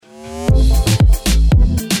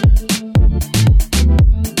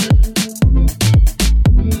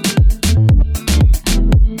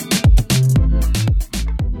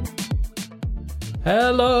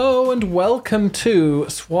welcome to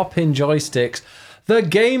Swapping Joysticks, the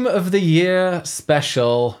Game of the Year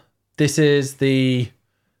special. This is the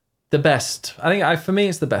best. I think for me,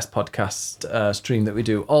 it's the best podcast stream that we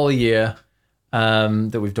do all year.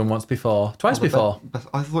 That we've done twice before.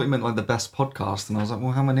 I thought you meant like the best podcast, and I was like,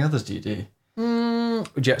 well, how many others do you do?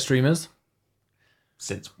 Jet streamers.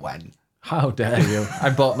 Since when? How dare you? I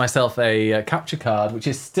bought myself a capture card, which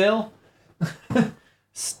is still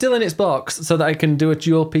in its box, so that I can do a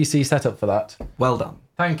dual PC setup for that. Well done.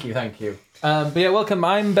 Thank you. But yeah, welcome.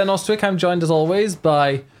 I'm Ben Ostwick. I'm joined as always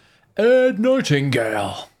by Ed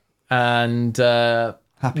Nightingale. And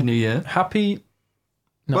Happy New Year.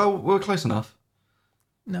 No. Well, we're close enough.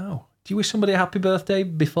 No. Do you wish somebody a happy birthday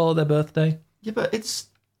before their birthday? Yeah, but it's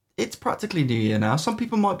practically New Year now. Some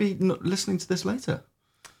people might be listening to this later.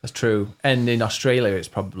 That's true. And in Australia, it's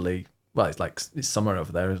probably, it's summer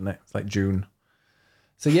over there, isn't it? It's like June.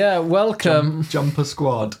 So yeah, welcome. Jumper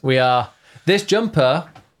Squad. We are. This jumper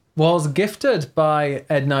was gifted by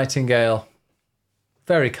Ed Nightingale.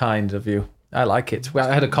 Very kind of you. I like it.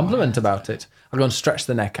 I had a compliment about it. I'll go and stretch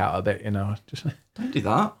the neck out a bit, Just Don't do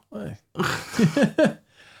that.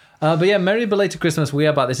 But yeah, merry belated Christmas. We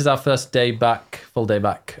are back. This is our first day back, full day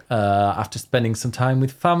back, after spending some time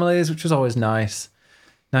with families, which was always nice.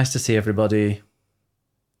 Nice to see everybody.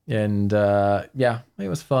 And yeah, it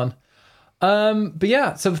was fun. But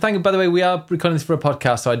yeah, so thank you. By the way, we are recording this for a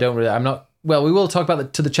podcast, so we will talk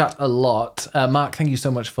about to the chat a lot. Mark, thank you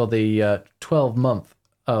so much for the 12-month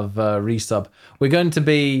of resub. We're going to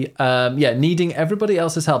be needing everybody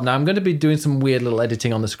else's help. Now I'm going to be doing some weird little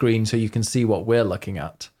editing on the screen so you can see what we're looking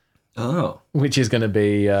at. Oh. Which is going to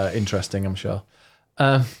be interesting, I'm sure.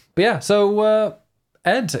 But yeah, so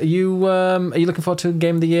Ed, are you looking forward to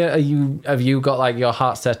Game of the Year? Have you got like your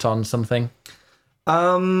heart set on something?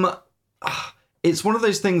 It's one of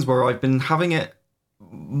those things where I've been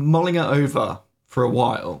mulling it over for a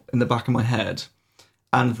while in the back of my head.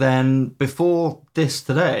 And then before this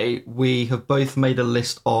today, we have both made a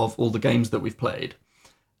list of all the games that we've played.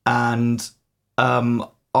 And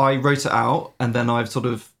I wrote it out, and then I've sort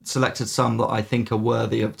of selected some that I think are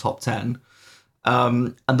worthy of top 10.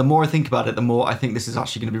 And the more I think about it, the more I think this is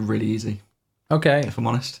actually going to be really easy. Okay. If I'm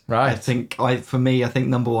honest. Right. I think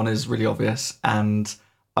number one is really obvious, and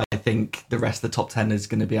I think the rest of the top 10 is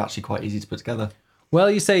going to be actually quite easy to put together. Well,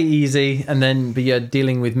 you say easy, but you're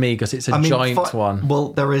dealing with me because it's a joint one.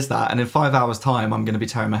 Well, there is that. And in 5 hours' time, I'm going to be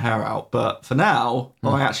tearing my hair out. But for now,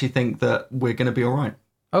 I actually think that we're going to be all right.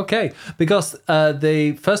 Okay, because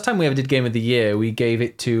the first time we ever did Game of the Year, we gave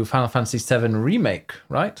it to Final Fantasy VII Remake,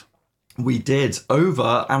 right? We did,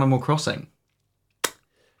 over Animal Crossing.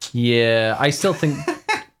 Yeah, I still think...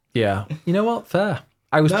 yeah. You know what? Fair.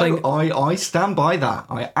 I stand by that.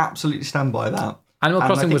 I absolutely stand by that. Animal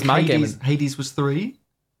Crossing was my game. Hades was 3?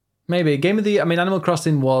 Maybe. Animal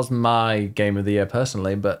Crossing was my Game of the Year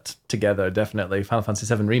personally, but together, definitely. Final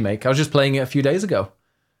Fantasy VII Remake. I was just playing it a few days ago,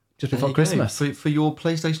 just before Christmas. For your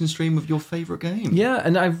PlayStation stream of your favourite game. Yeah,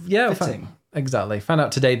 and exactly. Found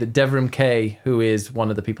out today that Devram Kay, who is one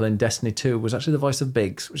of the people in Destiny 2, was actually the voice of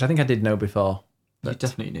Biggs, which I think I did know before. You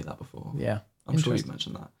definitely knew that before. Yeah. I'm sure you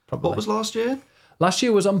mentioned that. Probably. What was last year? Last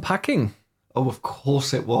year was Unpacking. Oh, of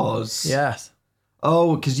course it was. Yes.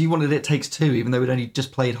 Oh, because you wanted It Takes Two, even though we'd only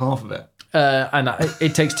just played half of it. And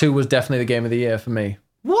It Takes Two was definitely the Game of the Year for me.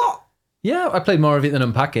 What? Yeah, I played more of it than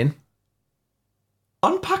Unpacking.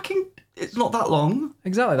 Unpacking? It's not that long.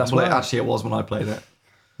 Exactly, that's well, why. Actually, it was when I played it.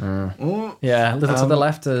 Yeah, a little to the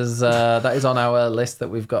left, as that is on our list that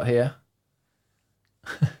we've got here.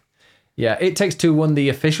 Yeah, It Takes Two won the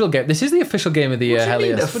official game. This is the official Game of the Year, What do you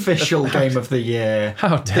mean Helios. official Game of the Year?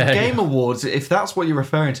 How dare The you. Game Awards, if that's what you're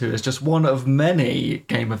referring to, is just one of many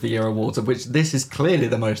Game of the Year awards, of which this is clearly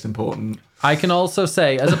the most important. I can also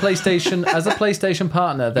say, as a PlayStation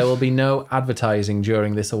partner, there will be no advertising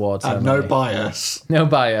during this award ceremony. And no bias. No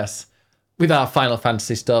bias. With our Final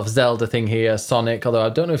Fantasy stuff, Zelda thing here, Sonic, although I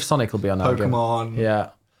don't know if Sonic will be on our game. Pokemon. Yeah.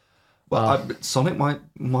 Well, Sonic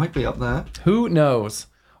might be up there. Who knows?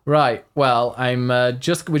 Right. Well, we're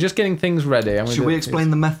just getting things ready. Should we explain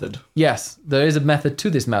the method? Yes, there is a method to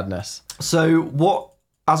this madness. So what,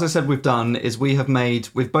 as I said, we've done is we've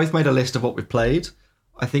both made a list of what we've played.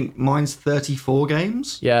 I think mine's 34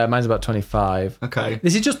 games. Yeah, mine's about 25. Okay.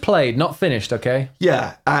 This is just played, not finished, okay?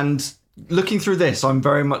 Yeah, and looking through this, I'm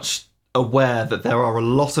very much aware that there are a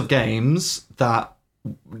lot of games that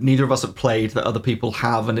neither of us have played that other people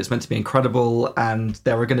have, and it's meant to be incredible, and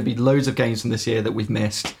there are going to be loads of games from this year that we've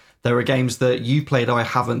missed. There are games that you played I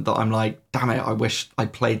haven't, that I'm like, damn it, I wish I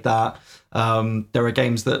played that. There are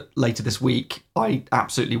games that later this week I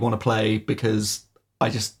absolutely want to play because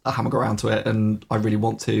I haven't got around to it, and I really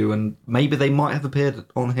want to, and maybe they might have appeared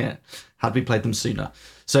on here had we played them sooner.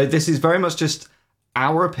 So this is very much just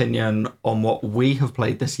our opinion on what we have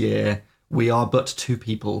played this year. We are but two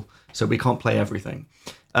people, so we can't play everything.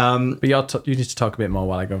 But you need to talk a bit more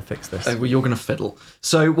while I go and fix this. Well, you're going to fiddle.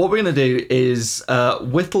 So what we're going to do is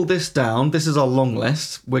whittle this down. This is our long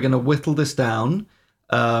list. We're going to whittle this down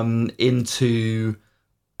into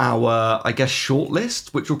our, I guess, short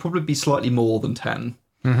list, which will probably be slightly more than 10.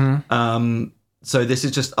 Mm-hmm. So this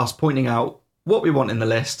is just us pointing out what we want in the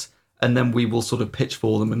list, and then we will sort of pitch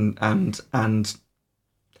for them and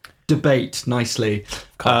debate nicely.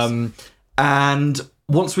 And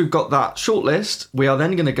once we've got that short list, we are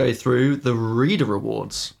then going to go through the reader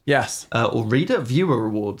awards. Yes. Or viewer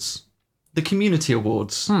awards. The community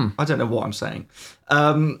awards. I don't know what I'm saying.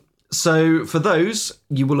 So for those,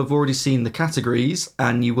 you will have already seen the categories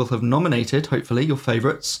and you will have nominated, hopefully, your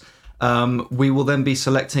favourites. We will then be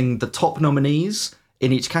selecting the top nominees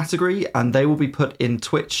in each category, and they will be put in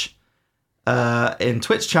Twitch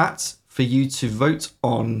chat for you to vote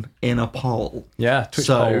on in a poll. Yeah, Twitch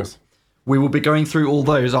polls. We will be going through all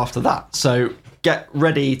those after that. So get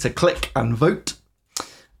ready to click and vote.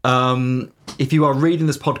 If you are reading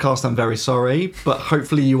this podcast, I'm very sorry, but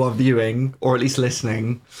hopefully you are viewing or at least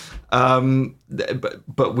listening.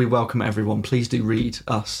 But we welcome everyone. Please do read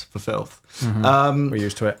us for filth. Mm-hmm. We're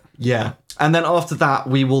used to it. Yeah. And then after that,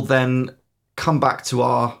 we will then come back to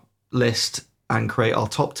our list and create our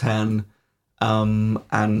top 10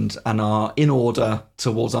 and are in order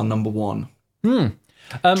towards our number one.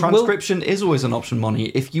 Transcription is always an option, Moni.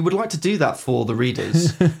 If you would like to do that for the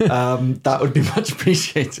readers, that would be much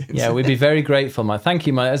appreciated. Yeah, we'd be very grateful, man. Thank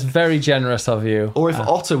you, man. That's very generous of you. Or if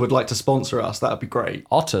Otter would like to sponsor us, that would be great.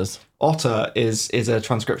 Otters? Otter is a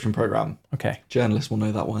transcription program. Okay. Journalists will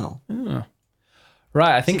know that well. Oh.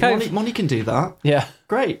 Right, I think Moni can do that. Yeah.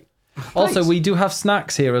 Great. Also, Thanks. we do have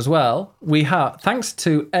snacks here as well. We have, thanks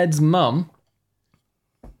to Ed's mum.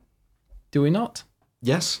 Do we not?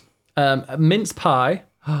 Yes. Mince pie,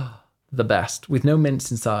 the best, with no mince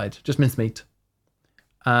inside, just mince meat.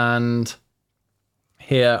 And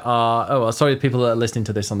here are, sorry, people that are listening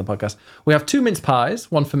to this on the podcast. We have 2 mince pies,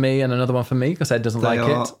 one for me and another one for me, because Ed doesn't like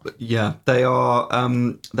it. Yeah, they are,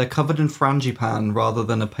 they're covered in frangipan rather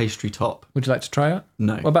than a pastry top. Would you like to try it?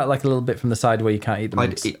 No. What about like a little bit from the side where you can't eat the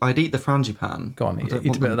mince? I'd eat the frangipan. Go on, eat a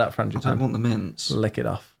bit of that frangipan. I don't want the mince. Lick it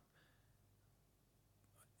off.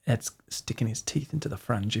 Ed's sticking his teeth into the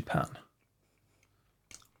frangipan.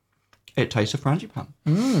 It tastes of frangipan.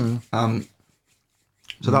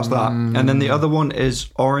 So that's that. And then the other one is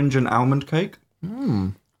orange and almond cake,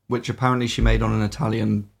 which apparently she made on an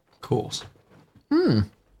Italian course.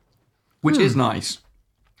 Which is nice,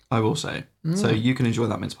 I will say. So you can enjoy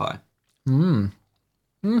that mince pie.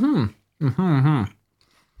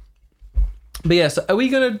 But yes, are we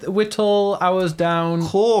going to whittle ours down?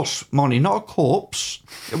 Course, Moni, not a corpse.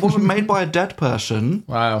 It wasn't made by a dead person.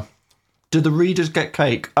 Wow. Do the readers get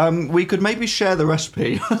cake? We could maybe share the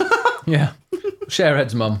recipe. Yeah. Share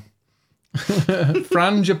Ed's mum.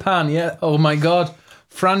 Frangipan, yeah. Oh my God.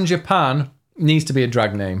 Frangipan needs to be a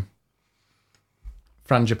drag name.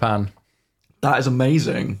 Frangipan. That is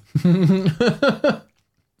amazing.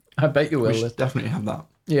 I bet you will. We should definitely have that.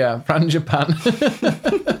 Yeah, Frangipan.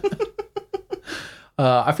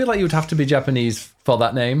 I feel like you would have to be Japanese for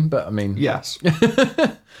that name, but I mean... Yes.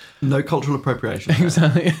 No cultural appropriation.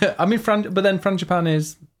 Exactly. I mean, but then Frangipan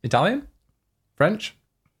is Italian? French?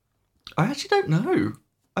 I actually don't know.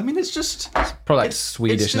 I mean, it's just... Probably like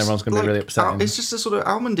Swedish and everyone's going to be really upset. It's just a sort of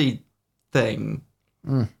almondy thing. I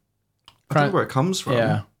don't know where it comes from.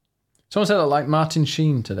 Yeah. Someone said it like Martin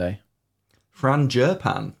Sheen today.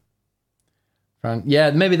 Frangipan. Yeah,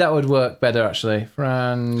 maybe that would work better, actually.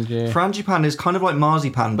 Frangipan is kind of like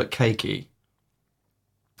marzipan, but cakey.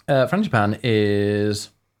 Frangipan is...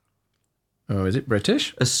 Oh, is it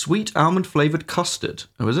British? A sweet almond-flavoured custard.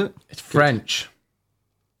 Oh, is it? It's French,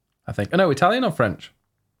 I think. Oh, no, Italian or French?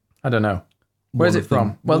 I don't know. Where is it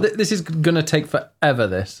from? Well, this is going to take forever,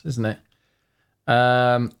 this, isn't it?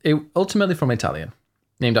 Ultimately from Italian.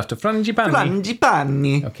 Named after Frangipani.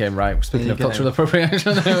 Frangipani. Okay, right. Speaking of cultural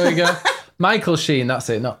appropriation, there we go. Michael Sheen, that's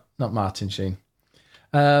it. Not Martin Sheen.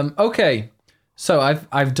 Okay. So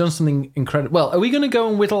I've done something incredible. Well, are we going to go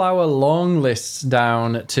and whittle our long lists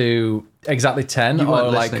down to exactly 10? You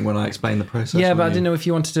weren't listening when I explained the process. Yeah, but I didn't know if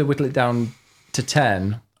you wanted to whittle it down to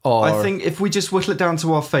 10 or... I think if we just whittle it down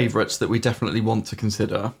to our favourites that we definitely want to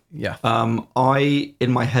consider. Yeah. I,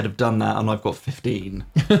 in my head, have done that and I've got 15.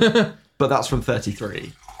 But that's from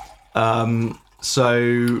 33.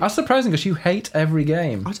 So... That's surprising because you hate every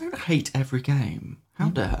game. I don't hate every game. How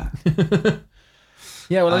dare.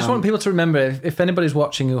 Yeah, well, I just want people to remember, if anybody's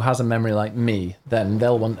watching who has a memory like me, then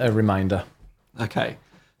they'll want a reminder. Okay,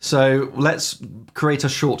 so let's create a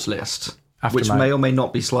short list, which may or may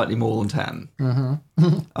not be slightly more than 10.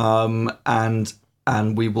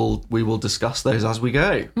 And we will discuss those as we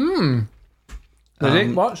go.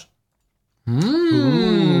 Ready? Watch.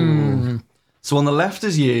 So on the left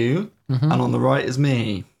is you, and on the right is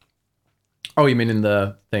me. Oh, you mean in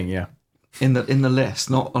the thing? Yeah. In the list,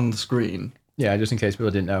 not on the screen. Yeah, just in case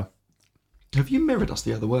people didn't know. Have you mirrored us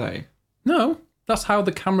the other way? No, that's how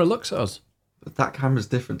the camera looks at us. But that camera's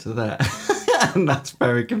different to there. And that's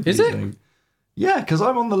very confusing. Is it? Yeah, because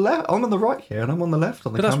I'm on the left. I'm on the right here, and I'm on the left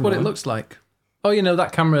on the camera. But that's what it looks like. Oh, you know,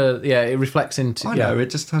 that camera, yeah, it reflects into... I know,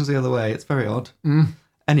 it just turns the other way. It's very odd.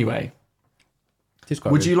 Anyway,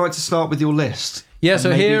 would you like to start with your list? Yeah, and so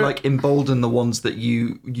maybe, here... like, embolden the ones that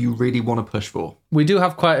you really want to push for. We do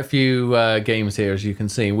have quite a few games here, as you can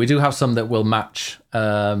see. We do have some that will match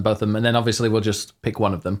both of them, and then obviously we'll just pick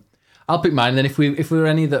one of them. I'll pick mine, and then if we're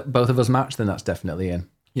any that both of us match, then that's definitely in.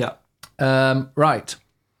 Yeah. Right.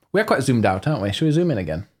 We are quite zoomed out, aren't we? Should we zoom in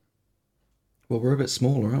again? Well, we're a bit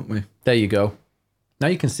smaller, aren't we? There you go. Now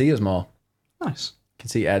you can see us more. Nice. You can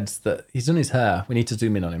see Ed's that he's done his hair. We need to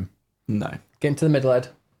zoom in on him. No. Get into the middle, Ed.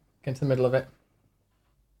 Get into the middle of it.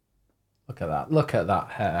 Look at that. Look at that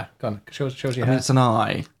hair. Go on. Shows your hair. It's an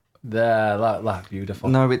eye. There. That beautiful.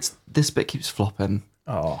 No, it's this bit keeps flopping.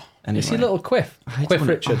 Oh. Anyway. You see little Quiff. Quiff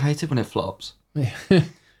Richard. I hate it when it flops. It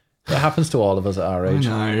happens to all of us at our age.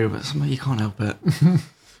 I know, but you can't help it.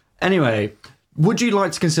 Anyway, would you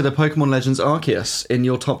like to consider Pokemon Legends Arceus in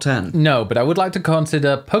your top 10? No, but I would like to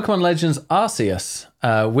consider Pokemon Legends Arceus,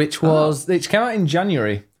 which came out in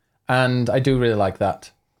January, and I do really like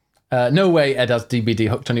that. No way Ed has DBD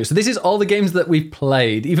hooked on you. So this is all the games that we've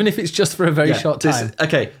played, even if it's just for a very short time.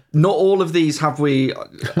 Okay, not all of these have we...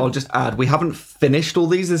 I'll just add, we haven't finished all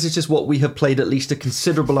these. This is just what we have played at least a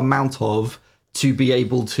considerable amount of to be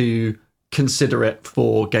able to consider it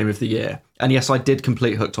for Game of the Year. And yes, I did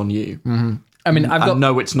complete Hooked on You. Mm-hmm. I mean,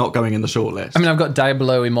 no, it's not going in the shortlist. I mean, I've got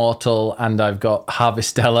Diablo Immortal, and I've got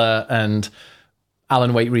Harvestella and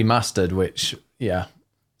Alan Wake Remastered, which, yeah.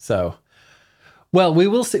 So, well, we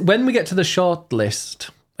will see when we get to the short list.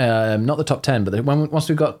 Not the top 10, but once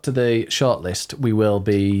we got to the short list, we will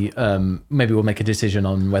be maybe we'll make a decision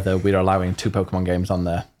on whether we're allowing 2 Pokemon games on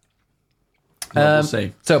there. We'll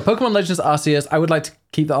see. So, Pokemon Legends Arceus, I would like to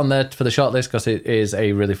keep that on there for the shortlist because it is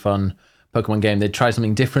a really fun Pokemon game. They tried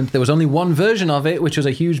something different. There was only one version of it, which was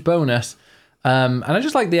a huge bonus. And I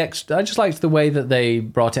just like I just liked the way that they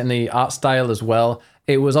brought it and the art style as well.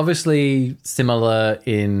 It was obviously similar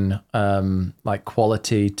in like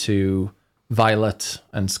quality to Violet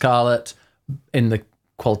and Scarlet in the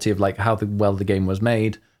quality of like how well the game was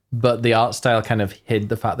made, but the art style kind of hid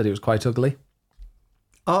the fact that it was quite ugly.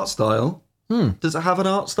 Art style? Does it have an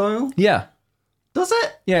art style? Yeah. Does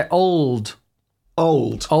it? Yeah, old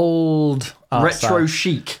art retro style.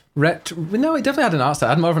 chic. No, it definitely had an art style.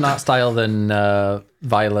 It had more of an art style than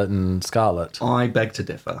Violet and Scarlet. I beg to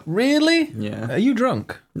differ. Really? Yeah. Are you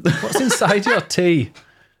drunk? What's inside your tea?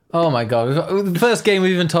 Oh my god. The first game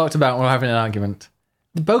we even talked about when we're having an argument.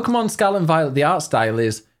 The Pokemon Scarlet and Violet, the art style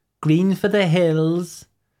is green for the hills,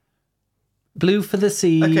 blue for the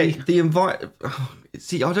sea. Okay,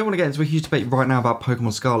 See, I don't want to get into a huge debate right now about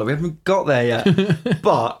Pokemon Scarlet. We haven't got there yet.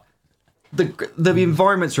 But the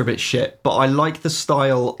environments are a bit shit, but I like the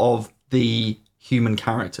style of the human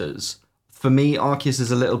characters. For me, Arceus is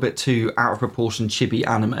a little bit too out of proportion chibi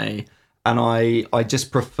anime, and I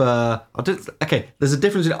just prefer... there's a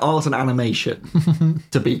difference in art and animation,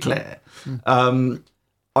 to be clear. I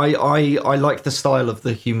like the style of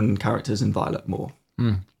the human characters in Violet more.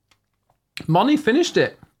 Moni finished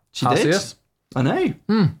it. She Arceus. did. I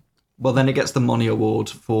know. Well, then it gets the Moni Award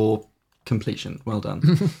for completion. Well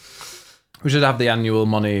done. We should have the annual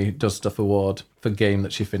Moni Does Stuff Award for game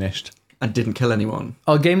that she finished. And didn't kill anyone.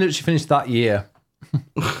 Oh, game that she finished that year.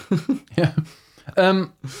 Yeah.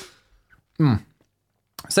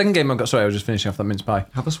 Second game I've got... Sorry, I was just finishing off that mince pie.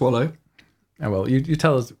 Have a swallow. Oh, well, you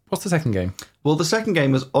tell us. What's the second game? Well, the second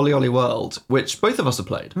game was Oli Oli World, which both of us have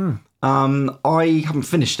played. I haven't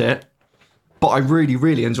finished it, but I really,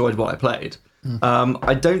 really enjoyed what I played.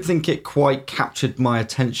 I don't think it quite captured my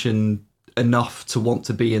attention enough to want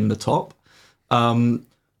to be in the top.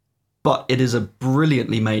 But it is a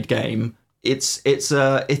brilliantly made game. It's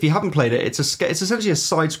if you haven't played it, it's essentially a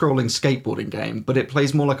side-scrolling skateboarding game, but it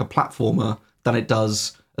plays more like a platformer than it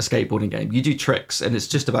does a skateboarding game. You do tricks, and it's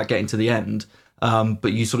just about getting to the end,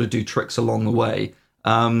 but you sort of do tricks along the way.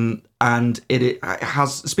 And it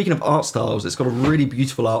has, speaking of art styles, it's got a really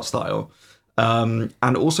beautiful art style, and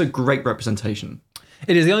also great representation.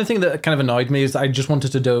 It is. The only thing that kind of annoyed me is I just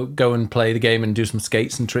wanted to go and play the game and do some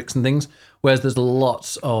skates and tricks and things, whereas there's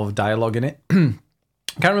lots of dialogue in it.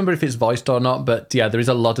 I can't remember if it's voiced or not, but yeah, there is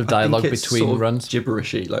a lot of dialogue between sort of runs.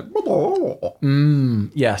 Gibberishy, like.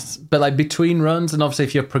 Yes, but like between runs, and obviously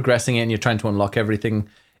if you're progressing it and you're trying to unlock everything,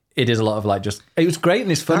 it is a lot of like just. It was great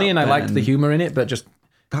and it's funny and I liked the humor in it, but just.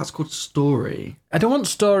 That's called story. I don't want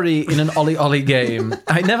story in an Ollie Ollie game.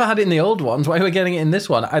 I never had it in the old ones. Why are we getting it in this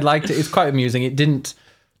one? I liked it. It's quite amusing. It didn't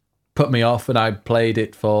put me off, and I played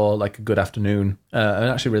it for like a good afternoon. And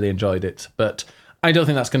actually really enjoyed it. But I don't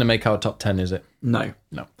think that's going to make our top 10, is it? No.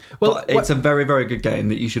 Well, but it's a very, very good game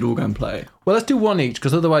that you should all go and play. Well, let's do one each,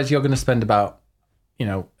 because otherwise you're going to spend about,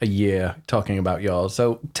 a year talking about yours.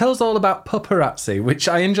 So tell us all about Paparazzi, which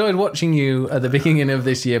I enjoyed watching you at the beginning of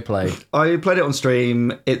this year play. I played it on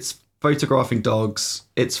stream. It's photographing dogs.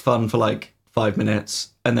 It's fun for like 5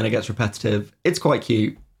 minutes, and then it gets repetitive. It's quite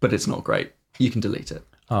cute, but it's not great. You can delete it.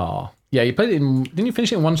 Oh, yeah, you played it didn't you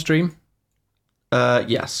finish it in one stream?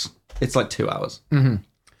 Yes. It's like 2 hours. Mm-hmm.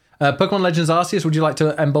 Pokemon Legends Arceus, would you like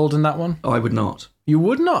to embolden that one? I would not. You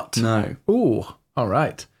would not? No. Ooh, all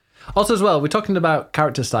right. Also, as well, we're talking about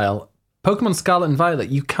character style. Pokemon Scarlet and Violet,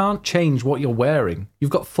 you can't change what you're wearing.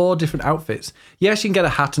 You've got 4 different outfits. Yes, you can get a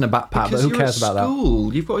hat and a backpack, but who cares about that?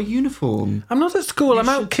 School. You've got a uniform. I'm not at school. I'm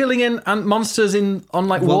out killing monsters on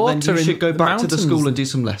water. Well, then you should go back mountains. to the school and do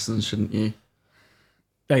some lessons, shouldn't you?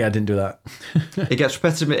 Oh, yeah, I didn't do that. It gets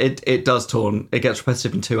repetitive. It does taunt. It gets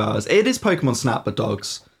repetitive in 2 hours. It is Pokemon Snap, but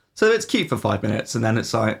dogs. So it's cute for 5 minutes, and then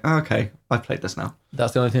it's like, okay, I've played this now.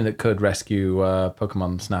 That's the only thing that could rescue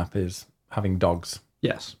Pokemon Snap is having dogs.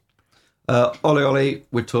 Yes. Ollie,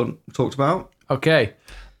 we've talked about. Okay.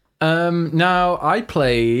 Now, I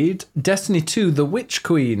played Destiny 2, The Witch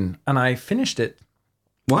Queen, and I finished it.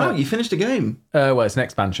 Wow, you finished a game. Well, it's an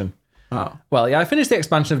expansion. Oh. Well, yeah, I finished the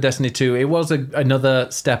expansion of Destiny 2. It was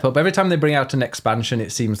another step up. Every time they bring out an expansion,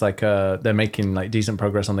 it seems like they're making like decent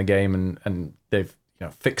progress on the game, and they've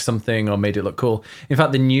fixed something or made it look cool. In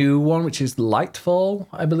fact, the new one, which is Lightfall,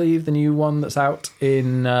 I believe, the new one that's out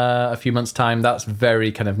in a few months' time, that's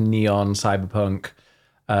very kind of neon cyberpunk,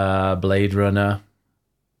 Blade Runner,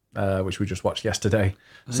 which we just watched yesterday.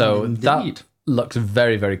 So that looks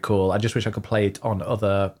very, very cool. I just wish I could play it on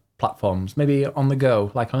other platforms, maybe on the go,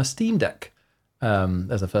 like on a Steam Deck.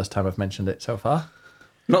 That's the first time I've mentioned it so far.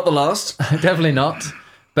 Not the last. Definitely not.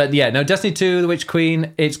 But yeah, no, Destiny 2, The Witch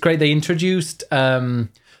Queen, it's great. They introduced, so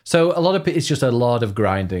a lot of it's just a lot of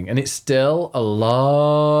grinding, and it's still a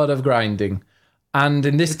lot of grinding. And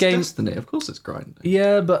in this game, Destiny, of course it's grinding.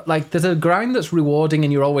 Yeah, but like there's a grind that's rewarding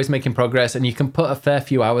and you're always making progress and you can put a fair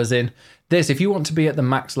few hours in. This, if you want to be at the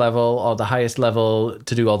max level or the highest level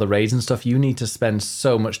to do all the raids and stuff, you need to spend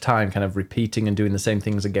so much time kind of repeating and doing the same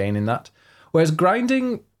things again in that. Whereas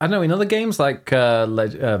grinding, I don't know, in other games like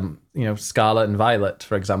Scarlet and Violet,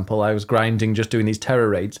 for example, I was grinding just doing these terror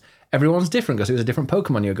raids. Everyone's different because it was a different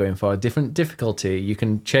Pokemon you're going for, a different difficulty. You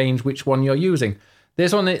can change which one you're using.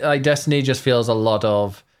 This one, like Destiny, just feels a lot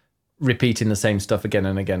of repeating the same stuff again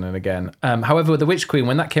and again and again. However, with the Witch Queen,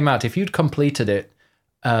 when that came out, if you'd completed it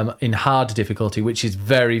in hard difficulty, which is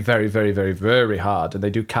very, very, very, very, very hard, and they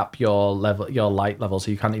do cap your light level,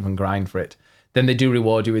 so you can't even grind for it, then they do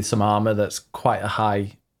reward you with some armor that's quite a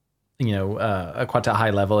high, quite a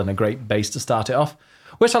high level and a great base to start it off,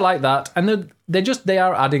 which I like that. And they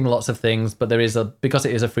are adding lots of things, but because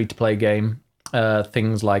it is a free to play game,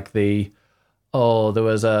 things like there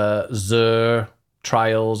was a Xur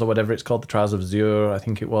Trials or whatever it's called, the Trials of Xur, I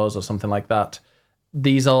think it was, or something like that.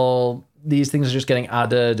 These things are just getting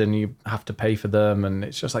added, and you have to pay for them, and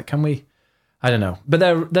it's just like, can we? I don't know, but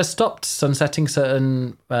they're stopped sunsetting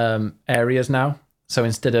certain areas now. So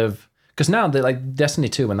instead of, because now they like Destiny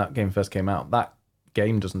 2, when that game first came out, that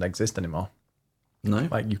game doesn't exist anymore. No,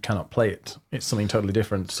 like you cannot play it. It's something totally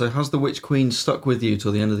different. So has the Witch Queen stuck with you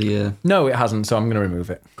till the end of the year? No, it hasn't. So I'm going to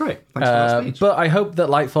remove it. Great. Thanks for that speech. But I hope that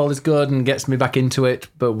Lightfall is good and gets me back into it.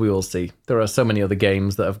 But we will see. There are so many other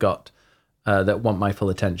games that have got that want my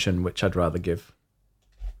full attention, which I'd rather give.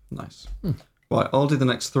 Nice. Right, I'll do the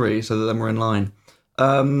next 3 so that then we're in line.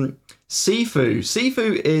 Sifu.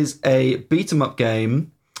 Sifu is a beat 'em up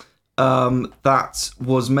game that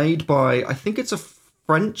was made by, I think it's a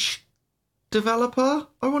French developer,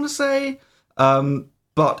 I want to say,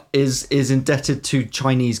 but is indebted to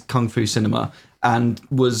Chinese kung fu cinema and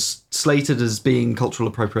was slated as being cultural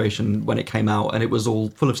appropriation when it came out, and it was all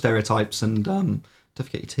full of stereotypes and don't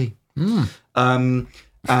forget your tea.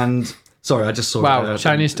 And sorry, I just saw wow,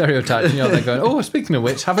 Chinese stereotypes, and you're there going, oh, speaking of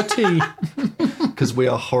which, have a tea. Because we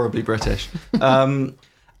are horribly British.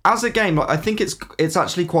 as a game, like, I think it's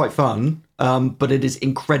actually quite fun, but it is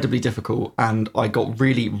incredibly difficult, and I got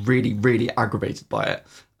really, really, really aggravated by it,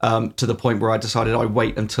 to the point where I decided I'd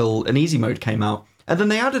wait until an easy mode came out. And then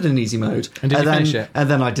they added an easy mode. And did you finish it? And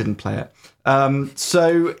then I didn't play it.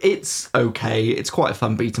 So it's okay. It's quite a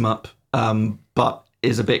fun beat 'em up, but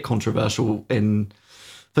is a bit controversial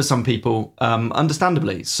for some people,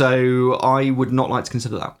 understandably. So I would not like to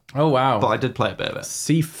consider that. Oh, wow. But I did play a bit of it.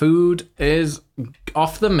 Seafood is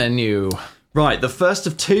off the menu. Right, the first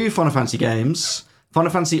of 2 Final Fantasy games,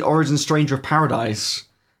 Final Fantasy Origin Stranger of Paradise,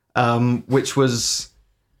 which was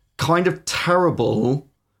kind of terrible,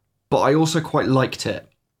 but I also quite liked it.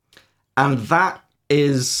 And that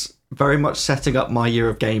is very much setting up my year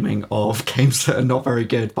of gaming, of games that are not very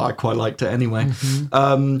good, but I quite liked it anyway.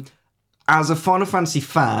 Mm-hmm. As a Final Fantasy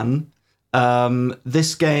fan,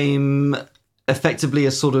 this game effectively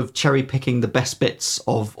is sort of cherry picking the best bits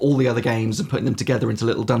of all the other games and putting them together into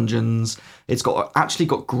little dungeons. It's actually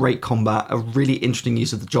got great combat, a really interesting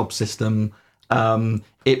use of the job system.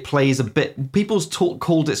 It plays a bit. People's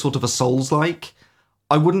called it sort of a Souls-like.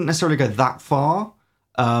 I wouldn't necessarily go that far,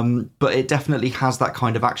 but it definitely has that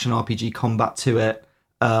kind of action RPG combat to it.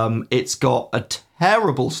 It's got a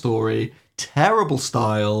terrible story, terrible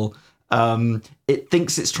style. It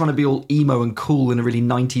thinks it's trying to be all emo and cool in a really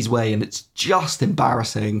 90s way, and it's just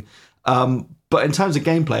embarrassing. But in terms of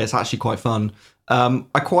gameplay, it's actually quite fun. I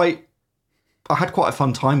had quite a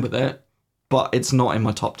fun time with it, but it's not in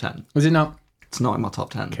my top 10. Was it not? It's not in my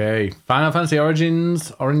top 10. Okay. Final Fantasy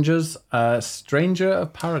Oranges, Stranger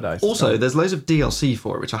of Paradise. Also, there's loads of DLC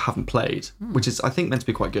for it, which I haven't played, which is, I think, meant to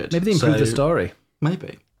be quite good. Maybe they improved the story.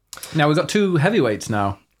 Maybe. Now, we've got 2 heavyweights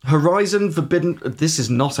now. Horizon Forbidden... This is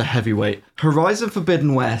not a heavyweight. Horizon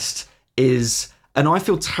Forbidden West is... And I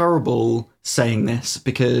feel terrible saying this,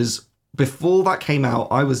 because before that came out,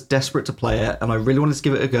 I was desperate to play it, and I really wanted to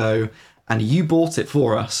give it a go, and you bought it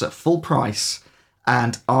for us at full price,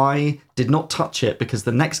 and I did not touch it because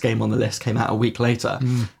the next game on the list came out a week later.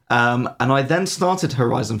 And I then started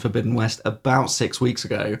Horizon Forbidden West about 6 weeks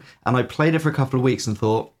ago, and I played it for a couple of weeks and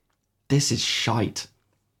thought, this is shite.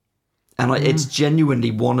 And it's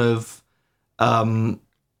genuinely one of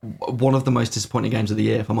the most disappointing games of the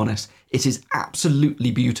year, if I'm honest. It is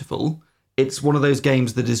absolutely beautiful. It's one of those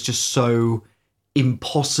games that is just so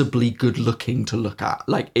impossibly good looking to look at.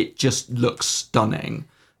 Like, it just looks stunning.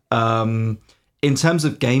 In terms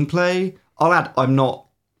of gameplay, I'll add, I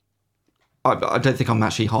don't think I'm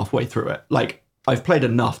actually halfway through it. Like, I've played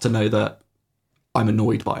enough to know that I'm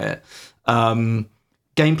annoyed by it.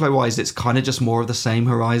 Gameplay-wise, it's kind of just more of the same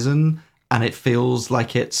Horizon, and it feels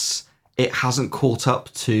like it hasn't caught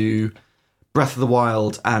up to Breath of the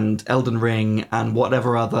Wild and Elden Ring and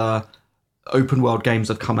whatever other open-world games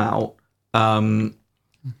have come out. And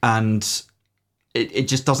it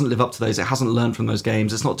just doesn't live up to those. It hasn't learned from those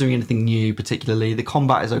games. It's not doing anything new particularly. The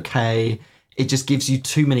combat is okay. It just gives you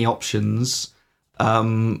too many options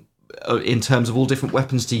in terms of all different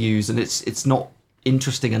weapons to use, and it's not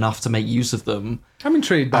interesting enough to make use of them. I'm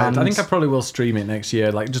intrigued by it. I think I probably will stream it next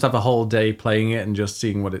year, like just have a whole day playing it and just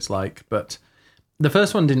seeing what it's like. But the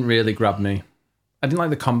first one didn't really grab me. I didn't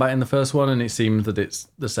like the combat in the first one, and it seems that it's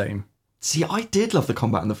the same. See, I did love the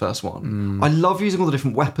combat in the first one. I love using all the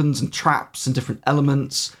different weapons and traps and different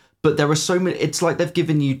elements, but there are so many... It's like they've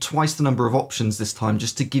given you twice the number of options this time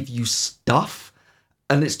just to give you stuff.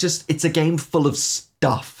 And it's a game full of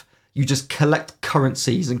stuff. You just collect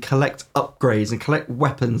currencies and collect upgrades and collect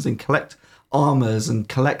weapons and collect armors and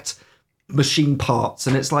collect machine parts.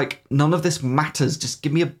 And it's like, none of this matters. Just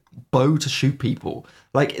give me a bow to shoot people.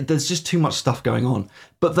 Like, there's just too much stuff going on.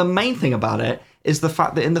 But the main thing about it is the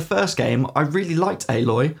fact that in the first game, I really liked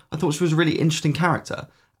Aloy. I thought she was a really interesting character.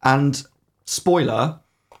 And spoiler,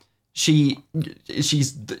 she's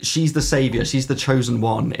the savior. She's the chosen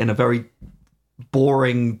one in a very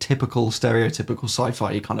boring, typical, stereotypical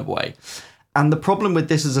sci-fi kind of way. And the problem with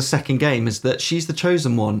this as a second game is that she's the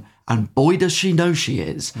chosen one, and boy does she know she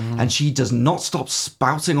is. And she does not stop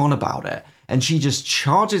spouting on about it. And she just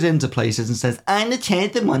charges into places and says, I'm the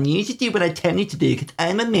chosen one, you should do what I tell you to do because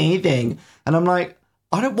I'm amazing. And I'm like,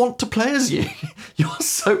 I don't want to play as you. You're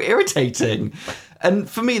so irritating. And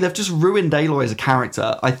for me, they've just ruined Aloy as a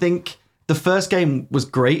character. I think the first game was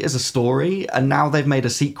great as a story, and now they've made a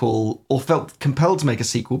sequel, or felt compelled to make a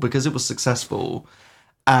sequel because it was successful.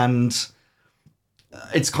 And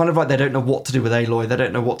it's kind of like they don't know what to do with Aloy. They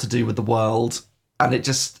don't know what to do with the world. And it's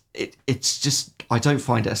just, I don't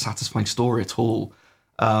find it a satisfying story at all.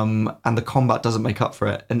 And the combat doesn't make up for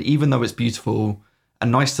it. And even though it's beautiful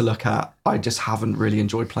and nice to look at, I just haven't really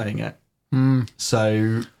enjoyed playing it.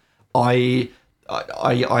 So I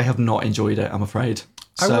have not enjoyed it, I'm afraid.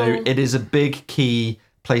 So it is a big key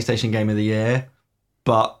PlayStation game of the year,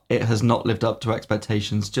 but it has not lived up to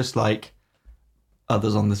expectations, just like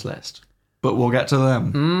others on this list. But we'll get to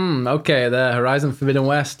them. Okay, the Horizon Forbidden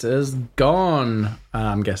West is gone,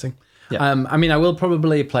 I'm guessing. Yeah. I mean, I will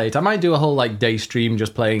probably play it. I might do a whole day stream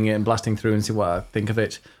just playing it and blasting through and see what I think of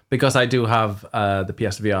it, because I do have the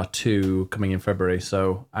PSVR 2 coming in February,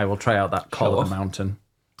 so I will try out that Call of the Mountain.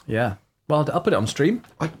 Yeah. Well, I'll put it on stream.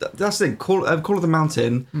 That's the thing. Call of the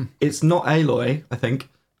Mountain. It's not Aloy, I think.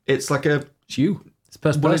 It's like a... It's you. It's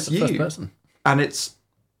first person. And it's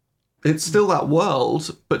still that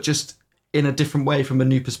world, but just in a different way from a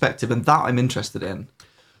new perspective, and that I'm interested in.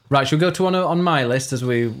 Right, should we go to one on my list, as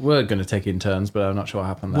we were going to take in turns, but I'm not sure what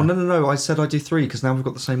happened there. Well, no. I said I'd do 3, because now we've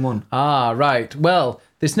got the same one. Ah, right. Well,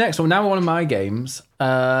 this next one, now one of my games,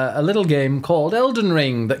 a little game called Elden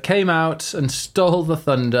Ring that came out and stole the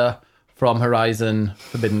thunder from Horizon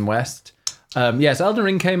Forbidden West. Yes, Elden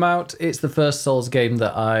Ring came out. It's the first Souls game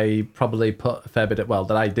that I probably put a fair bit of,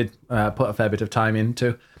 that I did put a fair bit of time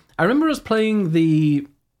into. I remember us playing the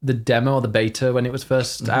demo or the beta when it was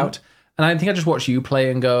first out. And I think I just watched you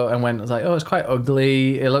play and go and went, I was like, oh, it's quite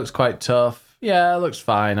ugly. It looks quite tough. Yeah, it looks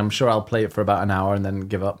fine. I'm sure I'll play it for about an hour and then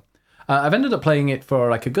give up. I've ended up playing it for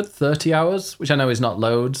like a good 30 hours, which I know is not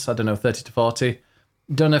loads. I don't know, 30 to 40.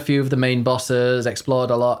 Done a few of the main bosses,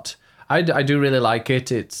 explored a lot. I do really like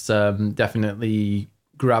it. It's definitely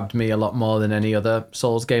grabbed me a lot more than any other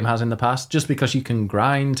Souls game has in the past, just because you can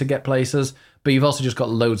grind to get places, but you've also just got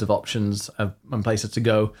loads of options and places to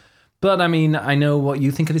go. But I mean, I know what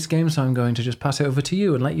you think of this game, so I'm going to just pass it over to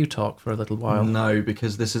you and let you talk for a little while. No,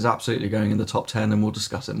 because this is absolutely going in the top 10, and we'll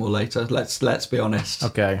discuss it more later. Let's be honest.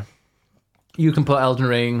 Okay. You can put Elden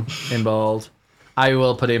Ring in bold. I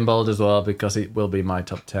will put it in bold as well, because it will be my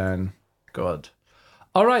top 10. Good.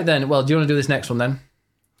 All right, then. Well, do you want to do this next one, then?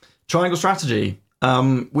 Triangle Strategy,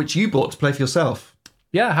 which you bought to play for yourself.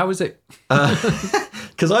 Yeah, how is it?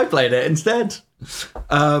 Because I played it instead.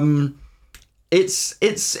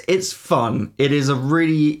 It's fun.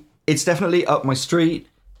 It's definitely up my street.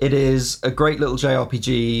 It is a great little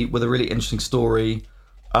JRPG with a really interesting story.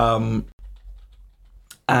 And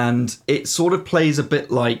it sort of plays a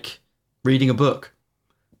bit like reading a book.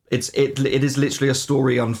 It is literally a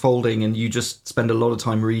story unfolding, and you just spend a lot of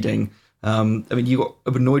time reading. I mean, you got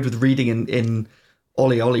annoyed with reading in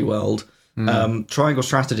Ollie World. Triangle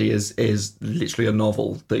Strategy is literally a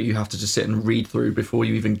novel that you have to just sit and read through before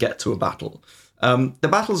you even get to a battle. The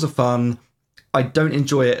battles are fun. I don't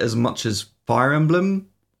enjoy it as much as Fire Emblem,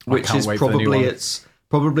 which is probably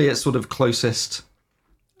its sort of closest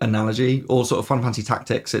analogy, or sort of Final Fantasy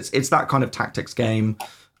Tactics. It's that kind of tactics game,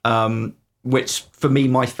 which for me,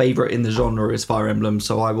 my favorite in the genre is Fire Emblem,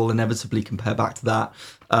 so I will inevitably compare back to that.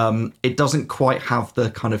 It doesn't quite have the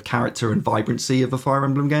kind of character and vibrancy of a Fire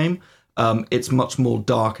Emblem game. It's much more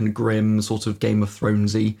dark and grim, sort of Game of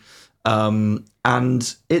Thronesy,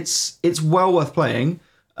 and it's well worth playing.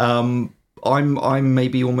 I'm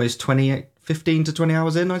maybe almost 15 to 20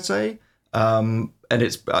 hours in, I'd say, and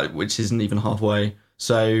it's which isn't even halfway.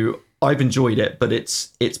 So I've enjoyed it, but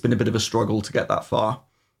it's been a bit of a struggle to get that far,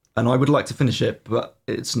 and I would like to finish it, but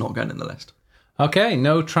it's not going in the list. Okay,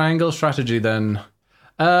 no Triangle Strategy then.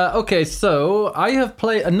 Okay, so I have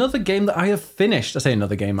played another game that I have finished. I say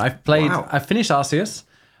another game. I've finished Arceus.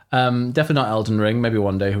 Definitely not Elden Ring. Maybe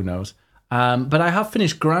one day, who knows. But I have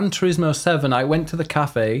finished Gran Turismo 7. I went to the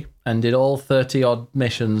cafe and did all 30-odd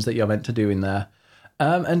missions that you're meant to do in there.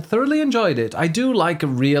 And thoroughly enjoyed it. I do like a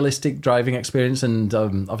realistic driving experience, and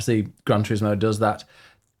obviously Gran Turismo does that.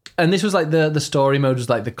 And this was like the story mode was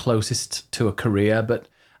like the closest to a career, but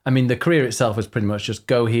I mean the career itself was pretty much just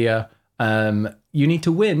go here. You need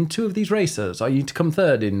to win 2 of these races, or you need to come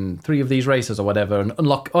third in 3 of these races, or whatever, and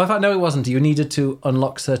unlock. Oh, in fact, no, it wasn't. You needed to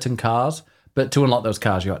unlock certain cars, but to unlock those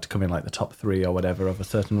cars, you had to come in like the top 3 or whatever of a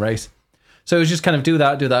certain race. So it was just kind of do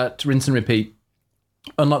that, rinse and repeat,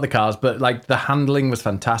 unlock the cars. But like the handling was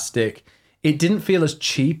fantastic. It didn't feel as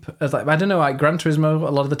cheap as like, I don't know, like Gran Turismo.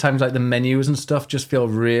 A lot of the times, like the menus and stuff just feel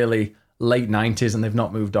really late 90s, and they've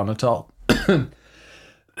not moved on at all. So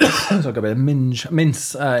I've got a bit of mince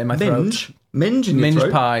in my throat. Minge in your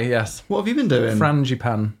throat? Pie, yes. What have you been doing?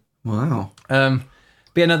 Frangipan. Wow. But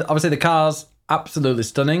yeah, no, obviously the cars, absolutely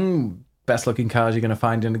stunning. Best looking cars you're going to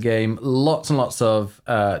find in the game. Lots and lots of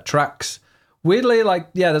tracks. Weirdly, like,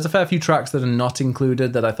 yeah, there's a fair few tracks that are not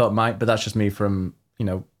included that I thought might, but that's just me from,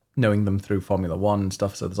 knowing them through Formula One and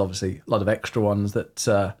stuff. So there's obviously a lot of extra ones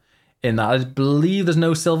that in that. I believe there's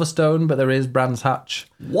no Silverstone, but there is Brands Hatch.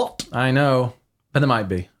 What? I know. But there might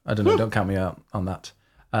be. I don't know. Don't count me out on that.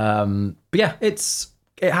 But yeah, it's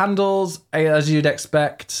it handles as you'd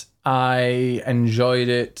expect. I enjoyed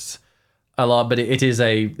it a lot, but it is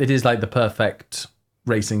like the perfect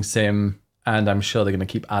racing sim, and I'm sure they're going to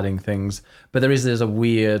keep adding things. But there's a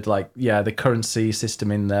weird the currency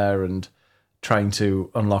system in there, and trying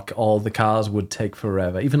to unlock all the cars would take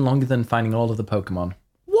forever, even longer than finding all of the Pokemon.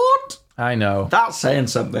 What? I know. That's saying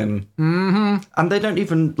something. Mm-hmm. And they don't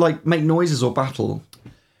even make noises or battle.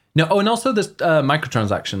 No. Oh, and also there's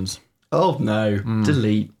microtransactions. Oh no!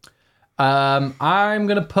 Delete. I'm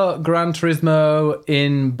gonna put Gran Turismo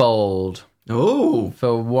in bold. Oh,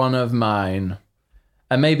 for one of mine,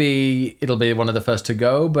 and maybe it'll be one of the first to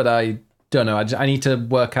go. But I don't know. I need to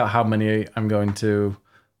work out how many I'm going to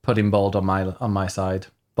put in bold on my side.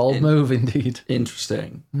 Bold move indeed.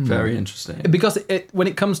 Interesting. Very interesting. Because when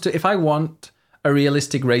it comes to, if I want a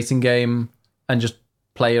realistic racing game and just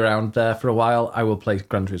play around there for a while, I will play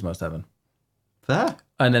Gran Turismo 7. Fair.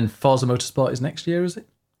 And then Forza Motorsport is next year, is it?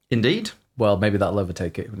 Indeed. Well, maybe that'll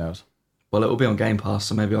overtake it. Who knows? Well, it will be on Game Pass,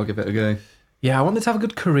 so maybe I'll give it a go. Yeah, I want it to have a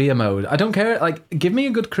good career mode. I don't care. Give me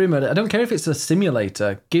a good career mode. I don't care if it's a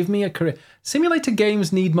simulator. Give me a career. Simulator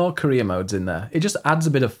games need more career modes in there. It just adds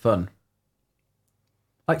a bit of fun.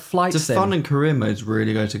 Like Flight Does Sim. fun and career modes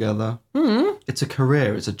really go together? Mm-hmm. It's a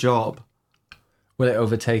career. It's a job. Will it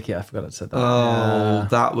overtake it? I forgot I said that. Oh,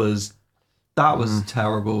 that was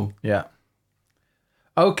terrible. Yeah.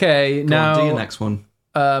 Okay, Go now on, do your next one.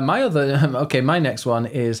 My next one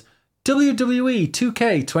is WWE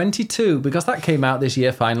 2K22, because that came out this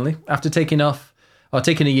year finally after taking a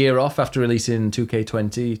year off after releasing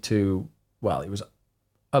 2K20 to, well, it was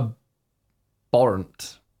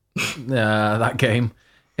abhorrent. That game.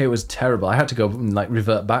 It was terrible. I had to go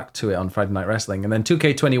revert back to it on Friday Night Wrestling, and then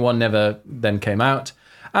 2K21 never then came out,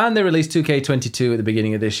 and they released 2K22 at the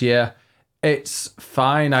beginning of this year. It's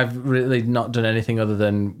fine. I've really not done anything other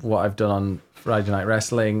than what I've done on Friday Night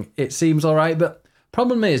Wrestling. It seems all right, but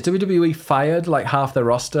problem is WWE fired half their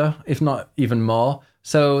roster, if not even more.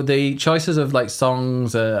 So the choices of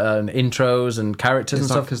songs and intros and characters and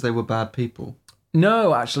stuff, because they were bad people?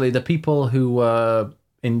 No, actually, the people who were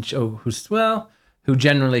who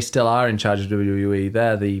generally still are in charge of WWE,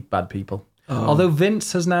 they're the bad people. Oh. Although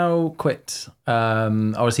Vince has now quit,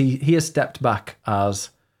 or he has stepped back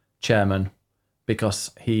as chairman,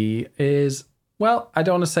 because he is, well, I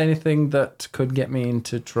don't want to say anything that could get me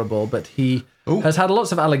into trouble, but he has had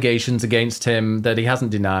lots of allegations against him that he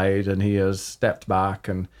hasn't denied, and he has stepped back,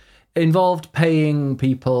 and involved paying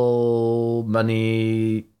people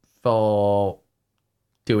money for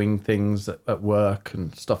doing things at work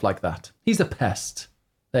and stuff like that. He's a pest.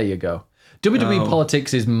 There you go. WWE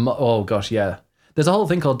politics is, oh gosh, yeah. There's a whole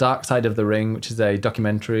thing called Dark Side of the Ring, which is a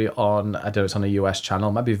documentary on, I don't know, it's on a US channel,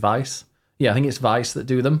 it might be Vice. Yeah, I think it's Vice that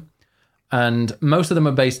do them. And most of them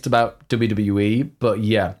are based about WWE, but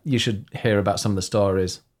yeah, you should hear about some of the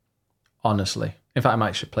stories, honestly. In fact, I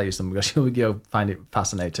might should play you some, because you'll find it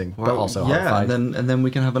fascinating, but also horrified. and then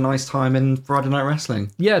we can have a nice time in Friday Night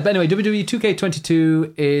Wrestling. Yeah, but anyway, WWE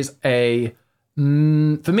 2K22 is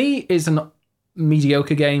for me, is a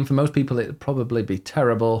mediocre game. For most people, it'd probably be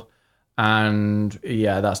terrible. And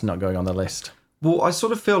yeah, that's not going on the list. Well, I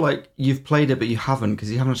sort of feel like you've played it, but you haven't,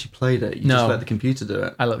 because you haven't actually played it. You just let the computer do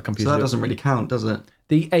it. I let the computer do it. So that doesn't really count, does it?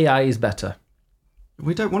 The AI is better.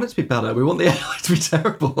 We don't want it to be better. We want the AI to be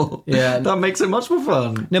terrible. Yeah. That makes it much more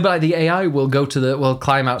fun. No, but the AI will will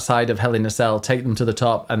climb outside of Hell in a Cell, take them to the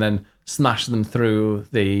top, and then smash them through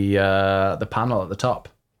the panel at the top.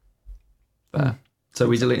 So are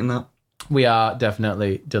we deleting that? We are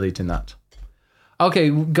definitely deleting that. Okay,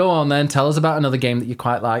 go on then. Tell us about another game that you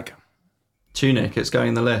quite like. Tunic, it's going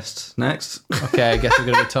in the list. Next. Okay, I guess we're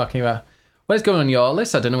going to be talking about... What's going on your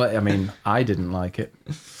list? I don't know what... I mean, I didn't like it.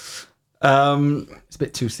 It's a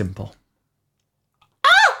bit too simple.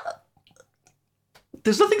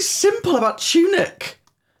 There's nothing simple about Tunic.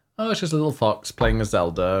 Oh, it's just a little fox playing a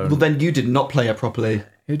Zelda. Well, then you did not play it properly.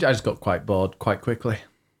 I just got quite bored quite quickly.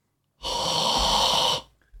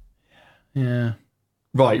 Yeah.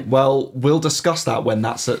 Right, well, we'll discuss that when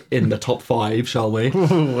that's in the top 5, shall we?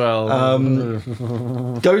 Well...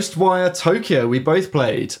 Ghostwire Tokyo, we both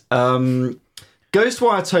played.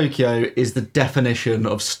 Ghostwire Tokyo is the definition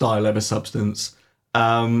of style over substance.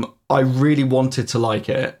 I really wanted to like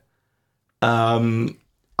it.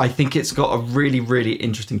 I think it's got a really, really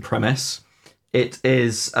interesting premise. It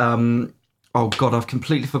is... oh, God, I've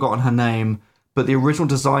completely forgotten her name. But the original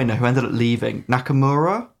designer who ended up leaving,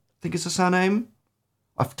 Nakamura, I think is her surname.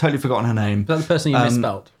 I've totally forgotten her name. Is that the person you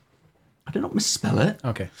misspelled? I did not misspell it.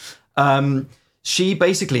 Okay. She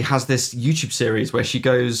basically has this YouTube series where she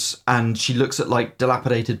goes and she looks at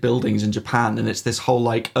dilapidated buildings in Japan, and it's this whole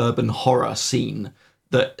urban horror scene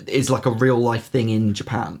that is like a real life thing in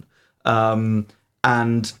Japan.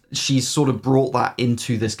 And she's sort of brought that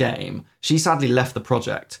into this game. She sadly left the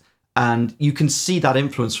project, and you can see that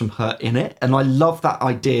influence from her in it. And I love that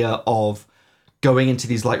idea of going into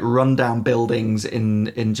these like rundown buildings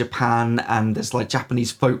in Japan, and there's like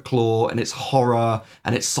Japanese folklore, and it's horror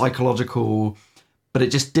and it's psychological, but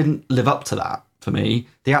it just didn't live up to that for me.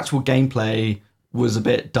 The actual gameplay was a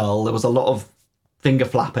bit dull. There was a lot of finger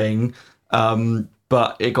flapping,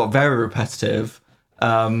 but it got very repetitive.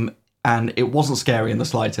 And it wasn't scary in the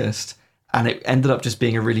slightest, and it ended up just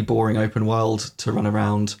being a really boring open world to run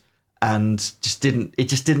around, and just didn't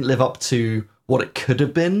live up to what it could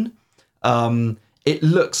have been. It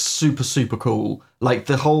looks super cool, like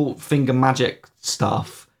the whole finger magic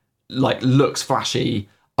stuff like looks flashy.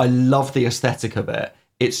 I love the aesthetic of it.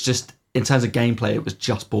 It's just, in terms of gameplay, it was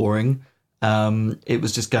just boring. It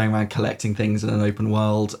was just going around collecting things in an open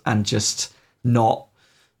world and just not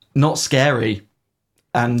scary.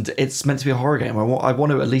 And it's meant to be a horror game. I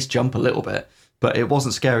want to at least jump a little bit, but it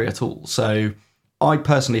wasn't scary at all. So I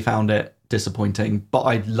personally found it disappointing, but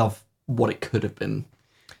I love what it could have been.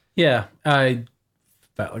 Yeah, I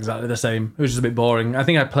felt exactly the same. It was just a bit boring. I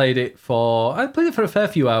think I played it for a fair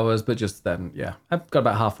few hours, but just then, yeah, I got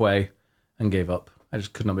about halfway and gave up. I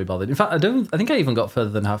just could not be bothered. In fact, I think I even got further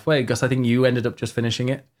than halfway, because I think you ended up just finishing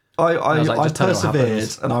it. I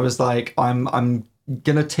persevered, and I was like, I'm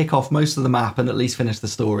gonna tick off most of the map and at least finish the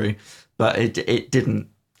story, but it didn't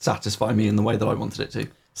satisfy me in the way that I wanted it to.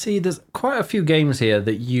 See, there's quite a few games here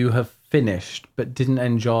that you have finished but didn't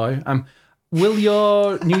enjoy. Will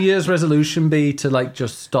your New Year's resolution be to like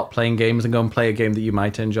just stop playing games and go and play a game that you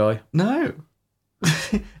might enjoy? No.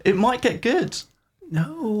 It might get good.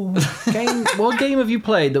 No. What game have you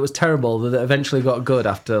played that was terrible that eventually got good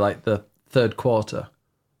after like the third quarter?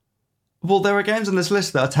 Well, there are games on this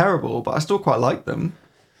list that are terrible, but I still quite like them.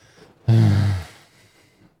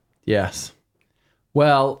 Yes.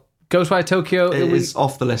 Well, Ghostwire Tokyo... It is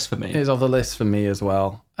off the list for me. It is off the list for me as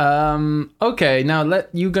well. Okay, now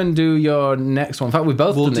let you go and do your next one. In fact, we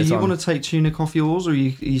both done this do you want to take Tunic off yours, or are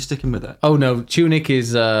you sticking with it? Oh, no. Tunic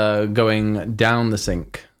is going down the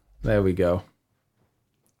sink. There we go.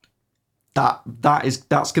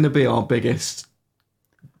 That's going to be our biggest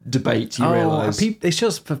debate, you realise. It's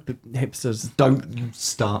just for hipsters. Don't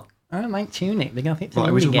start. I don't like Tunic. They're going to think it's Right,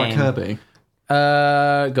 a we indie talking game. about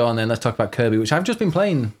Kirby? Go on then, let's talk about Kirby, which I've just been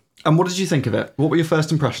playing. And what did you think of it? What were your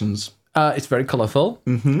first impressions? It's very colourful.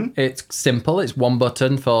 Mm-hmm. It's simple. It's one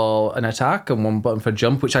button for an attack and one button for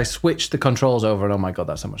jump, which I switched the controls over, and oh my god,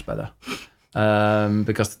 that's so much better.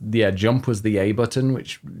 Because, jump was the A button,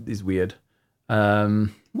 which is weird.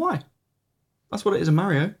 Why? That's what it is in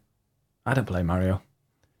Mario. I don't play Mario.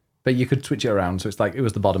 But you could switch it around, so it's like it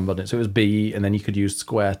was the bottom button. So it was B, and then you could use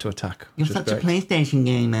square to attack. You're such a PlayStation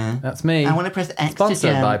gamer. That's me. I want to press X Sponsored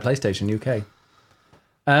to jump. by PlayStation UK.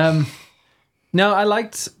 No, I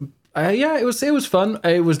liked. It was fun.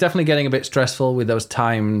 It was definitely getting a bit stressful with those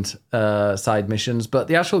timed side missions, but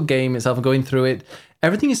the actual game itself, and going through it,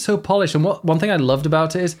 everything is so polished. And one thing I loved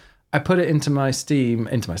about it is I put it into my Steam.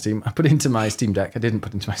 I put it into my Steam Deck. I didn't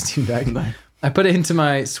put it into my Steam Deck. No. I put it into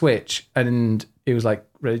my Switch, and it was like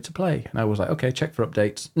ready to play. And I was like, okay, check for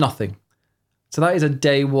updates. Nothing. So that is a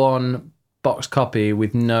day one box copy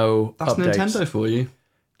with no That's updates. Nintendo for you.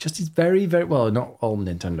 Just is very, very well. Not all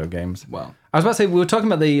Nintendo games. Well, I was about to say we were talking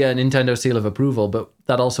about the Nintendo seal of approval, but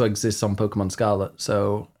that also exists on Pokemon Scarlet.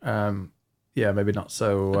 So maybe not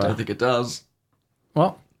so. I don't think it does.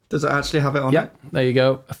 What? Does it actually have it on Yeah, it? there you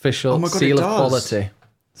go. Official my God, seal it of does. quality.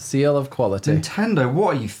 Seal of quality. Nintendo,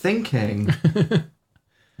 what are you thinking?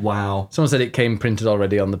 Wow. Someone said it came printed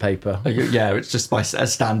already on the paper. Yeah, it's just by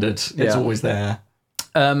as standard. It's Yeah. always there.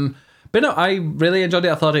 But no, I really enjoyed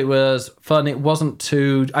it. I thought it was fun. It wasn't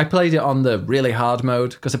too... I played it on the really hard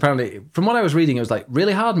mode, because apparently, from what I was reading, it was like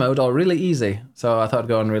really hard mode or really easy. So I thought I'd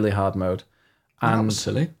go on really hard mode. That And was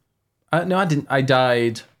silly. no, I didn't. I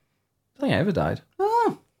died. I don't think I ever died.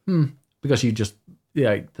 Oh. Because you just...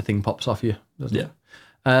 the thing pops off you, doesn't Yeah.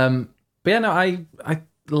 it? But yeah, no, I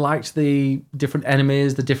liked the different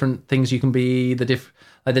enemies, the different things you can be, the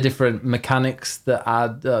different mechanics that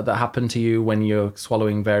happen to you when you're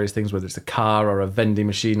swallowing various things, whether it's a car or a vending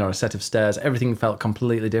machine or a set of stairs. Everything felt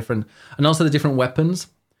completely different, and also the different weapons.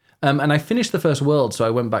 And I finished the first world, so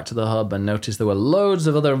I went back to the hub and noticed there were loads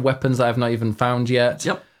of other weapons that I've not even found yet.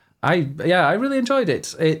 Yep. I really enjoyed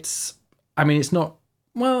it. It's not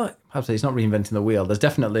reinventing the wheel. There's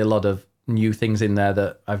definitely a lot of new things in there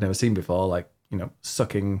that I've never seen before, like,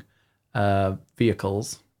 sucking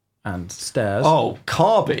vehicles and stairs. Oh,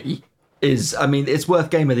 Kirby is... I mean, it's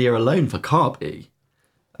worth Game of the Year alone for Kirby.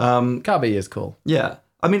 Kirby is cool. Yeah.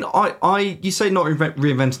 I mean, you say not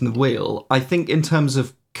reinventing the wheel. I think in terms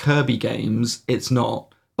of Kirby games, it's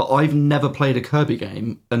not. But I've never played a Kirby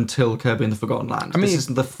game until Kirby and the Forgotten Land. This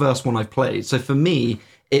isn't the first one I've played. So for me,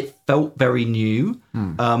 it felt very new.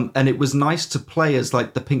 And it was nice to play as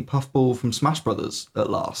like the pink puffball from Smash Brothers at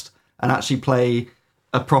last and actually play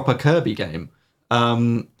a proper Kirby game.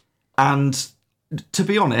 And to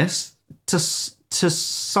be honest, to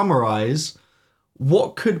summarize,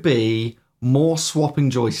 what could be more swapping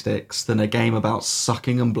joysticks than a game about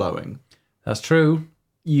sucking and blowing? That's true.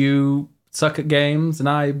 You suck at games and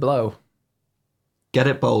I blow. Get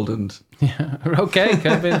it boldened. Yeah. Okay.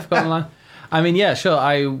 Kirby and the Forgotten Land. I mean, yeah, sure.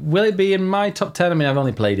 Will it be in my top 10? I mean, I've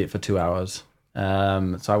only played it for 2 hours. So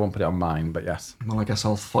I won't put it on mine, but yes. Well, I guess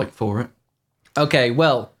I'll fight for it. Okay,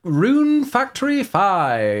 well, Rune Factory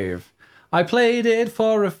 5. I played it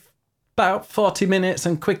for about 40 minutes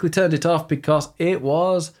and quickly turned it off because it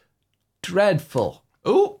was dreadful.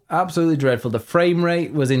 Oh, absolutely dreadful. The frame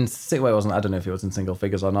rate was in... Well, it wasn't. I don't know if it was in single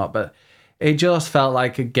figures or not, but it just felt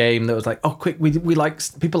like a game that was like, oh, quick, we like...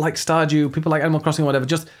 People like Stardew, people like Animal Crossing, whatever.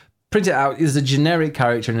 Just print it out. It's a generic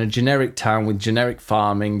character in a generic town with generic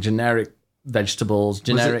farming, generic vegetables,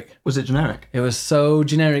 generic... Was it generic? It was so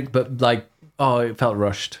generic, but like... Oh, it felt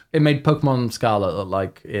rushed. It made Pokemon Scarlet look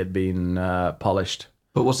like it had been polished.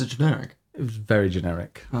 But was it generic? It was very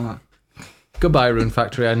generic. Goodbye, Rune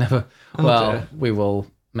Factory. I never... Dear. We will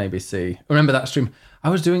maybe see. Remember that stream I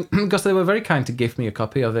was doing? Because they were very kind to gift me a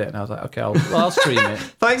copy of it. And I was like, okay, I'll stream it.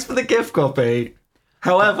 Thanks for the gift copy.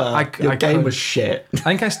 However, your game was shit. I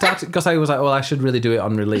think I started... Because I was like, well, I should really do it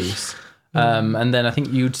on release. And then I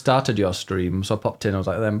think you'd started your stream. So I popped in. I was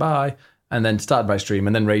like, then bye. And then started my stream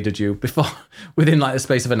and then raided you within like the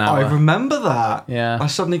space of an hour. I remember that. Yeah. I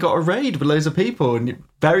suddenly got a raid with loads of people and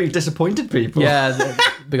very disappointed people. Yeah,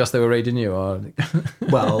 because they were raiding you or...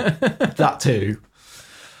 Well, that too.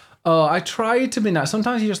 Oh, I tried to be nice.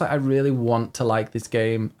 Sometimes you're just like, I really want to like this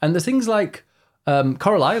game. And there's things like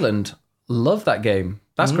Coral Island. Love that game.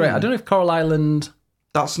 That's great. I don't know if Coral Island...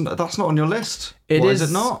 That's not on your list. Why is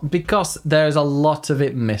it not? Because there's a lot of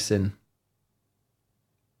it missing.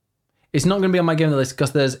 It's not going to be on my game of the list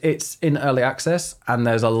because it's in early access and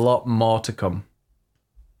there's a lot more to come.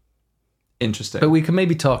 Interesting. But we can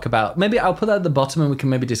maybe talk about... Maybe I'll put that at the bottom and we can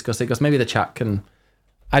maybe discuss it because maybe the chat can...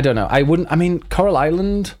 I don't know. I mean, Coral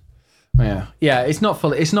Island... Yeah. Yeah, it's not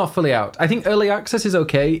fully out. I think early access is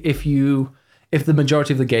okay if the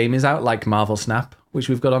majority of the game is out, like Marvel Snap, which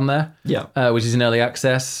we've got on there. Yeah. Which is in early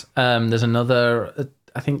access. There's another...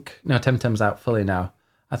 I think... No, Temtem's out fully now.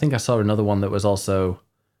 I think I saw another one that was also...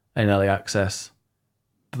 in early access.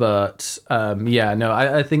 But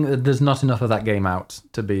I think that there's not enough of that game out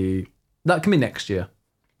to be... That can be next year.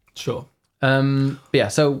 Sure. But yeah,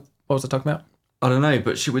 so what was I talking about? I don't know,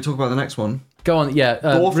 but should we talk about the next one? Go on, yeah.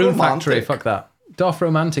 Dorf Rune Romantic. Factory, fuck that. Dorf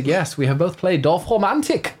Romantic, yes. We have both played Dorf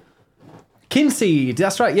Romantic. Kinseed,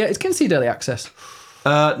 that's right, yeah, it's Kinseed early access.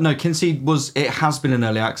 No, Kinseed has been in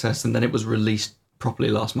early access and then it was released properly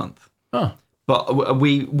last month. Oh. But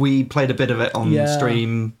we played a bit of it on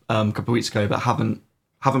stream a couple of weeks ago, but haven't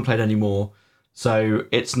played any more. So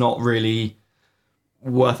it's not really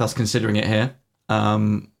worth us considering it here.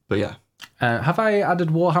 But yeah. Have I added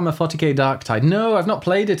Warhammer 40k Darktide? No, I've not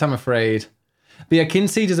played it, I'm afraid. But yeah,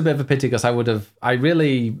 Kinseed is a bit of a pity because I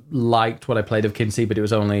really liked what I played of Kinseed, but it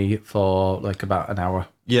was only for like about an hour.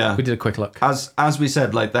 Yeah. We did a quick look. As we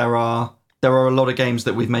said, like there are a lot of games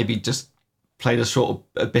that we've maybe just played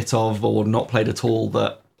a bit of or not played at all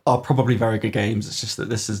that are probably very good games. It's just that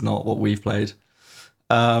this is not what we've played.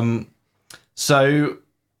 So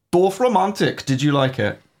Dorf Romantic, did you like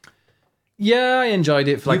it? Yeah, I enjoyed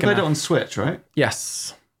it. You played it on Switch, right?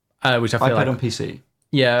 Yes. Which I played like... on PC.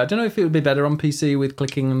 Yeah, I don't know if it would be better on PC with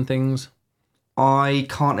clicking and things. I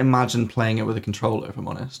can't imagine playing it with a controller, if I'm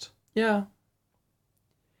honest. Yeah.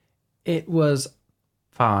 It was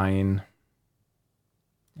fine.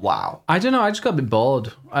 Wow. I don't know, I just got a bit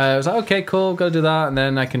bored. I was like, okay, cool, gotta do that, and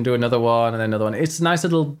then I can do another one, and then another one. It's a nice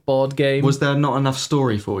little board game. Was there not enough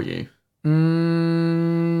story for you?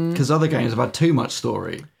 Because other games have had too much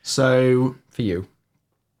story. So... For you.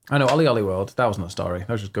 I know, Ollie Ollie World, that wasn't a story. That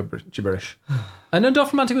was just good gibberish. And then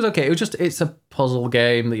Dorf Romantic was okay. It's a puzzle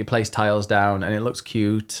game that you place tiles down, and it looks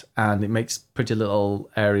cute, and it makes pretty little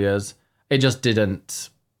areas. It just didn't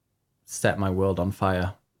set my world on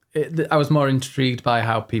fire. I was more intrigued by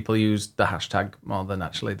how people used the hashtag more than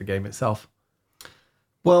actually the game itself.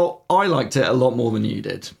 Well, I liked it a lot more than you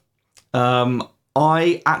did.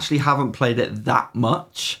 I actually haven't played it that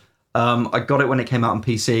much. I got it when it came out on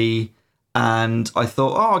PC, And I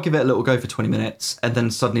thought, oh, I'll give it a little go for 20 minutes. And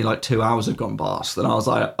then suddenly like 2 hours had gone past. And I was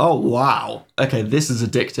like, oh, wow. Okay, this is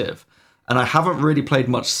addictive. And I haven't really played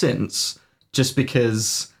much since just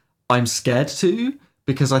because I'm scared to,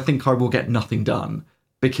 because I think I will get nothing done.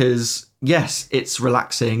 Because yes, it's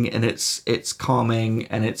relaxing and it's calming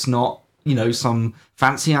and it's not, you know, some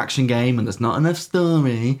fancy action game and there's not enough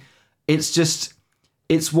story.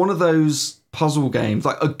 It's one of those puzzle games.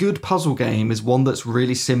 Like a good puzzle game is one that's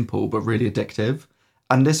really simple but really addictive.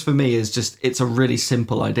 And this for me is just, it's a really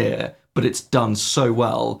simple idea, but it's done so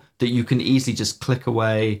well that you can easily just click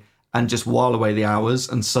away and just while away the hours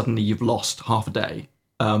and suddenly you've lost half a day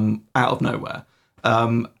out of nowhere.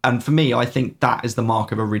 And for me, I think that is the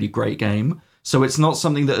mark of a really great game. So it's not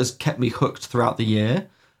something that has kept me hooked throughout the year.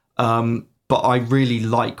 But I really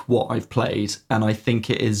like what I've played. And I think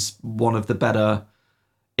it is one of the better,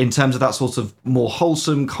 in terms of that sort of more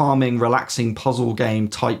wholesome, calming, relaxing puzzle game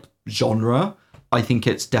type genre. I think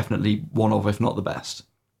it's definitely one of, if not the best.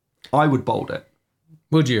 I would bold it.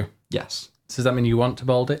 Would you? Yes. Does that mean you want to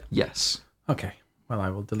bold it? Yes. Okay. Well, I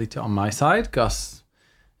will delete it on my side, because,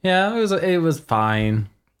 yeah, it was fine.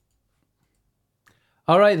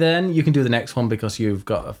 All right, then. You can do the next one because you've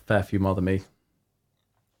got a fair few more than me.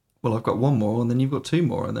 Well, I've got one more, and then you've got two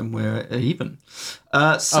more, and then we're even.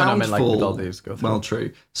 Soundfall. Oh, no, I meant like with all these go through. Well,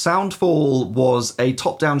 true. Soundfall was a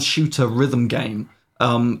top-down shooter rhythm game.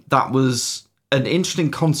 That was an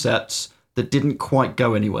interesting concept that didn't quite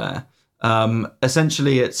go anywhere.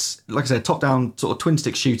 Essentially, it's, like I said, top-down sort of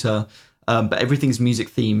twin-stick shooter, but everything's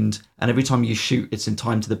music-themed, and every time you shoot, it's in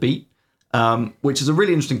time to the beat, which is a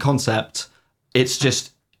really interesting concept. It's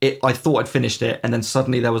just... I thought I'd finished it, and then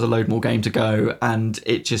suddenly there was a load more game to go, and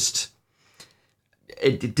it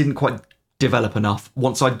didn't quite develop enough.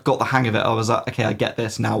 Once I got the hang of it, I was like, okay, I get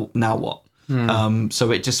this, now what? So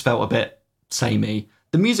it just felt a bit samey.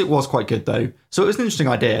 The music was quite good, though, so it was an interesting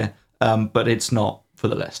idea, but it's not for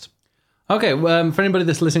the list. Okay, for anybody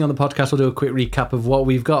that's listening on the podcast, we'll do a quick recap of what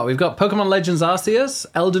we've got. We've got Pokemon Legends Arceus,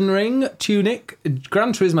 Elden Ring, Tunic,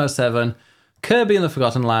 Gran Turismo 7, Kirby and the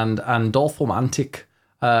Forgotten Land, and Dorfromantik.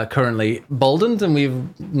 Currently boldened, and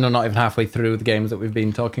we've not even halfway through the games that we've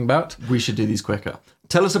been talking about. We should do these quicker.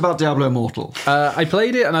 Tell us about Diablo Immortal. I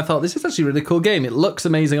played it and I thought, this is actually a really cool game. It looks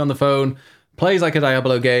amazing on the phone, plays like a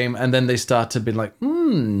Diablo game, and then they start to be like, you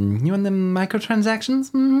want the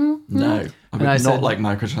microtransactions? No, I would not like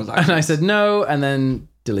microtransactions. And I said no, and then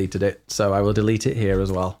deleted it. So I will delete it here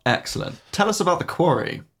as well. Excellent. Tell us about The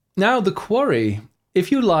Quarry. Now, The Quarry... If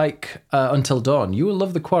you like Until Dawn, you will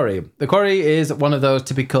love The Quarry. The Quarry is one of those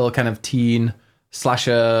typical kind of teen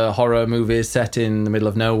slasher horror movies set in the middle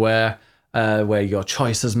of nowhere, where your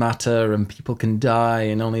choices matter and people can die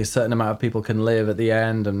and only a certain amount of people can live at the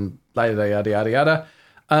end and yada, yada, yada, yada.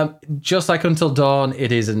 Just like Until Dawn,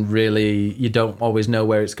 it isn't really, you don't always know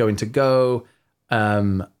where it's going to go.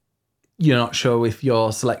 You're not sure if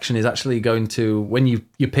your selection is actually going to, when you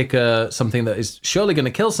pick something that is surely going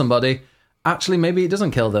to kill somebody, actually maybe it doesn't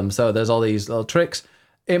kill them. So there's all these little tricks.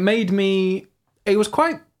 I was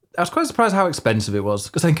quite surprised how expensive it was,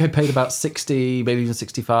 because I think I paid about 60, maybe even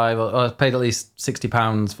 65, or I paid at least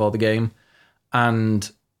 £60 for the game,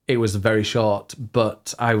 and it was very short,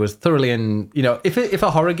 but I was thoroughly in, if a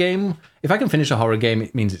horror game, if I can finish a horror game,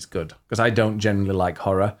 it means it's good, because I don't generally like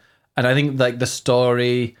horror. And I think like the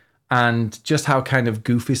story and just how kind of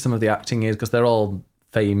goofy some of the acting is, because they're all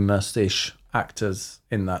famous-ish actors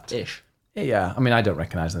in that. Ish. Yeah, I mean, I don't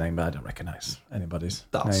recognise the name, but I don't recognise anybody's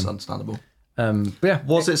That's name. understandable. Yeah.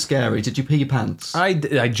 Was it scary? Did you pee your pants? I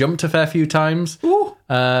jumped a fair few times. Ooh.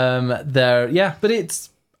 But it's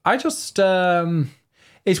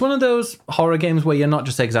one of those horror games where you're not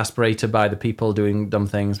just exasperated by the people doing dumb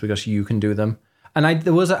things because you can do them. And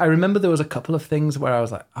I remember there was a couple of things where I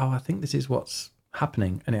was like, oh, I think this is what's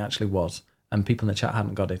happening, and it actually was. And people in the chat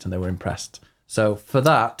hadn't got it, and they were impressed. So for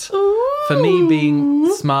that, for me being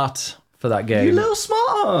smart for that game, You little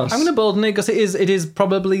smart ass. I'm going to bolden it because it is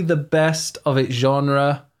probably the best of its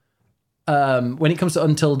genre. When it comes to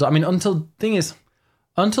Until Dawn,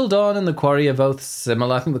 Until Dawn and The Quarry are both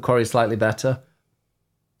similar. I think The Quarry is slightly better,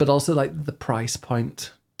 but also like the price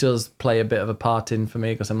point does play a bit of a part in for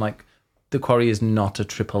me, because I'm like, The Quarry is not a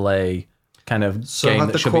AAA kind of game that should be sold. So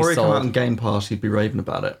had The Quarry come out on Game Pass, you'd be raving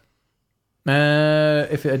about it.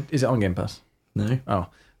 Is it on Game Pass? No. Oh.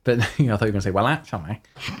 But I thought you were going to say, well, actually,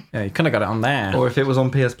 yeah, you could have got it on there. Or if it was on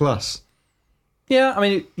PS Plus. Yeah, I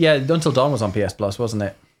mean, yeah, Until Dawn was on PS Plus, wasn't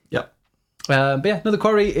it? Yep. But yeah, no, The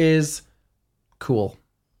Quarry is cool.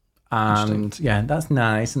 And yeah, that's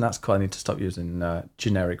nice, and that's cool. I need to stop using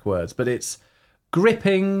generic words. But it's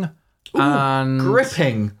gripping and...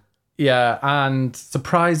 Gripping. Yeah, and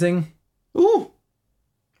surprising. Ooh,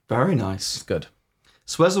 very nice. It's good.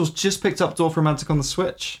 Swezzle's just picked up Dorfromantic on the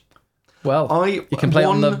Switch. Well, you can play it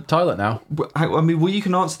on the toilet now. I mean, well, you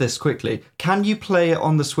can answer this quickly. Can you play it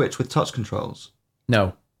on the Switch with touch controls?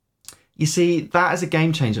 No. You see, that is a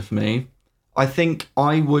game changer for me. I think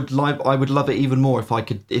I would love it even more if I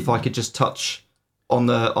could just touch on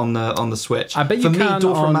the Switch. I bet you can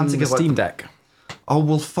on the Steam Deck. Oh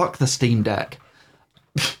well, fuck the Steam Deck.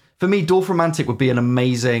 For me, Dorfromantic would be an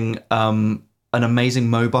amazing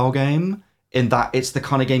mobile game. In that it's the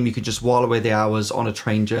kind of game you could just while away the hours on a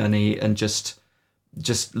train journey and just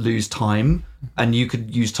lose time, and you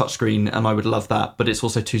could use touchscreen, and I would love that. But it's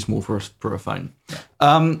also too small for a phone.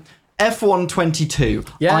 F1 22.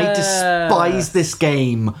 Yes. I despise this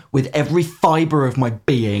game with every fibre of my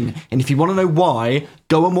being. And if you want to know why,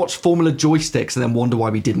 go and watch Formula Joysticks and then wonder why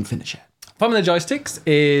we didn't finish it. Formula Joysticks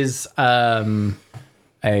is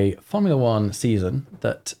a Formula One season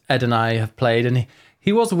that Ed and I have played, and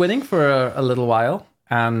he was winning for a little while,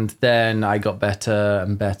 and then I got better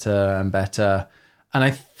and better and better. And I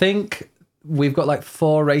think we've got like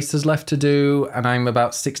 4 races left to do, and I'm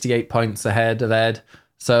about 68 points ahead of Ed.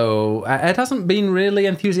 So Ed hasn't been really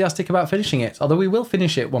enthusiastic about finishing it, although we will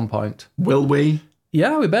finish it at one point. Will we?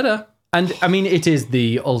 Yeah, we better. And I mean, it is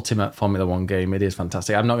the ultimate Formula One game. It is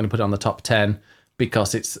fantastic. I'm not going to put it on the top 10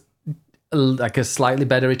 because it's like a slightly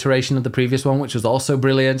better iteration of the previous one, which was also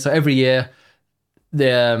brilliant. So every year,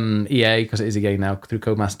 the EA, because it is EA now through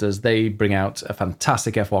Codemasters, they bring out a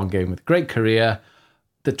fantastic F1 game with great career.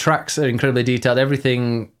 The tracks are incredibly detailed.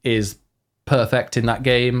 Everything is perfect in that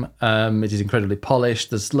game. It is incredibly polished.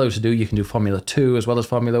 There's loads to do. You can do Formula 2 as well as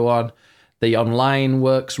Formula 1. The online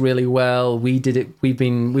works really well. We did it. We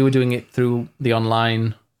were doing it through the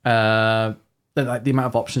online. Like the amount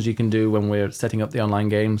of options you can do when we're setting up the online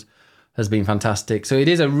games has been fantastic. So it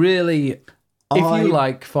is a really. If you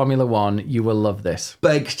like Formula One, you will love this.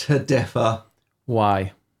 Beg to differ.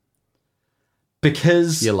 Why?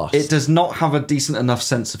 Because You're lost. It does not have a decent enough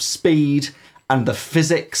sense of speed, and the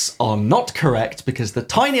physics are not correct because the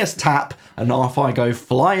tiniest tap, and off I go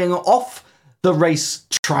flying off the race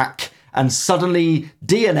track, and suddenly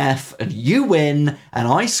DNF, and you win, and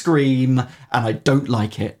I scream, and I don't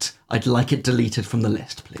like it. I'd like it deleted from the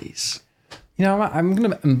list, please. You know, I'm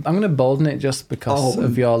gonna bolden it just because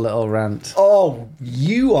of your little rant. Oh,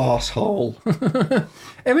 you asshole! I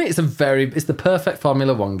mean, it's the perfect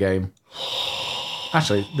Formula One game.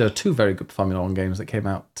 Actually, there are 2 very good Formula One games that came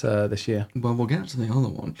out this year. Well, we'll get to the other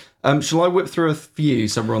one. Shall I whip through a few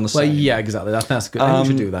so we're on the same? Well, yeah, exactly. That's good. I think we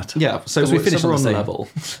should do that. Yeah, so we finish on on the the same level.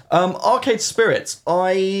 Arcade Spirits.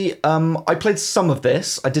 I played some of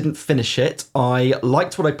this. I didn't finish it. I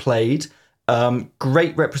liked what I played.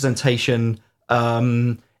 Great representation.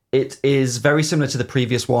 It is very similar to the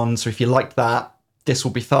previous one, so if you liked that, this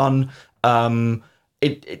will be fun.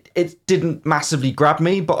 It didn't massively grab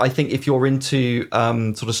me, but I think if you're into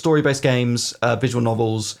sort of story-based games, visual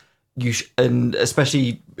novels, and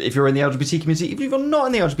especially if you're in the LGBT community, even if you're not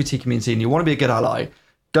in the LGBT community and you want to be a good ally,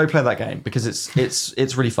 go play that game because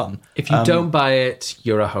it's really fun. If you don't buy it,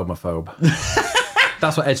 you're a homophobe.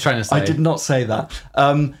 That's what Ed's trying to say. I did not say that.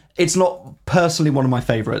 It's not personally one of my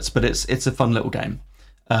favourites, but it's a fun little game.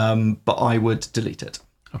 But I would delete it.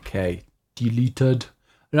 Okay, deleted.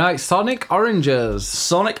 Right, Sonic Oranges.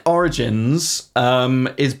 Sonic Origins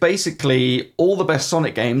is basically all the best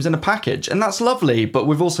Sonic games in a package, and that's lovely, but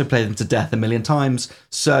we've also played them to death a million times,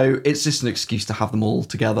 so it's just an excuse to have them all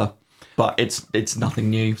together. But it's nothing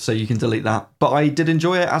new, so you can delete that. But I did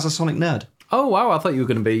enjoy it as a Sonic nerd. Oh, wow, I thought you were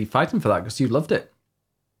going to be fighting for that because you loved it.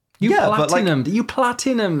 You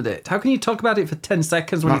platinumed it. How can you talk about it for 10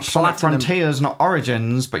 seconds when you Sonic Frontiers, not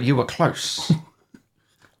Origins, but you were close.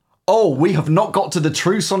 Oh, we have not got to the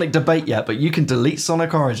true Sonic debate yet, but you can delete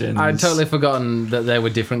Sonic Origins. I'd totally forgotten that there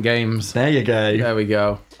were different games. There you go. There we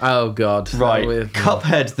go. Oh, God. Right.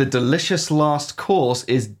 Cuphead, The Delicious Last Course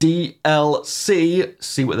is DLC.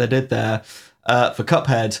 See what they did there for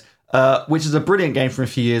Cuphead, which is a brilliant game from a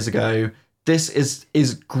few years ago. This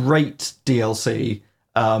is great DLC.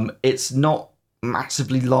 It's not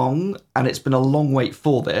massively long, and it's been a long wait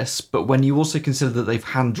for this, but when you also consider that they've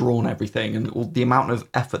hand-drawn everything and all the amount of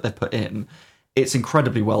effort they put in, it's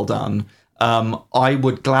incredibly well done. I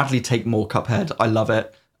would gladly take more Cuphead. I love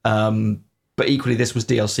it. But equally, this was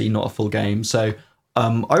DLC, not a full game. So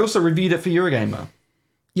I also reviewed it for Eurogamer.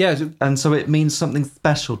 Yeah. And so it means something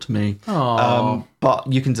special to me.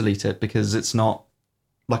 But you can delete it because it's not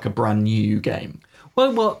like a brand new game.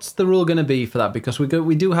 Well, what's the rule going to be for that? Because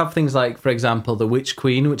we do have things like, for example, the Witch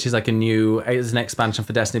Queen, which is like it's an expansion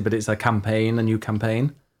for Destiny, but it's a new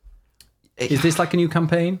campaign. Is this like a new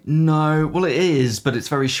campaign? No, well, it is, but it's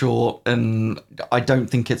very short, and I don't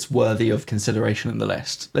think it's worthy of consideration in the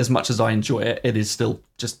list. As much as I enjoy it, it is still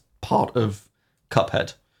just part of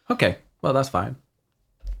Cuphead. Okay, well, that's fine.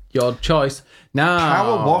 Your choice. Now,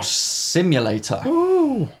 Power Wash Simulator.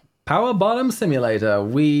 Ooh, Power Bottom Simulator.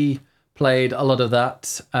 We played a lot of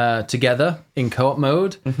that together in co-op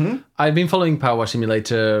mode. Mm-hmm. I've been following Power Wash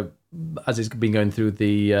Simulator as it's been going through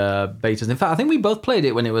the betas. In fact, I think we both played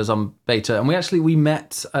it when it was on beta, and we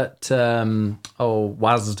met at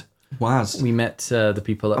WASD. WASD. We met the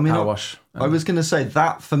people at Power Wash. I was going to say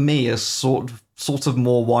that for me is sort of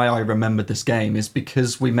more why I remembered this game is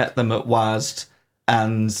because we met them at WASD,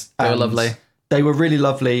 and they were lovely. They were really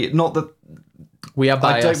lovely. Not that we are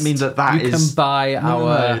biased. I don't mean that you can buy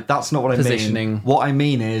our. No, that's not what positioning. I mean. What I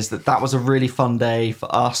mean is that was a really fun day for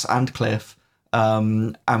us and Cliff.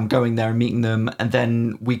 And going there and meeting them, and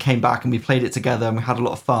then we came back and we played it together and we had a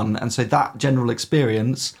lot of fun, and so that general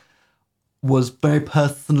experience was very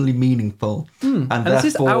personally meaningful, and this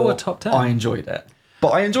is our top 10. I enjoyed it,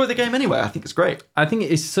 but I enjoy the game anyway. I think it's great. I think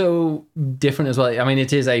it is so different as well. I mean,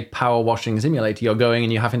 it is a power washing simulator. You're going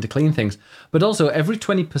and you're having to clean things, but also every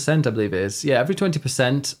 20%, I believe it is, every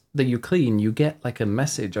 20% that you clean, you get like a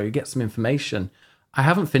message or you get some information. I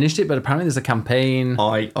haven't finished it, but apparently there's a campaign.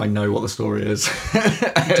 I know what the story is.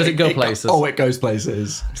 Does it go places? It goes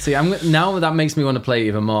places. See, now that makes me want to play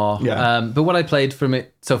even more. Yeah. But what I played from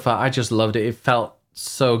it so far, I just loved it. It felt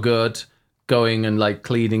so good going and like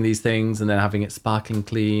cleaning these things and then having it sparkling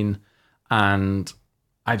clean, and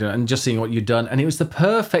just seeing what you'd done. And it was the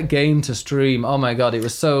perfect game to stream. Oh my god, it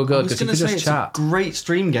was so good because you could just chat. It's a great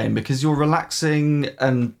stream game because you're relaxing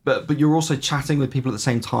but you're also chatting with people at the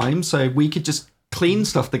same time. So we could just clean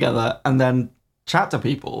stuff together and then chat to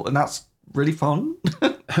people, and that's really fun.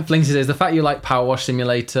 Flinksy says the fact you like Power Wash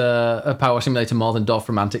Simulator more than Dorf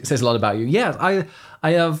Romantic says a lot about you. Yeah,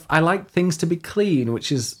 I like things to be clean,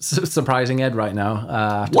 which is surprising Ed right now.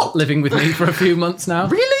 After living with me for a few months now.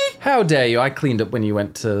 Really? How dare you? I cleaned up when you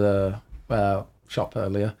went to the shop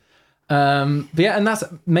earlier. But yeah, and that's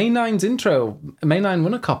May 9's intro. May 9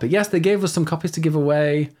 won a copy. Yes, they gave us some copies to give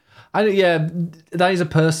away. That is a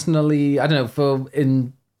personally, I don't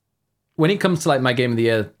know, when it comes to like my game of the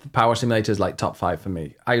year, Power Simulator is like top 5 for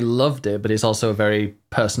me. I loved it, but it's also a very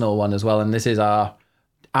personal one as well. And this is our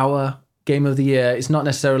game of the year. It's not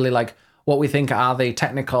necessarily like what we think are the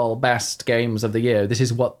technical best games of the year. This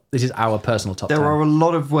is our personal top 10. There are a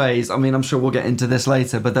lot of ways, I mean, I'm sure we'll get into this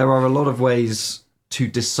later, but there are a lot of ways to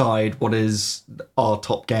decide what is our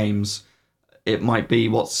top games. It might be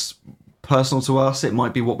what's personal to us, it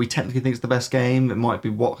might be what we technically think is the best game, it might be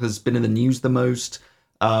what has been in the news the most.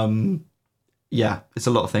 It's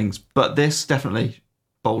a lot of things, but this definitely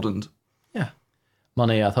boldened.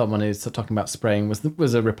 I thought Money talking about spraying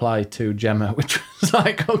was a reply to Gemma, which was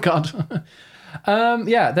like, oh god.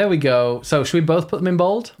 There we go. So should we both put them in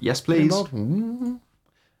bold? Yes, please.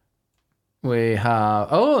 We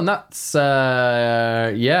have and that's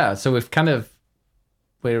so we've kind of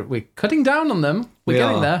we're cutting down on them. We're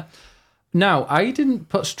getting there. Now, I didn't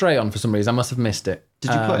put Stray on for some reason. I must have missed it.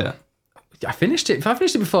 Did you play it? I finished it. I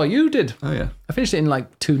finished it before you did. Oh, yeah. I finished it in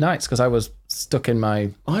like 2 nights because I was stuck in my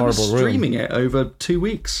horrible room. I was streaming it over 2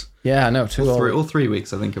 weeks. Yeah, I know. 2 or 3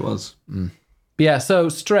 weeks, I think it was. But yeah, so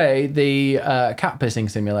Stray, the cat pissing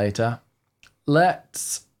simulator.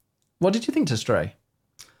 What did you think to Stray?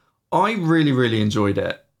 I really, really enjoyed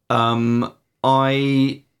it.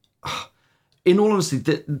 In all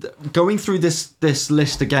honesty, going through this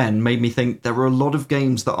list again made me think there were a lot of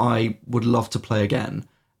games that I would love to play again.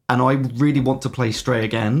 And I really want to play Stray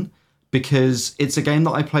again because it's a game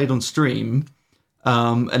that I played on stream,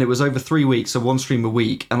 and it was over 3 weeks, so 1 stream a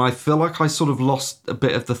week. And I feel like I sort of lost a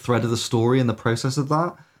bit of the thread of the story in the process of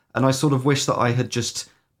that. And I sort of wish that I had just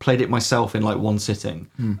played it myself in like 1 sitting.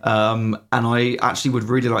 And I actually would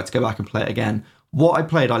really like to go back and play it again. What I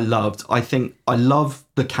played, I loved. I think I love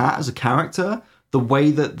the cat as a character, the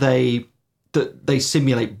way that they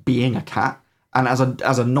simulate being a cat. And as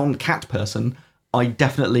a non-cat person, I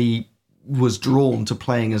definitely was drawn to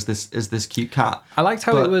playing as this cute cat. I liked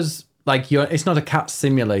how it was like it's not a cat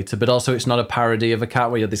simulator, but also it's not a parody of a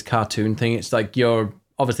cat where you're this cartoon thing. It's like you're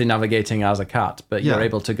obviously navigating as a cat, but you're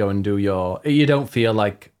able to go and do you don't feel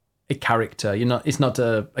like a character. It's not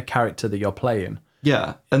a character that you're playing.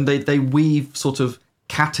 Yeah, and they weave sort of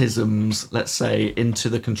catisms, let's say, into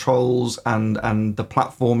the controls and the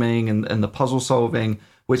platforming and the puzzle solving,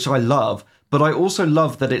 which I love. But I also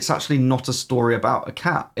love that it's actually not a story about a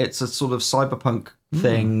cat. It's a sort of cyberpunk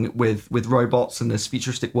thing with robots in this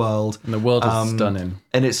futuristic world. And the world is stunning.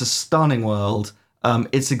 And it's a stunning world.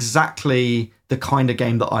 It's exactly the kind of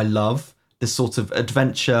game that I love this sort of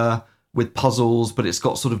adventure with puzzles, but it's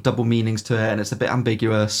got sort of double meanings to it, and it's a bit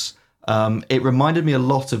ambiguous. It reminded me a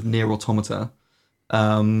lot of Nier Automata,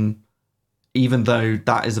 even though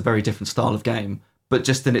that is a very different style of game. But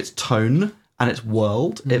just in its tone and its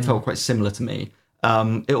world, it felt quite similar to me.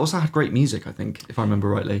 It also had great music, I think, if I remember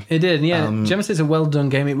rightly. It did, yeah. Genesis is a well done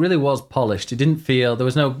game. It really was polished. It didn't feel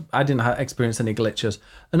I didn't experience any glitches.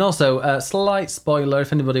 And also, slight spoiler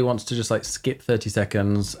if anybody wants to just like skip 30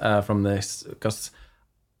 seconds from this, because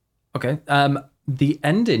the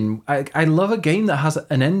ending. I love a game that has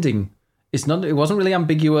an ending. It wasn't really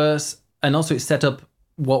ambiguous, and also it set up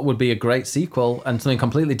what would be a great sequel and something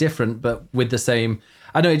completely different, but with the same.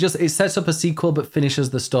 I know it sets up a sequel, but finishes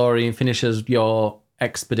the story and finishes your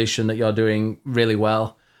expedition that you're doing really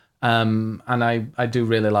well. And I did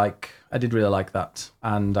really like that.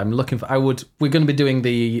 And I'm looking for. We're going to be doing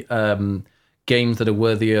the games that are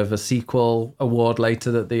worthy of a sequel award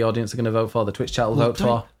later that the audience are going to vote for. The Twitch chat will vote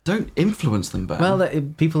for. Don't influence them, Ben. Well,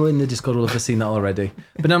 people in the Discord will have seen that already.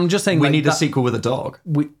 But I'm just saying we need a sequel with a dog,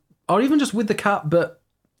 or even just with the cat, but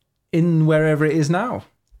in wherever it is now.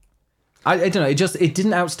 I don't know. It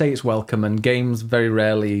didn't outstay its welcome, and games very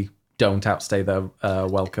rarely don't outstay their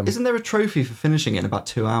welcome. Isn't there a trophy for finishing it in about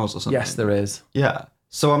 2 hours or something? Yes, there is. Yeah.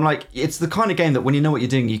 So I'm like, it's the kind of game that when you know what you're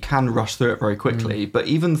doing, you can rush through it very quickly. But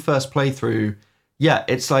even the first playthrough, yeah,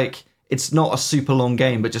 it's like it's not a super long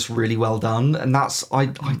game, but just really well done, and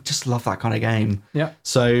I just love that kind of game. Yeah.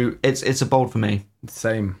 So it's a bold for me.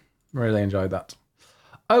 Same. Really enjoyed that.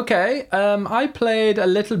 Okay, I played a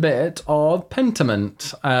little bit of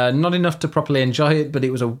Pentiment. Not enough to properly enjoy it, but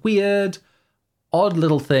it was a weird, odd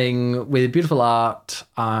little thing with beautiful art,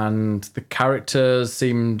 and the characters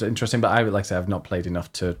seemed interesting, but I've not played enough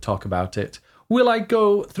to talk about it. Will I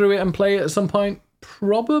go through it and play it at some point?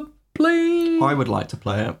 Probably. I would like to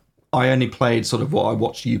play it. I only played sort of what I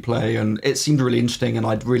watched you play, and it seemed really interesting, and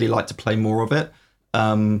I'd really like to play more of it.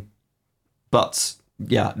 But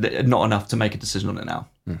yeah, not enough to make a decision on it now.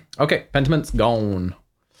 Okay, Pentiment's gone.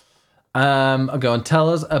 I'll go and tell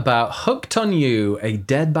us about Hooked on You, a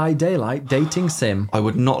Dead by Daylight dating sim. I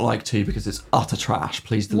would not like to because it's utter trash.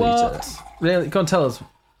 Please delete it. Really? Go and tell us.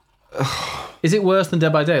 Is it worse than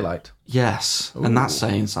Dead by Daylight? Yes, and that's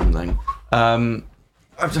saying something. I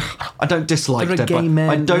don't dislike Dead by Daylight.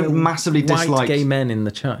 I don't massively dislike white gay men in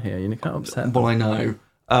the chat here. You can't upset them. Well, I know.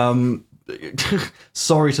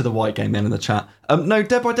 Sorry to the white gay men in the chat. No,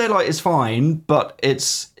 Dead by Daylight is fine, but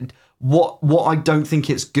it's what I don't think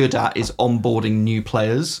it's good at is onboarding new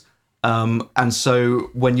players. And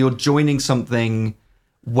so when you're joining something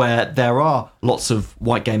where there are lots of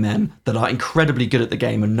white gay men that are incredibly good at the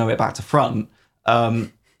game and know it back to front,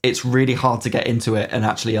 it's really hard to get into it and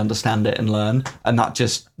actually understand it and learn, and that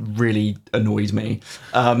just really annoys me.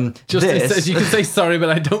 Says you can say sorry, but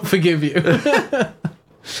I don't forgive you.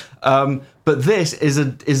 But this is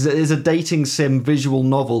a dating sim visual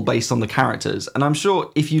novel based on the characters, and I'm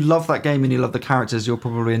sure if you love that game and you love the characters, you'll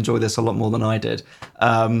probably enjoy this a lot more than I did.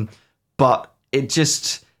 But it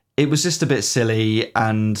was just a bit silly,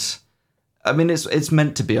 and I mean it's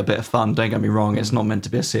meant to be a bit of fun. Don't get me wrong; it's not meant to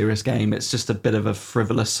be a serious game. It's just a bit of a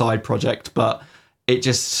frivolous side project, but I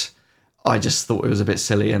just thought it was a bit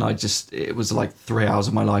silly, and it was like 3 hours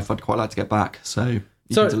of my life I'd quite like to get back. So.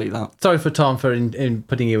 You can delete that. Sorry for Tom for in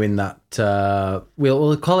putting you in that.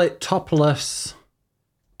 We'll call it topless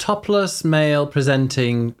male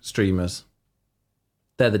presenting streamers.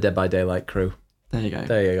 They're the Dead by Daylight crew. There you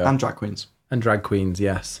go. And drag queens. And drag queens,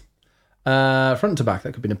 yes. Front to back,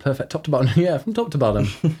 that could be a perfect top to bottom. Yeah, from top to bottom.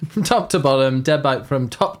 From top to bottom, Dead by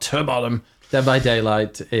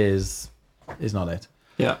Daylight is not it.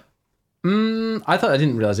 Yeah. I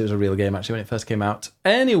didn't realise it was a real game actually when it first came out.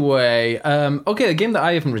 Anyway, okay, a game that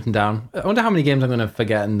I haven't written down. I wonder how many games I'm going to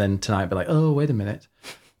forget and then tonight be like, oh, wait a minute.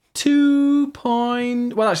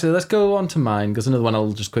 Well, actually, let's go on to mine because another one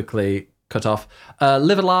I'll just quickly cut off.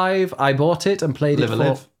 Live Alive, I bought it and played Live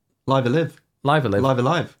Alive,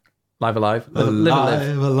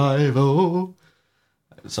 oh.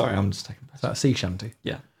 Sorry, I'm just taking a breath. Is that a sea shanty?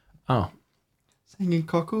 Yeah. Oh. Singing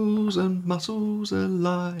cockles and mussels,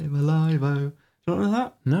 alive, oh. Do you not know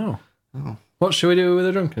that? No. Oh. What should we do with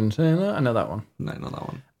a drunken sailor? I know that one. No, not that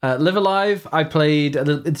one. Live Alive, I played.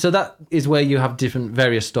 So that is where you have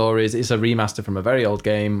various stories. It's a remaster from a very old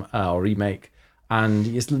game or remake, and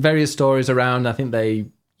it's various stories around. I think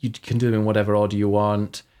you can do them in whatever order you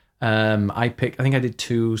want. I think I did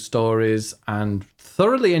 2 stories and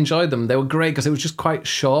thoroughly enjoyed them. They were great because it was just quite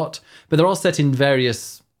short, but they're all set in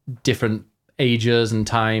various different ages and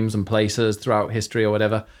times and places throughout history or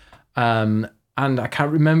whatever. And I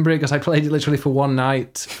can't remember it because I played it literally for one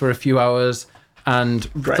night for a few hours. and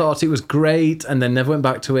thought it was great and then never went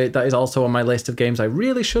back to it. That is also on my list of games I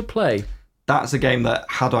really should play. That's a game that,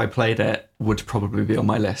 had I played it, would probably be on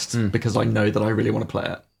my list because I know that I really want to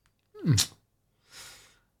play it.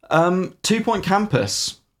 2 Point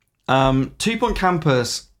Campus. 2 Point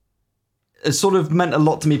Campus has sort of meant a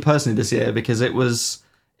lot to me personally this year because it was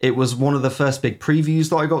one of the first big previews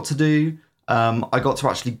that I got to do. I got to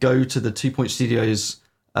actually go to the 2 Point Studios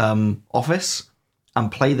office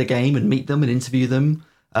and play the game and meet them and interview them.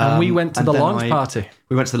 And we went to the launch party.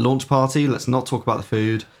 We went to the launch party. Let's not talk about the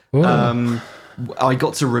food. I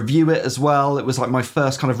got to review it as well. It was like my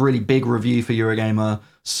first kind of really big review for Eurogamer.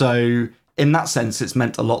 So in that sense, it's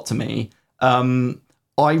meant a lot to me.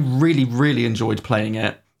 I really, really enjoyed playing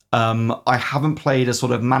it. I haven't played a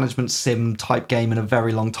sort of management sim type game in a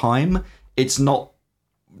very long time. It's not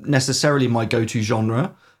necessarily my go-to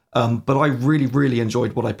genre, but I really, really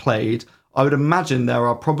enjoyed what I played. I would imagine there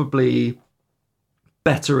are probably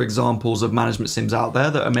better examples of management sims out there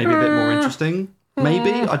that are maybe a bit more interesting.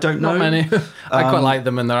 Maybe, I don't know. Not many. I quite like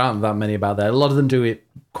them, and there aren't that many about there. A lot of them do it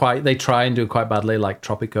they try and do it quite badly, like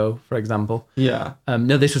Tropico, for example. Yeah.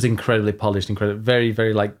 No, this was incredibly polished, very,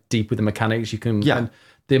 very like deep with the mechanics. You can, and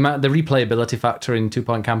the replayability factor in 2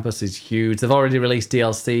 Point Campus is huge. They've already released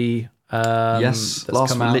DLC. Yes,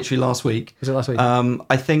 literally last week. Was it last week?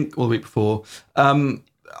 I think, or the week before.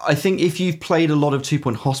 I think if you've played a lot of 2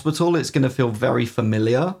 Point Hospital, it's going to feel very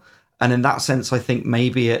familiar. And in that sense, I think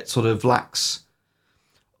maybe it sort of lacks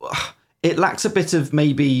a bit of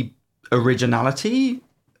maybe originality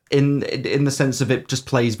in the sense of it just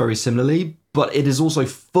plays very similarly, but it is also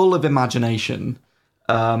full of imagination.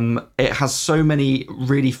 It has so many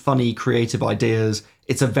really funny, creative ideas.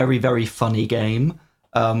 It's a very, very funny game,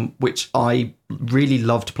 which I really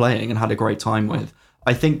loved playing and had a great time with.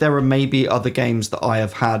 I think there are maybe other games that I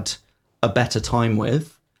have had a better time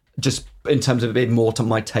with, just in terms of it being more to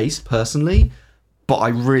my taste personally. But I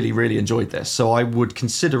really, really enjoyed this, so I would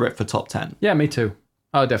consider it for top 10. Yeah, me too.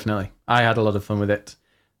 Oh, definitely. I had a lot of fun with it.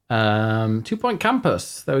 2 Point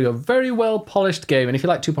Campus. There we go. Very well polished game. And if you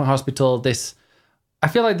like 2 Point Hospital, I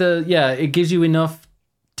feel like it gives you enough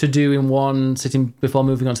to do in one sitting before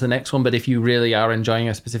moving on to the next one. But if you really are enjoying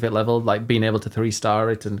a specific level, like being able to 3-star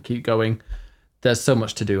it and keep going, there's so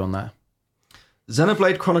much to do on there.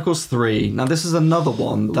 Xenoblade Chronicles 3. Now, this is another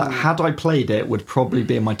one that, had I played it, would probably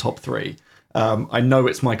be in my top 3. I know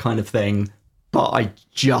it's my kind of thing, but I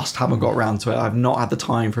just haven't got around to it. I've not had the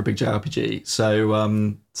time for a big JRPG.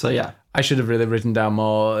 So yeah. I should have really written down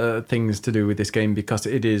more things to do with this game because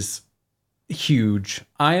it is huge.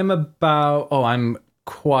 I'm not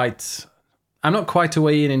quite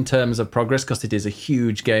away in terms of progress because it is a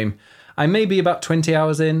huge game. I may be about 20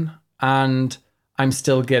 hours in, and I'm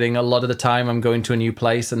still getting a lot of the time I'm going to a new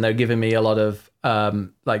place and they're giving me a lot of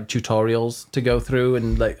like tutorials to go through,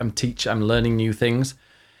 and like I'm learning new things.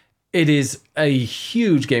 It is a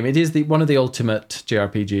huge game. It is one of the ultimate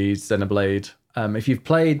JRPGs, Xenoblade. If you've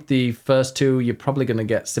played the first two, you're probably going to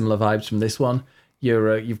get similar vibes from this one.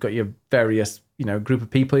 You've got your various group of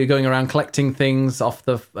people. You're going around collecting things off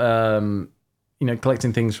the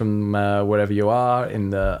collecting things from wherever you are on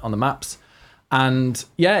the maps. And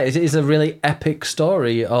yeah, it is a really epic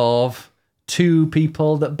story of two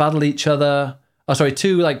people that battle each other.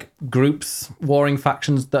 Two like groups, warring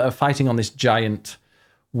factions that are fighting on this giant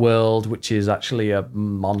world, which is actually a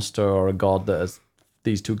monster or a god that has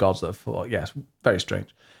these two gods that have fought. Yes, very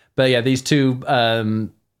strange. But yeah, these two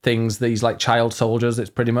things, these like child soldiers, it's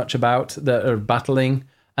pretty much about, that are battling,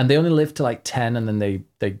 and they only live to like 10 and then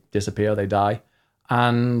they disappear, they die.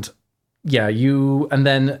 And yeah,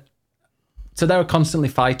 so they're constantly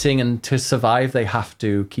fighting, and to survive, they have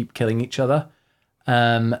to keep killing each other.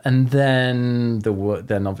 And then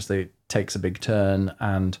obviously it takes a big turn,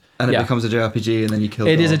 and it becomes a JRPG, and then you kill.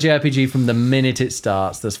 It is a JRPG from the minute it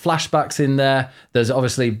starts. There's flashbacks in there. There's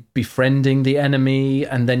obviously befriending the enemy,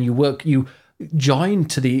 and then you join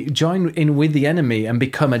in with the enemy and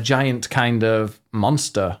become a giant kind of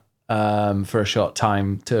monster for a short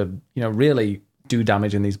time to really do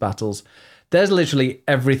damage in these battles. There's literally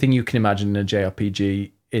everything you can imagine in a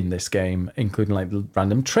JRPG in this game, including like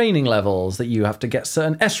random training levels that you have to get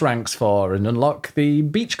certain S ranks for and unlock the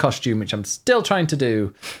beach costume, which I'm still trying to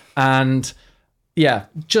do. And yeah,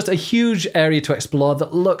 just a huge area to explore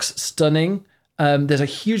that looks stunning. There's a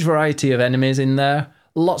huge variety of enemies in there,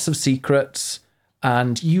 lots of secrets,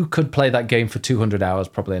 and you could play that game for 200 hours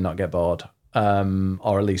probably and not get bored,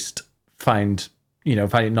 or at least find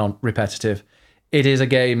it non-repetitive. It is a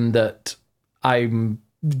game that I'm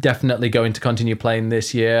definitely going to continue playing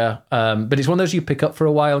this year. But it's one of those you pick up for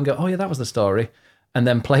a while and go, oh yeah, that was the story. And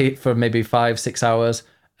then play it for maybe 5-6 hours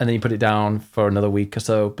and then you put it down for another week or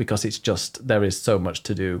so because there is so much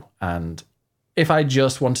to do. And if I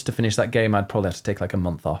just wanted to finish that game, I'd probably have to take like a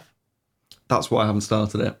month off. That's why I haven't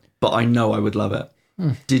started it, but I know I would love it.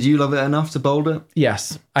 Did you love it enough to bold it?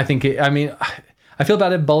 Yes, I think I feel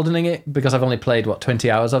bad emboldening it because I've only played 20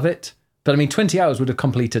 hours of it. But 20 hours would have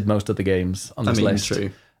completed most of the games on this list. True.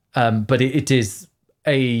 But it is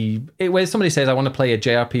when somebody says I want to play a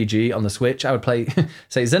JRPG on the Switch, I would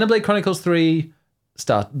say Xenoblade Chronicles 3.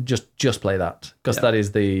 Just play that because that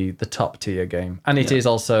is the top tier game, and it is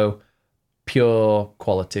also pure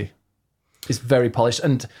quality. It's very polished,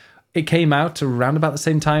 and it came out around about the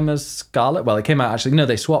same time as Scarlet. Well, it came out actually. No,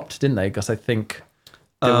 they swapped, didn't they? Because I think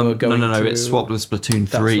they were going no. It swapped with Splatoon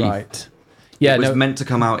 3. That's right. Yeah, it was meant to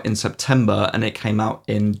come out in September, and it came out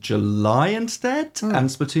in July instead. And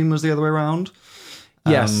Splatoon was the other way around.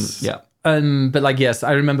 Yes. Yeah. But yes,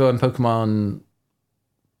 I remember when Pokemon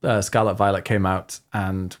Scarlet Violet came out,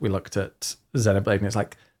 and we looked at Xenoblade, and it's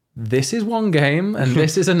like, this is one game, and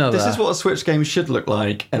this is another. This is what a Switch game should look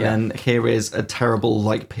like, and then here is a terrible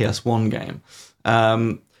PS1 game.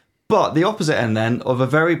 But the opposite end then of a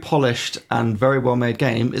very polished and very well-made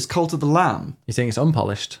game is Cult of the Lamb. You think it's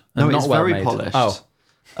unpolished? And No, not it's well very made? polished. Oh.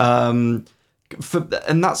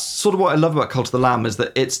 And that's sort of what I love about Cult of the Lamb is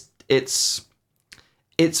that it's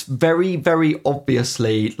very, very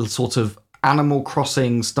obviously sort of Animal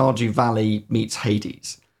Crossing Stardew Valley meets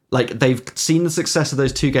Hades. Like, they've seen the success of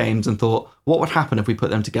those two games and thought, what would happen if we put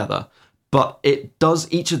them together? But it does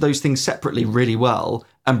each of those things separately really well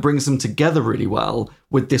and brings them together really well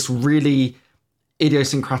with this really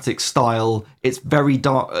idiosyncratic style. It's very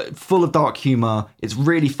dark, full of dark humor. It's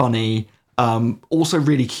really funny, also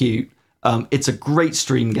really cute. It's a great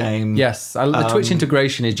stream game. Yes, the Twitch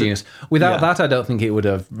integration is genius. Without that, I don't think it would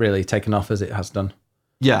have really taken off as it has done.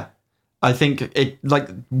 Yeah. I think it,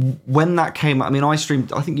 when that came out, I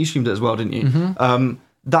streamed, I think you streamed it as well, didn't you? Mm-hmm.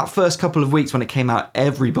 That first couple of weeks when it came out,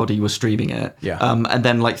 everybody was streaming it. Yeah. And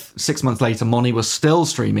then 6 months later, Moni was still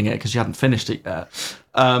streaming it because she hadn't finished it yet.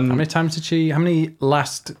 How many times did she, how many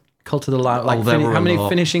last Cult of the Lamb, how many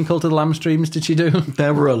finishing Cult of the Lamb streams did she do?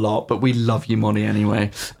 There were a lot, but we love you, Moni,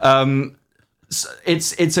 anyway.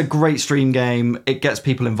 It's a great stream game. It gets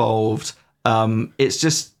people involved.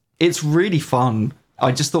 It's really fun.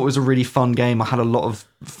 I just thought it was a really fun game. I had a lot of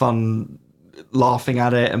fun laughing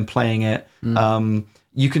at it and playing it.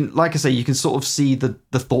 You can, like I say, you can sort of see the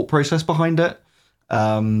thought process behind it.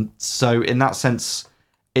 So in that sense,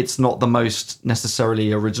 it's not the most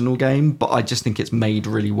necessarily original game, but I just think it's made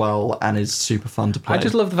really well and is super fun to play. I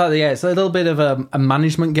just love the fact that, it's a little bit of a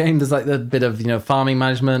management game. There's a bit of, farming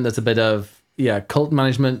management. There's a bit of, cult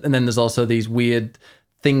management. And then there's also these weird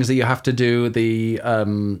things that you have to do, the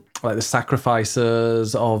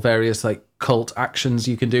sacrifices or various cult actions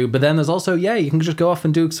you can do. But then there's also, you can just go off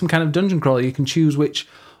and do some kind of dungeon crawler. You can choose which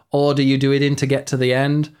order you do it in to get to the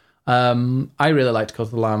end. I really liked Cult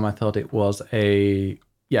of the Lamb. I thought it was like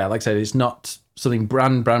I said, it's not something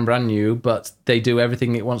brand new, but they do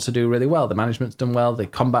everything it wants to do really well. The management's done well. The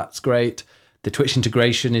combat's great. The Twitch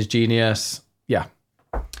integration is genius. Yeah.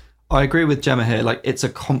 I agree with Gemma here. It's a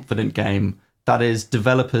confident game. That is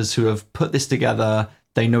developers who have put this together.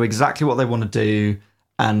 They know exactly what they want to do,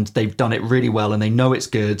 and they've done it really well, and they know it's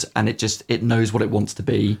good, and it knows what it wants to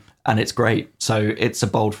be, and it's great. So it's a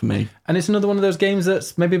bold for me. And it's another one of those games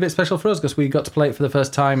that's maybe a bit special for us because we got to play it for the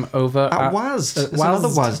first time over at WASD. It's another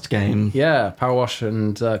WASD game. Yeah, Power Wash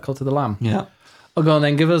and Cult of the Lamb. Yeah. Oh, go on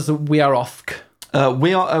then. Give us We Are OFK.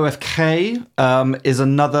 We Are OFK is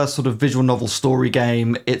another sort of visual novel story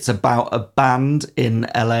game. It's about a band in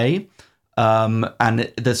LA. And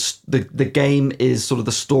the game is sort of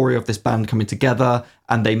the story of this band coming together,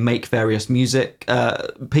 and they make various music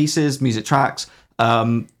music tracks.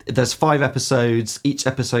 There's 5 episodes. Each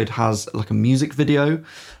episode has a music video.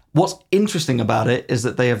 What's interesting about it is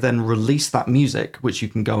that they have then released that music, which you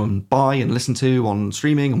can go and buy and listen to on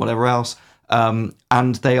streaming and whatever else.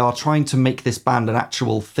 And they are trying to make this band an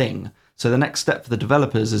actual thing. So the next step for the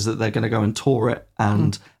developers is that they're going to go and tour it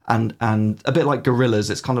and a bit like Gorillaz,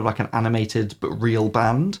 it's kind of like an animated but real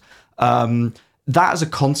band. That as a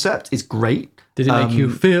concept is great. Did it make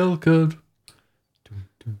you feel good?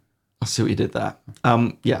 I see what you did there.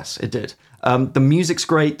 Yes, it did. The music's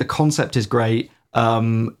great. The concept is great.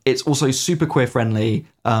 It's also super queer friendly,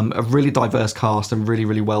 a really diverse cast and really,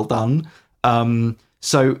 really well done.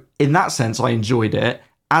 So in that sense, I enjoyed it.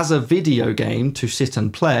 As a video game to sit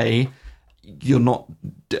and play,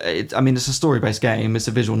 it's a story-based game, it's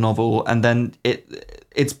a visual novel, and then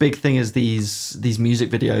its big thing is these music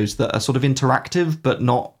videos that are sort of interactive but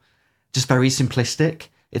not just very simplistic.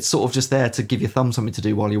 It's sort of just there to give your thumb something to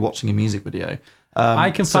do while you're watching a music video.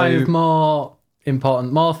 I can find more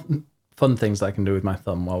fun things that I can do with my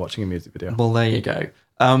thumb while watching a music video. Well, there you go.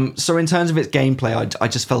 So in terms of its gameplay, I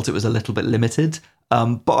just felt it was a little bit limited,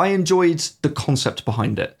 but I enjoyed the concept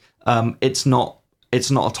behind it. It's not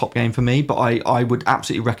a top game for me, but I would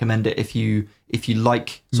absolutely recommend it if you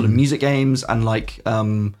like sort of music games and like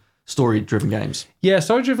story-driven games. Yeah,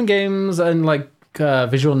 story-driven games and like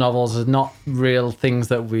visual novels are not real things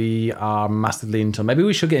that we are massively into. Maybe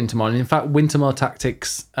we should get into more. And in fact, Wintermoor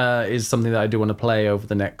Tactics is something that I do want to play over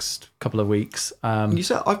the next couple of weeks. You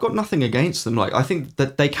said I've got nothing against them. Like I think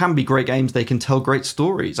that they can be great games. They can tell great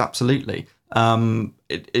stories. Absolutely.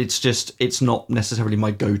 It's not necessarily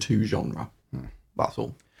my go-to genre. That's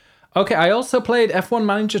all. Okay, I also played F1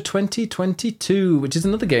 Manager 2022, which is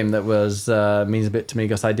another game that means a bit to me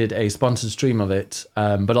because I did a sponsored stream of it.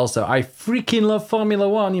 But also, I freaking love Formula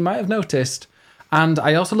One, you might have noticed. And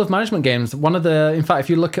I also love management games. In fact, if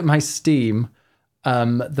you look at my Steam,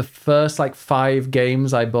 the first like 5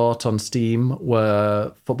 games I bought on Steam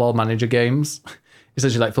were Football Manager games.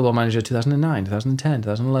 Essentially like Football Manager 2009, 2010,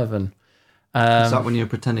 2011. Is that when you were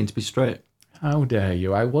pretending to be straight? How dare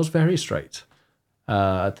you? I was very straight.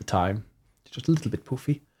 At the time, just a little bit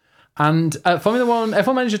poofy. And Formula One,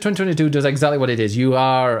 F1 Manager 2022 does exactly what it is. You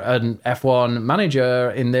are an F1 manager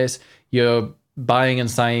in this. You're buying and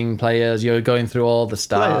signing players. You're going through all the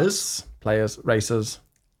stats. Players, racers,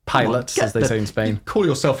 pilots, as they say in Spain. You call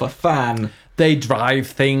yourself a fan. They drive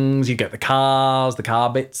things. You get the cars, the car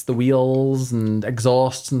bits, the wheels and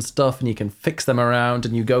exhausts and stuff, and you can fix them around,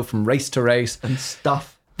 and you go from race to race. And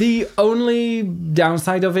stuff. The only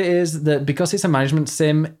downside of it is that because it's a management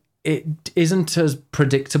sim, it isn't as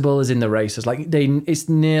predictable as in the races. Like it's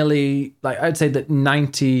nearly like I'd say that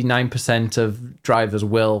 99% of drivers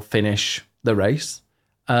will finish the race.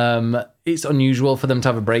 It's unusual for them to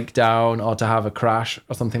have a breakdown or to have a crash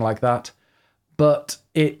or something like that. But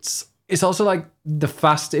it's also like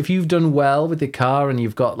if you've done well with the car and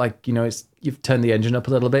you've got like, you've turned the engine up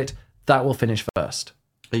a little bit, that will finish first.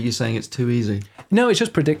 Are you saying it's too easy? No, it's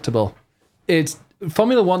just predictable. It's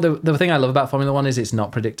Formula One. The thing I love about Formula One is it's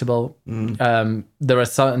not predictable. There are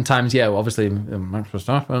certain times, obviously Max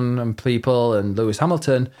Verstappen and people and Lewis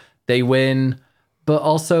Hamilton, they win, but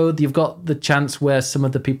also you've got the chance where some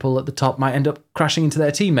of the people at the top might end up crashing into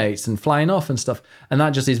their teammates and flying off and stuff. And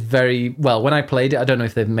that just is very, well, when I played it, I don't know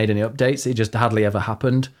if they've made any updates. It just hardly ever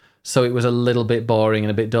happened. So it was a little bit boring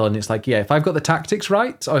and a bit dull. And it's like, if I've got the tactics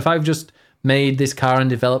right, or if I've just made this car and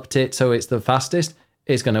developed it so it's the fastest,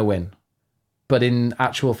 it's going to win. But in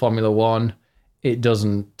actual Formula One, it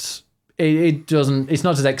doesn't. It's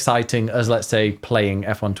not as exciting as, let's say, playing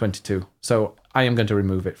F1 22. So I am going to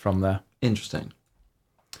remove it from there. Interesting.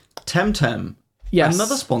 Temtem. Yes.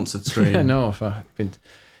 Another sponsored stream. Yeah, no,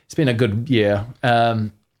 it's been a good year.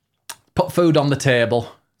 Put food on the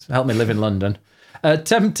table. Help me live in London.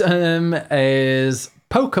 Temtem is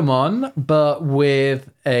Pokemon, but with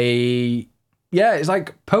it's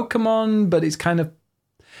like Pokemon, but it's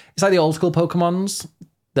like the old school Pokemons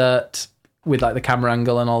that with like the camera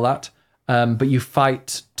angle and all that. But you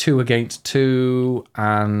fight 2 against 2,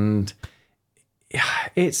 and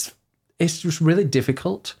it's just really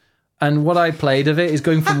difficult. And what I played of it is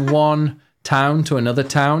going from one town to another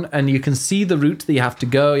town, and you can see the route that you have to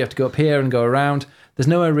go. You have to go up here and go around. There's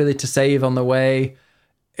nowhere really to save on the way.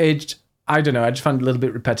 I don't know. I just found it a little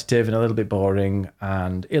bit repetitive and a little bit boring.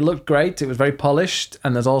 And it looked great. It was very polished,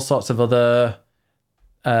 and there's all sorts of other,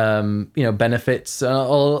 benefits,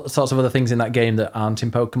 all sorts of other things in that game that aren't in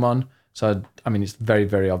Pokemon. So I mean, it's very,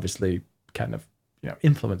 very obviously kind of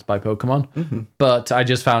influenced by Pokemon. Mm-hmm. But I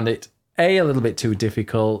just found it a little bit too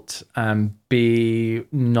difficult, and B,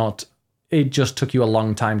 not. It just took you a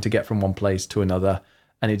long time to get from one place to another,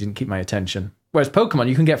 and it didn't keep my attention. Whereas Pokemon,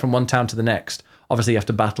 you can get from one town to the next. Obviously, you have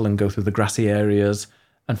to battle and go through the grassy areas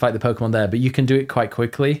and fight the Pokemon there, but you can do it quite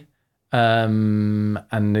quickly. And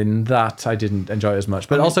in that, I didn't enjoy it as much.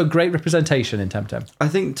 But also great representation in Temtem. I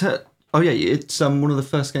think, it's one of the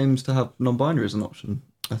first games to have non-binary as an option.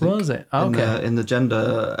 I think. Was it? Oh, okay. In the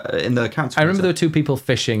gender, in the council. I remember there were 2 people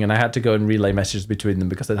fishing, and I had to go and relay messages between them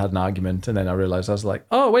because they'd had an argument. And then I realised, I was like,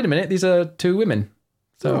 oh, wait a minute, these are 2 women.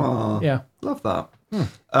 So, yeah. Love that.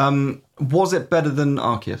 Was it better than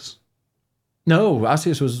Arceus? No,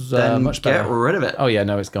 Arceus was much better. Get rid of it. Oh, yeah,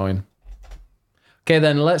 no, it's going. Okay,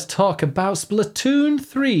 then let's talk about Splatoon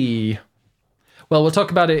 3. Well, we'll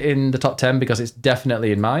talk about it in the top 10 because it's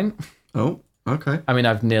definitely in mine. Oh, okay. I mean,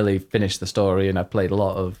 I've nearly finished the story, and I've played a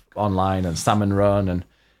lot of online and Salmon Run, and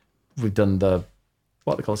we've done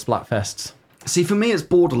what they call Splatfests. See, for me, it's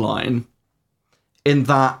borderline in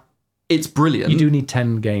that it's brilliant. You do need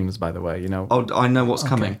 10 games, by the way, Oh, I know what's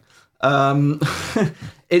coming.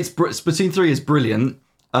 Splatoon 3 is brilliant.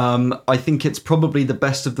 I think it's probably the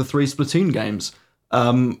best of the 3 Splatoon games.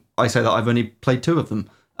 I say that I've only played 2 of them.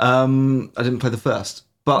 I didn't play the first,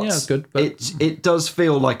 but, Yeah, it's good, but- it does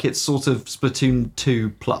feel like it's sort of Splatoon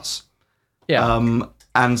 2 plus. Yeah.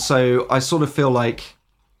 And so I sort of feel like,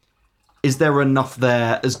 is there enough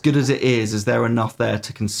there, as good as it is there enough there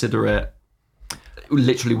to consider it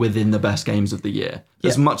literally within the best games of the year?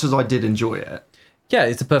 As much as I did enjoy it. Yeah,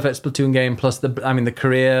 it's a perfect Splatoon game. Plus, the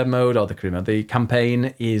career mode, the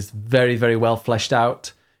campaign is very, very well fleshed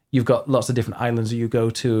out. You've got lots of different islands that you go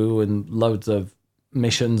to and loads of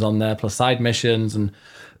missions on there, plus side missions and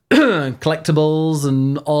collectibles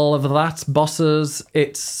and all of that. Bosses.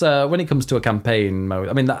 It's when it comes to a campaign mode.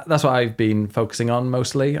 I mean, that's what I've been focusing on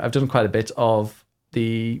mostly. I've done quite a bit of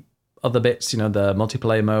the other bits, the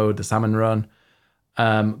multiplayer mode, the salmon run,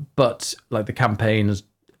 but like the campaign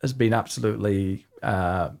has been absolutely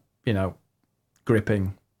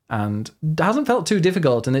gripping and hasn't felt too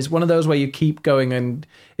difficult. And it's one of those where you keep going, and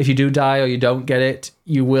if you do die or you don't get it,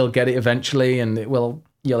 you will get it eventually, and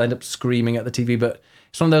you'll end up screaming at the TV. But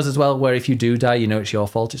it's one of those as well where if you do die, it's your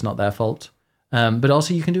fault, it's not their fault. But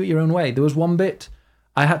also you can do it your own way. There was one bit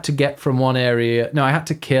I had to get from one area. No, I had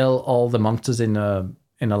to kill all the monsters in a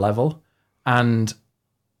level, and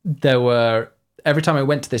every time I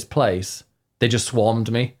went to this place, they just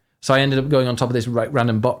swarmed me. So I ended up going on top of this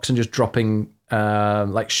random box and just dropping,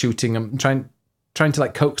 shooting them, trying to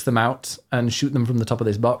coax them out and shoot them from the top of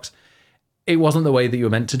this box. It wasn't the way that you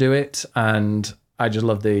were meant to do it, and I just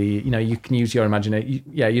love you can use your imagination.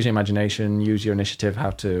 Yeah, use your imagination, use your initiative,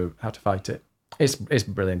 how to fight it. It's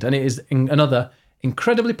brilliant, and it is another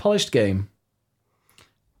incredibly polished game.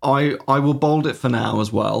 I will bold it for now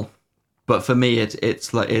as well, but for me it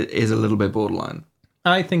is a little bit borderline.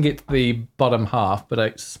 I think it's the bottom half, but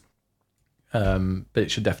it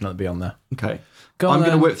should definitely be on there. Okay. I'm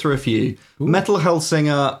going to whip through a few. Ooh. Metal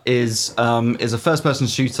Hellsinger is a first-person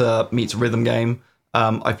shooter meets rhythm game.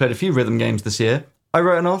 I've played a few rhythm games this year. I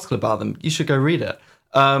wrote an article about them. You should go read it.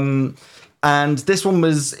 And this one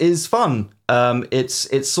is fun.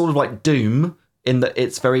 It's sort of like Doom in that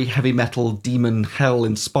it's very heavy metal, demon hell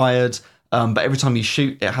inspired. But every time you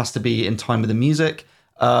shoot, it has to be in time with the music.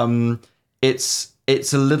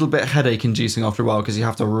 It's a little bit headache inducing after a while because you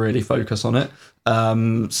have to really focus on it.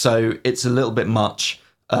 So it's a little bit much.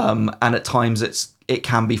 And at times it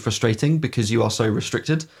can be frustrating because you are so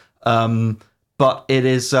restricted. But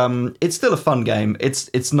it's still a fun game.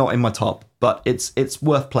 It's not in my top, but it's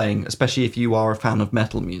worth playing, especially if you are a fan of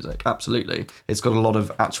metal music. Absolutely. It's got a lot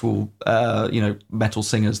of actual metal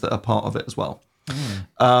singers that are part of it as well.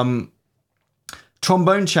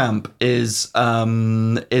 Trombone Champ is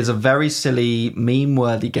a very silly,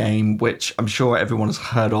 meme-worthy game, which I'm sure everyone has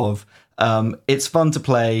heard of. It's fun to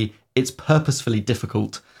play. It's purposefully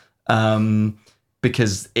difficult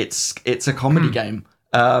because it's a comedy game,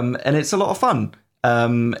 and it's a lot of fun.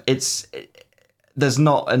 There's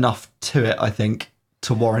not enough to it, I think,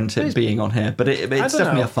 to warrant it being on here, but it's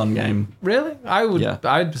definitely a fun game. Really? I would. Yeah.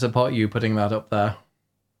 I'd support you putting that up there.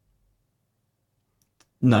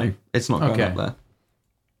 No, it's not going up there.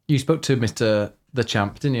 You spoke to Mr. the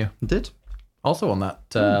Champ, didn't you? I did. Also on that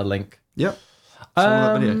link. Yep.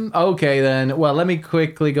 Okay then. Well, let me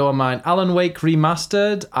quickly go on mine. Alan Wake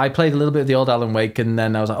Remastered. I played a little bit of the old Alan Wake, and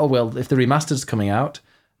then I was like, oh well, if the remastered's coming out,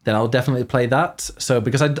 then I'll definitely play that. So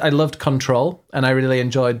because I loved Control, and I really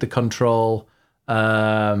enjoyed the Control,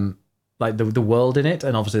 like the world in it,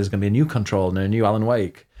 and obviously there's going to be a new Control and a new Alan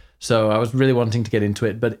Wake. So I was really wanting to get into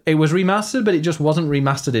it, but it was remastered, but it just wasn't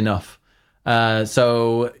remastered enough.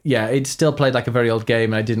 So yeah, it still played like a very old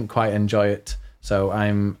game, and I didn't quite enjoy it. So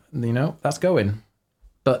I'm, that's going.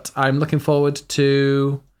 But I'm looking forward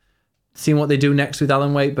to seeing what they do next with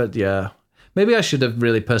Alan Wake. But yeah, maybe I should have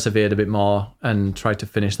really persevered a bit more and tried to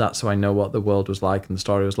finish that so I know what the world was like and the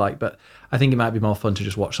story was like. But I think it might be more fun to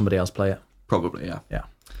just watch somebody else play it. Probably, yeah. Yeah.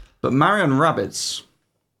 But Mario and Rabbids,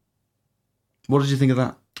 what did you think of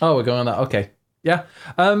that? Oh, we're going on that. Okay. Yeah.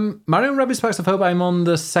 Mario and Rabbids Sparks of Hope, I'm on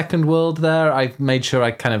the second world there. I made sure I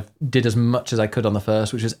kind of did as much as I could on the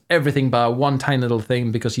first, which was everything bar one tiny little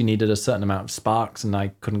thing because you needed a certain amount of sparks and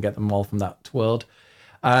I couldn't get them all from that world.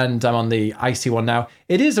 And I'm on the icy one now.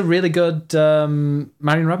 It is a really good Mario and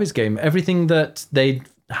Rabbids game. Everything that they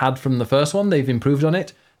had from the first one, they've improved on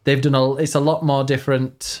it. They've done it's a lot more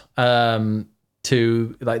different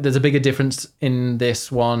there's a bigger difference in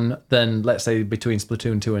this one than, let's say, between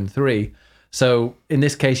Splatoon 2 and 3. So in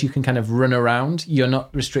this case, you can kind of run around. You're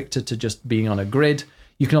not restricted to just being on a grid.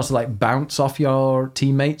 You can also bounce off your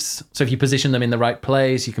teammates. So if you position them in the right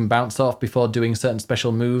place, you can bounce off before doing certain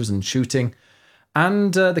special moves and shooting.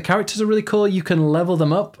 And the characters are really cool. You can level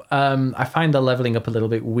them up. I find the leveling up a little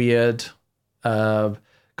bit weird. Because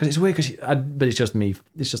it's weird, but it's just me.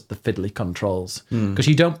 It's just the fiddly controls. Because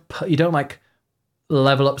you don't like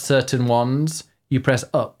level up certain ones. You press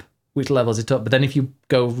up, which levels it up. But then if you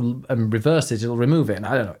go and reverse it, it'll remove it. And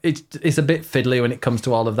I don't know. It's a bit fiddly when it comes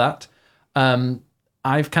to all of that.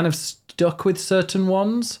 I've kind of stuck with certain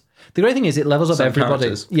ones. The great thing is it levels up everybody.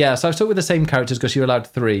 Characters. Yeah, so I've stuck with the same characters because you're allowed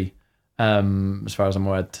 3. As far as I'm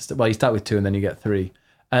aware. Well, you start with 2 and then you get 3.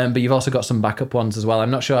 But you've also got some backup ones as well.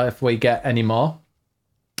 I'm not sure if we get any more.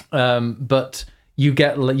 But you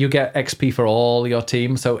get XP for all your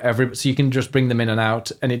team, so you can just bring them in and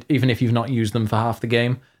out, and even if you've not used them for half the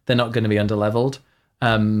game, they're not going to be underleveled.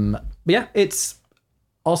 But yeah, it's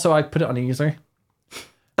also I put it on easy.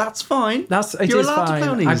 That's fine. You're allowed to play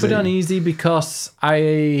on easy. I put it on easy because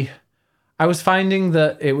I was finding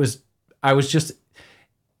that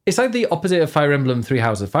it's like the opposite of Fire Emblem Three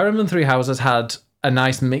Houses. Fire Emblem Three Houses had a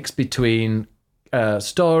nice mix between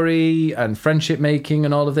story and friendship making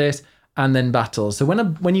and all of this, and then battles. So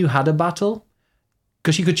when you had a battle,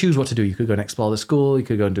 because you could choose what to do, you could go and explore the school, you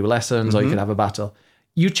could go and do lessons, or you could have a battle.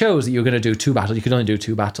 You chose that you were going to do 2 battles. You could only do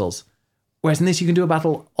 2 battles. Whereas in this, you can do a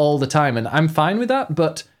battle all the time, and I'm fine with that.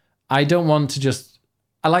 But I don't want to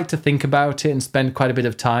I like to think about it and spend quite a bit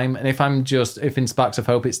of time. And if in Sparks of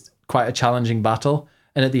Hope, it's quite a challenging battle,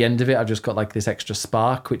 and at the end of it, I've just got like this extra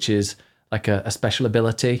spark, which is like a special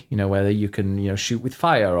ability, where you can, shoot with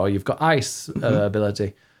fire, or you've got ice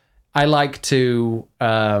ability. I like to,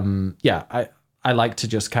 I like to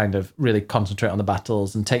just kind of really concentrate on the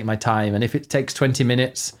battles and take my time. And if it takes 20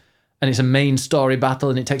 minutes and it's a main story battle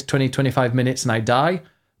and it takes 20, 25 minutes and I die,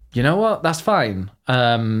 you know what? That's fine.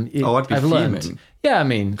 I'd be fuming. Learned. Yeah, I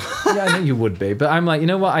mean, I know you would be. But I'm like, you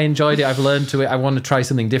know what? I enjoyed it. I've learned to it. I want to try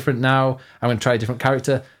something different now. I want to try a different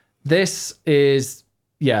character. This is...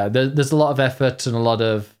 Yeah, there's a lot of effort and a lot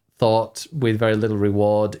of thought with very little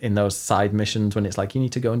reward in those side missions when it's like you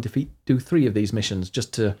need to go and do 3 of these missions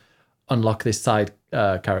just to unlock this side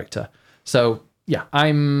character. So, yeah,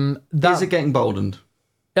 Is it getting boldened?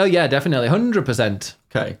 Oh, yeah, definitely. 100%.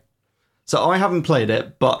 Okay. So I haven't played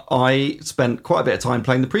it, but I spent quite a bit of time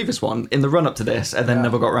playing the previous one in the run-up to this and then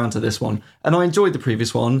never got around to this one. And I enjoyed the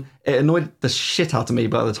previous one. It annoyed the shit out of me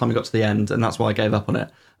by the time I got to the end, and that's why I gave up on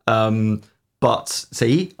it. But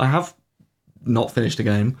see, I have not finished a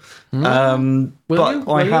game. I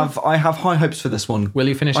have high hopes for this one. Will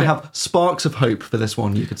you finish it? I have sparks of hope for this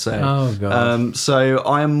one, you could say. Oh, God. So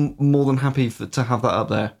I am more than happy to have that up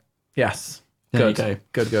there. Yes. There Good. you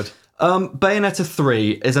go. Good. Bayonetta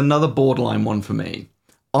 3 is another borderline one for me.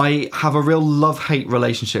 I have a real love-hate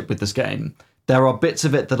relationship with this game. There are bits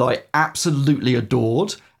of it that I absolutely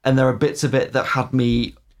adored, and there are bits of it that had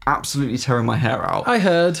me absolutely tearing my hair out. I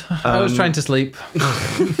heard. I was trying to sleep.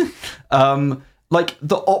 Like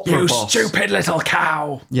the opera boss. You stupid little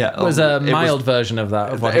cow. Yeah. It was a mild version of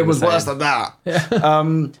that. It was worse than that. Yeah.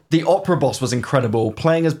 The opera boss was incredible.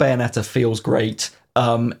 Playing as Bayonetta feels great.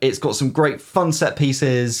 It's got some great fun set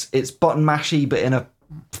pieces. It's button mashy, but in a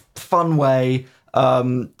fun way.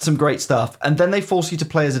 Some great stuff. And then they force you to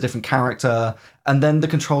play as a different character. And then the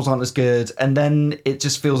controls aren't as good. And then it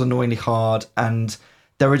just feels annoyingly hard. And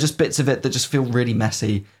there are just bits of it that just feel really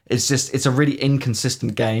messy. It's a really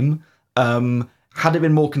inconsistent game. Had it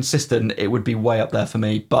been more consistent, it would be way up there for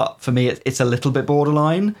me. But for me, it's a little bit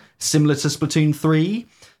borderline, similar to Splatoon 3.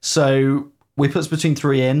 So we put Splatoon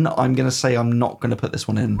 3 in. I'm going to say I'm not going to put this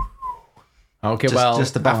one in. Okay,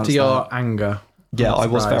 just after your anger. Yeah, I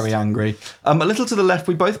was very angry. A little to the left,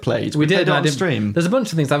 we both played. We did on stream. There's a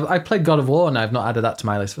bunch of things. I played God of War and I've not added that to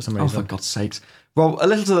my list for some reason. Oh, for God's sakes. Well, a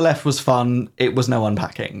little to the left was fun. It was no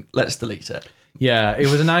unpacking. Let's delete it. Yeah, it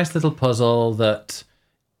was a nice little puzzle that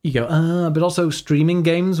you go, but also streaming a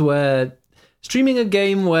game that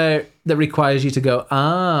requires you to go,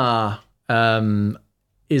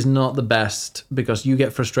 is not the best because you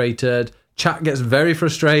get frustrated. Chat gets very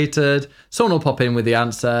frustrated. Someone will pop in with the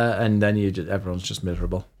answer, and then everyone's just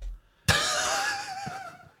miserable.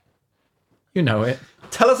 You know it.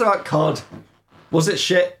 Tell us about COD. Was it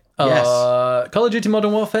shit? Yes. Call of Duty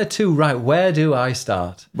Modern Warfare 2. Right, where do I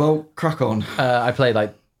start? Well, crack on. I played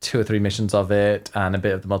like 2 or 3 missions of it and a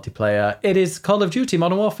bit of the multiplayer. It is Call of Duty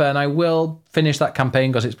Modern Warfare, and I will finish that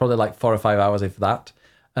campaign because it's probably like 4 or 5 hours if that.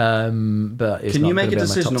 But it's Can not you make a gonna be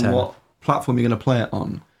decision on on what platform you're going to play it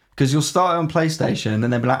on? Because you'll start it on PlayStation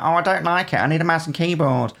and then be like, I don't like it. I need a mouse and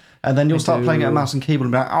keyboard. And then you'll start playing it on mouse and keyboard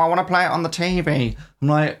and be like, I want to play it on the TV. I'm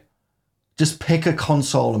like, just pick a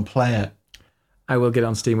console and play it. I will get it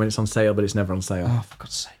on Steam when it's on sale, but it's never on sale. Oh, for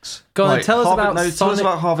God's sakes. Go on, tell us about Tell us Sonic.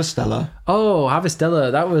 about Harvestella. Oh,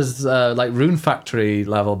 Harvestella. That was like Rune Factory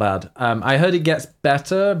level bad. I heard it gets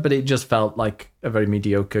better, but it just felt like a very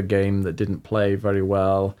mediocre game that didn't play very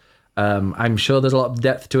well. I'm sure there's a lot of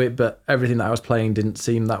depth to it, but everything that I was playing didn't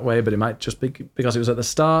seem that way, but it might just be because it was at the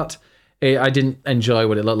start. I didn't enjoy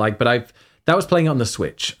what it looked like, but that was playing it on the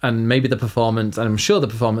Switch, and maybe the performance, and I'm sure the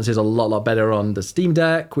performance is a lot better on the Steam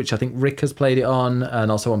Deck, which I think Rick has played it on, and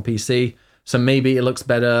also on PC. So maybe it looks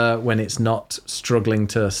better when it's not struggling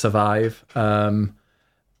to survive. But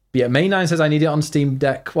yeah, May9 says I need it on Steam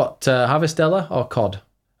Deck. What, Harvestella or COD?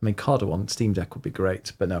 I mean, COD on Steam Deck would be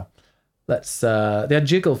great, but no. Let's. They had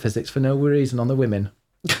jiggle physics for no reason on the women.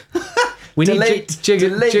 We need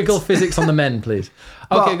jiggle physics on the men, please.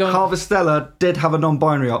 Okay, But go on. Harvestella did have a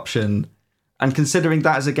non-binary option, and considering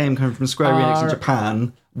that is a game coming from Square Enix in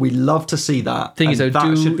Japan, we love to see that. Thing is, though,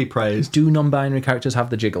 that should be praised. Do non-binary characters have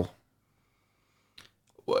the jiggle?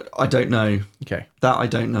 I don't know. Okay. That I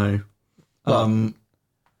don't know.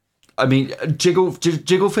 I mean,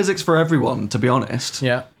 jiggle physics for everyone. To be honest,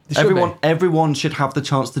 Yeah. everyone should have the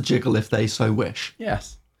chance to jiggle if they so wish.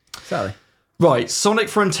 Yes. Sally. Right, Sonic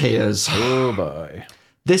Frontiers. Oh boy.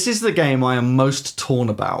 This is the game I am most torn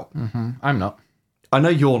about. I'm not. I know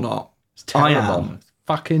you're not. It's terrible. I am. It's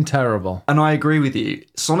fucking terrible. And I agree with you.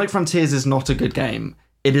 Sonic Frontiers is not a good game.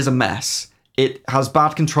 It is a mess. It has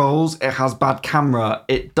bad controls. It has bad camera.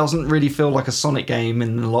 It doesn't really feel like a Sonic game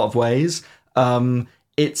in a lot of ways.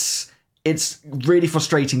 It's really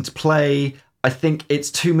frustrating to play. I think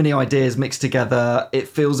it's too many ideas mixed together. It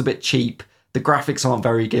feels a bit cheap. The graphics aren't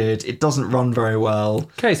very good. It doesn't run very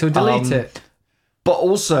well. Okay, so delete it. But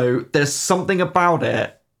also, there's something about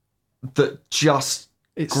it that just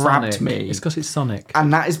It's grabbed Sonic. me. It's because it's Sonic.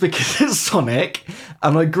 And that is because it's Sonic,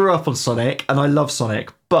 and I grew up on Sonic, and I love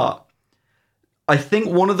Sonic. But I think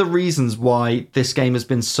one of the reasons why this game has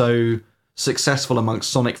been so successful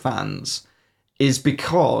amongst Sonic fans is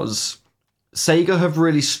because Sega have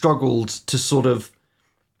really struggled to sort of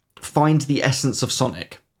find the essence of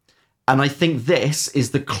Sonic. And I think this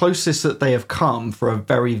is the closest that they have come for a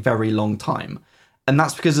very, very long time. And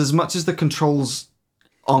that's because as much as the controls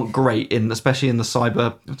aren't great, especially in the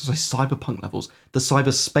cyberpunk levels, the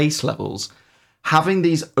cyberspace levels, having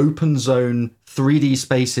these open zone 3D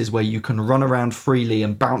spaces where you can run around freely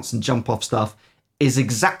and bounce and jump off stuff is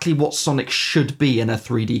exactly what Sonic should be in a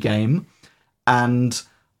 3D game. And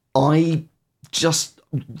I just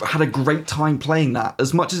had a great time playing that.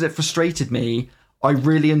 As much as it frustrated me, I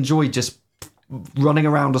really enjoyed just running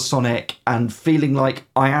around as Sonic and feeling like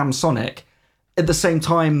I am Sonic. At the same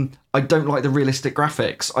time, I don't like the realistic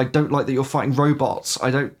graphics. I don't like that you're fighting robots.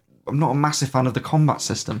 I'm not a massive fan of the combat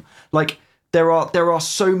system. Like, there are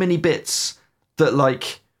so many bits that,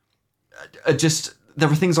 like, are just, there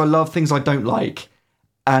are things I love, things I don't like.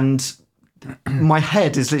 And my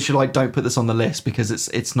head is literally like, don't put this on the list because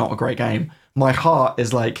it's not a great game. My heart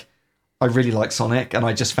is like, I really like Sonic, and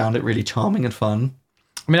I just found it really charming and fun.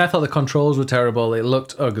 I mean, I thought the controls were terrible. It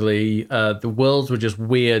looked ugly. The worlds were just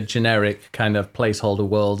weird, generic kind of placeholder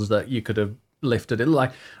worlds that you could have lifted. It looked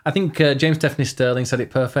like, I think James Stephanie Sterling said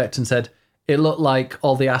it perfect and said it looked like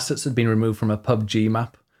all the assets had been removed from a PUBG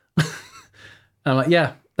map. And I'm like,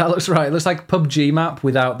 yeah, that looks right. It looks like a PUBG map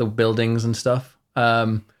without the buildings and stuff.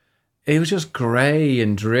 It was just grey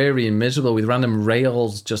and dreary and miserable with random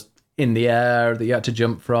rails just in the air that you had to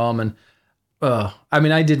jump from. And I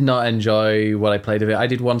mean, I did not enjoy what I played of it. I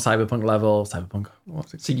did one Cyberpunk level.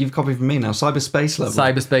 What's it? So you've copied from me now. Cyberspace level.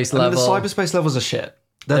 Cyberspace I mean, level. the cyberspace levels are shit.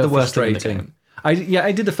 They're the worst thing in the game.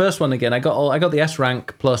 I did the first one again. I got the S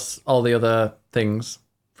rank plus all the other things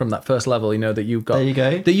from that first level. You know that you got. There you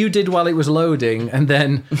go. That you did while it was loading, and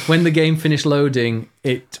then when the game finished loading,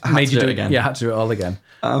 it made you do it again. Yeah, I had to do it all again.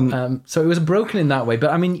 So it was broken in that way.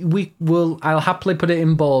 But I mean, I'll happily put it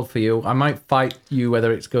in bold for you. I might fight you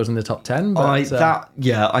whether it goes in the top 10. But,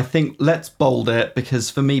 I think let's bold it, because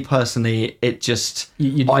for me personally, it just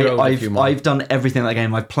I've done everything in that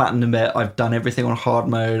game. I've platinumed it. I've done everything on hard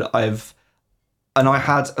mode. And I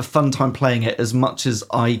had a fun time playing it, as much as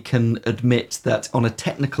I can admit that on a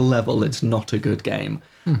technical level, it's not a good game.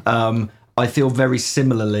 I feel very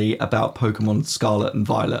similarly about Pokemon Scarlet and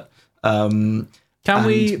Violet.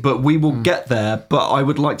 But we will get there. But I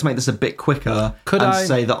would like to make this a bit quicker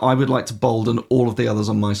say that I would like to bolden all of the others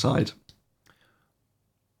on my side.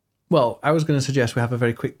 Well, I was going to suggest we have a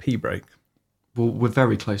very quick pee break. Well, we're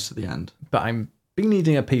very close to the end. But I've been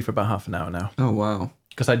needing a pee for about half an hour now. Oh, wow.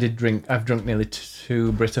 Because I've drunk nearly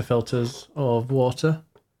 2 Brita filters of water.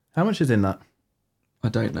 How much is in that? I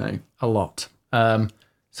don't know. A lot.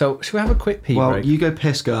 So should we have a quick pee break? Well, you go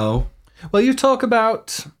piss, girl. Well, you talk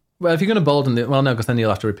about... Well, if you're going to bolden it... Well, no, because then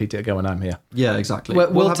you'll have to repeat it again when I'm here. Yeah, exactly.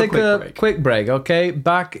 Well, we'll have take a quick break, okay?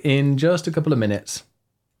 Back in just a couple of minutes.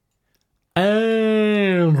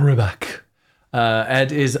 And we're back.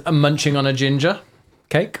 Ed is munching on a ginger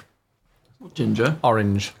cake. Ginger.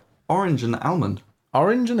 Orange. Orange and almond.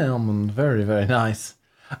 Orange and almond. Very, very nice.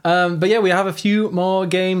 But yeah, we have a few more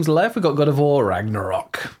games left. We've got God of War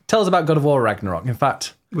Ragnarok. Tell us about God of War Ragnarok. In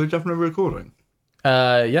fact... We're definitely recording.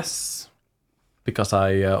 Yes. Because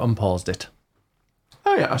I unpaused it.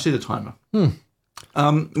 Oh yeah, I see the timer.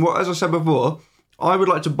 Well, as I said before, I would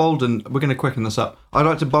like to bolden... We're going to quicken this up. I'd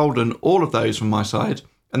like to bolden all of those from my side,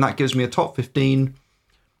 and that gives me a top 15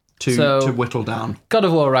 to whittle down. God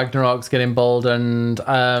of War Ragnarok's getting boldened.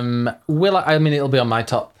 I mean, it'll be on my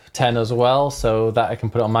top 10 as well, so that I can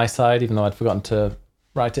put it on my side, even though I'd forgotten to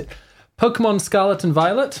write it. Pokemon Scarlet and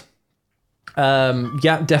Violet.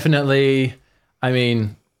 Yeah, definitely. I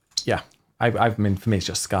mean, yeah. I mean, for me, it's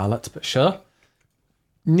just Scarlet, but sure.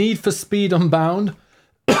 Need for Speed Unbound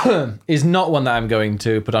is not one that I'm going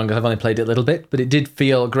to put on because I've only played it a little bit, but it did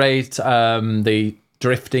feel great. The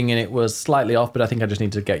drifting in it was slightly off, but I think I just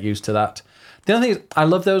need to get used to that. The other thing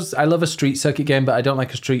is, I love a street circuit game, but I don't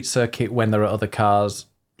like a street circuit when there are other cars.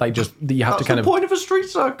 Like, just you have to kind of... That's the point of a street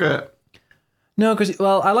circuit. No, because,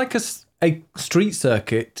 well, I like a street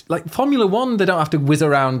circuit. Like, Formula One, they don't have to whiz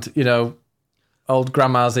around, old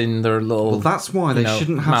grandmas in their little... Well, that's why they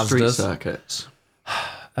shouldn't have street Mazdas. circuits.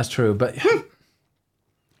 That's true, but...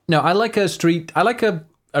 No, I like a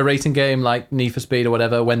racing game like Need for Speed or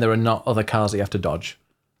whatever when there are not other cars that you have to dodge.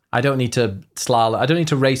 I don't need to slalom. I don't need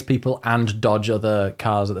to race people and dodge other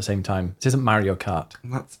cars at the same time. This isn't Mario Kart.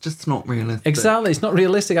 That's just not realistic. Exactly, it's not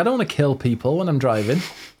realistic. I don't want to kill people when I'm driving.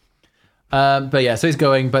 But yeah, so he's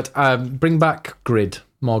going. But bring back Grid.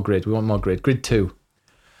 More Grid. We want more Grid. Grid 2.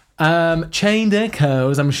 Chained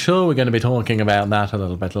Echoes. I'm sure we're going to be talking about that a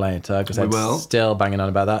little bit later because I'm still banging on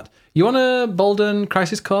about that. You want to bolden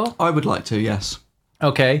Crisis Core? I would like to, yes.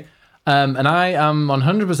 Okay. And I am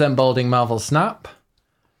 100% bolding Marvel Snap,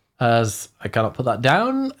 as I cannot put that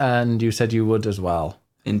down, and you said you would as well.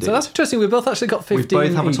 Indeed. So that's interesting. We both actually got 15 We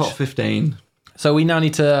both have each. a top 15. So we now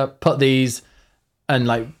need to put these, and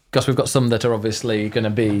because we've got some that are obviously going to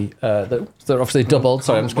be, they're obviously doubled.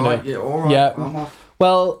 Sorry, I'm just going to... Yeah, all right. Yeah.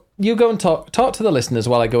 Well, you go and talk to the listeners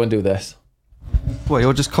while I go and do this. Well,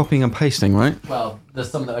 you're just copying and pasting, right? Well, there's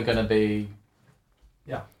some that are going to be...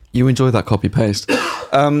 Yeah. You enjoy that copy-paste.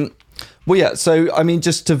 Well, yeah, so, I mean,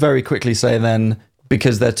 just to very quickly say then,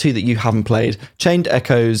 because there are two that you haven't played, Chained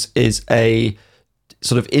Echoes is a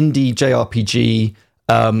sort of indie JRPG.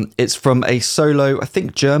 It's from a solo, I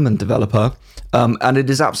think, German developer, and it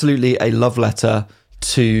is absolutely a love letter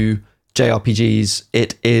to JRPGs.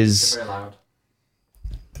 It is... Very loud.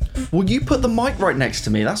 Well, you put the mic right next to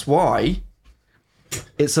me, that's why.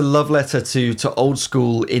 It's a love letter to old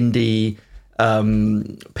school indie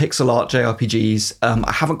pixel art JRPGs.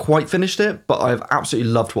 I haven't quite finished it, but I've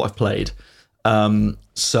absolutely loved what I've played.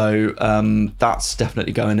 So that's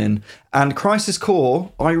definitely going in. And Crisis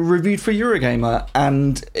Core, I reviewed for Eurogamer,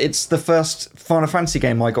 and it's the first Final Fantasy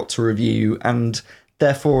game I got to review, and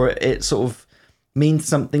therefore it sort of means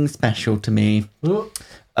something special to me,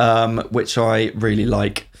 which I really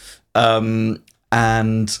like.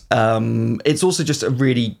 And it's also just a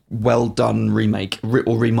really well done remake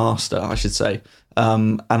or remaster, I should say.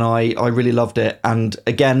 And I really loved it. And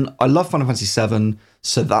again, I love Final Fantasy VII,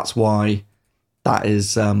 so that's why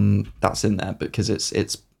that's in there, because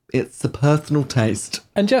it's the personal taste.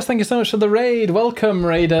 And Jess, thank you so much for the raid. Welcome,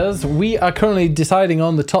 raiders. We are currently deciding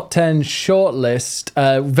on the top 10 shortlist.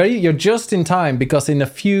 You're just in time, because in a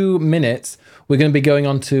few minutes we're going to be going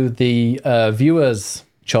on to the viewers'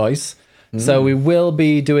 choice. So we will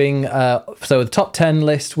be doing, the top 10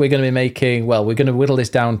 list we're going to be making, we're going to whittle this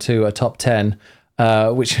down to a top 10,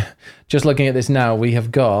 which, just looking at this now, we've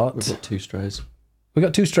got 2 strays. We've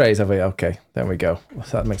got 2 strays, have we? Okay, there we go.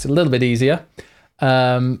 So that makes it a little bit easier.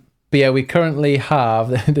 But yeah, we currently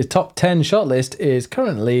have, the top 10 shortlist is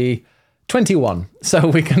currently 21. So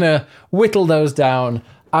we're going to whittle those down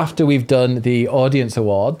after we've done the audience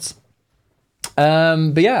awards.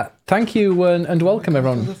 But yeah, thank you and welcome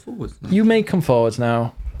everyone. You may come forwards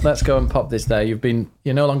now. Let's go and pop this there. You're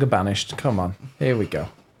no longer banished. Come on, here we go.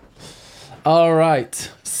 All right,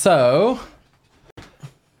 so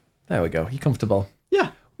there we go. You comfortable?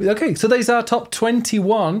 Yeah. Okay, so these are top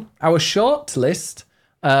 21. Our short list: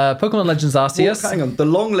 Pokemon Legends Arceus. Well, hang on, the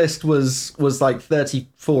long list was like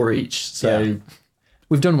 34 each. So yeah.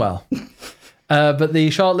 We've done well. But the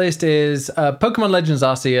shortlist is Pokemon Legends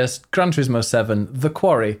Arceus, Gran Turismo 7, The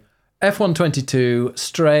Quarry, F1 22,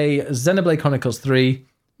 Stray, Xenoblade Chronicles 3,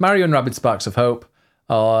 Mario and Rabbids Sparks of Hope,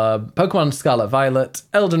 Pokemon Scarlet Violet,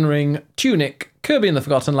 Elden Ring, Tunic, Kirby and the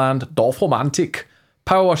Forgotten Land, Dorfromantik,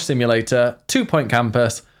 Power Wash Simulator, 2 Point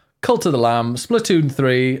Campus, Cult of the Lamb, Splatoon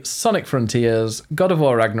 3, Sonic Frontiers, God of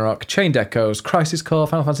War Ragnarok, Chained Echoes, Crisis Core,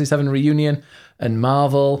 Final Fantasy VII Reunion, and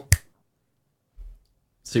Marvel.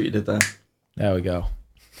 See what you did there. There we go.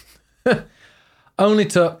 It only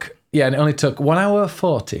took 1 hour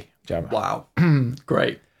 40, Jeremy. Wow.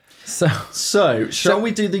 Great. So shall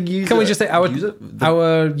we do the user? can we just say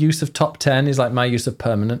our use of top 10 is like my use of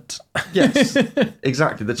permanent? Yes,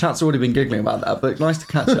 exactly. The chat's already been giggling about that, but nice to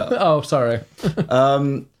catch up. Oh, sorry.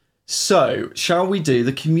 So, shall we do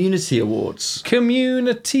the community awards?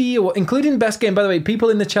 Community award, including best game. By the way, people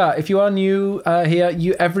in the chat, if you are new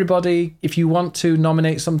here, everybody, if you want to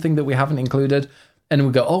nominate something that we haven't included, and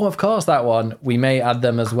we go, oh, of course, that one, we may add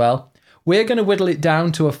them as well. We're going to whittle them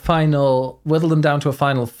down to a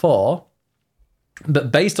final 4,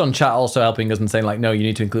 but based on chat also helping us and saying like, no, you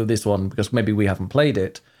need to include this one because maybe we haven't played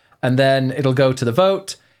it. And then it'll go to the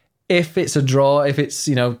vote. If it's a draw, if it's,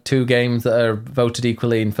 2 games that are voted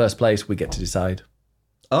equally in first place, we get to decide.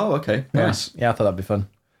 Oh, okay. Nice. Yeah, I thought that'd be fun.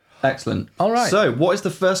 Excellent. All right. So, what is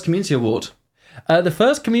the first community award? The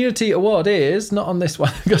first community award is not on this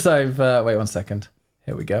one because I've... wait 1 second.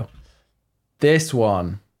 Here we go. This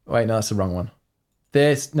one. Wait, no, that's the wrong one.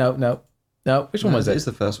 No. Which one was it? It is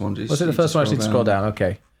the first one. Was it the first one? I need to scroll down.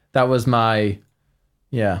 Okay. That was my...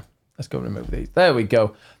 Yeah. Let's go remove these. There we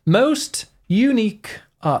go. Most unique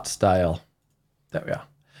art style. There we are.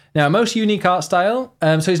 Now, most unique art style.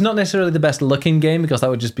 So it's not necessarily the best looking game because that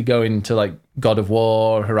would just be going to like God of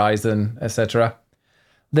War, Horizon, etc.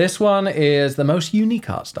 This one is the most unique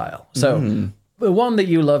art style. So the one that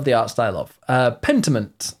you love the art style of.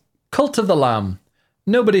 Pentiment, Cult of the Lamb,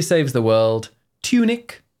 Nobody Saves the World,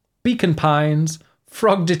 Tunic, Beacon Pines,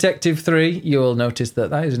 Frog Detective 3. You'll notice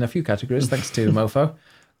that is in a few categories, thanks to Mofo.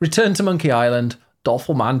 Return to Monkey Island,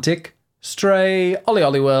 Dorfromantik, Stray, Ollie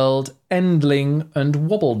Ollie World, Endling, and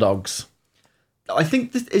Wobble Dogs. I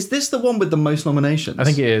think is this the one with the most nominations? I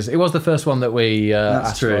think it is. It was the first one that we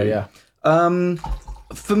asked true. for, yeah.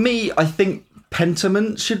 For me, I think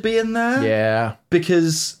Pentiment should be in there. Yeah.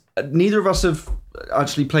 Because neither of us have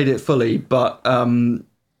actually played it fully, but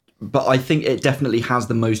I think it definitely has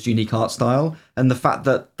the most unique art style, and the fact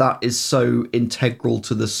that that is so integral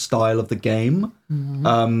to the style of the game,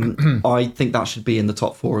 I think that should be in the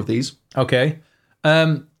top 4 of these. Okay.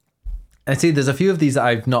 I see there's a few of these that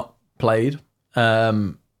I've not played. I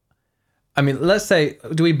mean, let's say,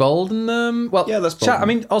 do we bolden them? Well, yeah, let's bolden chat. them.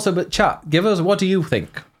 I mean, also, but chat, give us, what do you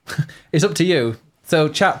think? It's up to you. So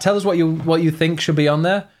chat, tell us what you think should be on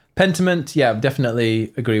there. Pentiment, yeah,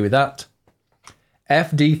 definitely agree with that.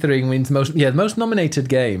 FD3 wins most nominated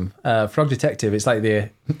game. Frog Detective, it's like the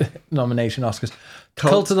nomination Oscars.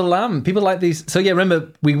 Cult of the Lamb, people like these. So yeah,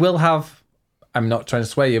 remember, we will have, I'm not trying to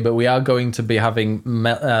sway you, but we are going to be having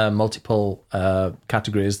multiple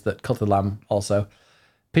categories that Cult of the Lamb also.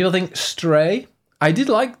 People think Stray. I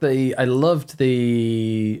loved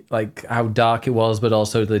the, like, how dark it was, but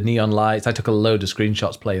also the neon lights. I took a load of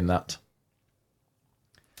screenshots playing that.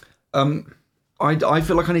 I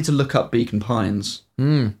feel like I need to look up Beacon Pines.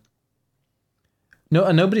 No,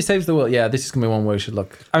 and Nobody Saves the World. Yeah, this is going to be one where we should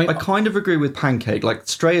look. I mean, I kind of agree with Pancake. Like,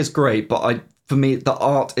 Stray is great, but for me, the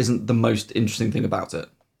art isn't the most interesting thing about it.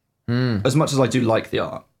 As much as I do like the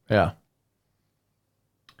art. Yeah.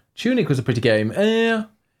 Tunic was a pretty game.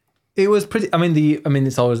 It was pretty. I mean,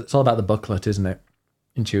 it's all about the booklet, isn't it?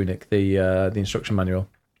 In Tunic, the instruction manual.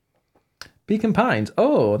 Beacon Pines.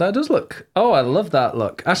 Oh, that does look. Oh, I love that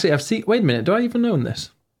look. Actually, I've seen. Wait a minute. Do I even own this?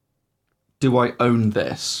 Do I own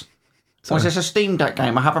this? Sorry. Was this a Steam Deck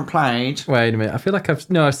game I haven't played? Wait a minute. I feel like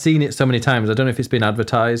I've seen it so many times. I don't know if it's been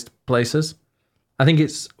advertised places. I think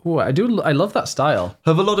it's. Oh, I do. I love that style.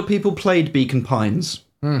 Have a lot of people played Beacon Pines?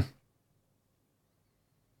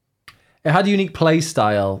 It had a unique play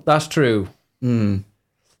style. That's true.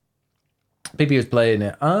 People was playing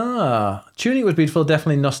it. Tunic was beautiful.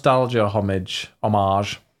 Definitely nostalgia homage.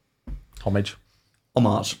 Should we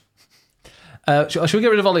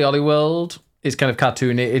get rid of Ollie Ollie World? It's kind of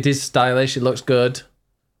cartoony. It is stylish. It looks good.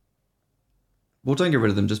 Well, don't get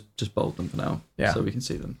rid of them. Just bold them for now, yeah, so we can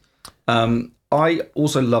see them. I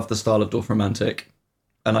also love the style of Dorfromantik,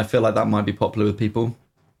 and I feel like that might be popular with people.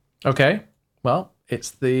 Okay, well,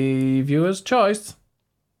 it's the viewer's choice.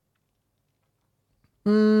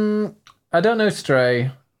 I don't know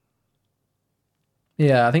Stray.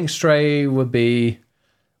 Yeah, I think Stray would be...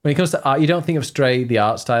 When it comes to art, you don't think of Stray, the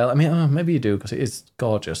art style. I mean, maybe you do, because it is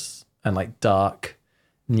gorgeous and like dark,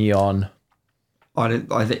 neon.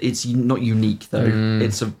 It's not unique, though.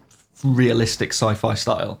 It's a realistic sci-fi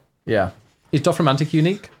style. Yeah. Is Dofromantic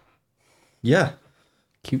unique? Yeah.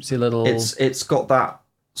 Cutesy little... It's got that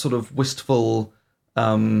sort of wistful,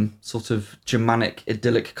 sort of Germanic,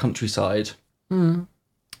 idyllic countryside. It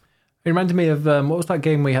reminded me of, what was that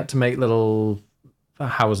game we had to make little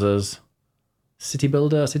houses? City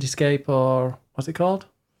Builder, Cityscape, or what's it called?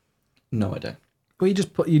 No idea. Well,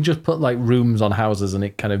 you just put like rooms on houses and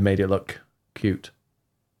it kind of made it look cute.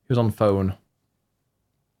 It was on phone.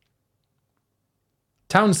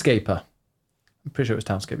 Townscaper. I'm pretty sure it was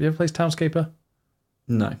Townscaper. You ever played Townscaper?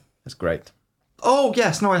 No. That's great. Oh,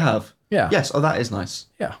 yes. No, I have. Yeah. Yes. Oh, that is nice.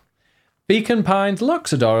 Yeah. Beacon Pines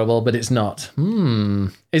looks adorable, but it's not.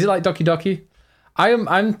 Is it like Doki Doki?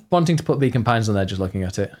 I'm wanting to put Beacon Pines on there just looking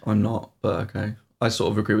at it. I'm not, but okay. I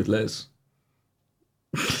sort of agree with Liz.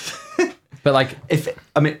 But like...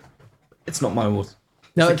 it's not my award.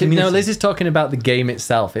 No, Liz is talking about the game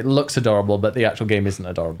itself. It looks adorable, but the actual game isn't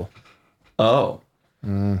adorable. Oh.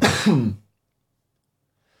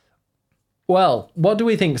 Well, what do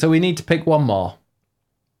we think? So we need to pick one more.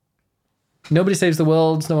 Nobody Saves the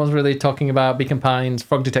World. No one's really talking about Beacon Pines.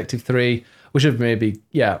 Frog Detective 3. We should maybe,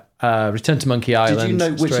 Return to Monkey Island. Did you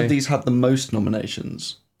know which Stray. of these had the most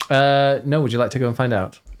nominations? No, would you like to go and find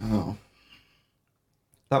out? Oh.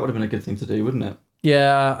 That would have been a good thing to do, wouldn't it?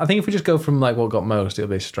 Yeah, I think if we just go from like what got most, it'll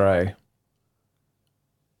be Stray.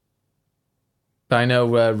 But I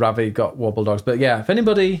know Ravi got Wobble Dogs. But yeah, if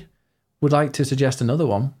anybody would like to suggest another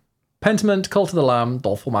one, Pentiment, Cult of the Lamb,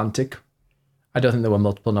 Dolphomantic. I don't think there were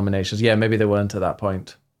multiple nominations. Yeah, maybe there weren't at that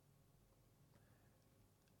point.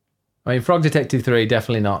 I mean, Frog Detective 3,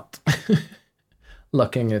 definitely not.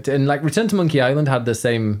 Looking at it. And like Return to Monkey Island had the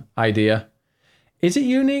same idea. Is it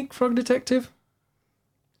unique, Frog Detective?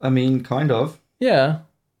 I mean, kind of. Yeah.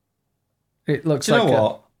 It looks Do you like... know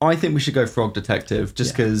what? I think we should go Frog Detective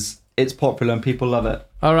just because it's popular and people love it.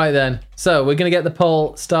 All right, then. So we're going to get the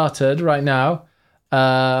poll started right now.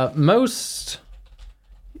 Most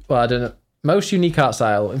unique art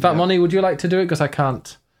style. In fact, Moni, would you like to do it? Because I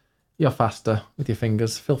can't. You're faster with your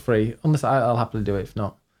fingers. Feel free. Unless I'll happily do it if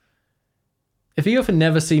not. If you go for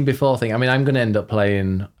never seen before thing, I mean, I'm going to end up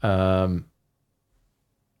playing Frog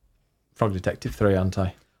Detective 3, aren't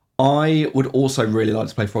I? I would also really like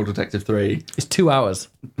to play Frog Detective 3. It's 2 hours.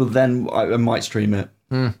 But then I might stream it.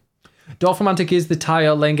 Dolphomantic is the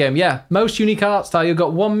tile lane game. Yeah, most unique art style. You've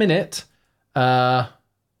got 1 minute. I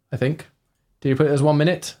think. Did you put it as 1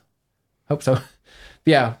 minute? Hope so.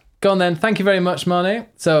 Yeah, go on then. Thank you very much, Marnie.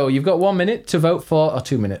 So you've got 1 minute to vote for, or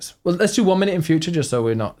 2 minutes. Well, let's do 1 minute in future, just so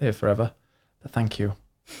we're not here forever. But thank you.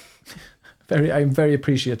 I'm very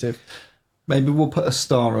appreciative. Maybe we'll put a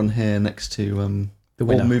star on here next to The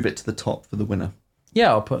winner. Or move it to the top for the winner.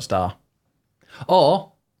 Yeah, I'll put a star.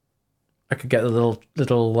 Or I could get the little there's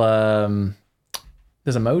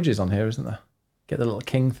emojis on here, isn't there? Get the little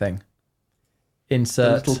king thing.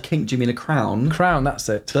 Insert. The little king, do you mean a crown? Crown, that's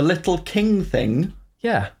it. The little king thing?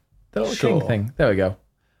 Yeah, the little king thing. There we go.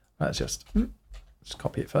 Let's just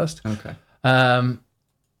copy it first. Okay.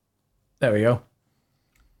 There we go.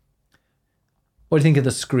 What do you think of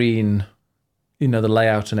the screen? You know, the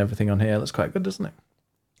layout and everything on here looks quite good, doesn't it?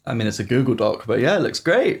 I mean, it's a Google Doc, but yeah, it looks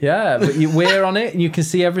great. Yeah, but we're on it and you can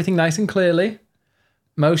see everything nice and clearly.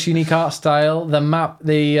 Most unique art style. The map,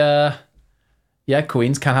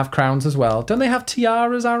 queens can have crowns as well. Don't they have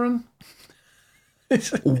tiaras, Aaron?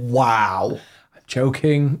 Wow. I'm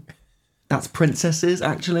joking. That's princesses,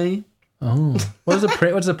 actually. Oh. What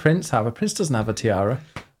does a prince have? A prince doesn't have a tiara.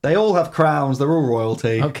 They all have crowns. They're all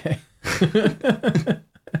royalty. Okay.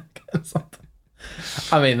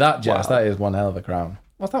 I mean, that is one hell of a crown.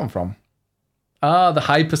 What's that one from? Ah, the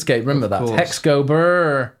Hyperscape. Remember that? Hexgo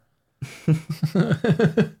Brr.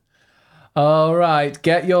 All right,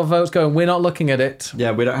 get your votes going. We're not looking at it.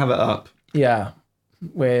 Yeah, we don't have it up. Yeah,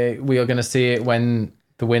 we are going to see it when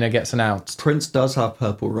the winner gets announced. Prince does have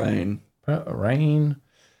Purple Rain. Purple Rain.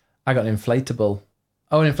 I got an inflatable.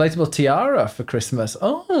 Oh, an inflatable tiara for Christmas.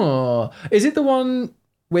 Oh, is it the one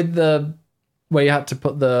with where you had to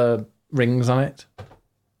put the rings on it?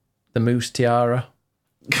 The moose tiara.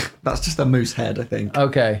 That's just a moose head, I think.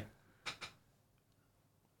 Okay.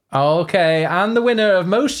 Okay, and the winner of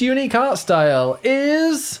most unique art style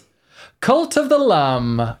is Cult of the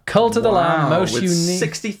Lamb. Cult of the Lamb, most with unique.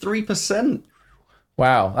 63%.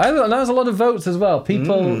 Wow, that was a lot of votes as well.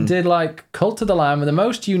 People did like Cult of the Lamb with the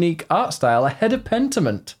most unique art style ahead of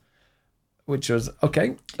Pentiment, which was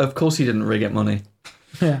okay. Of course, he didn't rig it, Money.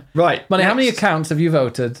 Yeah, right. Money. How many accounts have you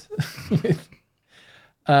voted?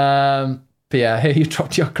 But yeah, here you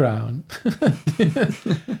dropped your crown.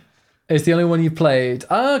 It's the only one you played.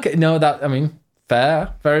 Okay, no,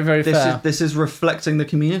 Fair. Very, very fair. This is reflecting the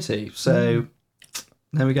community. So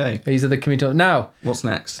there we go. These are the community. Now, what's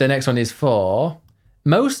next? The next one is for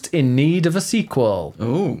most in need of a sequel.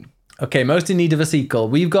 Oh. Okay, most in need of a sequel.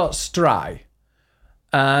 We've got Stray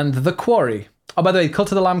and The Quarry. Oh, by the way,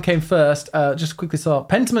 Cult of the Lamb came first. Just quickly saw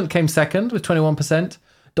Pentiment came second with 21%.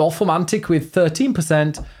 Dolphomantic with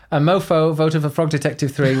 13%. And Mofo voted for Frog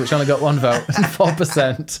Detective 3, which only got one vote and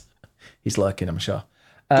 4%. He's lurking, I'm sure.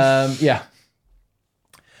 Yeah.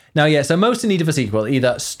 Now, yeah, so most in need of a sequel,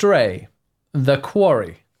 either Stray, The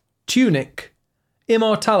Quarry, Tunic,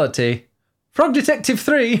 Immortality, Frog Detective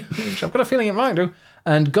 3, which I've got a feeling it might do,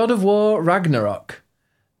 and God of War Ragnarok.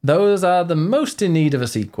 Those are the most in need of a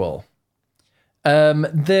sequel.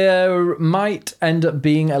 There might end up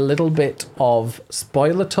being a little bit of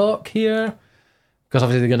spoiler talk here, because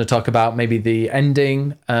obviously they're going to talk about maybe the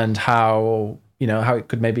ending and how it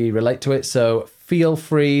could maybe relate to it. So feel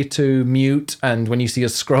free to mute, and when you see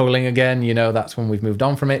us scrolling again, that's when we've moved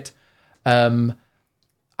on from it.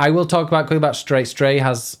 I will talk quickly about Stray. Stray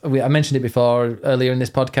I mentioned it before earlier in this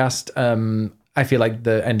podcast. I feel like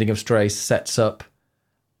the ending of Stray sets up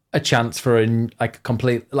a chance for a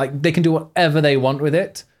complete, they can do whatever they want with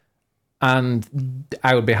it, and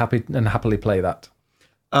I would be happily play that.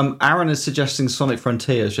 Aaron is suggesting Sonic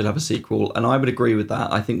Frontiers should have a sequel, and I would agree with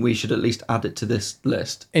that. I think we should at least add it to this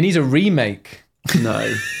list. It needs a remake.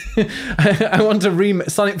 No. I want a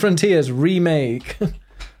Sonic Frontiers remake.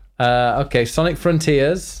 Okay, Sonic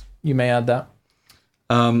Frontiers, you may add that.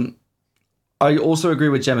 I also agree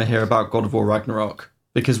with Gemma here about God of War Ragnarok,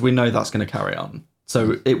 because we know that's going to carry on.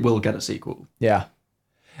 So it will get a sequel. Yeah,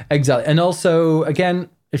 exactly. And also, again,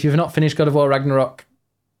 if you've not finished God of War Ragnarok,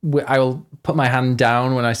 I will put my hand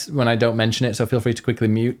down when I don't mention it, so feel free to quickly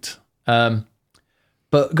mute. But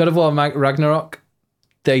God of War Ragnarok,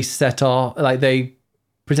 they they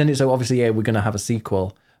present it so obviously, we're going to have a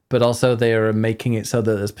sequel, but also they are making it so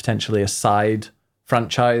that there's potentially a side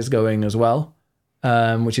franchise going as well,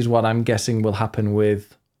 which is what I'm guessing will happen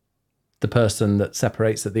with the person that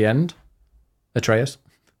separates at the end, Atreus.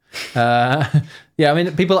 Yeah, I mean,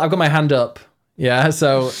 I've got my hand up. Yeah,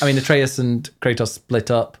 so, I mean, Atreus and Kratos split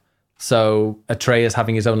up. So Atreus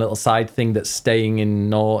having his own little side thing that's staying in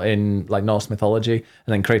Norse mythology, and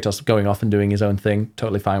then Kratos going off and doing his own thing.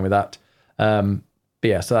 Totally fine with that. But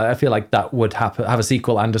yeah, so I feel like that would have a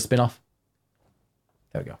sequel and a spin-off.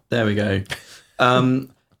 There we go.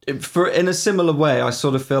 In a similar way, I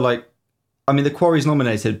sort of feel like, I mean, The Quarry's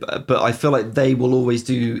nominated, but I feel like they will always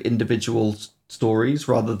do individual stories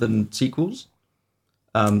rather than sequels.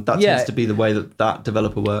 That tends to be the way that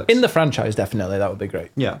developer works. In the franchise, definitely, that would be great.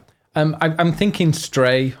 Yeah. I'm thinking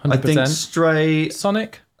Stray, 100%. I think Stray...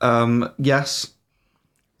 Sonic? Yes.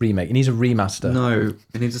 Remake. It needs a remaster. No,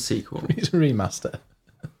 it needs a sequel. It needs a remaster.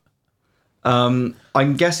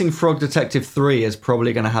 I'm guessing Frog Detective 3 is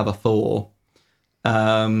probably going to have a Thor.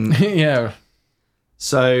 Yeah.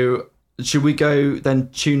 So, should we go then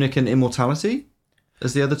Tunic and Immortality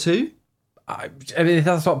as the other two? I mean,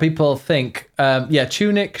 that's what people think. Yeah,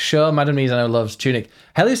 Tunic, sure. Madam Needs, I know, loves Tunic.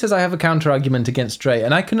 Helly says I have a counter argument against Stray,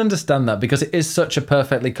 and I can understand that because it is such a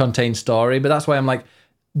perfectly contained story. But that's why I'm like,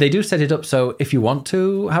 they do set it up so if you want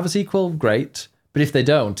to have a sequel, great. But if they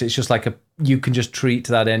don't, it's just like you can just treat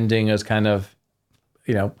that ending as kind of,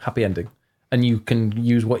 happy ending, and you can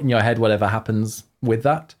use what in your head whatever happens with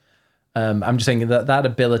that. I'm just saying that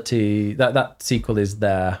ability, that sequel is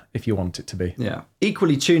there if you want it to be. Yeah.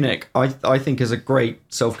 Equally, Tunic, I think is a great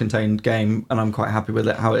self-contained game, and I'm quite happy with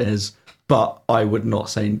it how it is. But I would not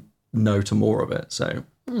say no to more of it. So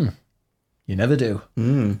you never do.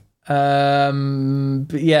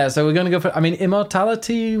 But yeah, so we're going to go for. I mean,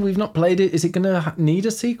 Immortality. We've not played it. Is it going to need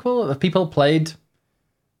a sequel? Have people played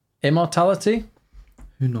Immortality?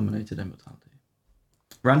 Who nominated Immortality?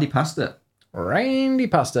 Randy Pasta. Randy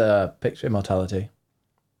Pasta picked Immortality.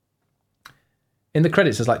 In the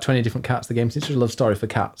credits, there's like 20 different cats. The game seems to love story for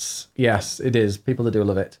cats. Yes, it is. People that do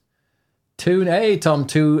love it. Hey, Tom.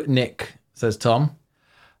 Nick, says Tom.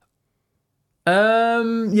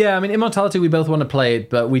 Yeah, I mean, Immortality, we both want to play it,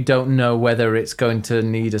 but we don't know whether it's going to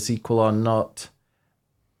need a sequel or not.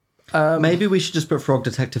 Maybe we should just put Frog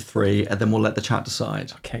Detective 3, and then we'll let the chat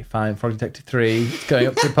decide. Okay, fine. Frog Detective 3. It's going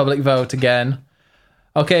up to public vote again.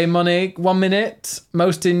 Okay, Monique, 1 minute.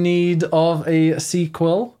 Most in need of a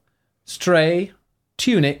sequel. Stray,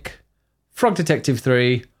 Tunic, Frog Detective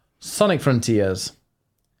 3, Sonic Frontiers.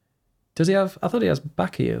 Does he have... I thought he has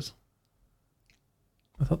back ears.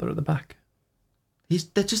 I thought they were at the back.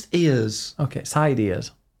 They're just ears. Okay, side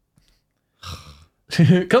ears.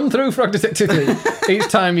 Come through, Frog Detective 3. Each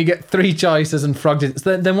time you get 3 choices and Frog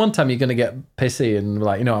Detective... Then one time you're going to get pissy and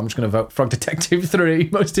like, I'm just going to vote Frog Detective 3,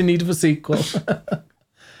 most in need of a sequel.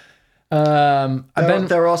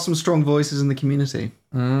 There are some strong voices in the community.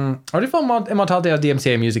 I already thought Immortality had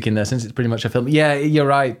DMCA music in there since it's pretty much a film. Yeah, you're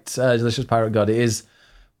right, Delicious Pirate God. It is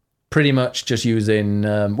pretty much just using...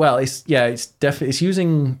 it's definitely... It's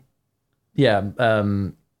using...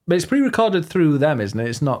 but it's pre-recorded through them, isn't it?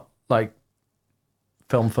 It's not like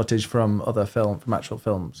film footage from actual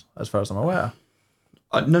films, as far as I'm aware.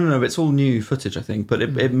 No, it's all new footage, I think,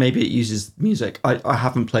 but maybe it uses music. I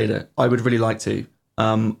haven't played it. I would really like to.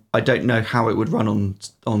 I don't know how it would run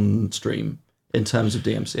on stream in terms of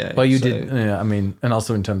DMCA. Well, you did, and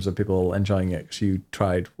also in terms of people enjoying it, because you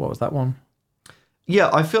tried, what was that one? Yeah,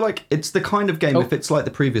 I feel like it's the kind of game, if it's like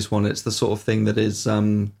the previous one, it's the sort of thing that is...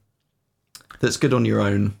 that's good on your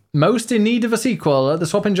own. Most in need of a sequel at the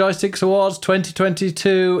Swapping Joysticks Awards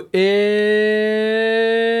 2022 is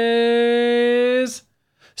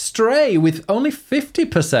Stray, with only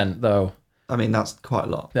 50% though. I mean, that's quite a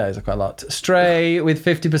lot. That is quite a lot. Stray with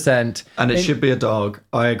 50%. And it should be a dog.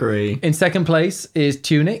 I agree. In second place is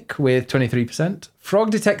Tunic with 23%.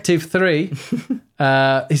 Frog Detective 3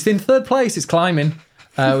 is in third place. It's climbing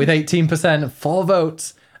with 18%, 4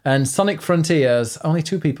 votes. And Sonic Frontiers, only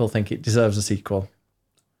 2 people think it deserves a sequel.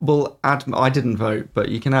 Well, I didn't vote, but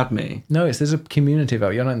you can add me. No, there's a community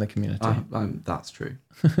vote. You're not in the community. That's true.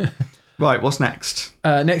 Right, what's next?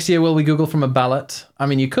 Next year, will we Google from a ballot? I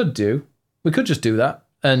mean, we could just do that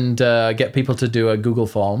and get people to do a Google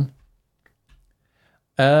form.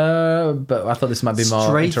 But I thought this might be more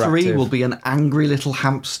Stray interactive. 3 will be an angry little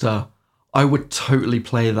hamster. I would totally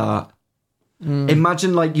play that.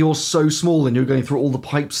 Imagine like you're so small and you're going through all the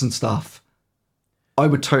pipes and stuff. I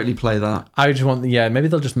would totally play that. I just want, maybe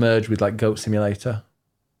they'll just merge with like Goat Simulator.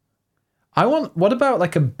 What about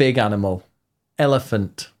like a big animal?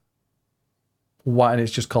 Elephant. And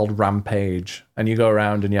it's just called Rampage. And you go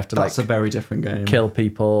around and you have to That's a very different game. Kill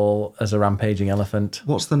people as a rampaging elephant.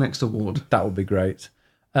 What's the next award? That would be great.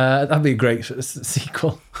 That'd be a great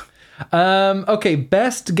sequel. Okay,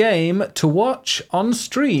 best game to watch on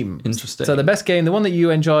stream. Interesting. So the best game, the one that you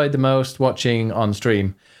enjoyed the most watching on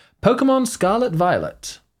stream. Pokemon Scarlet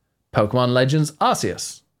Violet, Pokemon Legends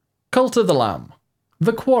Arceus, Cult of the Lamb,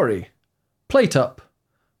 The Quarry, PlayTup,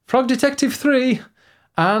 Frog Detective 3,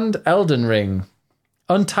 and Elden Ring.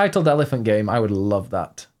 Untitled Elephant Game, I would love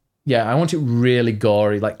that. Yeah, I want it really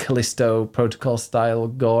gory, like Callisto Protocol style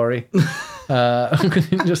gory.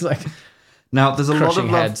 Just like... Now, there's a lot of love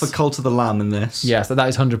heads. for Cult of the Lamb in this. Yes, that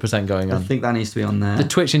is 100% going on. I think that needs to be on there. The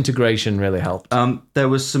Twitch integration really helped. There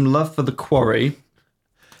was some love for The Quarry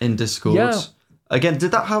in Discord. Yeah. Again,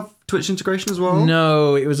 did that have Twitch integration as well?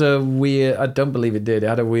 No, it was a weird... I don't believe it did. It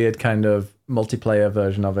had a weird kind of multiplayer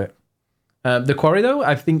version of it. The Quarry, though,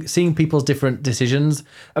 I think seeing people's different decisions...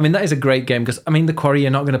 I mean, that is a great game because, I mean, The Quarry,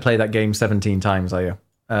 you're not going to play that game 17 times, are you?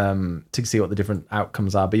 To see what the different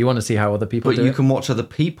outcomes are. But you want to see how other people do it. But you can watch other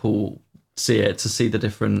people... see it to see the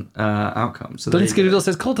different outcomes. So Doodle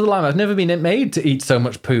says, Cult of the Lamb, I've never been made to eat so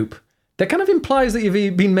much poop. That kind of implies that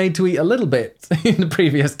you've been made to eat a little bit in the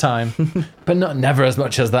previous time, but never as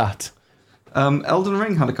much as that. Elden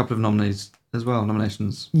Ring had a couple of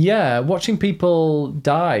nominations. Yeah, watching people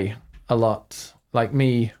die a lot, like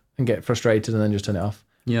me, and get frustrated and then just turn it off.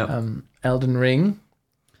 Yeah. Elden Ring.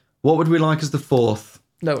 What would we like as the fourth?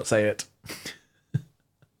 Don't say it.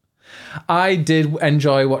 I did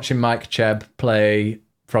enjoy watching Mike Chebb play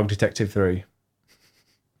Frog Detective 3.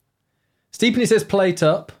 Steepany says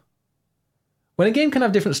PlayTup. When a game can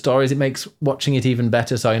have different stories, it makes watching it even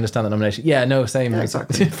better, so I understand the nomination. Yeah, no, same. Yeah,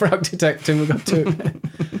 exactly. Frog Detective, we've got 2.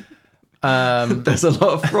 There's a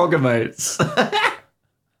lot of frog emotes.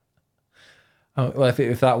 Well,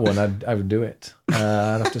 if that won, I would do it.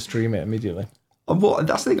 I'd have to stream it immediately.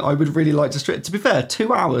 That's the thing I would really like to stream. To be fair,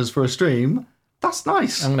 2 hours for a stream, that's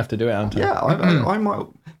nice. I'm going to have to do it, aren't I? Yeah, I might.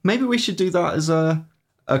 Maybe we should do that as a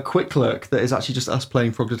quick look that is actually just us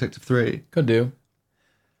playing Frog Detective 3. Could do.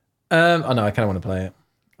 Oh no, I kind of want to play it.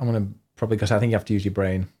 I want to probably, because I think you have to use your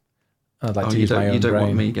brain. I'd like to use my own brain. You don't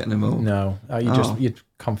want me getting involved? No, you'd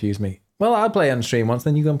confuse me. Well, I'll play it on stream once,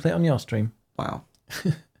 then you go and play it on your stream. Wow.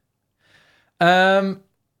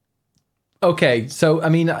 Okay, so I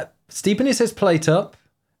mean, Steepany says PlayTup,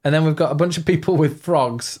 and then we've got a bunch of people with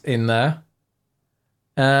frogs in there.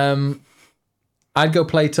 I'd go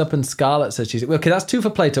PlayTup, and Scarlett says she's... Okay, that's 2 for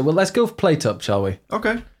PlayTup. Well, let's go for PlayTup, shall we?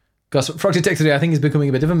 Okay. Because Frog Detective, I think, is becoming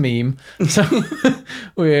a bit of a meme. So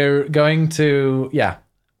we're going to,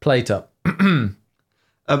 PlayTup.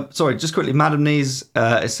 Sorry, just quickly, Madam Knees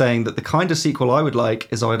is saying that the kind of sequel I would like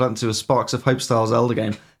is I would like to do a Sparks of Hope style Zelda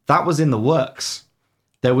game. That was in the works.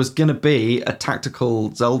 There was going to be a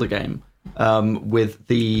tactical Zelda game with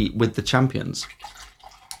the champions.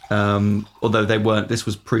 Although they weren't, this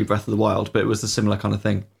was pre Breath of the Wild, but it was a similar kind of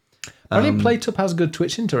thing. Apparently PlayTup has good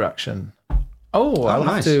Twitch interaction. Oh, I'll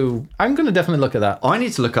have nice. to. I'm going to definitely look at that. I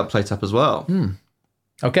need to look up PlayTap as well.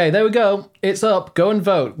 Okay, there we go. It's up. Go and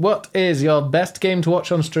vote. What is your best game to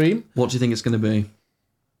watch on stream? What do you think it's going to be?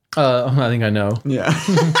 I think I know. Yeah.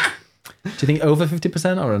 Do you think over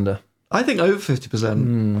 50% or under? I think over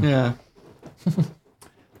 50%. Yeah.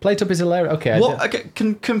 PlayTup is hilarious. Okay. Okay,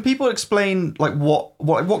 can people explain like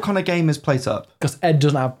what kind of game is PlayTap? Because Ed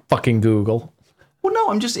doesn't have fucking Google. Well, no,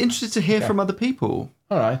 I'm just interested to hear from other people.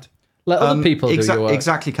 All right. Let other people do your work.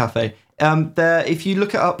 Exactly, Cafe. If you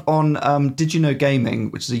look it up on Did You Know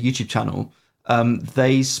Gaming, which is a YouTube channel,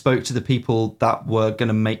 they spoke to the people that were going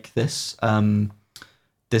to make this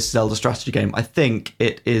this Zelda strategy game. I think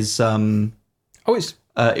it is.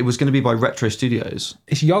 It was going to be by Retro Studios.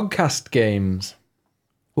 It's Yogcast Games.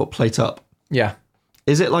 What PlayTap? Yeah.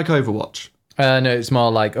 Is it like Overwatch? No, it's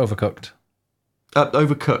more like Overcooked.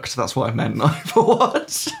 Overcooked. That's what I meant.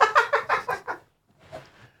 Overwatch.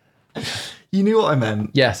 You knew what I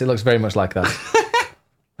meant. Yes, it looks very much like that.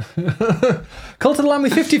 Cult of the Lamb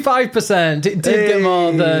with 55%. It did get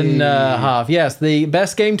more than half. Yes, the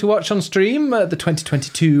best game to watch on stream at the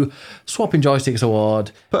 2022 Swapping Joysticks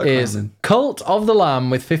Award is Cult of the Lamb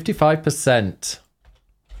with 55%.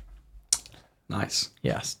 Nice.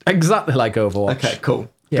 Yes, exactly like Overwatch. Okay, cool.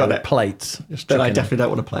 Yeah, Got with it. plates. Then I definitely don't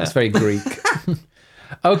want to play It's it. very Greek.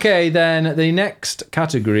 Okay, then the next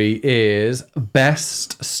category is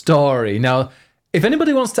Best Story. Now, if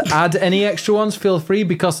anybody wants to add any extra ones, feel free,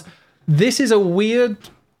 because this is a weird...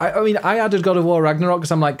 I mean, I added God of War Ragnarok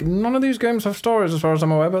because I'm like, none of these games have stories as far as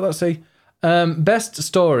I'm aware, but let's see. Best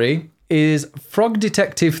Story is Frog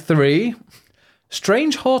Detective 3,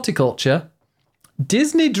 Strange Horticulture,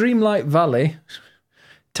 Disney Dreamlight Valley,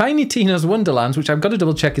 Tiny Tina's Wonderlands, which I've got to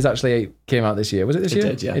double check is actually came out this year. Was it this year? It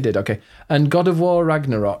did, yeah. It did, okay. And God of War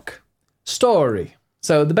Ragnarok. Story.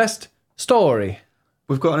 So the best story.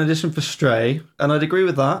 We've got an addition for Stray, and I'd agree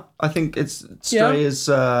with that. I think Stray is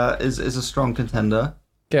a strong contender.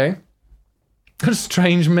 Okay. Got a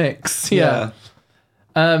strange mix. Yeah.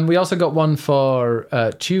 We also got one for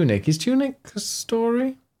Tunic. Is Tunic a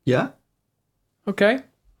story? Yeah. Okay.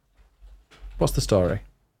 What's the story?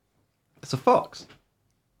 It's a fox.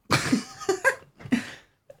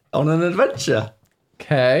 On an adventure.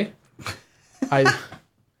 Okay. I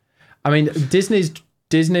mean, Disney's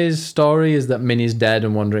story is that Minnie's dead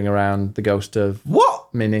and wandering around the ghost of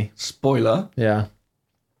What? Minnie. Spoiler. Yeah.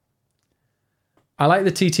 I like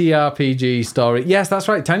the TTRPG story. Yes, that's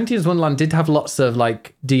right. Tiny Tina's Wonderland did have lots of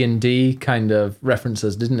like D&D kind of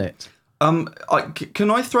references, didn't it?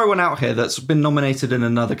 Can I throw one out here that's been nominated in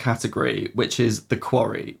another category, which is The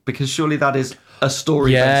Quarry? Because surely that is a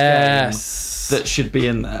story-based game that should be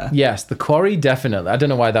in there. Yes, The Quarry, definitely. I don't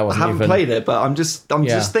know why that wasn't I haven't played it, but I'm just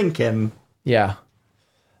thinking. Yeah.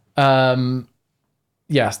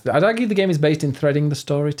 Yes, I'd argue the game is based in threading the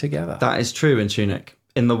story together. That is true in Tunic.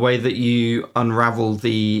 In the way that you unravel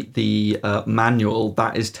the manual,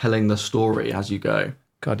 that is telling the story as you go.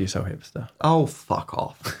 God, you're so hipster. Oh, fuck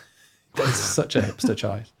off. That's such a hipster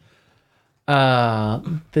choice.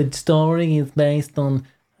 The story is based on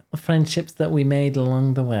friendships that we made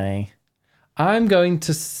along the way. I'm going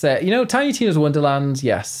to say, Tiny Tina's Wonderland,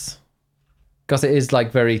 yes. Because it is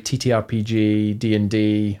like very TTRPG,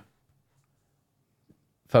 D&D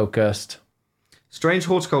focused. Strange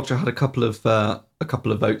Horticulture had a couple of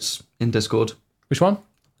votes in Discord. Which one?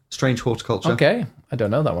 Strange Horticulture. Okay, I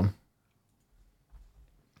don't know that one.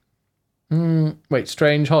 Wait,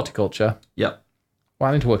 Strange Horticulture? Yep. Well,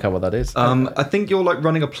 I need to work out what that is. I think you're like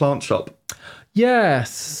running a plant shop.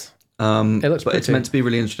 Yes. It looks but pretty. it's meant to be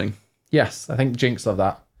really interesting. Yes, I think Jinx loved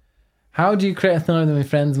that. How do you create a story that my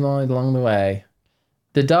friends made along the way?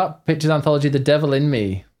 The Dark Pictures anthology, The Devil in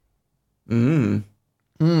Me.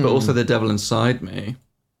 But also The Devil Inside Me.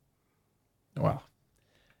 Well,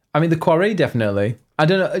 I mean, The Quarry, definitely. I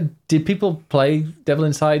don't know. Did people play Devil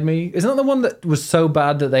Inside Me? Isn't that the one that was so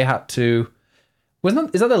bad that they had to... Is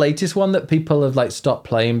that the latest one that people have like stopped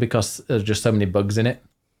playing because there's just so many bugs in it?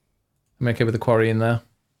 I'm okay with The Quarry in there.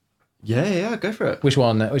 Yeah, go for it. Which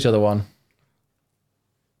one? Which other one?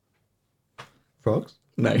 Frogs?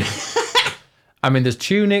 No. I mean, there's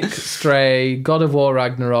Tunic, Stray, God of War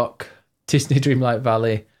Ragnarok, Disney Dreamlight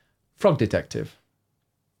Valley, Frog Detective.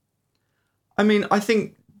 I mean, I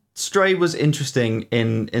think Stray was interesting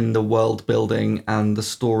in the world building and the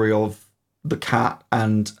story of the cat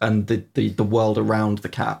and the world around the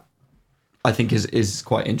cat, I think is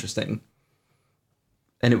quite interesting.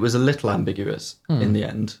 And it was a little ambiguous in the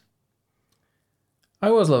end. I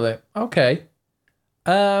always love it. Okay.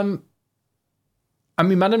 I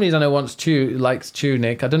mean, Madam Lees, I know likes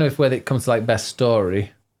Tunic. I don't know if when it comes to like best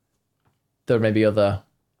story, there may be other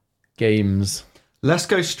games. Let's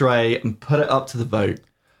go Stray and put it up to the vote.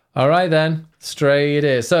 All right then, Stray it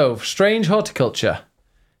is. So, Strange Horticulture,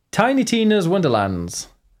 Tiny Tina's Wonderlands,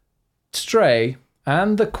 Stray,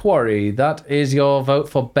 and The Quarry. That is your vote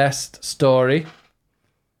for best story.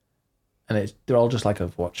 And they're all just like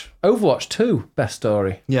Overwatch. Overwatch 2, best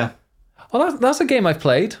story. Yeah. Oh, that's a game I've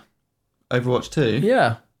played. Overwatch 2?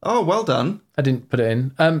 Yeah. Oh, well done. I didn't put it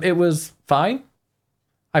in. It was fine.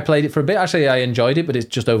 I played it for a bit. Actually, I enjoyed it, but it's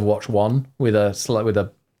just Overwatch 1 with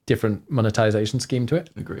a different monetization scheme to it.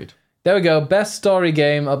 Agreed. There we go. Best story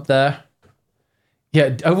game up there.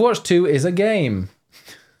 Yeah, Overwatch 2 is a game.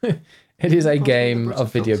 It is a game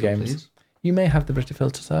of video games. Please. You may have the Brita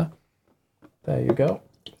filter, sir. There you go.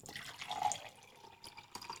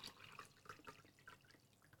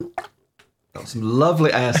 Got some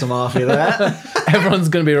lovely ASMR for you there. Everyone's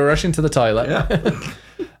going to be rushing to the toilet.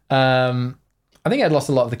 Yeah. I think I'd lost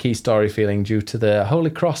a lot of the key story feeling due to the Holy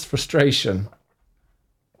Cross frustration.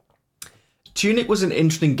 Tunic was an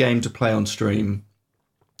interesting game to play on stream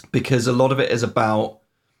because a lot of it is about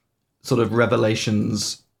sort of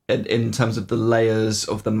revelations in terms of the layers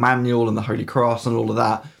of the manual and the Holy Cross and all of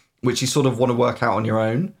that, which you sort of want to work out on your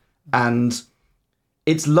own. And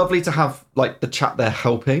it's lovely to have like the chat there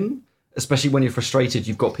helping, especially when you're frustrated.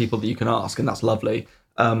 You've got people that you can ask, and that's lovely.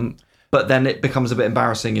 But then it becomes a bit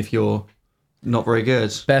embarrassing if you're not very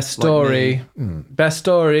good. Best story. Best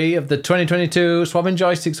story of the 2022 Swabbing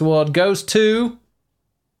Joysticks Award goes to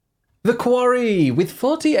The Quarry with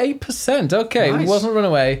 48%. Okay, Nice. It wasn't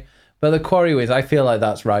Runaway, but The Quarry was. I feel like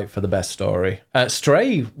that's right for the best story.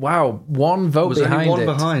 Stray, wow, one vote behind only it.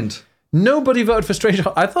 one behind. Nobody voted for Strange.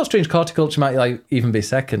 I thought Strange Horticulture might like even be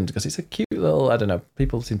second because it's a cute little. I don't know.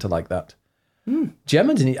 People seem to like that.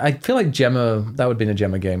 Gemma didn't. I feel like Gemma. That would have been a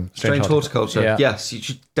Gemma game. Strange Horticulture. Yeah. Yes, you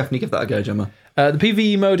should definitely give that a go, Gemma. The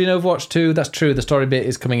PvE mode in Overwatch 2. That's true. The story bit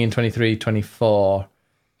is coming in 23, 24.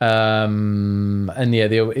 And yeah,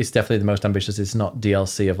 it's definitely the most ambitious. It's not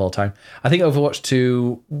DLC of all time. I think Overwatch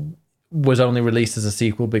 2 was only released as a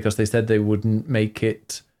sequel because they said they wouldn't make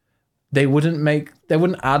it. They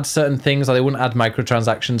wouldn't add certain things, or they wouldn't add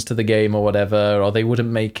microtransactions to the game or whatever, or they wouldn't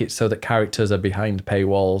make it so that characters are behind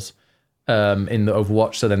paywalls in the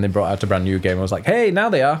Overwatch. So then they brought out a brand new game. I was like, hey, now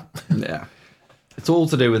they are. Yeah. It's all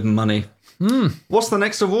to do with money. What's the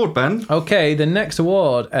next award, Ben? Okay, the next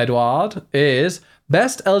award, Edward, is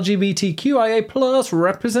Best LGBTQIA plus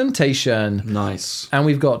representation. Nice. And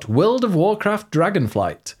we've got World of Warcraft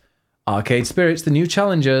Dragonflight, Arcade Spirits, The New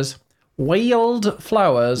Challengers, Wild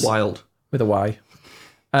Flowers, Wild. with a Y.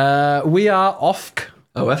 We Are OFK,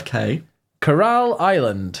 OFK. Coral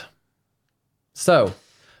Island. So,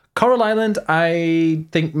 Coral Island, I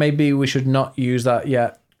think maybe we should not use that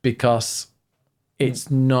yet because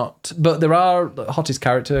it's not. But there are Hottest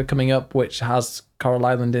Character coming up, which has Coral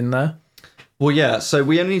Island in there. Well, yeah, so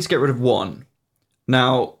we only need to get rid of one.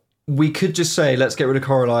 Now, we could just say, let's get rid of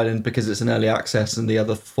Coral Island because it's an early access and the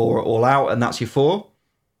other 4 are all out, and that's your 4.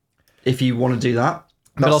 If you want to do that.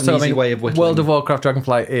 That's But also, an easy way of whittling. World of Warcraft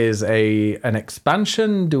Dragonflight is an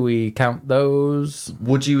expansion. Do we count those?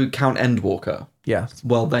 Would you count Endwalker? Yeah.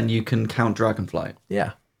 Well, then you can count Dragonflight.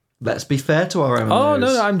 Yeah. Let's be fair to our MMOs. Oh,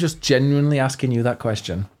 no, I'm just genuinely asking you that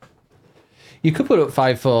question. You could put up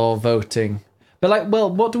 5 for voting. But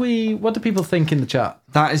what do people think in the chat?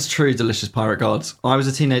 That is true, Delicious Pirate Gods. I was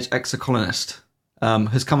a teenage exocolonist.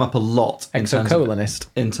 Has come up a lot in terms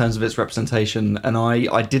of its representation, and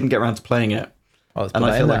I didn't get around to playing it. And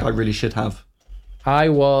I feel like I really should have. I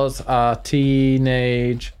was a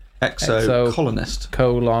teenage exocolonist.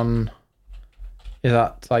 Colon. Is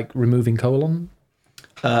that like removing colon?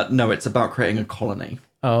 No, it's about creating a colony.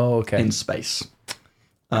 Oh, okay. In space.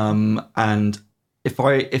 And if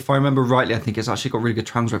I remember rightly, I think it's actually got really good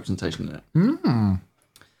trans representation in it.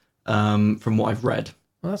 From what I've read.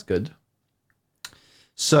 Well, that's good.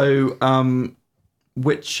 So,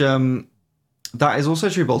 that is also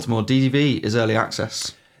true, Baltimore. DDV is early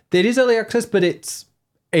access. It is early access, but it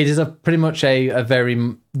is a pretty much a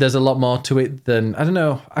very, there's a lot more to it than, I don't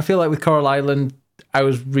know. I feel like with Coral Island, I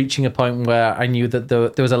was reaching a point where I knew that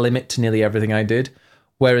there was a limit to nearly everything I did.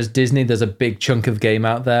 Whereas Disney, there's a big chunk of game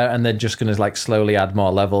out there, and they're just going to like slowly add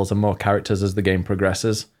more levels and more characters as the game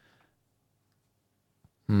progresses.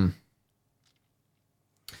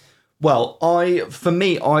 Well, I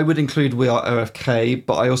would include We Are OFK,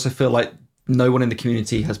 but I also feel like no one in the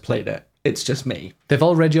community has played it. It's just me. They've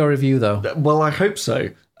all read your review, though. Well, I hope so.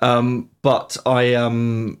 But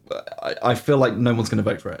I feel like no one's going to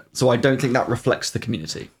vote for it. So I don't think that reflects the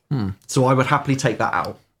community. So I would happily take that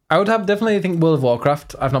out. I would have definitely think World of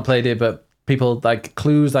Warcraft. I've not played it, but people like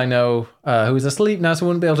Clues, I know, who is asleep now, so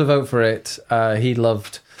wouldn't be able to vote for it. He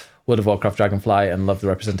loved World of Warcraft Dragonflight and loved the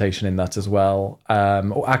representation in that as well.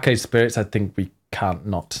 Arcade Spirits, I think we can't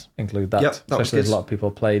not include that, Yep, that was especially as good. a lot of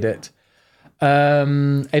people played it.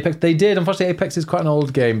 Apex, they did. Unfortunately, Apex is quite an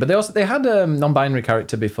old game, but they had a non-binary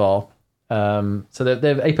character before. So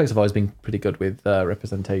Apex have always been pretty good with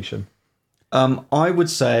representation. I would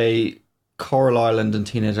say Coral Island and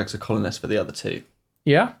Teenage Exocolonist for the other two.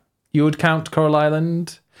 Yeah, you would count Coral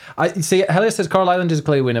Island. I see. Helios says Coral Island is a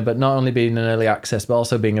clear winner, but not only being an early access, but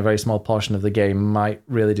also being a very small portion of the game might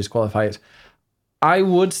really disqualify it. I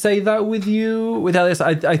would say that with you, with Helios.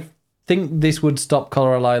 I think this would stop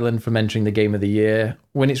Coral Island from entering the Game of the Year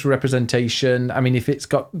when it's representation. I mean, if it's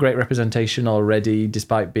got great representation already,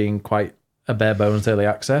 despite being quite a bare bones early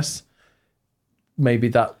access, maybe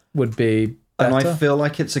that would be better. And I feel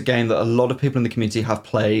like it's a game that a lot of people in the community have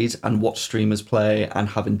played and watched streamers play and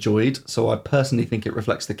have enjoyed. So I personally think it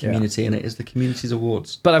reflects the community and it is the community's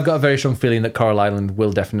awards. But I've got a very strong feeling that Coral Island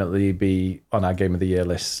will definitely be on our Game of the Year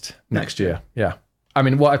list next year. Yeah. I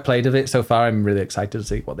mean, what I've played of it so far, I'm really excited to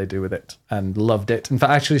see what they do with it and loved it. In fact,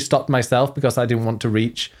 I actually stopped myself because I didn't want to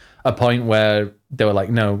reach a point where they were like,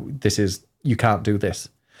 no, you can't do this.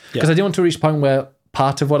 Because I didn't want to reach a point where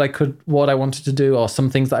part of what I wanted to do or some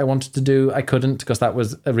things that I wanted to do, I couldn't because that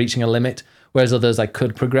was reaching a limit. Whereas others I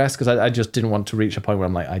could progress because I just didn't want to reach a point where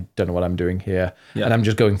I'm like, I don't know what I'm doing here. Yeah. And I'm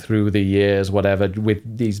just going through the years, whatever, with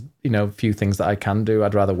these, few things that I can do.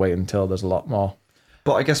 I'd rather wait until there's a lot more.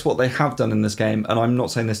 But I guess what they have done in this game, and I'm not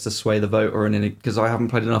saying this to sway the vote or anything because I haven't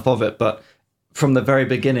played enough of it, but from the very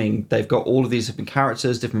beginning, they've got all of these different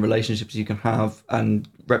characters, different relationships you can have, and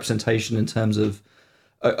representation in terms of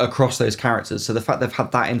across those characters. So the fact they've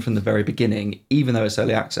had that in from the very beginning, even though it's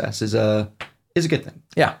early access, is a good thing.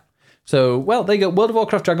 Yeah. So, well, there you go. World of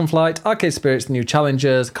Warcraft Dragonflight, Arcade Spirits, The New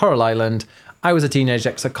Challengers, Coral Island, I Was a Teenage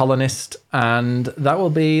Exocolonist, and that will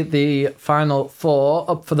be the final 4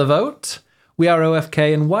 up for the vote. We Are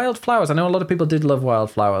OFK and Wildflowers. I know a lot of people did love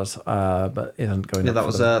Wildflowers, but it isn't going. Yeah, that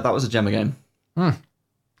was a Gemma game.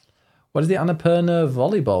 What is the Annapurna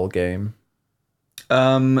volleyball game?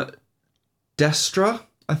 Destra,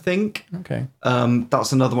 I think. Okay.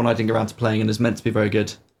 That's another one I didn't get around to playing and is meant to be very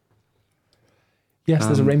good. Yes,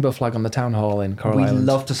 there's a rainbow flag on the town hall in Coral Island. We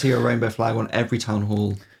love to see a rainbow flag on every town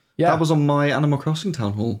hall. Yeah. That was on my Animal Crossing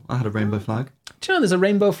town hall. I had a rainbow flag. Do you know there's a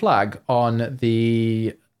rainbow flag on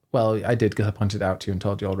the... Well, I did because I pointed it out to you and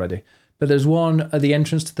told you already. But there's one at the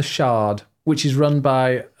entrance to the Shard, which is run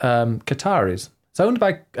by Qataris. It's owned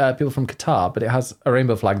by people from Qatar, but it has a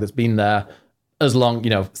rainbow flag that's been there as long,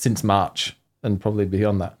 since March and probably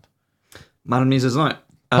beyond that. Man of Music's Night.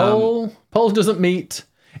 Poll doesn't meet.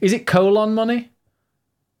 Is it colon money?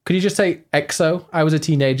 Could you just say EXO? I was a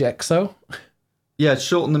teenage EXO. Yeah,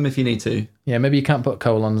 shorten them if you need to. Yeah, maybe you can't put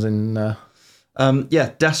colons in.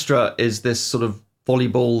 Destra is this sort of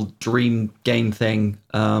volleyball dream game thing,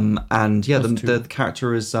 and yeah, the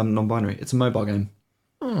character is non-binary. It's a mobile game.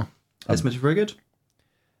 It's meant to be very good.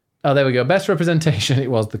 Oh, there we go. Best representation. It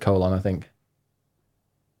was the colon, I think.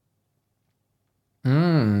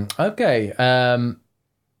 Okay.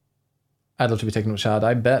 I'd love to be taken up Shard.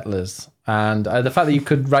 I bet, Liz. And the fact that you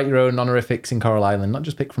could write your own honorifics in Coral Island, not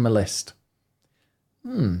just pick from a list.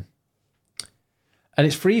 And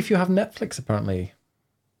it's free if you have Netflix, apparently.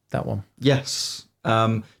 That one. Yes.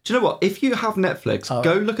 Do you know what? If you have Netflix,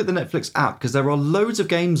 go look at the Netflix app because there are loads of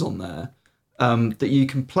games on there that you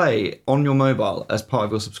can play on your mobile as part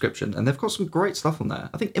of your subscription. And they've got some great stuff on there.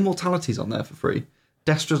 I think Immortality's on there for free.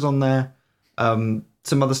 Destra's on there.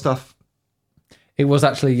 Some other stuff. It was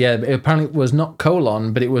actually, it apparently was not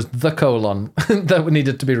colon, but it was the colon that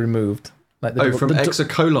needed to be removed. Like from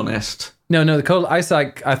Exocolonist. No, the colon. I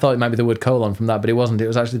thought it might be the word colon from that, but it wasn't. It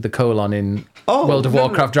was actually the colon in World of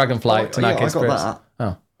Warcraft Dragonflight. I got that.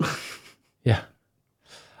 Oh, yeah.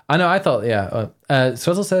 I know. I thought, yeah.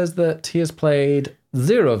 Swizzle says that he has played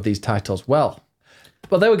 0 of these titles. Well,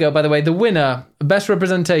 there we go. By the way, the winner, best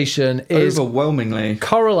representation, is overwhelmingly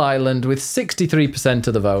Coral Island with 63%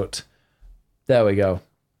 of the vote. There we go.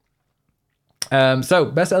 So,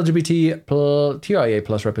 best TIA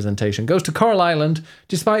plus representation goes to Coral Island,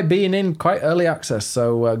 despite being in quite early access.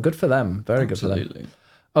 So, good for them. Very good for them.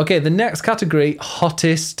 Okay, the next category,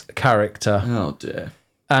 hottest character. Oh, dear.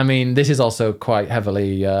 I mean, this is also quite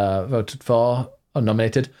heavily voted for or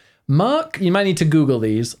nominated. Mark, you might need to Google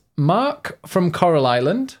these. Mark from Coral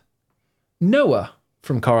Island, Noah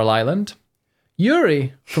from Coral Island,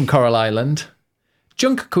 Yuri from Coral Island,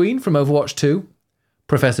 Junk Queen from Overwatch 2,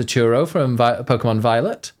 Professor Churro from Pokemon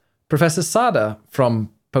Violet, Professor Sada from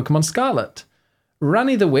Pokemon Scarlet,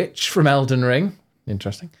 Rani the Witch from Elden Ring.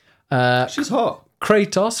 Interesting. She's hot.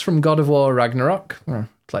 Kratos from God of War Ragnarok.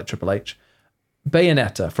 It's like Triple H.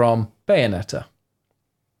 Bayonetta from Bayonetta.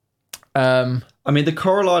 I mean, the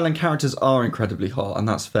Coral Island characters are incredibly hot, and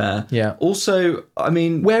that's fair. Yeah. Also, I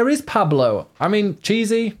mean... Where is Pablo? I mean,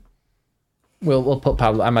 cheesy. We'll put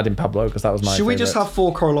Pablo. I'm adding Pablo because that was my Should we just favourite. have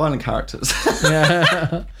 4 Coral Island characters?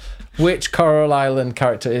 Yeah. Which Coral Island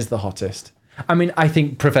character is the hottest? I mean, I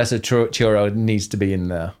think Professor Churro needs to be in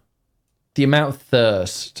there. The amount of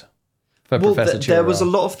thirst for Professor Churro. There was a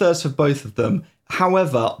lot of thirst for both of them.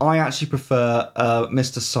 However, I actually prefer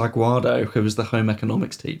Mr. Saguaro, who was the home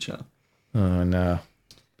economics teacher. Oh, no.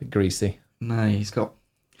 Bit greasy. No, he's got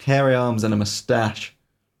hairy arms and a moustache.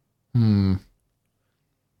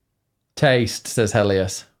 Taste, says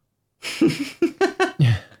Helios.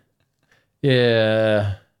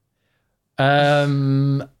 Yeah.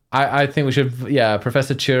 I think we should,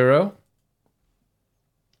 Professor Churro.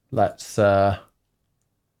 Let's,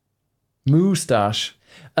 Moustache.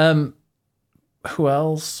 Who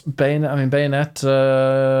else? Bayonetta.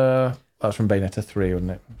 That's from Bayonetta 3,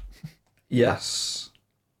 wasn't it? Yes.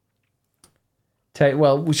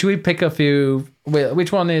 Well, should we pick a few?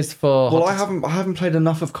 Which one is for? Well, I haven't played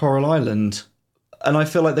enough of Coral Island, and I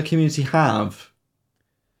feel like the community have.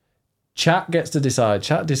 Chat gets to decide.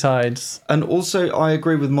 Chat decides. And also, I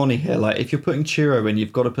agree with Moni here. Like, if you're putting Churro in,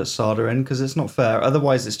 you've got to put Sada in because it's not fair.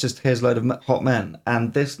 Otherwise, it's just here's a load of hot men,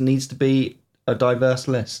 and this needs to be a diverse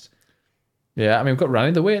list. Yeah, I mean, we've got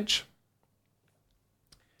Rani the Witch.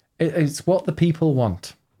 It's what the people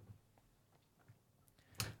want.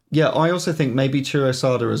 Yeah, I also think maybe Churro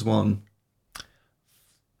Sada is one.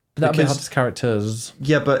 That'd be hottest characters.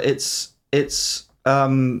 Yeah, but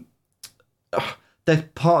they're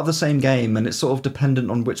part of the same game, and it's sort of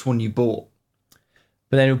dependent on which one you bought.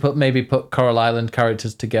 But then we put Coral Island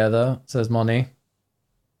characters together, says Moni.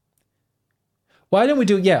 Why don't we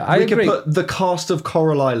do? Yeah, I agree. We could put the cast of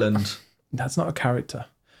Coral Island. That's not a character.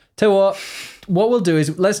 Tell you what we'll do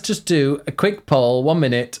is let's just do a quick poll, 1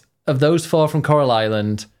 minute, of those 4 from Coral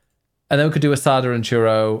Island, and then we could do a Sada and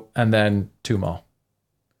Churro, and then 2 more.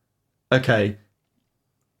 Okay.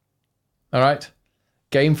 All right.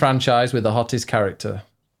 Game franchise with the hottest character.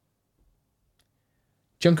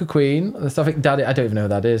 Junker Queen, the Suffolk Daddy. I don't even know who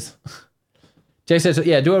that is. Jay says,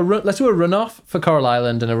 yeah, let's do a runoff for Coral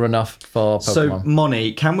Island and a runoff for Pokemon. So,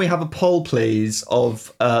 Moni, can we have a poll, please,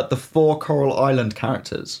 of the 4 Coral Island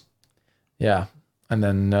characters? Yeah. And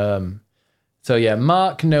then,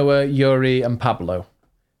 Mark, Noah, Yuri, and Pablo.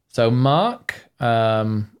 So, Mark,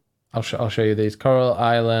 I'll show you these. Coral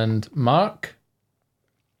Island, Mark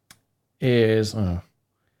is...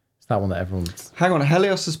 it's that one that everyone's... Hang on,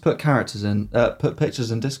 Helios has put characters in, put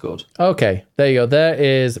pictures in Discord. Okay, there you go. There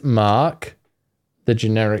is Mark, the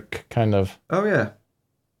generic kind of... Oh, yeah.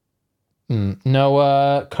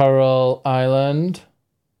 Noah, Coral Island.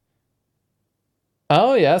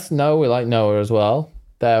 Oh, yes. No, we like Noah as well.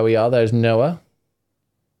 There we are. There's Noah.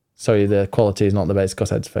 Sorry, the quality is not the best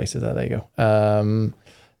because heads faces there. There you go.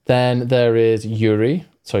 Then there is Yuri.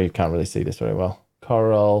 Sorry, you can't really see this very well.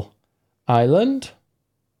 Coral Island.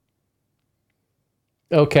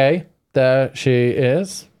 Okay, there she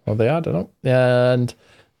is. Well, they are, I don't know. And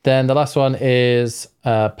then the last one is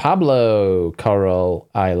Pablo, Coral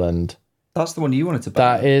Island. That's the one you wanted to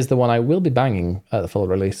bang. That is the one I will be banging at the full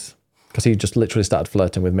release because he just literally started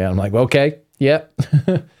flirting with me. I'm like, well, okay, yep.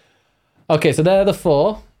 Okay, so they're the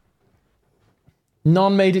 4.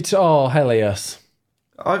 None made it to... Oh, Helios.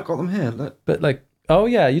 I've got them here, look. But oh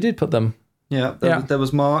yeah, you did put them. Yeah, there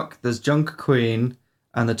was Mark, there's Junker Queen,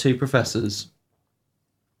 and the 2 professors.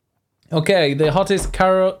 Okay, the hottest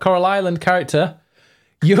Coral Island character,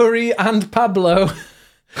 Yuri and Pablo.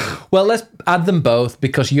 Well, let's add them both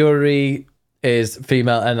because Yuri is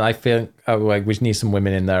female and I feel we need some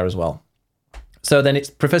women in there as well. So then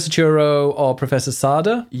it's Professor Churro or Professor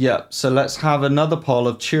Sada? Yeah, so let's have another poll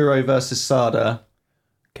of Churro versus Sada.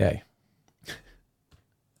 Okay.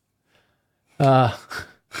 Hang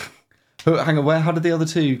on, how did the other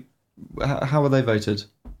 2... How were they voted?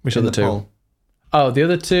 Which other 2? Poll? Oh, the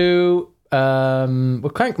other 2...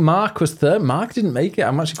 Mark was 3rd. Mark didn't make it.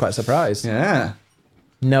 I'm actually quite surprised. Yeah.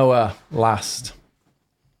 Noah last.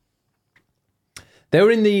 They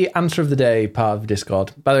were in the answer of the day part of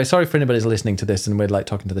Discord. By the way, sorry for anybody who's listening to this and we're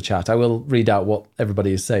talking to the chat. I will read out what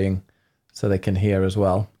everybody is saying so they can hear as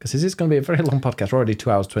well. Because this is going to be a very long podcast. We're already 2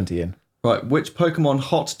 hours 20 in. Right, which Pokemon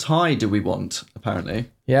hot tie do we want, apparently?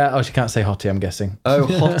 Yeah. Oh, she can't say hottie, I'm guessing. Oh,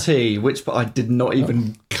 hottie. I did not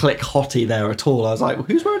even click hottie there at all. I was like,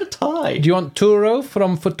 who's wearing a tie? Do you want Turo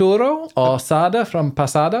from Futuro or Sada from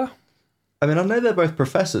Pasada? I mean, I know they're both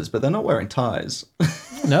professors, but they're not wearing ties.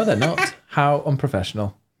 No, they're not. How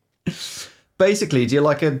unprofessional. Basically, do you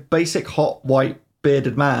like a basic hot white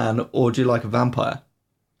bearded man, or do you like a vampire?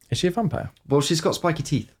 Is she a vampire? Well, she's got spiky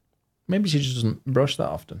teeth. Maybe she just doesn't brush that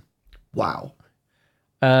often. Wow.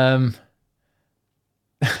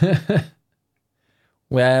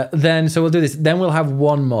 Well, then, so we'll do this. Then we'll have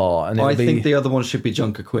one more. And I think the other one should be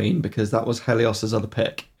Junker Queen, because that was Helios's other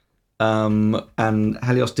pick. And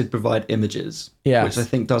Helios did provide images, Yes. which I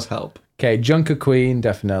think does help. Okay, Junker Queen,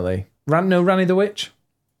 definitely. Rani the Witch?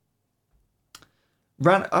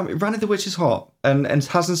 Rani the Witch is hot and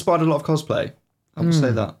has inspired a lot of cosplay. I will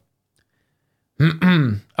say that.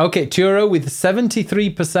 Okay, Turo with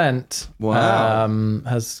 73%. Wow.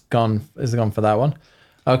 Has gone for that one.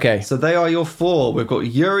 Okay. So they are your four. We've got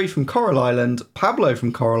Yuri from Coral Island, Pablo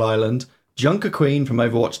from Coral Island, Junker Queen from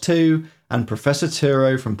Overwatch 2, and Professor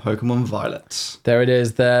Turo from Pokemon Violet. There it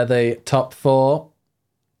is. They're the top four.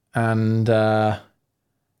 And the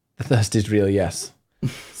thirst is real, yes.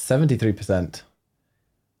 73%.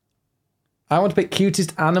 I want to pick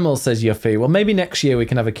cutest animal, says Yuffie. Well, maybe next year we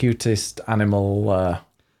can have a cutest animal.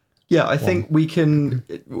 Yeah, I think we can.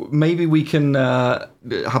 Maybe we can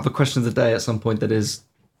have a question of the day at some point that is,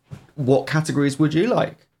 what categories would you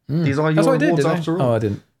like? These are your awards after all. Oh, I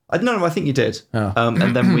didn't. No, I think you did. Oh.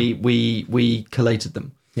 And then we collated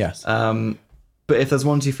them. Yes. But if there's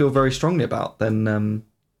ones you feel very strongly about, then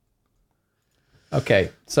Okay,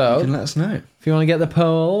 so you can let us know. if you want to get the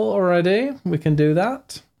poll already, we can do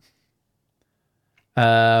that.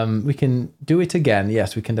 We can do it again.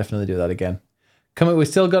 Yes, we can definitely do that again. We've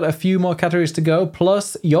still got a few more categories to go,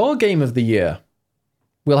 plus your game of the year.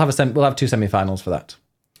 We'll have two semi-finals for that.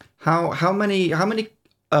 How many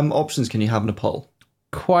options can you have in a poll?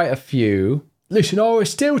 Quite a few. Listen, we're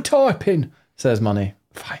still typing, says Money.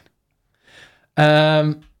 Fine.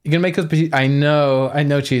 You're gonna make us. I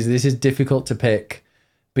know, Cheesy. This is difficult to pick,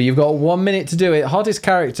 but you've got 1 minute to do it. Hottest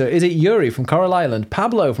character, is it Yuri from Coral Island,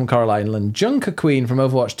 Pablo from Coral Island, Junker Queen from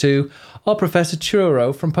Overwatch 2, or Professor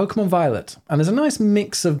Churro from Pokemon Violet? And there's a nice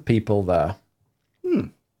mix of people there. Who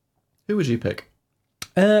would you pick?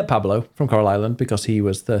 Pablo from Coral Island, because he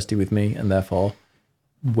was thirsty with me and therefore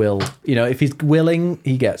if he's willing,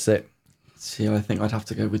 he gets it. See, I think I'd have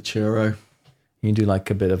to go with Churro. You can do like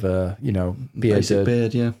a bit of a, Basic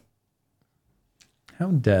beard, yeah. How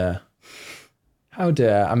dare.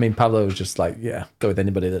 I mean, Pablo was just like, yeah, go with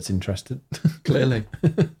anybody that's interested. Clearly.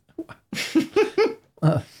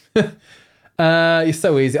 You're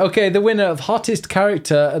so easy. Okay, the winner of Hottest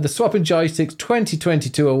Character at the Swap and Joysticks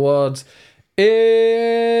 2022 Awards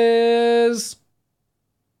is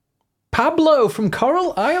Pablo from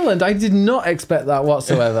Coral Island. I did not expect that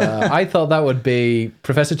whatsoever. I thought that would be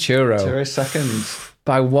Professor Churro. Churro second.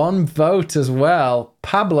 By one vote as well.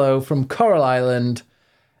 Pablo from Coral Island.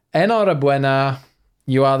 Enhorabuena.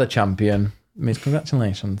 You are the champion. Means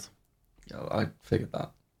congratulations. Yeah, I figured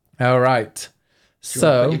that. All right. Do you want to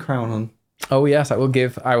So, put your crown on? oh yes, I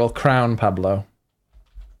will crown Pablo.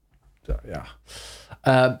 So, yeah.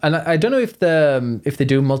 And I don't know if they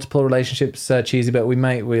do multiple relationships, Cheesy, but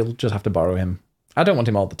we'll just have to borrow him. I don't want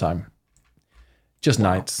him all the time. Just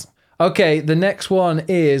nights. Okay, the next one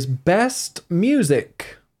is Best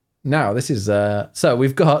Music. Now, this is... so,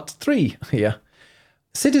 we've got 3 here.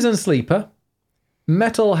 Citizen Sleeper,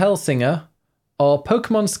 Metal Hellsinger, or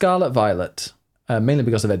Pokemon Scarlet Violet. Mainly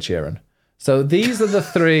because of Ed Sheeran. So, these are the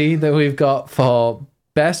 3 that we've got for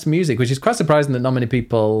Best Music, which is quite surprising that not many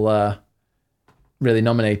people... really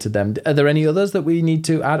nominated them. Are there any others that we need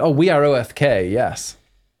to add? Oh, We Are OFK, yes.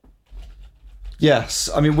 Yes,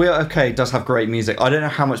 I mean, We Are OFK does have great music. I don't know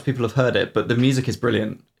how much people have heard it, but the music is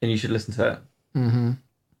brilliant, and you should listen to it. Mm-hmm.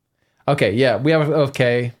 Okay, yeah, We Are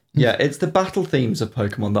OFK. Yeah, it's the battle themes of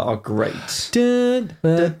Pokemon that are great.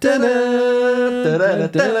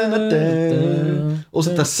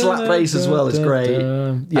 Also, the slap bass as well is great.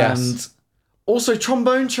 Yes. And also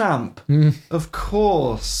Trombone Champ, of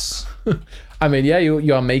course. I mean, yeah,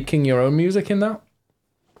 you are making your own music in that.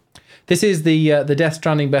 This is the Death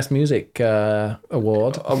Stranding Best Music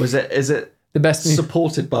Award. Oh, is it the best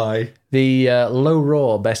supported by the Low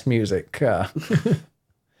Roar Best Music?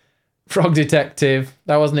 Frog Detective,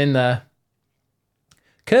 that wasn't in there.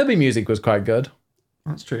 Kirby music was quite good.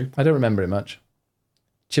 That's true. I don't remember it much.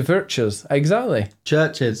 Chivirchas, exactly.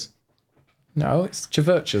 Churches. No, it's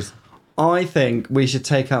Chivirchas. I think we should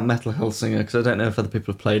take out Metal Hellsinger because I don't know if other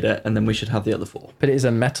people have played it, and then we should have the other 4. But it is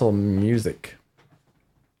a metal music.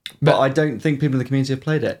 But I don't think people in the community have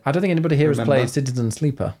played it. I don't think anybody here has Remember? played Citizen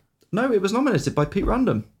Sleeper. No, it was nominated by Pete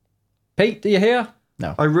Random. Pete, do you hear?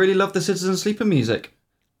 No. I really love the Citizen Sleeper music.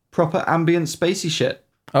 Proper ambient spacey shit.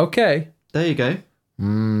 Okay. There you go.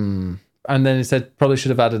 And then it said probably should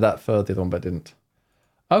have added that for the other one, but didn't.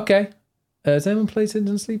 Okay. Has anyone played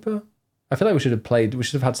Citizen Sleeper? I feel like we should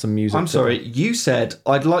have had some music. I'm sorry, you said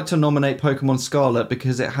I'd like to nominate Pokemon Scarlet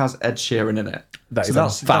because it has Ed Sheeran in it. That is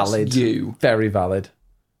that's valid. That's you. Very valid.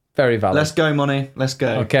 Very valid. Let's go, Money. Let's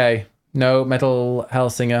go. Okay. No, Metal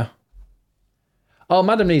Hellsinger. Oh,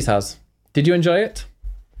 Madam Niece has. Did you enjoy it?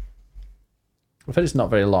 I've heard it's not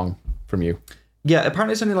very long from you. Yeah,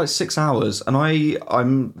 apparently it's only like 6 hours, and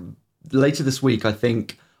I'm later this week. I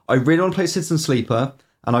think I really want to play Citizen Sleeper,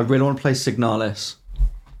 and I really want to play Signalis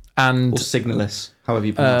And or Signalis, however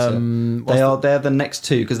you pronounce it. They're the next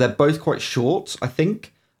two because they're both quite short, I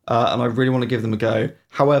think, and I really want to give them a go.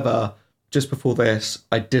 However, just before this,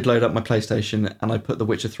 I did load up my PlayStation and I put The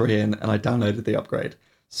Witcher 3 in, and I downloaded the upgrade.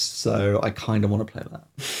 So I kind of want to play that.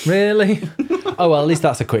 really? Oh well, at least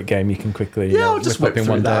that's a quick game. You can quickly I'll just whip whip in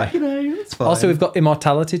through one that. day. It's fine. Also, we've got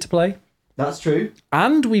Immortality to play, That's true.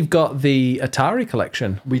 and we've got the Atari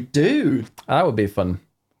collection. We do. That would be fun.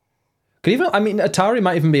 Atari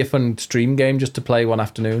might even be a fun stream game just to play one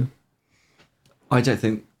afternoon. I don't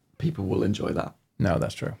think people will enjoy that. No,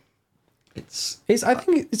 that's true. I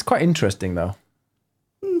think it's quite interesting though.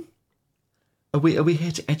 Are we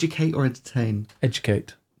here to educate or entertain?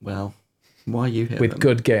 Educate Well, why are you here with then?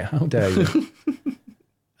 good game. How dare you?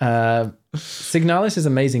 Signalis is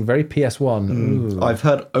amazing. Very PS1. Ooh. I've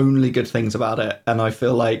heard only good things about it, and I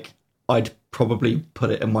feel like I'd probably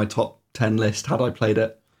put it in my top 10 list had I played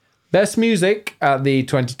it. Best music at the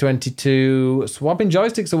 2022 Swapping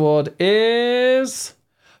Joysticks Award is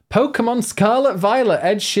Pokemon Scarlet Violet.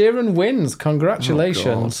 Ed Sheeran wins.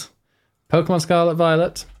 Congratulations. Pokemon Scarlet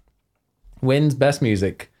Violet wins Best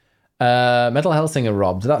Music. Metal Hellsinger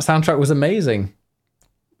robbed. That soundtrack was amazing.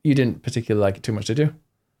 You didn't particularly like it too much, did you?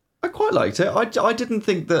 I quite liked it. I didn't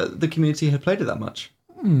think that the community had played it that much.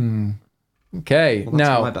 Okay, Well, that's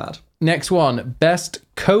now my bad. next one. Best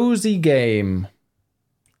Cozy Game.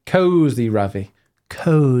 Cozy, Ravi.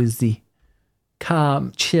 Cozy.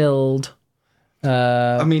 Calm, chilled.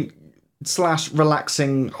 I mean, /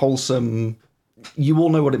 relaxing, wholesome. You all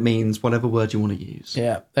know what it means, whatever word you want to use.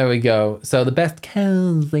 Yeah, there we go. So the best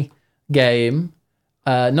cozy game.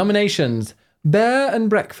 Nominations. Bear and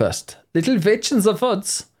Breakfast. Little Witches of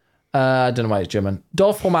Woods. I don't know why it's German.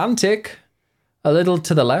 Dorf Romantik. A Little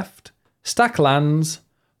to the Left. Stacklands.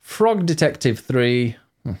 Frog Detective 3.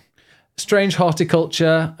 Strange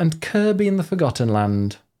Horticulture. And Kirby in the Forgotten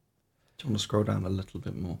Land. Do you want to scroll down a little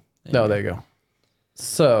bit more? There you go.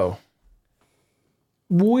 So,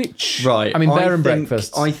 which... Right. I mean, Bear and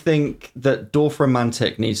Breakfast. I think that Dorf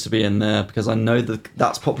Romantic needs to be in there because I know that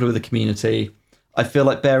that's popular with the community. I feel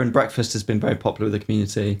like Bear and Breakfast has been very popular with the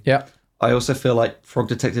community. Yeah. I also feel like Frog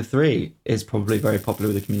Detective 3 is probably very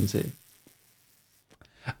popular with the community.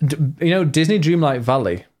 Disney Dreamlight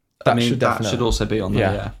Valley. That should also be on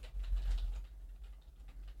there, yeah.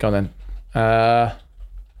 Go on then.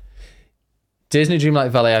 Disney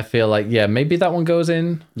Dreamlight Valley, I feel like, maybe that one goes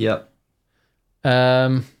in. Yep.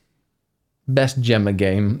 Best Gemma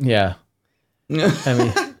game, yeah. I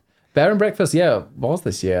mean, Bear and Breakfast, was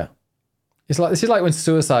this year. This is like when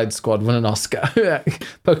Suicide Squad won an Oscar.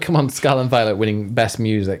 Pokemon Scarlet and Violet winning Best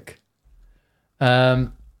Music. I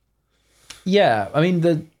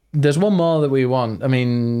mean, there's one more that we want. I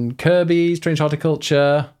mean, Kirby, Strange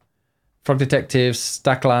Horticulture, Frog Detective,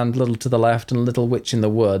 Stackland, Little to the Left, and Little Witch in the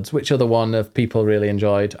Woods. Which other one have people really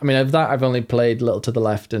enjoyed? I mean, of that, I've only played Little to the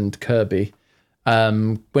Left and Kirby.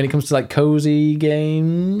 When it comes to like cozy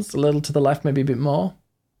games, Little to the Left maybe a bit more.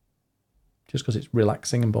 Just because it's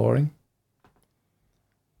relaxing and boring.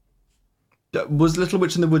 Was Little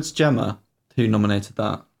Witch in the Woods Gemma who nominated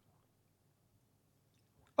that?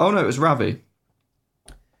 Oh no, it was Ravi.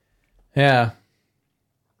 Yeah.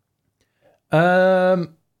 Yeah,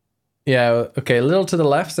 okay, Little to the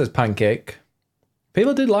Left says Pancake.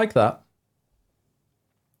 People did like that.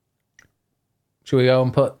 Should we go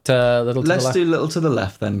and put Little to the Left? Let's do Little to the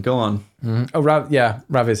Left then, go on. Mm-hmm. Oh,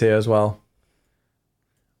 Ravi's here as well.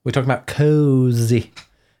 We're talking about cozy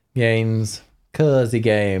games. Cozy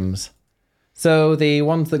games. So the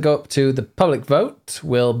ones that go up to the public vote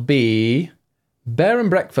will be Bear and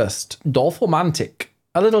Breakfast, Dorf Romantic,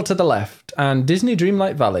 A Little to the Left, and Disney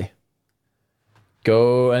Dreamlight Valley.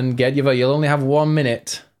 Go and get your vote. You'll only have 1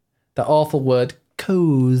 minute. That awful word,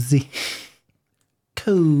 cozy.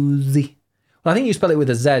 Cozy. Well, I think you spell it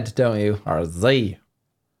with a Z, don't you? Or a Z.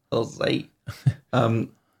 Oh, Z.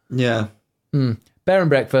 Yeah. Bear Bear and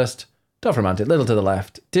Breakfast, Dolph Romantic, Little to the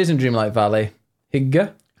Left, Disney Dreamlight Valley,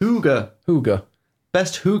 Hygge, Hooga.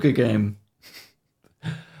 Best Hooga game.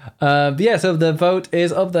 Yeah, so the vote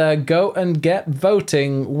is up there. Go and get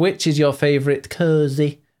voting. Which is your favourite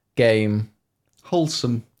cozy game?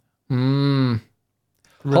 Wholesome. Wholesome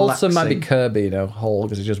might be Kirby, whole,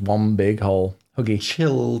 because it's just one big hole. Huggy.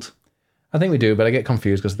 Chilled. I think we do, but I get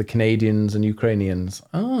confused because the Canadians and Ukrainians.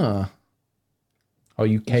 Or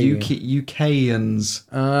UK. UKians.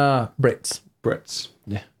 Brits.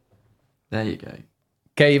 Yeah. There you go.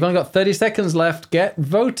 Okay, you've only got 30 seconds left. Get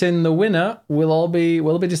voting. The winner will be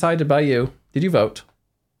decided by you. Did you vote?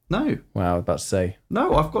 No. Wow, I was about to say.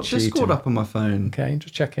 No, I've got Discord up on my phone. Okay,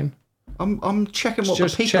 just checking. I'm checking what the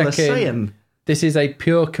people are saying. This is a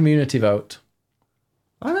pure community vote.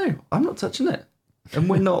 I know. I'm not touching it. And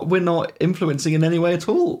we're not influencing in any way at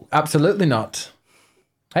all. Absolutely not.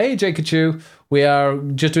 Hey, Jakachu. We are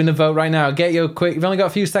just doing the vote right now. Get your quick. You've only got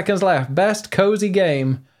a few seconds left. Best cozy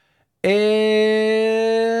game is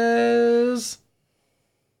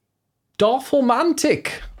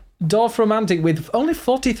Dorfromantik. Dorfromantik with only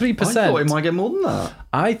 43%. I thought it might get more than that.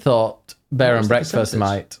 I thought Bear and Breakfast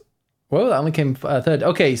might. Well, that only came third.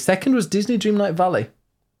 Okay, second was Disney Dreamlight Valley.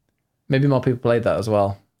 Maybe more people played that as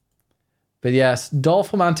well. But yes,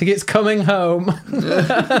 Dorfromantik, it's coming home.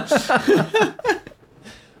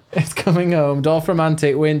 It's coming home.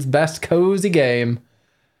 Dorfromantik wins best cozy game.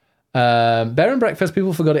 Bear and Breakfast,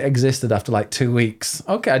 people forgot it existed after like 2 weeks.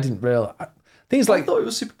 Okay, I didn't realize. Things like I thought it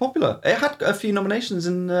was super popular. It had a few nominations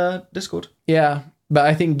in Discord. Yeah, but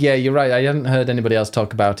I think, yeah, you're right. I hadn't heard anybody else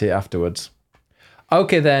talk about it afterwards.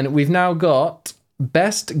 Okay, then, we've now got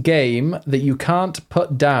best game that you can't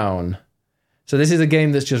put down. So this is a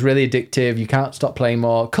game that's just really addictive. You can't stop playing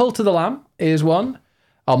more. Cult of the Lamb is one.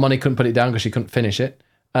 Our Money couldn't put it down because she couldn't finish it.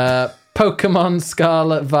 Pokemon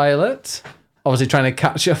Scarlet Violet. Obviously trying to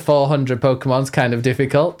capture 400 Pokemon's kind of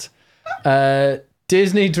difficult.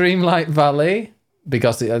 Disney Dreamlight Valley,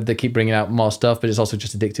 because they keep bringing out more stuff, but it's also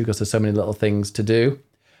just addictive because there's so many little things to do.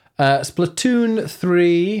 Splatoon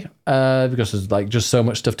 3, because there's like just so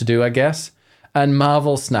much stuff to do, I guess. And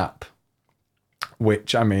Marvel Snap,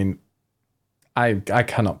 which, I mean, I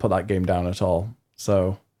cannot put that game down at all.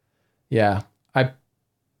 So, yeah.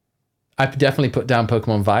 I definitely put down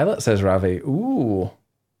Pokemon Violet, says Ravi. Ooh.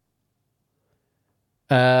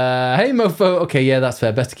 Hey, Mofo. Okay, yeah, that's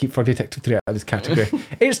fair. Best to keep Frog Detective 3 out of this category.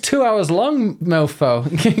 It's 2 hours long,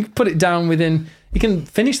 Mofo. You can put it down within... You can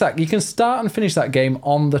finish that. You can start and finish that game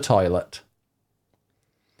on the toilet.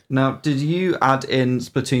 Now, did you add in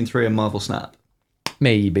Splatoon 3 and Marvel Snap?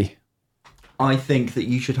 Maybe. I think that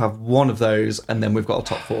you should have one of those, and then we've got a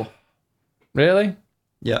top 4. Really?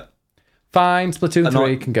 Yeah. Fine, Splatoon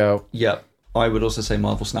 3 can go. Yeah. I would also say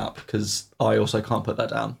Marvel Snap, because I also can't put that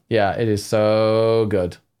down. Yeah, it is so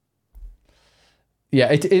good.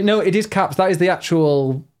 Yeah, it is caps. That is the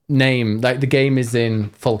actual name. Like, the game is in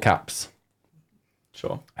full caps.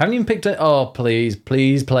 Sure. Haven't even picked it. Oh, please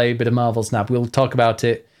play a bit of Marvel Snap. We'll talk about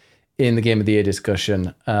it in the Game of the Year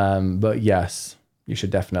discussion. But yes, you should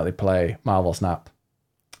definitely play Marvel Snap.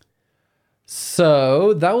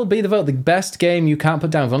 So that will be the vote. The best game you can't put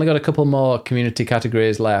down. We've only got a couple more community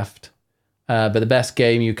categories left. But the best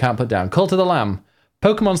game you can't put down. Cult of the Lamb,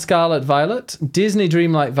 Pokemon Scarlet Violet, Disney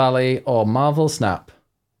Dreamlight Valley, or Marvel Snap.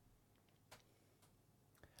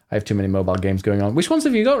 I have too many mobile games going on. Which ones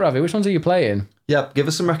have you got, Ravi? Which ones are you playing? Yep, give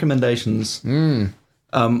us some recommendations.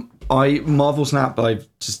 Marvel Snap,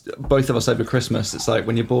 both of us over Christmas, it's like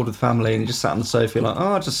when you're bored with family and you just sat on the sofa, you're like,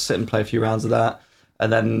 oh, I'll just sit and play a few rounds of that.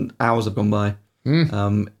 And then hours have gone by.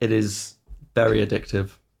 It is very addictive.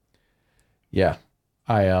 Yeah,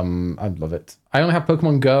 I love it. I only have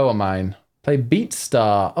Pokemon Go on mine. Play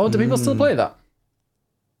BeatStar. Oh, do people still play that?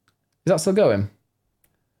 Is that still going?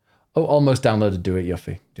 Oh, almost downloaded Do It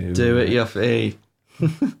Yuffie. Do It Yuffie.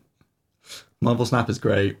 Marvel Snap is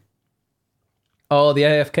great. Oh, the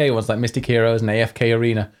AFK ones like Mystic Heroes and AFK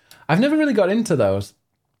Arena. I've never really got into those.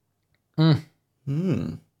 Might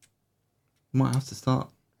have to start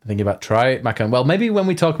thinking about try it, Macon. Well, maybe when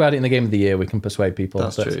we talk about it in the Game of the Year, we can persuade people.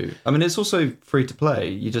 That's true. I mean, it's also free to play.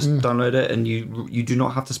 You just download it and you do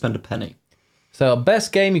not have to spend a penny. So,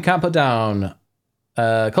 best game you can't put down.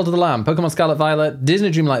 Cult of the Lamb, Pokemon Scarlet Violet, Disney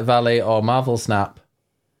Dreamlight Valley, or Marvel Snap.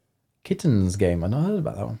 Kittens game. I've not heard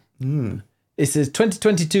about that one. This is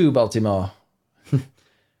 2022 Baltimore.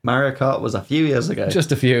 Mario Kart was a few years ago.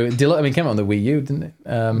 Just a few. I mean, it came out on the Wii U, didn't it?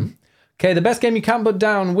 Okay, the best game you can't put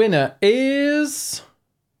down winner is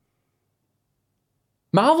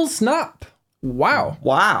Marvel Snap. Wow.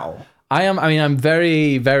 Wow. I'm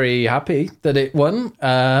very, very happy that it won.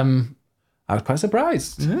 I I was quite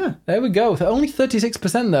surprised. Yeah. There we go. So only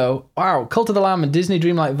 36% though. Wow. Cult of the Lamb and Disney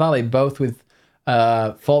Dreamlight Valley both with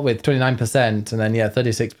 29%, and then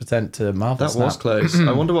 36% to Marvel That Snap. was close.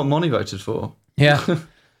 I wonder what Moni voted for. Yeah.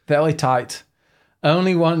 Fairly tight.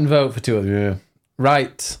 Only one vote for two of you.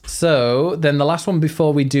 Right. So then the last one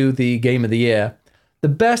before we do the game of the year. The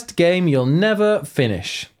best game you'll never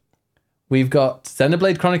finish. We've got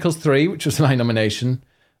Xenoblade Chronicles 3, which was my nomination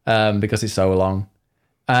because it's so long.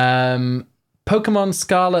 Pokemon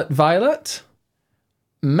Scarlet Violet.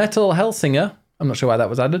 Metal Hellsinger. I'm not sure why that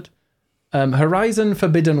was added. Horizon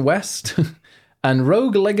Forbidden West. And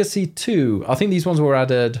Rogue Legacy 2. I think these ones were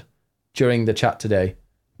added during the chat today.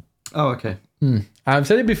 Oh, okay. I've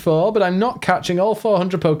said it before, but I'm not catching all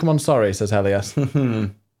 400 Pokemon. Sorry, says Helios.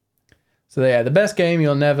 So yeah, the best game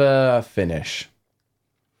you'll never finish.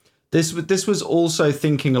 This was also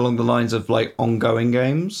thinking along the lines of like ongoing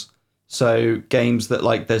games. So games that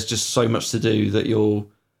like there's just so much to do that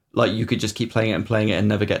you could just keep playing it and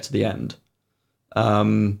never get to the end.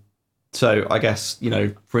 So I guess,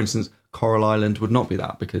 for instance, Coral Island would not be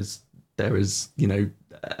that because there is,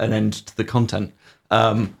 an end to the content.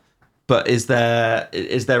 But is there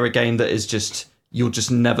a game that is just you'll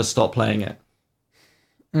just never stop playing it?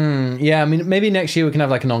 Yeah, I mean, maybe next year we can have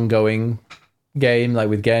like an ongoing game, like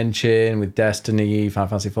with Genshin, with Destiny, Final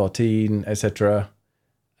Fantasy 14, etc.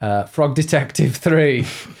 Frog Detective 3.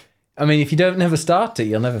 I mean, if you don't never start it,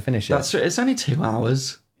 you'll never finish it. That's it's only 2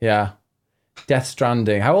 hours. Yeah. Death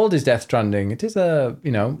Stranding. How old is Death Stranding? It is 3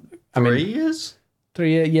 years?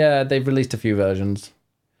 3 years. Yeah, they've released a few versions.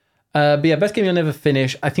 But yeah, best game you'll never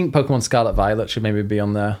finish. I think Pokemon Scarlet Violet should maybe be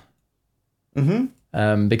on there.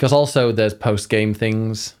 Because also there's post-game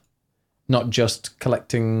things, not just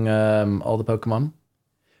collecting all the Pokemon.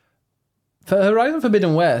 For Horizon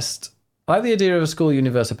Forbidden West, I like the idea of a school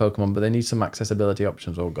universe of Pokemon, but they need some accessibility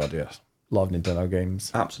options. Oh god, yes. A lot of Nintendo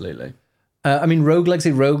games. Absolutely. I mean, Rogue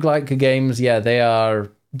Legacy, roguelike games, yeah, they are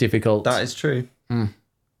difficult. That is true.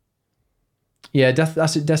 Yeah,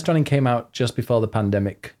 Death Stranding came out just before the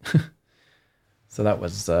pandemic. So that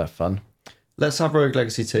was fun. Let's have Rogue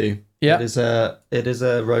Legacy 2. Yeah. It is a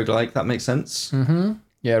roguelike, that makes sense.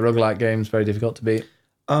 Yeah, roguelike games, very difficult to beat.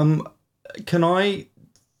 Can I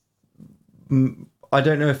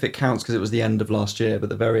don't know if it counts because it was the end of last year, but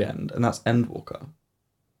the very end, and that's Endwalker.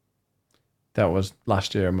 That was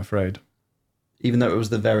last year, I'm afraid. Even though it was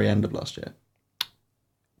the very end of last year.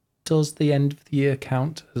 Does the end of the year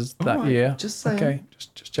count as that right, year? just saying. Okay,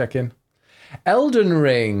 just checking. Elden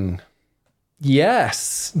Ring.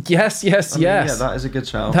 Yes. Yes. Yeah, that is a good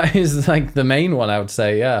shout. That is like the main one, I would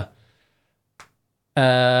say, yeah.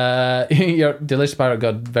 Your Delicious Pirate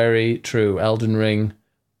God, very true. Elden Ring,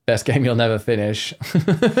 best game you'll never finish.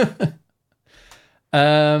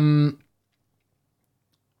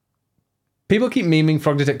 People keep memeing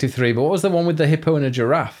Frog Detective 3, but what was the one with the hippo and a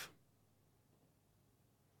giraffe?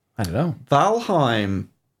 I don't know. Valheim.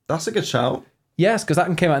 That's a good shout. Yes, because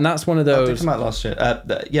that came out, and that's one of those. That did come out last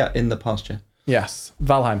year. In the past year. Yes,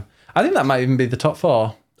 Valheim. I think that might even be the top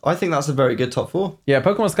 4. I think that's a very good top 4. Yeah,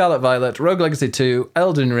 Pokemon Scarlet Violet, Rogue Legacy 2,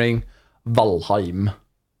 Elden Ring, Valheim.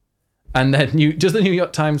 And then does the New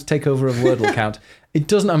York Times takeover of Wordle count? It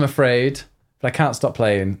doesn't, I'm afraid, but I can't stop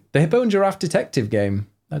playing. The Hippo and Giraffe Detective game.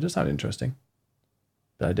 That does sound interesting.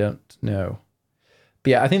 But I don't know.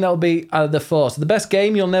 But yeah, I think that'll be out of the 4. So the best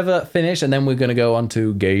game you'll never finish, and then we're going to go on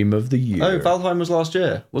to Game of the Year. Oh, Valheim was last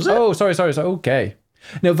year, was it? Oh, sorry. Okay.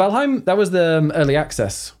 No, Valheim, that was the early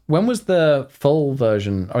access. When was the full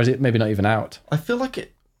version? Or is it maybe not even out? I feel like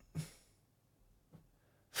it...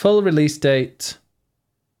 Full release date.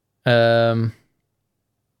 Oh,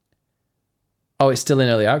 it's still in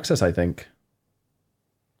early access, I think.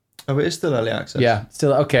 Oh, it is still early access? Yeah,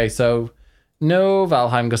 still. Okay, so no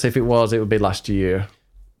Valheim, because if it was, it would be last year.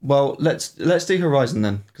 Well, let's do Horizon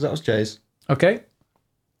then, because that was Jay's. Okay.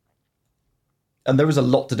 And there was a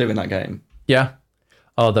lot to do in that game. Yeah.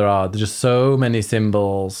 Oh, there are. There's just so many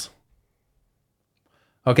symbols.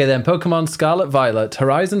 Okay, then Pokemon Scarlet Violet,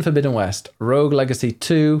 Horizon Forbidden West, Rogue Legacy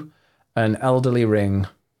 2, and Elderly Ring.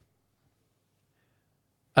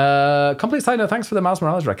 Complete side note, thanks for the Miles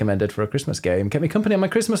Morales recommended for a Christmas game. Kept me company on my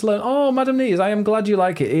Christmas alone. Oh, Madam Nees, I am glad you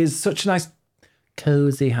like it. It is such a nice,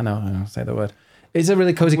 cozy, I don't say the word. It's a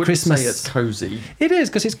really cozy Christmas. Say it's cozy. It is,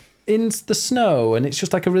 because it's in the snow, and it's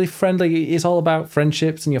just like a really friendly, it's all about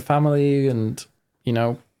friendships and your family, and,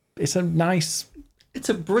 it's a nice... It's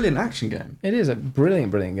a brilliant action game. It is a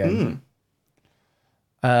brilliant game.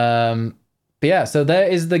 But yeah, so there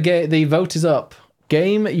is the vote is up.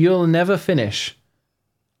 Game you'll never finish.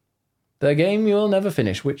 The game you'll never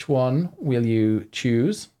finish. Which one will you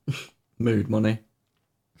choose? Mood money.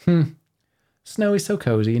 Snow is so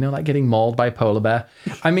cozy, like getting mauled by a polar bear.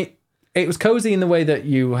 I mean, it was cozy in the way that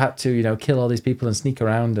you had to, kill all these people and sneak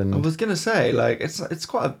around. And I was gonna say, like, it's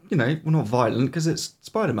quite a, well, not violent because it's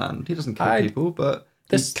Spider-Man. He doesn't kill people, but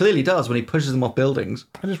he clearly does when he pushes them off buildings.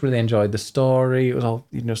 I just really enjoyed the story. It was all,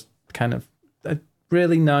 just kind of a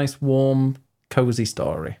really nice, warm, cozy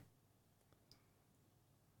story.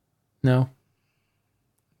 No.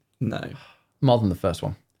 More than the first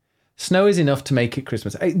one. Snow is enough to make it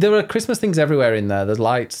Christmas. There are Christmas things everywhere in there. There's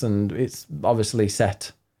lights, and it's obviously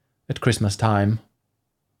set at Christmas time.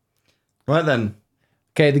 Right then.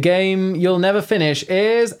 Okay, the game you'll never finish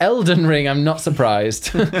is Elden Ring. I'm not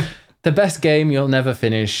surprised. The best game you'll never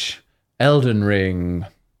finish, Elden Ring.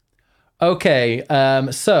 Okay,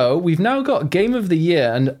 so we've now got Game of the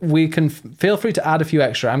Year, and we can feel free to add a few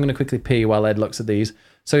extra. I'm going to quickly pee while Ed looks at these.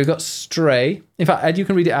 So we've got Stray. In fact, Ed, you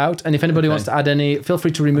can read it out, and if anybody wants to add any, feel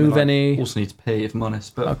free to remove any. I also need to pee, if I'm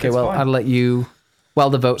honest. But okay, well, fine. I'll let you.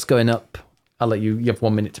 While the vote's going up, I'll let you. You have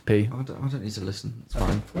 1 minute to pee. I don't need to listen. It's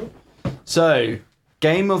fine. So,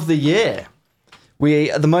 Game of the Year.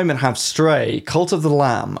 We at the moment have Stray, Cult of the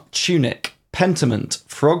Lamb, Tunic, Pentiment,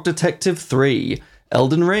 Frog Detective 3,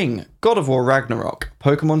 Elden Ring, God of War Ragnarok,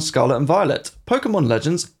 Pokemon Scarlet and Violet, Pokemon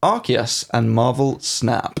Legends Arceus, and Marvel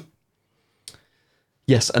Snap.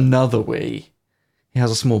 Yes, another Wii. He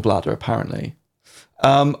has a small bladder, apparently.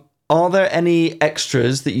 Are there any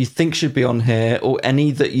extras that you think should be on here, or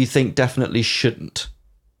any that you think definitely shouldn't?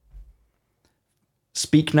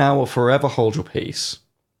 Speak now or forever hold your peace.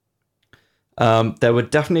 There were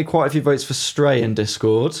definitely quite a few votes for Stray in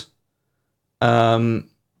Discord. And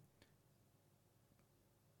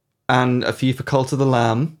a few for Cult of the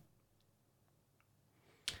Lamb.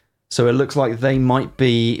 So it looks like they might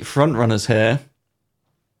be front runners here.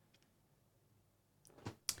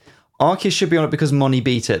 Arceus should be on it because Moni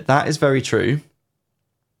beat it. That is very true.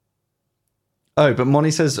 Oh, but Moni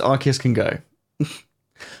says Arceus can go.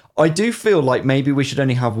 I do feel like maybe we should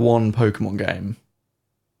only have one Pokemon game.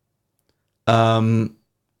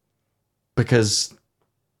 Because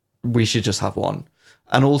we should just have one.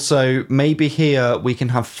 And also, maybe here we can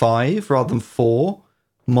have 5 rather than 4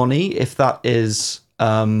 Moni, if that is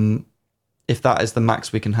the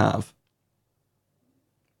max we can have.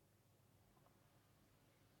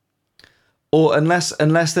 Or unless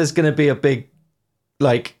there's going to be a big,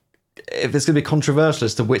 like, if it's going to be controversial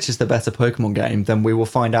as to which is the better Pokemon game, then we will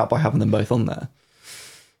find out by having them both on there.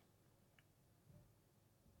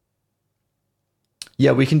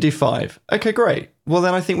 Yeah, we can do 5. Okay, great. Well,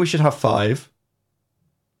 then I think we should have 5.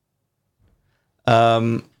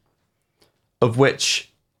 Of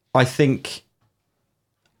which I think...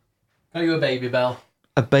 Are you a Baby Bell?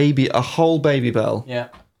 A whole Baby Bell? Yeah.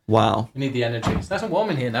 Wow. We need the energy. It's nice and warm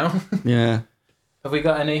in here now. Yeah. Have we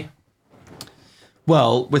got any?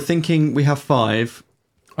 Well, we're thinking we have 5.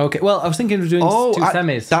 Okay, well, I was thinking of doing 2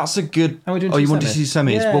 semis. That's a good... Are we doing you semis? Want to do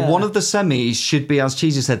semis? Yeah. Well, one of the semis should be, as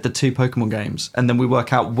Cheesy said, the 2 Pokemon games. And then we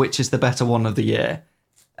work out which is the better one of the year.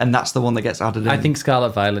 And that's the one that gets added in. I think Scarlet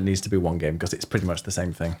Violet needs to be one game because it's pretty much the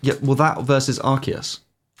same thing. Yeah, well, that versus Arceus.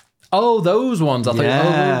 Oh, those ones. I thought,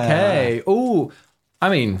 okay. Oh, I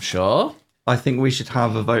mean, sure. I think we should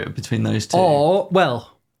have a vote between those 2. Or,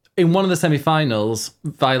 well, in one of the semi-finals,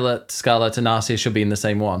 Violet, Scarlet, and Arceus should be in the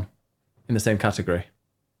same one, in the same category.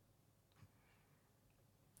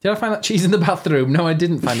 Did I find that cheese in the bathroom? No, I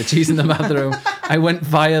didn't find the cheese in the bathroom. I went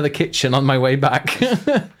via the kitchen on my way back.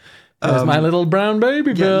 There's my little brown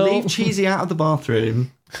baby Bill. Leave Cheesy out of the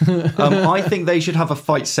bathroom. I think they should have a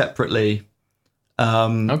fight separately.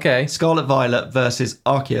 Okay. Scarlet Violet versus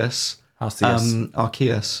Arceus.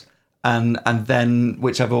 Arceus. And then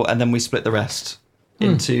whichever, and then we split the rest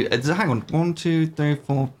into. Hang on, 1, 2, 3,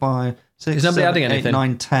 4, 5, 6. Is nobody adding anything? 8,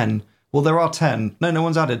 9, 10. Well, there are 10. No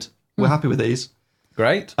one's added. We're happy with these.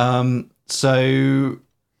 Great. So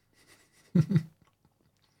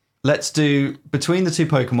let's do between the 2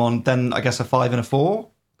 Pokemon. Then I guess a 5 and a 4,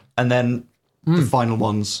 and then the final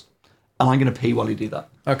ones. And I'm going to pee while you do that.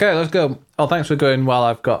 Okay, let's go. Oh, thanks for going while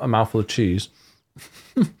I've got a mouthful of cheese.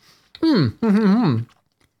 I've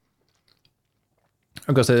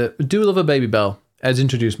got to say, do love a Baby Bell. Ed's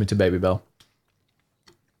introduced me to Baby Bell.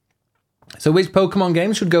 So which Pokemon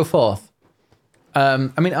game should go forth? I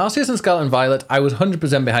mean, Arceus and Scarlet and Violet, I was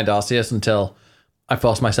 100% behind Arceus until I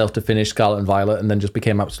forced myself to finish Scarlet and Violet and then just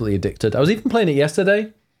became absolutely addicted. I was even playing it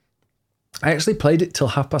yesterday. I actually played it till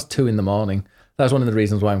 2:30 in the morning. That was one of the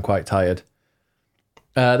reasons why I'm quite tired.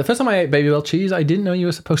 The first time I ate Baby Bell cheese, I didn't know you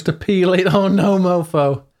were supposed to peel it. Oh no,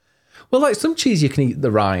 mofo. Well, like some cheese you can eat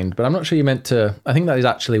the rind, but I'm not sure you're meant to. I think that is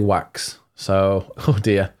actually wax. So, oh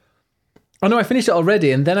dear. Oh no, I finished it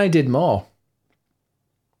already and then I did more.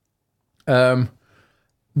 But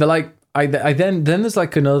like, I then there's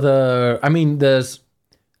like another. I mean, there's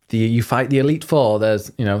you fight the Elite Four.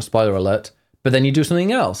 There's spoiler alert. But then you do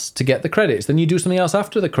something else to get the credits. Then you do something else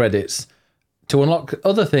after the credits to unlock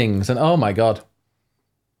other things. And oh my god.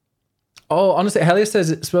 Oh, honestly, Helia says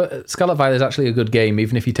Scarlet Violet is actually a good game,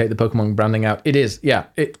 even if you take the Pokemon branding out. It is, yeah.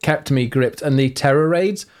 It kept me gripped. And the Terror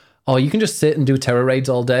Raids. Oh, you can just sit and do Terror Raids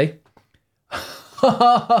all day.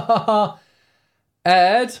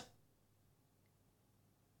 Ed.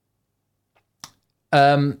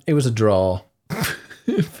 It was a draw.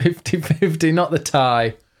 50-50, not the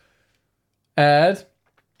tie. Ed?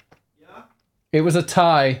 Yeah? It was a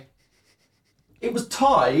tie. It was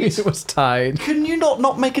tied? It was tied. Can you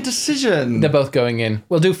not make a decision? They're both going in.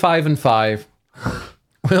 We'll do 5 and 5.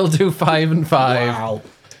 We'll do 5 and 5. Wow.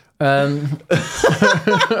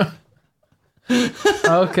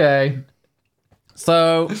 Okay.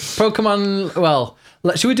 So, Pokemon, well,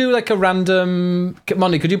 should we do like a random...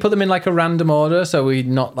 Monty, could you put them in like a random order so we're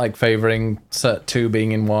not like favouring two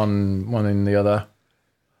being in one in the other?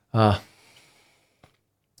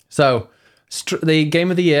 So, the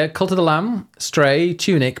Game of the Year, Cult of the Lamb, Stray,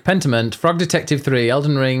 Tunic, Pentiment, Frog Detective 3,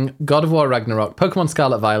 Elden Ring, God of War Ragnarok, Pokemon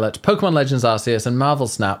Scarlet Violet, Pokemon Legends Arceus, and Marvel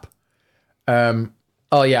Snap.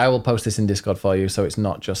 Oh yeah, I will post this in Discord for you so it's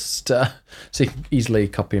not just... so you can easily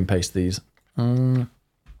copy and paste these. There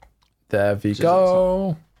we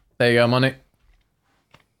go. There you go, Money.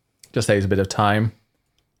 Just saves a bit of time.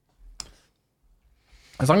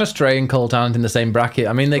 As long as Stray and Colt aren't in the same bracket,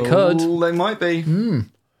 I mean, they could. They might be.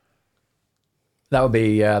 That would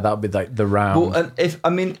be like the round. Well, and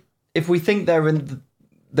if we think they're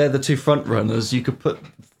the two front runners, you could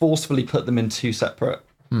forcefully put them in two separate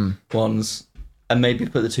ones, and maybe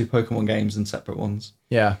put the two Pokemon games in separate ones.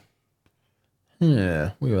 Yeah.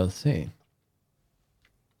 Yeah, we will see.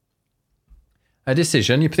 A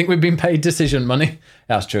decision. You think we've been paid decision money?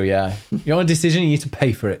 That's true, yeah. You want a decision, you need to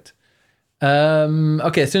pay for it.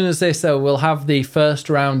 Okay, as soon as this, we'll have the first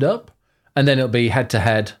round up, and then it'll be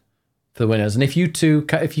head-to-head for the winners. And if you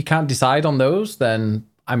can't decide on those, then,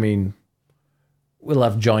 I mean, we'll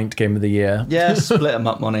have joint Game of the Year. Yeah, split them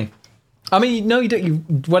up, Money. I mean, no, you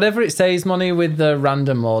don't. Whatever it says, Money, with the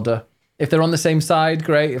random order. If they're on the same side,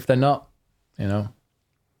 great. If they're not, we'll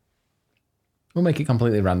make it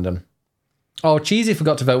completely random. Oh, Cheesy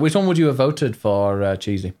forgot to vote. Which one would you have voted for,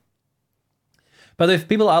 Cheesy? But if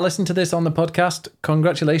people are listening to this on the podcast,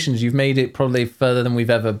 congratulations. You've made it probably further than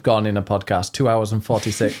we've ever gone in a podcast. 2 hours and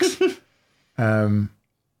 46.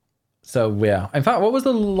 So, yeah. In fact, what was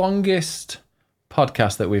the longest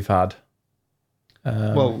podcast that we've had?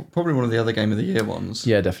 Well, probably one of the other Game of the Year ones.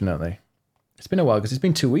 Yeah, definitely. It's been a while because it's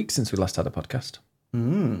been 2 weeks since we last had a podcast.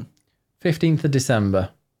 15th of December.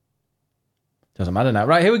 Doesn't matter now.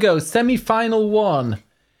 Right, here we go. Semi-final one.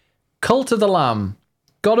 Cult of the Lamb,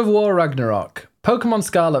 God of War Ragnarok, Pokemon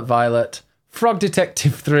Scarlet Violet, Frog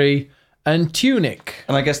Detective 3, and Tunic.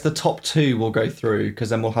 And I guess the top two will go through, because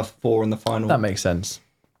then we'll have 4 in the final. That makes sense.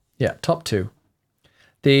 Yeah, top 2.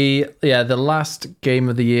 The last Game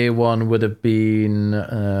of the Year one would have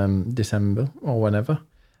been December or whenever.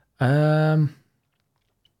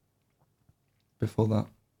 Before that.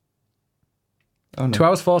 Oh, no. 2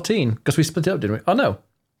 hours 14, because we split it up, didn't we? Oh, no.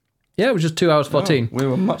 Yeah, it was just 2 hours 14. Oh, we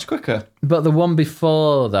were much quicker. But the one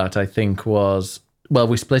before that, I think, was... Well,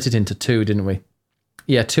 we split it into 2, didn't we?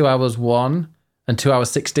 Yeah, 2 hours 1 and 2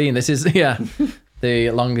 hours 16. This is,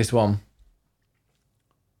 the longest one.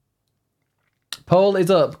 Poll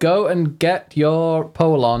is up. Go and get your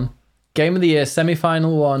poll on. Game of the Year,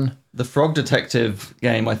 semi-final one. The Frog Detective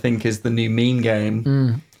game, I think, is the new meme game.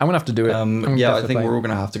 I'm going to have to do it. I think we're all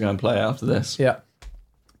going to have to go and play it after this. Yeah.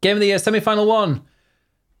 Game of the Year, semi-final one.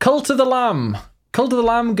 Cult of the Lamb. Cult of the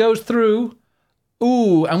Lamb goes through.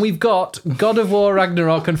 Ooh, and we've got God of War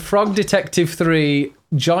Ragnarok and Frog Detective 3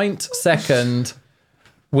 joint second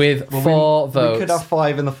with 4 votes. We could have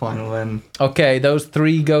 5 in the final then. Okay, those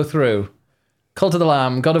 3 go through. Cult of the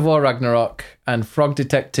Lamb, God of War Ragnarok, and Frog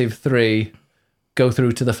Detective 3 go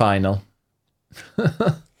through to the final.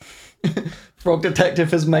 Frog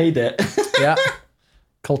Detective has made it. Yeah.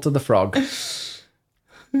 Cult of the Frog.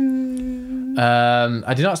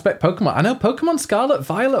 I did not expect Pokemon. I know Pokemon Scarlet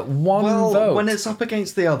Violet won vote. When it's up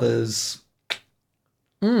against the others,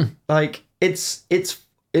 like it's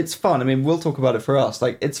fun. I mean, we'll talk about it for us.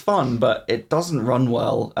 Like, it's fun, but it doesn't run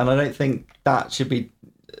well, and I don't think that should be.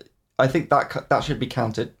 I think that should be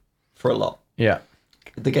counted for a lot. Yeah,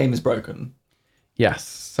 the game is broken. Yes.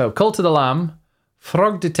 So, Cult of the Lamb,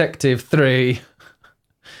 Frog Detective 3,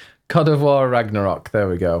 God of War Ragnarok. There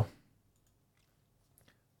we go.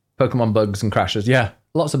 Pokemon bugs and crashes. Yeah,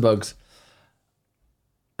 lots of bugs.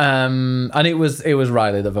 And it was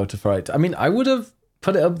Riley that voted for it. I mean, I would have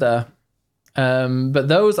put it up there. But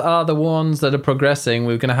those are the ones that are progressing.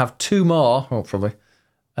 We're going to have 2 more, hopefully.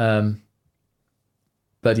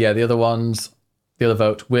 But yeah, the other ones, the other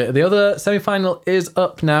vote. The other semi-final is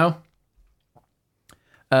up now.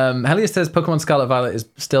 Helios says Pokemon Scarlet Violet is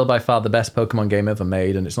still by far the best Pokemon game ever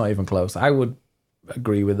made, and it's not even close. I would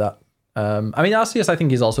agree with that. I mean, Arceus, I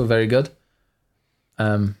think, is also very good.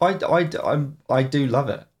 I do love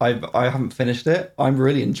it. I haven't finished it. I'm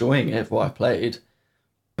really enjoying it for what I played,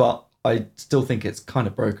 but I still think it's kind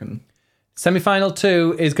of broken. Semi-final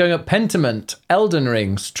 2 is going up Pentiment, Elden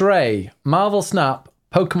Ring, Stray, Marvel Snap,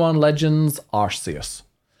 Pokemon Legends, Arceus.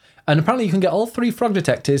 And apparently you can get all 3 Frog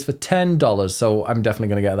Detectives for $10, so I'm definitely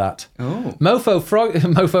going to get that. Oh.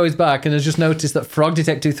 Mofo is back and has just noticed that Frog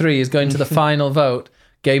Detective 3 is going to the final vote,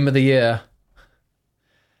 Game of the Year.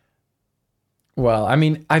 Well, I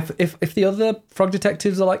mean, if the other Frog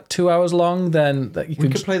Detectives are like 2 hours long, then we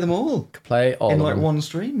could play them all. Could play all in of like them. one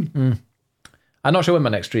stream. I'm not sure when my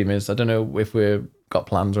next stream is. I don't know if we've got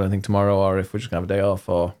plans or anything tomorrow, or if we're just going to have a day off,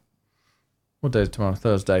 or... What day is tomorrow?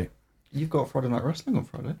 Thursday. You've got Friday Night Wrestling on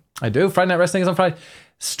Friday. I do. Friday Night Wrestling is on Friday.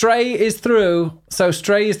 Stray is through. So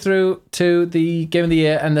Stray is through to the Game of the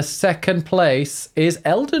Year, and the second place is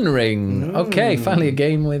Elden Ring. Okay, finally a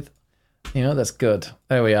game with, that's good.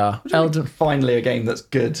 There we are. Finally a game that's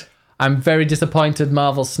good. I'm very disappointed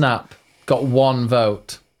Marvel Snap got 1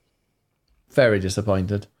 vote. Very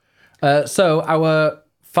disappointed. So our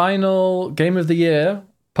final Game of the Year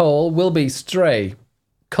poll will be Stray,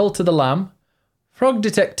 Cult of the Lamb, Frog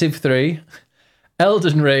Detective 3,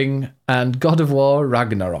 Elden Ring, and God of War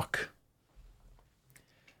Ragnarok.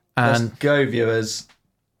 And let's go, viewers.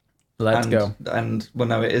 Let's go. And well,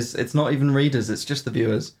 no, it's not even readers, it's just the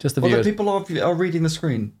viewers. Just the viewers. The people are reading the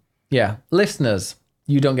screen. Yeah. Listeners,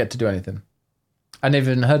 you don't get to do anything. I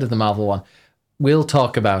never even heard of the Marvel one. We'll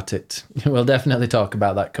talk about it. We'll definitely talk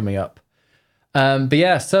about that coming up. But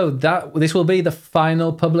yeah, so this will be the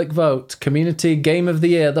final public vote. Community Game of the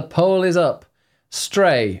Year. The poll is up.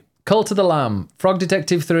 Stray, Cult of the Lamb, Frog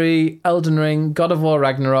Detective 3, Elden Ring, God of War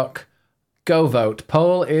Ragnarok. Go vote.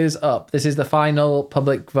 Poll is up. This is the final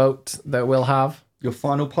public vote that we'll have. Your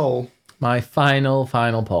final poll. My final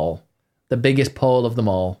poll. The biggest poll of them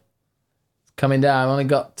all. It's coming down. I've only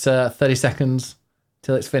got 30 seconds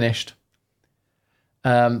till it's finished.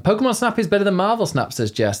 Pokemon Snap is better than Marvel Snap,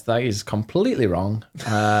 says Jess. That is completely wrong.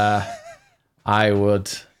 I'm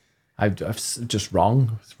just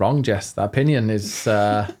wrong. It's wrong, Jess. That opinion is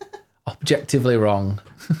objectively wrong.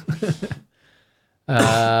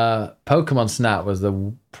 Pokemon Snap was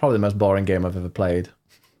probably the most boring game I've ever played.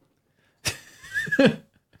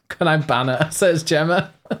 Can I ban it? Says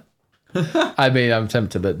Gemma. I mean, I'm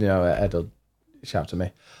tempted, but Ed will shout at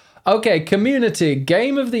me. Okay, Community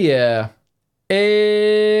Game of the Year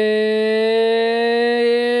is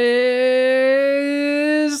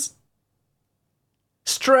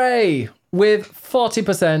Stray with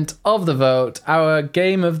 40% of the vote. Our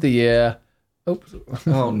Game of the Year. Oops.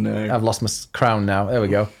 Oh no. I've lost my crown now. There we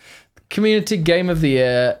go. Community Game of the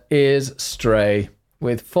Year is Stray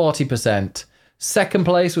with 40%. Second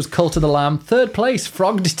place was Cult of the Lamb. Third place,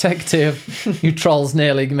 Frog Detective. You trolls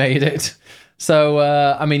nearly made it. So,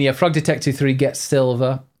 Frog Detective 3 gets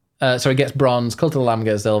silver. Gets bronze. Cult of the Lamb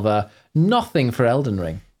gets silver. Nothing for Elden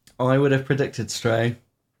Ring. I would have predicted Stray.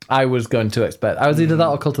 I was going to expect. I was either that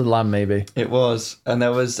or Cult of the Lamb, maybe. It was. And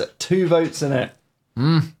there was 2 votes in it.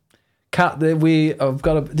 We have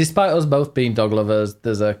got despite us both being dog lovers,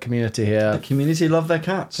 there's a community here. The community love their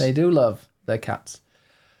cats. They do love their cats.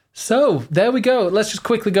 So there we go. Let's just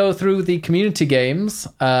quickly go through the community games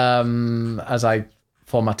as I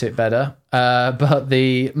format it better. But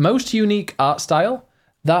the most unique art style,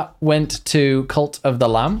 that went to Cult of the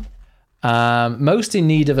Lamb. Most in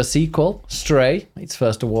need of a sequel, Stray, its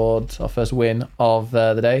first award or first win of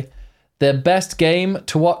the day. The best game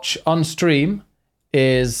to watch on stream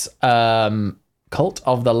is Cult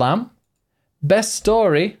of the Lamb. Best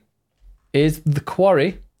story is The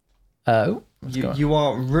Quarry. You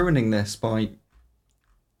are ruining this by...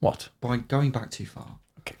 What? By going back too far.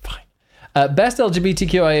 Okay, fine. Best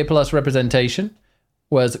LGBTQIA plus representation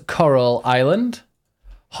was Coral Island.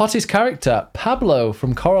 Hottest character, Pablo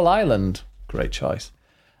from Coral Island. Great choice.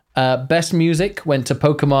 Best music went to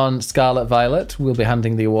Pokemon Scarlet Violet. We'll be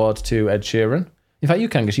handing the award to Ed Sheeran. In fact, you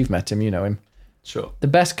can because you've met him, you know him. Sure. The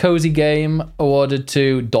best cozy game awarded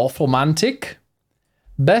to Dorfromantic.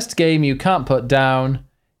 Best game you can't put down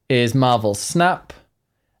is Marvel Snap.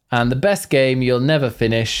 And the best game you'll never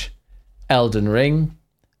finish, Elden Ring.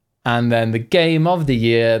 And then the game of the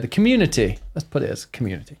year, the community. Let's put it as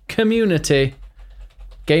community. Community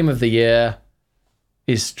Game of the year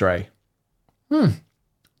is Stray.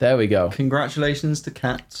 There we go. Congratulations to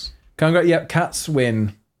Cats. Yep, Cats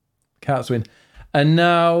win. And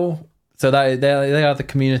now, so they are the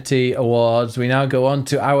community awards. We now go on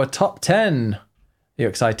to our top 10. Are you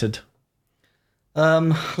excited?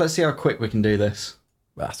 Let's see how quick we can do this.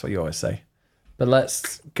 That's what you always say. But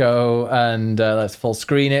let's go and let's full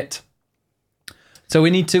screen it. So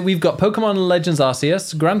we've got Pokemon Legends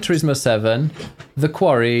Arceus, Gran Turismo 7, The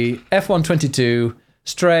Quarry, F1 22,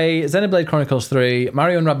 Stray, Xenoblade Chronicles 3,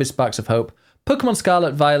 Mario and Rabbids Sparks of Hope, Pokemon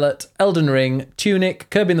Scarlet Violet, Elden Ring, Tunic,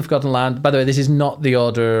 Kirby and the Forgotten Land. By the way, this is not the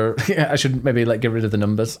order. I should maybe get rid of the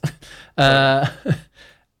numbers.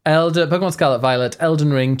 Pokemon Scarlet Violet,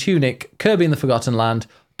 Elden Ring, Tunic, Kirby and the Forgotten Land,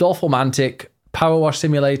 Dorfromantic, Power Wash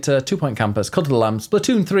Simulator, Two Point Campus, Cult of the Lamb,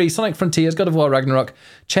 Splatoon 3, Sonic Frontiers, God of War Ragnarok,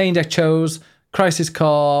 Chained Echoes, Crisis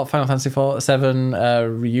Core, Final Fantasy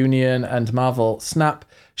 7, Reunion, and Marvel Snap.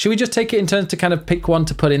 Should we just take it in turns to kind of pick one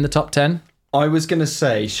to put in the top 10? I was going to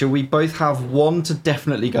say, shall we both have one to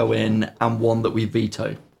definitely go in and one that we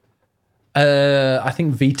veto? I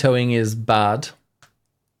think vetoing is bad.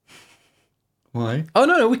 Why? Oh,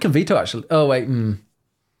 no, we can veto, actually. Oh, wait.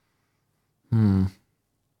 No,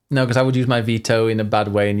 because I would use my veto in a bad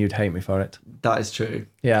way and you'd hate me for it. That is true.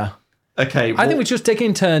 Yeah. Okay. I think we just take it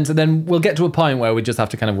in turns and then we'll get to a point where we just have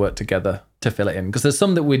to kind of work together to fill it in. Because there's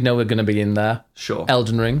some that we know are going to be in there. Sure.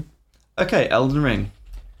 Elden Ring. Okay, Elden Ring.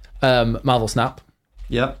 Marvel Snap.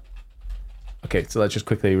 Yep. Okay, so let's just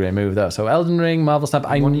quickly remove that. So Elden Ring, Marvel Snap.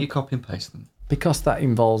 Why don't you copy and paste them? Because that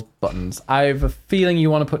involves buttons. I have a feeling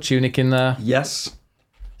you want to put Tunic in there. Yes.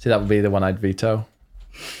 See, that would be the one I'd veto.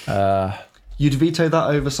 You'd veto that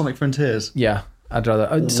over Sonic Frontiers? Yeah, I'd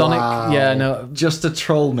rather... Sonic, Wow. yeah, no. Just to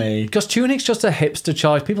troll me. Because Tunic's just a hipster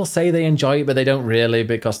choice. People say they enjoy it, but they don't really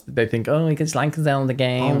because they think, oh, you can like Zelda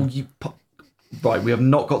game. Oh, you... Right, we have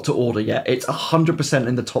not got to order yet. It's 100%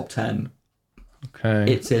 in the top 10.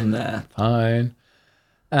 Okay. It's in there. Fine.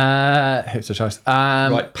 Hipster choice.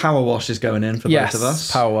 Right, Power Wash is going in for both of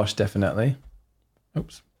us. Power Wash, definitely.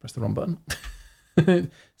 Oops, pressed the wrong button.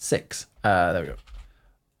 6. There we go.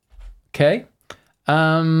 Okay.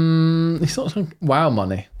 It's sort of WoW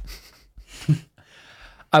money.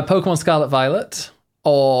 Pokemon Scarlet Violet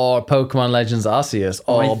or Pokemon Legends Arceus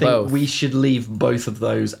or I think both. we should leave both of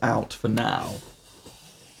those out for now.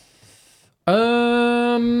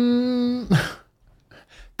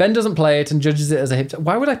 Ben doesn't play it and judges it as a hipster.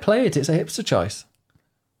 Why would I play it? It's a hipster choice.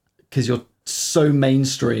 Because you're so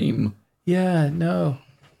mainstream. Yeah, no.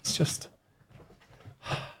 It's just...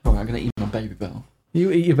 Oh, I'm going to eat my Baby Bell.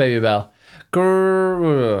 You eat your Baby Bell.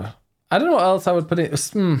 Grrr. I don't know what else I would put in.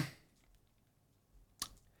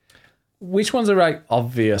 Which ones are right?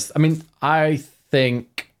 Obvious. I mean, I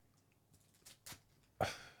think...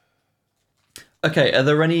 Okay, are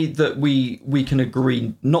there any that we can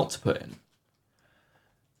agree not to put in?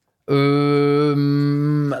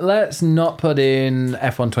 Let's not put in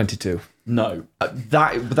F122. No.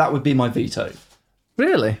 That would be my veto.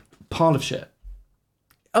 Really? Pile of shit.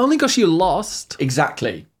 Only because you lost.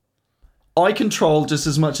 Exactly. I control just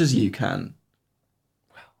as much as you can.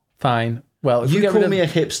 Fine. Well, if You we get call rid of... me a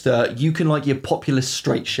hipster, you can like your populist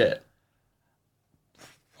straight shit.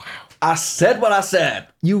 Wow. I said what I said.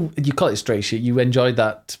 You call it straight shit. You enjoyed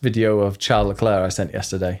that video of Charles Leclerc I sent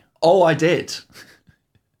yesterday. Oh, I did.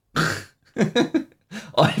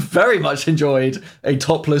 I very much enjoyed a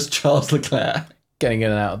topless Charles Leclerc. Getting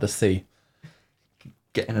in and out of the sea.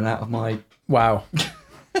 Getting in and out of my... Wow.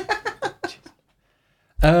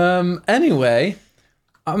 Anyway,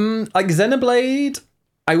 like Xenoblade,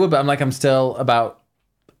 I would, but I'm still about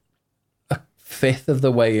a fifth of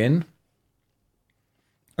the way in.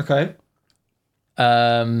 Okay.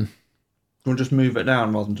 We'll just move it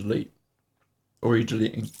down rather than delete. Or are you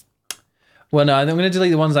deleting? Well, no, I'm going to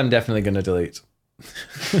delete the ones I'm definitely going to delete.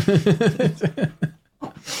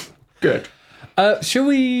 Good. Shall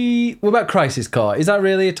we... What about Crisis Core? Is that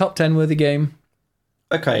really a top 10 worthy game?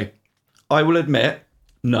 Okay. I will admit,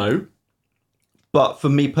 no. But for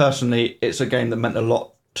me personally, it's a game that meant a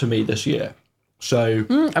lot to me this year. So,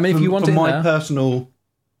 I mean, if you want for it in my there... personal,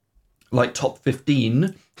 like, top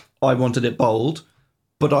 15, I wanted it bold.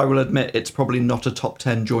 But I will admit, it's probably not a top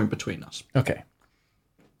 10 joint between us. Okay.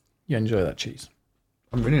 You enjoy that cheese.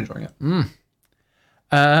 I'm really enjoying it.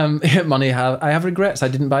 Money, I have regrets. I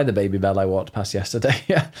didn't buy the Baby Bell I walked past yesterday.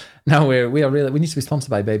 Yeah. Now we need to be sponsored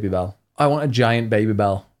by Baby Bell. I want a giant Baby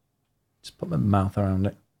Bell. Just put my mouth around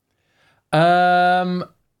it.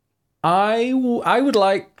 I would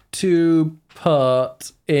like to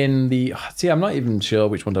put in the... See, I'm not even sure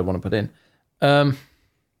which one I want to put in. I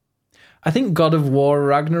think God of War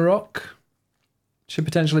Ragnarok. should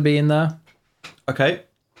potentially be in there. Okay.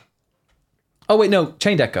 Oh wait, no,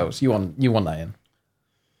 Chained Echoes. You want that in?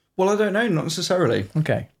 Well, I don't know, not necessarily.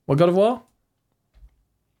 Okay. Well, God of War.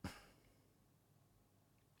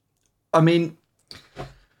 I mean,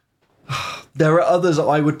 there are others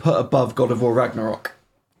I would put above God of War Ragnarok,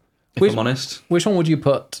 if I'm honest. Which one would you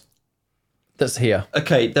put that's here?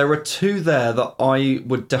 Okay, there are two there that I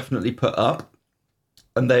would definitely put up,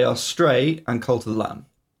 and they are Stray and Cult of the Lamb.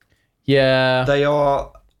 Yeah. They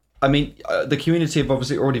are, I mean, the community have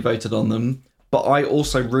obviously already voted on them, but I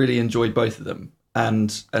also really enjoyed both of them,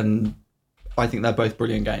 and I think they're both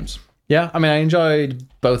brilliant games. Yeah, I mean, I enjoyed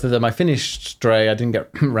both of them. I finished Stray. I didn't get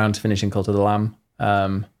around to finishing Cult of the Lamb.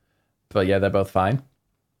 But yeah, they're both fine.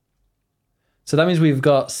 So that means we've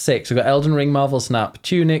got 6. We've got Elden Ring, Marvel Snap,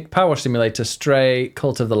 Tunic, Power Wash Simulator, Stray,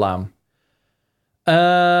 Cult of the Lamb.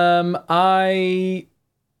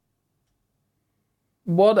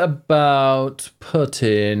 What about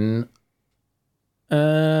putting...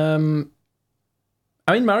 I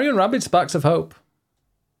mean, Mario and Rabbids Sparks of Hope.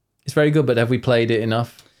 It's very good, but have we played it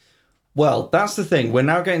enough? Well, that's the thing. We're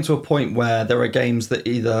now getting to a point where there are games that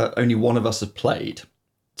either only one of us have played.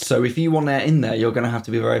 So if you want that in there, you're going to have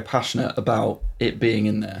to be very passionate about it being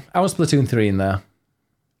in there. I want Splatoon 3 in there.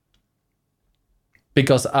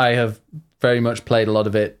 Because I have very much played a lot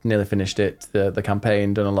of it, nearly finished it, the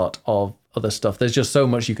campaign, done a lot of other stuff. There's just so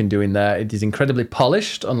much you can do in there. It is incredibly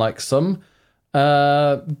polished, unlike some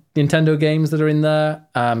Nintendo games that are in there.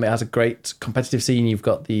 It has a great competitive scene. You've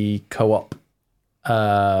got the co-op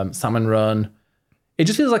Salmon Run. It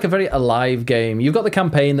just feels like a very alive game. You've got the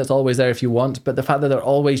campaign that's always there if you want, but the fact that they're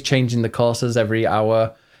always changing the courses every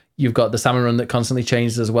hour. You've got the Salmon Run that constantly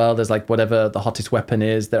changes as well. There's like whatever the hottest weapon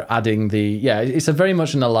is. They're adding it's a very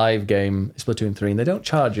much an alive game, Splatoon 3, and they don't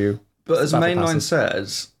charge you. But as Mainline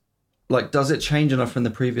says, like, does it change enough from the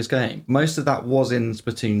previous game? Most of that was in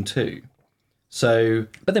Splatoon 2. So,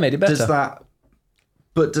 but they made it better. Does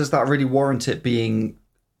that really warrant it being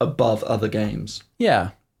above other games?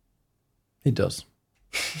 Yeah, it does.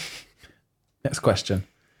 Next question.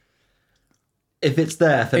 If it's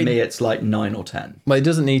there, for me, it's like 9 or 10. Well, it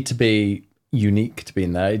doesn't need to be unique to be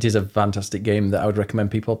in there. It is a fantastic game that I would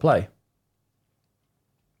recommend people play.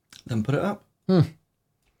 Then put it up.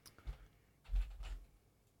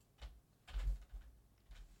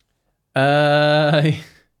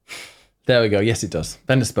 There we go. Yes, it does.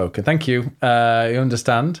 Vendor spoken. Thank you. You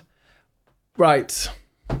understand. Right.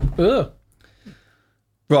 Ugh.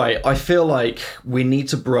 Right. I feel like we need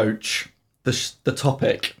to broach the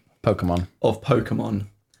topic Pokemon. Of Pokemon.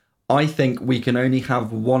 I think we can only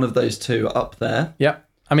have one of those two up there. Yeah.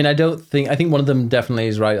 I mean, I think one of them definitely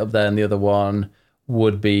is right up there and the other one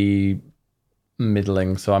would be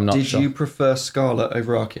middling, so I'm not sure. Did you prefer Scarlet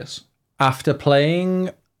over Arceus? After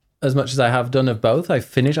playing as much as I have done of both, I've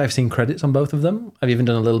seen credits on both of them. I've even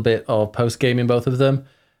done a little bit of post-game in both of them.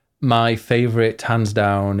 My favourite, hands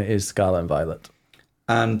down, is Scarlet and Violet.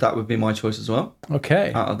 And that would be my choice as well.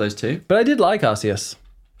 Okay. Out of those two. But I did like Arceus.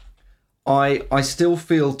 I still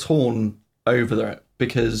feel torn over it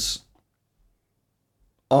because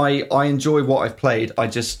I enjoy what I've played. I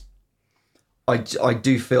do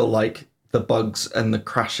feel like the bugs and the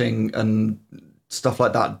crashing and stuff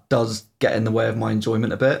like that does get in the way of my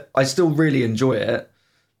enjoyment a bit. I still really enjoy it.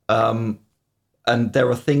 And there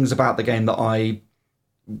are things about the game that I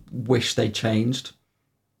wish they changed.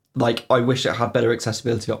 Like, I wish it had better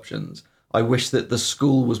accessibility options. I wish that the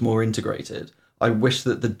school was more integrated. I wish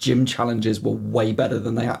that the gym challenges were way better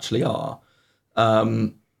than they actually are.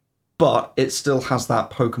 But it still has that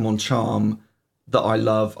Pokemon charm that I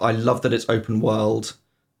love. I love that it's open world.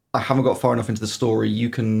 I haven't got far enough into the story. You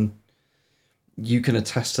can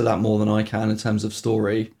attest to that more than I can in terms of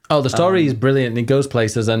story. Oh, the story is brilliant and it goes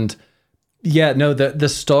places. And yeah, no, the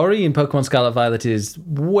story in Pokemon Scarlet Violet is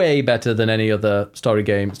way better than any other story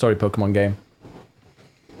Pokemon game.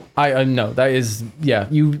 I know that is, yeah,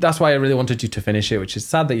 that's why I really wanted you to finish it, which is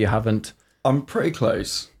sad that you haven't. I'm pretty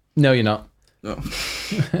close. No, you're not. No.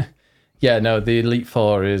 Yeah, no, the Elite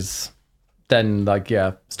Four is then like,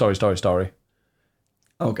 yeah, story.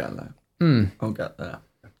 I'll get there. I'll get there.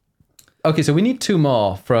 Okay, so we need 2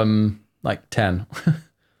 more from like 10.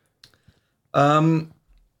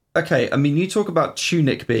 Okay, I mean, you talk about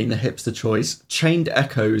Tunic being the hipster choice. Chained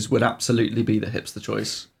Echoes would absolutely be the hipster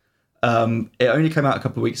choice. It only came out a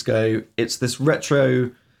couple of weeks ago. It's this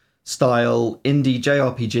retro style indie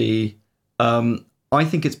JRPG. I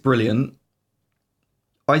think it's brilliant.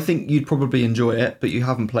 I think you'd probably enjoy it, but you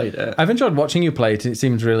haven't played it. I've enjoyed watching you play it. It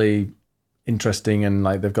seems really interesting, and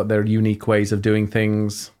like they've got their unique ways of doing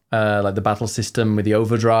things, like the battle system with the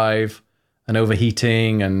overdrive and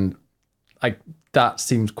overheating, and like that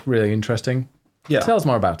seems really interesting. Yeah. Tell us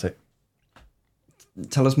more about it.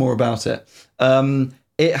 Tell us more about it.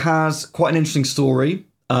 It has quite an interesting story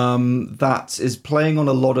that is playing on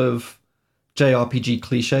a lot of JRPG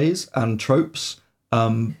cliches and tropes,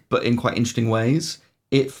 but in quite interesting ways.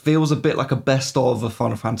 It feels a bit like a best of a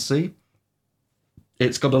Final Fantasy.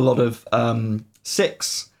 It's got a lot of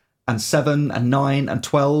 6 and 7 and 9 and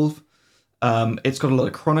 12. It's got a lot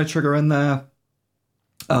of Chrono Trigger in there.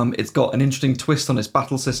 It's got an interesting twist on its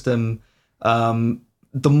battle system.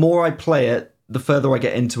 The more I play it, the further I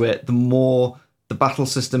get into it, the more the battle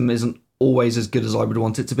system isn't always as good as I would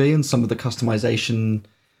want it to be, and some of the customization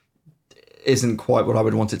isn't quite what I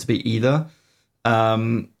would want it to be either.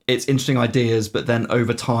 It's interesting ideas, but then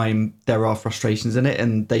over time there are frustrations in it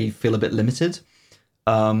and they feel a bit limited.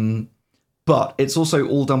 But it's also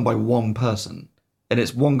all done by one person, and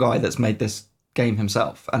it's one guy that's made this game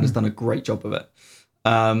himself and has done a great job of it.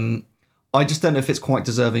 I just don't know if it's quite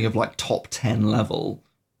deserving of like top 10 level,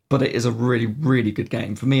 but it is a really, really good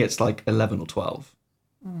game. For me, it's like 11 or 12.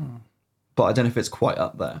 But I don't know if it's quite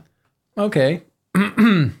up there. Okay.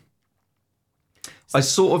 I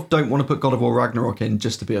sort of don't want to put God of War Ragnarok in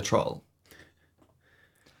just to be a troll.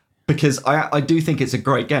 Because I do think it's a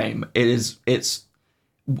great game.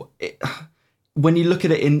 When you look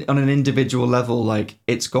at it on an individual level, like,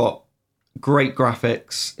 it's got great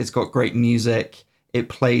graphics, it's got great music, it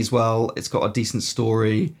plays well, it's got a decent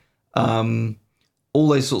story, all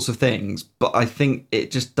those sorts of things. But I think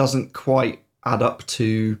it just doesn't quite add up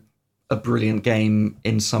to a brilliant game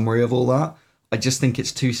in summary of all that. I just think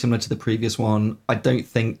it's too similar to the previous one. I don't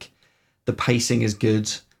think the pacing is good.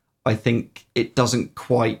 I think it doesn't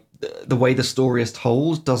quite... The way the story is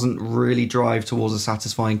told doesn't really drive towards a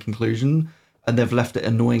satisfying conclusion, and they've left it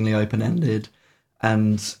annoyingly open-ended.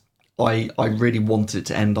 And I really wanted it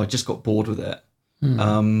to end. I just got bored with it.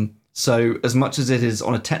 So as much as it is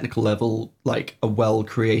on a technical level like a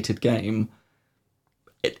well-created game,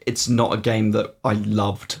 it's not a game that I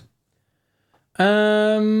loved.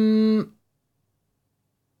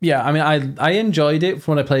 Yeah, I mean, I enjoyed it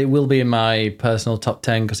from when I played. It will be in my personal top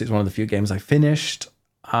 10 because it's one of the few games I finished,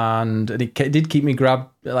 and it did keep me grab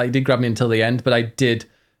me until the end. But I did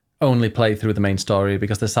only play through the main story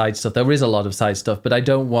because the side stuff, there is a lot of side stuff, but I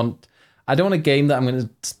don't want a game that I'm going to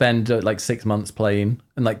spend like 6 months playing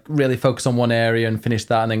and like really focus on one area and finish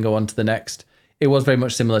that and then go on to the next. It was very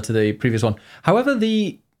much similar to the previous one. However,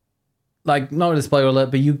 not a spoiler alert,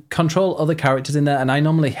 but you control other characters in there, and I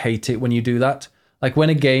normally hate it when you do that. Like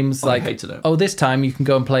when a game's this time you can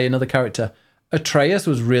go and play another character. Atreus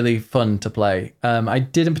was really fun to play. I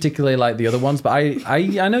didn't particularly like the other ones, but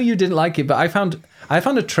I know you didn't like it, but I found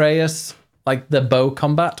Atreus, like the bow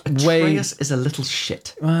combat, Atreus is a little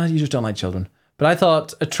shit. Well, you just don't like children. But I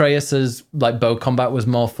thought Atreus's like bow combat was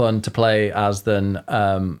more fun to play as than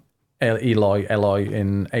Aloy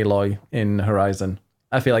in Horizon.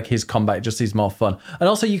 I feel like his combat just is more fun. And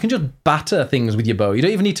also you can just batter things with your bow. You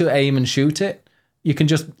don't even need to aim and shoot it. You can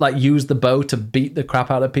just like use the bow to beat the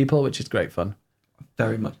crap out of people, which is great fun.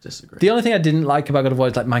 Very much disagree. The only thing I didn't like about God of War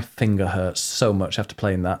is like my finger hurts so much after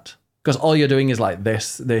playing that. Because all you're doing is like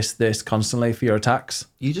this constantly for your attacks.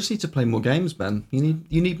 You just need to play more games, Ben. You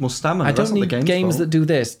need more stamina. I don't need games that do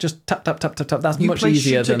this. Just tap, tap, tap, tap, tap. That's much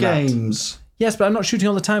easier than games. That. Yes, but I'm not shooting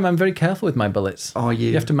all the time. I'm very careful with my bullets. Are you?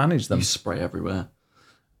 You have to manage them. You spray everywhere.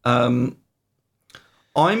 I'm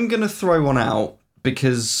going to throw one out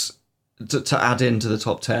because... To add into the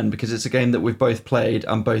top 10, because it's a game that we've both played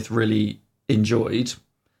and both really enjoyed.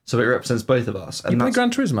 So it represents both of us. And you play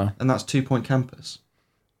Gran Turismo. And that's 2 Point Campus.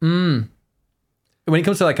 When it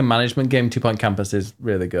comes to like a management game, 2 Point Campus is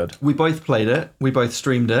really good. We both played it. We both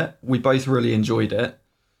streamed it. We both really enjoyed it.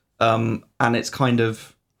 And it's kind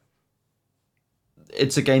of...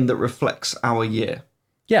 It's a game that reflects our year.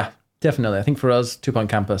 Yeah, definitely. I think for us, 2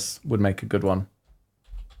 Point Campus would make a good one.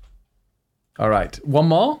 All right. One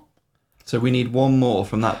more? So we need one more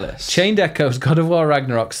from that list. Chained Echoes, God of War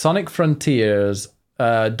Ragnarok, Sonic Frontiers,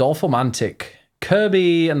 Dolphomantic,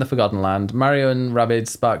 Kirby and the Forgotten Land, Mario and Rabbids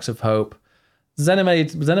Sparks of Hope,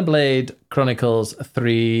 Xenoblade Chronicles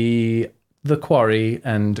 3, The Quarry,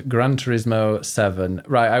 and Gran Turismo 7.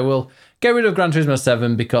 Right, I will get rid of Gran Turismo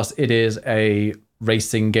 7 because it is a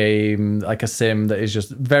racing game, like a sim that is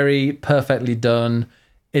just very perfectly done.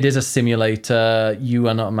 It is a simulator. You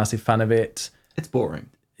are not a massive fan of it. It's boring.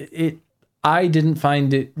 I didn't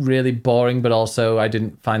find it really boring, but also I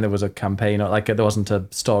didn't find there was a campaign or like there wasn't a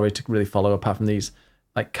story to really follow apart from these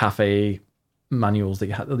like cafe manuals that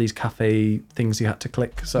you had, these cafe things you had to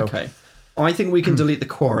click. So okay, I think we can delete The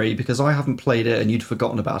Quarry because I haven't played it and you'd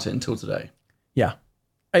forgotten about it until today. Yeah,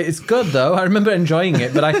 It's good though. I remember enjoying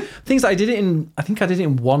it, but I think I did it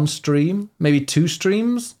in one stream, maybe 2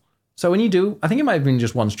 streams. So when you do, I think it might have been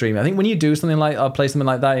just 1 stream. I think when you do something like, or play something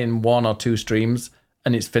like that in 1 or 2 streams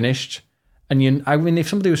and it's finished, and if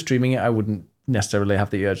somebody was streaming it, I wouldn't necessarily have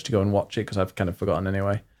the urge to go and watch it because I've kind of forgotten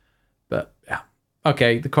anyway. But yeah.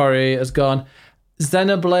 Okay, the quarry has gone.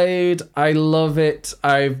 Xenoblade, I love it.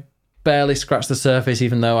 I've barely scratched the surface,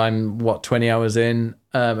 even though I'm 20 hours in,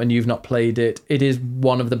 and you've not played it. It is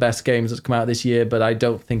one of the best games that's come out this year, but I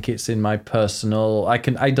don't think it's in my personal. I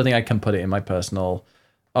don't think I can put it in my personal.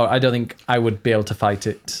 Or I don't think I would be able to fight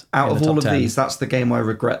it. Out of all of 10. these, that's the game I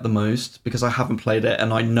regret the most because I haven't played it,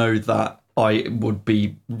 and I know that I would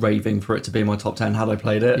be raving for it to be in my top 10 had I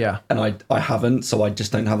played it. Yeah. And I haven't, so I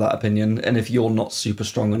just don't have that opinion. And if you're not super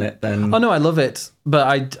strong on it, then... Oh, no, I love it.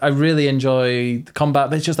 But I really enjoy the combat.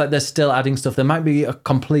 But it's just like they're still adding stuff. There might be a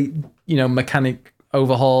complete, mechanic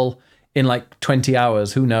overhaul in like 20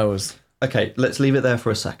 hours. Who knows? Okay, let's leave it there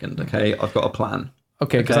for a second, okay? I've got a plan.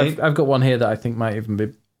 Okay, because I've got one here that I think might even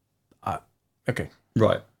be... okay.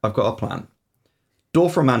 Right, I've got a plan.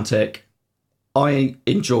 Dwarf Romantic, I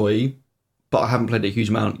enjoy... but I haven't played it a huge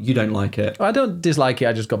amount. You don't like it. I don't dislike it.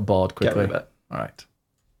 I just got bored quickly. Get rid of it. All right.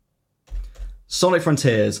 Sonic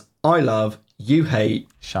Frontiers, I love. You hate.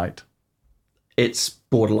 Shite. It's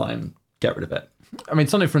borderline. Get rid of it. I mean,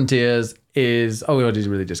 Sonic Frontiers is... Oh, we already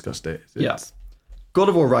really discussed it. Yeah. God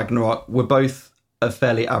of War Ragnarok, we're both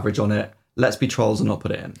fairly average on it. Let's be trolls and not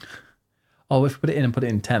put it in. Oh, if we put it in and put it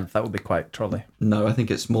in 10th, that would be quite trolly. No, I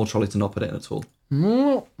think it's more trolly to not put it in at all.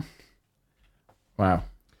 Wow.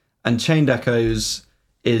 And Chained Echoes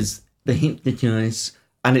is the hipster choice,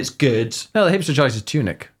 and it's good. No, the hipster choice is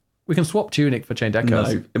Tunic. We can swap Tunic for Chained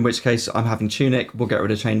Echoes. No, in which case I'm having Tunic, we'll get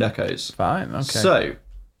rid of Chained Echoes. Fine, okay. So,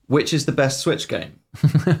 which is the best Switch game?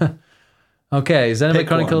 Okay, Xenoblade Pick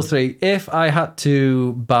Chronicles 3. If I had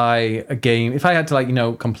to buy a game, if I had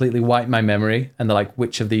to completely wipe my memory and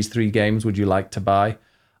which of these 3 games would you like to buy,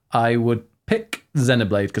 I would pick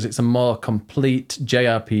Xenoblade because it's a more complete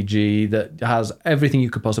JRPG that has everything you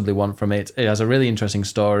could possibly want from it. It has a really interesting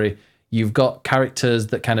story. You've got characters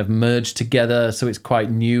that kind of merge together, so it's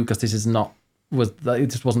quite new because it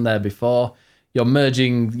just wasn't there before. You're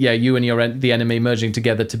merging, you and the enemy merging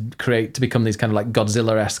together to become these kind of like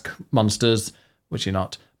Godzilla-esque monsters, which you're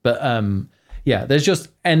not. But there's just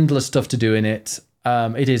endless stuff to do in it.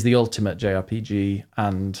 It is the ultimate JRPG,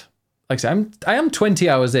 and like I say, I am 20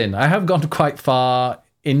 hours in. I have gone quite far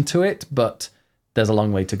into it, but there's a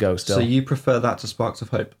long way to go still. So you prefer that to Sparks of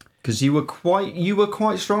Hope? Because you were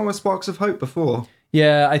quite strong with Sparks of Hope before.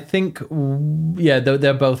 Yeah, I think,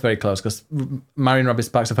 they're both very close because Mario & Rabbids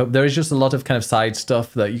Sparks of Hope, there is just a lot of kind of side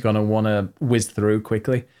stuff that you're going to want to whiz through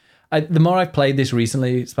quickly. The more I've played this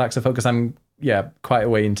recently, Sparks of Hope, because I'm, quite a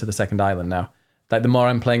way into the second island now. The more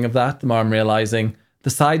I'm playing of that, the more I'm realizing the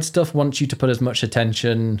side stuff wants you to put as much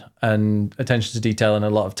attention to detail and a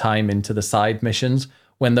lot of time into the side missions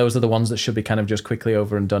when those are the ones that should be kind of just quickly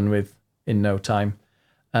over and done with in no time.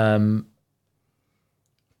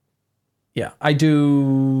 I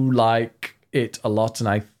do like it a lot, and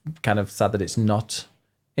I'm kind of sad that it's not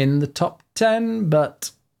in the top 10,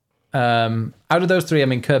 but out of those 3, I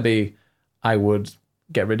mean, Kirby, I would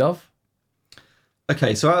get rid of.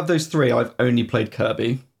 Okay, so out of those 3, I've only played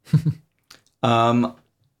Kirby. I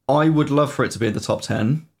would love for it to be in the top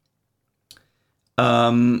 10.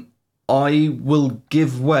 I will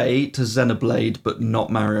give way to Xenoblade, but not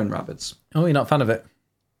Mario & Rabbids. Oh, you're not a fan of it?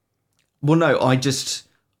 Well, no,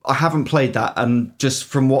 I haven't played that, and just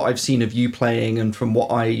from what I've seen of you playing and from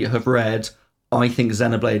what I have read, I think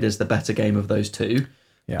Xenoblade is the better game of those 2.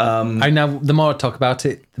 Yeah. The more I talk about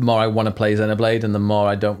it, the more I want to play Xenoblade, and the more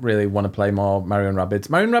I don't really want to play more Mario & Rabbids.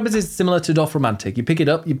 Mario & Rabbids is similar to Dwarf Romantic. You pick it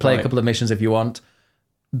up, you play a couple of missions if you want,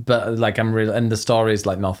 but and the story is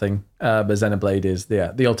like nothing. But Xenoblade is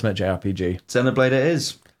the ultimate JRPG. Xenoblade it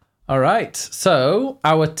is. All right, so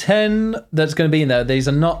our 10 that's going to be in there, these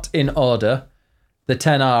are not in order. The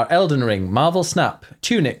 10 are Elden Ring, Marvel Snap,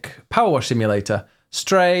 Tunic, Power Wash Simulator,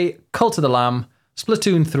 Stray, Cult of the Lamb,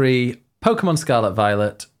 Splatoon 3, Pokemon Scarlet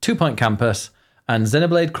Violet, 2 Point Campus, and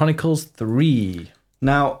Xenoblade Chronicles 3.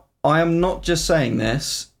 Now, I am not just saying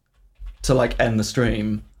this to end the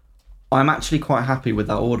stream. I'm actually quite happy with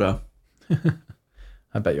that order.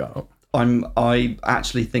 I bet you are. I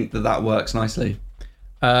actually think that works nicely.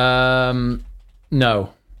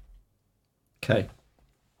 No. Okay.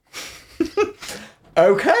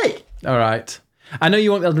 Okay. All right. I know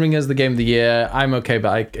you want Elden Ring as the game of the year. I'm okay,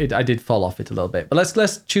 but I did fall off it a little bit. But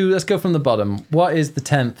let's go from the bottom. What is the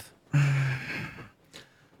 10th?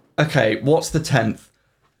 Okay, what's the 10th?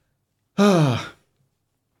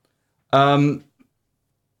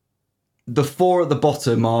 the 4 at the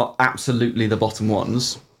bottom are absolutely the bottom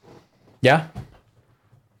ones. Yeah.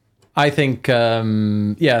 I think, so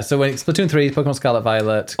when it's Splatoon 3, Pokemon Scarlet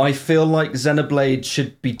Violet. I feel like Xenoblade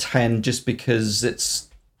should be 10 just because it's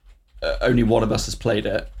only one of us has played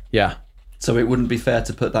it. Yeah. So it wouldn't be fair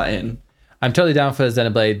to put that in. I'm totally down for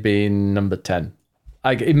Xenoblade being number 10.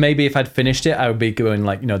 Maybe if I'd finished it, I would be going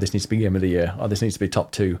like, this needs to be Game of the Year, or this needs to be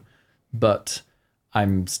top 2. But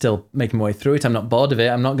I'm still making my way through it. I'm not bored of it.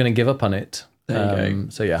 I'm not going to give up on it. There you go.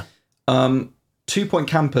 So yeah. 2 Point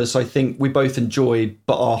Campus, I think we both enjoyed,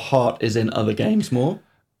 but our heart is in other games more.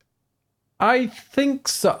 I think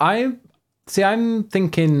so. I'm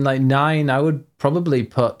thinking like 9. I would probably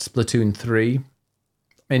put Splatoon 3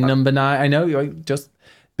 in number 9. I know, just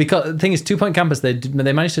because the thing is, 2 Point Campus, they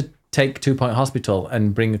managed to take 2 Point Hospital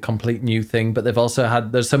and bring a complete new thing, but they've also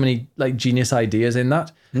there's so many like genius ideas in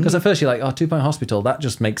that. Because at first you're like, 2 Point Hospital, that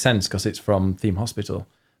just makes sense because it's from Theme Hospital.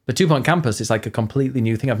 But 2 Point Campus is like a completely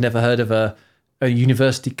new thing. I've never heard of a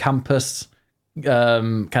university campus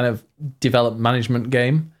kind of developed management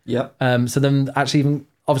game. Yep. So then actually even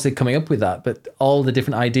obviously coming up with that, but all the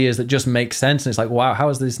different ideas that just make sense. And it's like, wow, how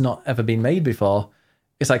has this not ever been made before?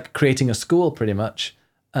 It's like creating a school pretty much.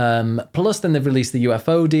 Plus then they've released the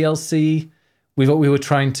UFO DLC. We were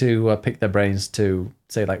trying to pick their brains to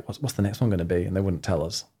say like, what's the next one going to be? And they wouldn't tell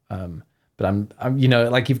us. But I'm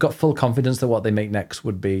like you've got full confidence that what they make next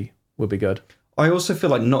would be good. I also feel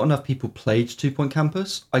like not enough people played 2 Point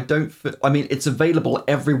Campus. I mean, it's available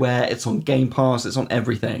everywhere. It's on Game Pass. It's on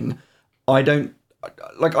everything. I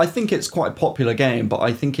think it's quite a popular game, but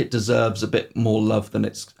I think it deserves a bit more love than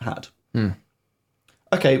it's had.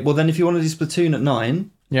 Okay, well then if you want to do Splatoon at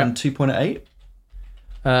 9 and 2 Point at 8.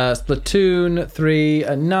 Splatoon 3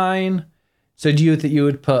 at 9. So do you think you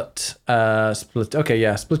would put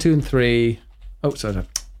Splatoon 3...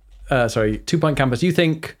 Oh, sorry. 2 Point Campus. You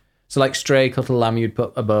think... So like Stray, Cluttered Lamb, you'd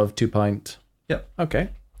put above 2 Point. Yep. Okay.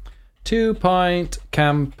 2 Point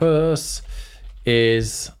Campus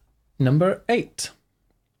is number 8.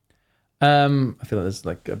 I feel like there's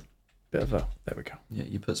like a bit of a... There we go. Yeah,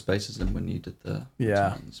 you put spaces in when you did the...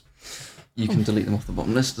 Yeah. Times. You can delete them off the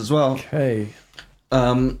bottom list as well. Okay.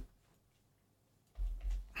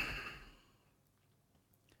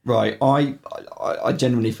 Right, I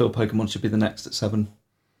genuinely feel Pokemon should be the next at 7.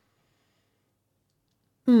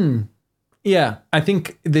 Yeah, I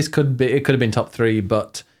think it could have been top 3,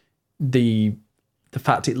 but the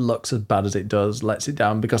fact it looks as bad as it does lets it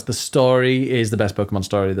down because the story is the best Pokemon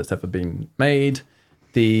story that's ever been made.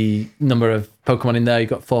 The number of Pokemon in there, you've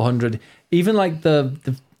got 400. Even like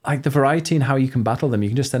the variety in how you can battle them. You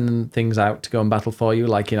can just send them things out to go and battle for you,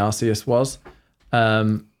 like in Arceus was.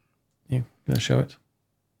 You gonna show it?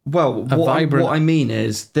 Well, what I mean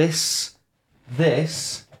is this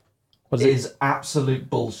What is absolute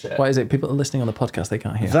bullshit. What is it? People are listening on the podcast, they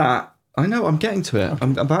can't hear. That, I know, I'm getting to it.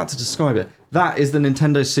 I'm about to describe it. That is the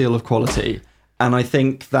Nintendo seal of quality. And I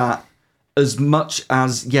think that as much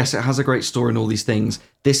as, yes, it has a great story and all these things,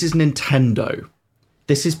 this is Nintendo.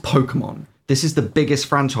 This is Pokemon. This is the biggest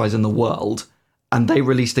franchise in the world. And they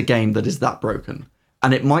released a game that is that broken.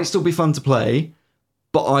 And it might still be fun to play,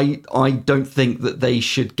 but I don't think that they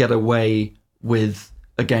should get away with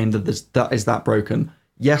a game that is that broken.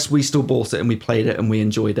 Yes, we still bought it and we played it and we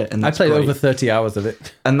enjoyed it. And I played over 30 hours of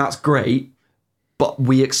it. And that's great, but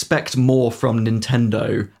we expect more from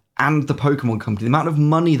Nintendo and the Pokemon Company. The amount of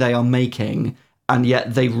money they are making, and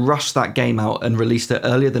yet they rushed that game out and released it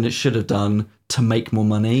earlier than it should have done to make more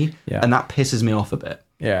money. Yeah. And that pisses me off a bit.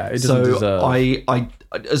 Yeah, it doesn't deserve. I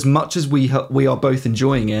as much as we are both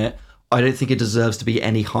enjoying it, I don't think it deserves to be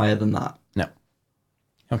any higher than that. No.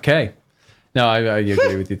 Okay. No, I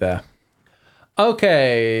agree with you there.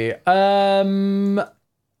 Okay,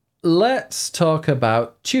 let's talk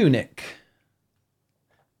about Tunic.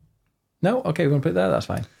 No? Okay, we're going to put it there, that's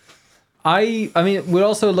fine. I mean,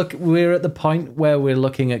 we're at the point where we're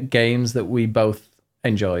looking at games that we both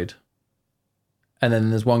enjoyed. And then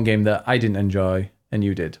there's one game that I didn't enjoy and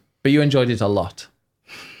you did. But you enjoyed it a lot.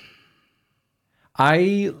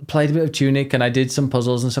 I played a bit of Tunic and I did some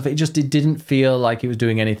puzzles and stuff. It didn't feel like it was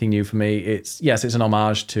doing anything new for me. It's an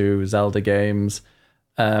homage to Zelda games,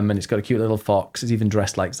 and it's got a cute little fox. It's even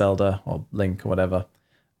dressed like Zelda or Link or whatever.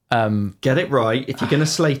 Get it right. If you're going to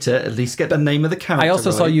slate it, at least get the name of the character. I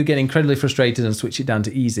also right. saw you get incredibly frustrated and switch it down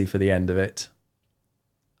to easy for the end of it.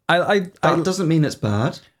 That doesn't mean it's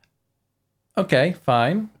bad. Okay,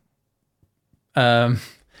 fine.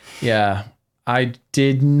 Yeah, I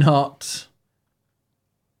didn't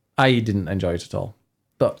enjoy it at all.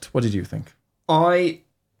 But what did you think? I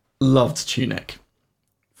loved Tunic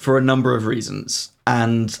for a number of reasons.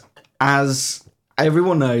 And as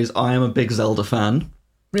everyone knows I am a big Zelda fan.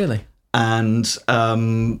 Really? And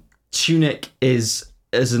Tunic is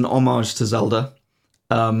an homage to Zelda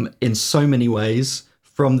in so many ways,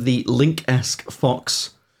 from the Link-esque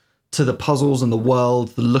fox to the puzzles and the world,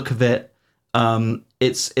 the look of it.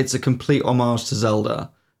 It's a complete homage to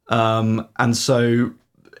Zelda. And so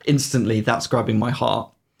instantly that's grabbing my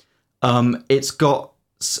heart. It's got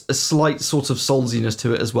a slight sort of soulsiness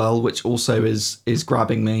to it as well, which also is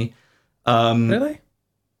grabbing me. Really?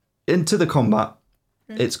 Into the combat.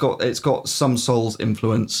 It's got some Souls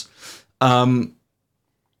influence. And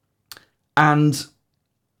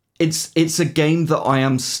it's a game that I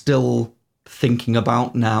am still thinking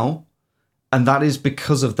about now, and that is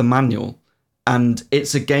because of the manual. And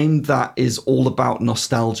it's a game that is all about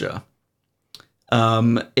nostalgia.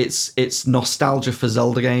 It's nostalgia for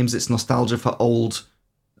Zelda games. It's nostalgia for old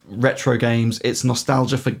retro games. It's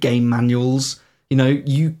nostalgia for game manuals. You know,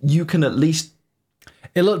 you can at least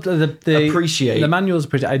appreciate the manual's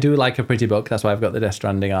pretty. I do like a pretty book. That's why I've got the Death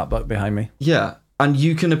Stranding art book behind me. Yeah. And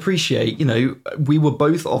you can appreciate, you know, we were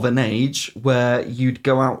both of an age where you'd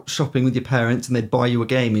go out shopping with your parents and they'd buy you a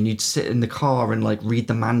game and you'd sit in the car and like read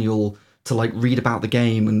the manual to like read about the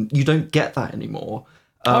game, and you don't get that anymore.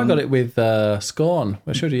 I got it with Scorn.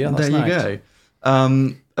 I showed you last night. There you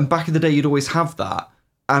go. And back in the day, you'd always have that.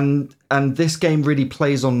 And this game really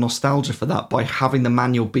plays on nostalgia for that by having the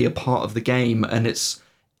manual be a part of the game. And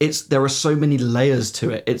there are so many layers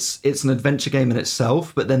to it. It's an adventure game in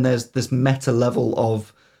itself, but then there's this meta level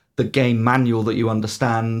of the game manual that you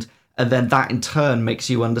understand, and then that in turn makes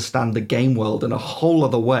you understand the game world in a whole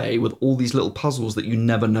other way with all these little puzzles that you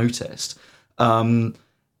never noticed.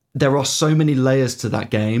 There are so many layers to that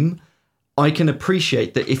game. I can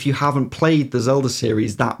appreciate that if you haven't played the Zelda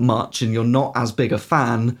series that much and you're not as big a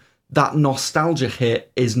fan, that nostalgia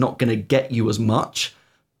hit is not going to get you as much.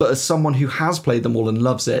 But as someone who has played them all and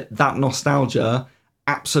loves it, that nostalgia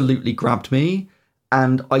absolutely grabbed me.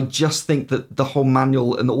 And I just think that the whole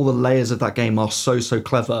manual and all the layers of that game are so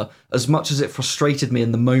clever. As much as it frustrated me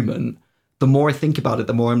in the moment, the more I think about it,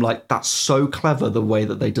 the more I'm like, that's so clever, the way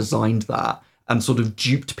that they designed that and sort of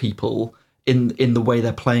duped people in the way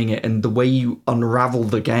they're playing it, and the way you unravel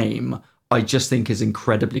the game, I just think is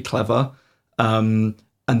incredibly clever. And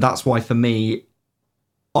that's why, for me,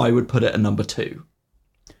 I would put it at number 2.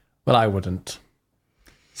 Well, I wouldn't.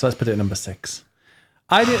 So let's put it at number 6.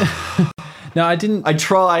 I didn't. No, I didn't. I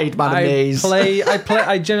tried, Madam Maze.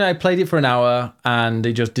 I generally played it for an hour and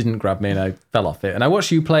it just didn't grab me and I fell off it. And I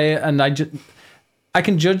watched you play it and I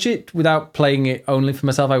can judge it without playing it only for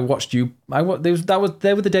myself. I watched you. They were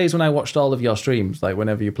the days when I watched all of your streams, like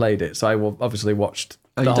whenever you played it. So I obviously watched.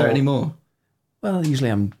 Oh, you don't anymore? Well,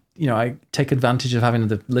 usually I take advantage of having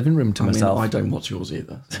the living room to myself. I don't watch yours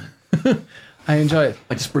either. So. I enjoy it.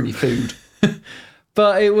 I just bring you food.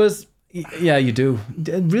 But it was, yeah, you do.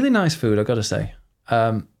 Really nice food, I've got to say.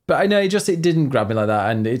 But I know it didn't grab me like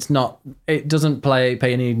that. And it doesn't pay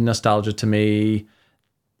any nostalgia to me.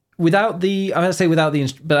 Without the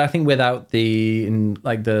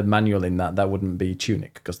manual in that wouldn't be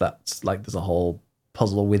Tunic, because that's like, there's a whole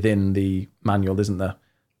puzzle within the manual, isn't there?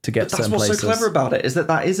 To get certain places. What's so clever about it is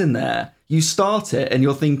that is in there. You start it and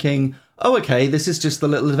you're thinking, oh, okay, this is just the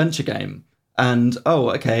little adventure game. And, oh,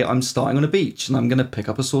 okay, I'm starting on a beach and I'm going to pick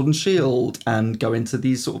up a sword and shield and go into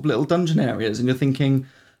these sort of little dungeon areas. And you're thinking,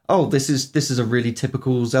 oh, this is a really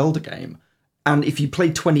typical Zelda game. And if you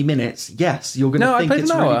play 20 minutes, yes, you're going to think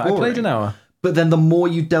it's really boring. I played an hour. But then the more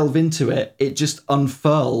you delve into it, it just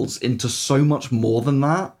unfurls into so much more than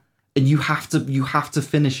that. And you have to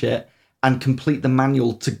finish it and complete the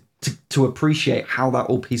manual to appreciate how that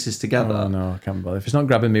all pieces together. Oh, no, I can't bother. If it's not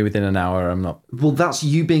grabbing me within an hour, I'm not. Well, that's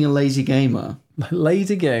you being a lazy gamer.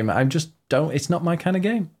 Lazy gamer. I just don't. It's not my kind of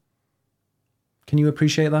game. Can you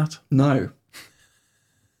appreciate that? No.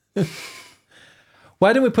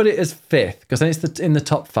 Why don't we put it as 5th? Because then it's in the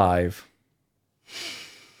top 5.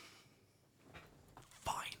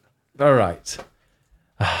 Fine. All right.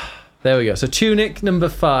 There we go. So Tunic, number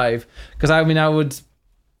 5. Because I would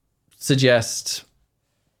suggest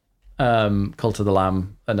Cult of the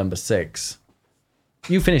Lamb at number 6.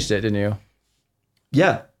 You finished it, didn't you?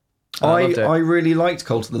 Yeah. I really liked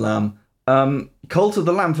Cult of the Lamb. Cult of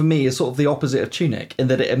the Lamb for me is sort of the opposite of Tunic, in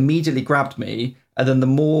that it immediately grabbed me, and then the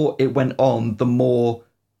more it went on, the more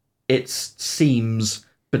its seams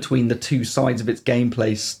between the two sides of its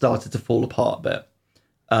gameplay started to fall apart a bit.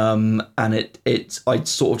 And I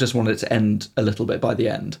sort of just wanted it to end a little bit by the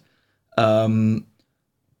end.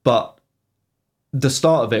 But the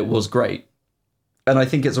start of it was great. And I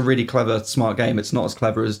think it's a really clever, smart game. It's not as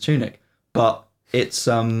clever as Tunic, but it's,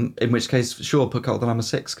 in which case, sure, put Cult of the Lamb at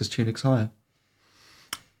 6, because Tunic's higher.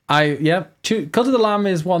 Cult of the Lamb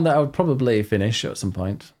is one that I would probably finish at some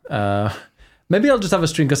point. Maybe I'll just have a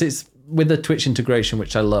stream because it's with the Twitch integration,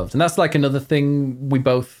 which I loved, and that's like another thing we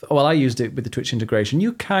both. Well, I used it with the Twitch integration.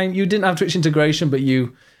 You didn't have Twitch integration, but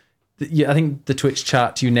I think the Twitch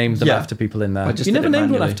chat you named them after people in there. You never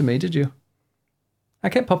named one after me, did you? I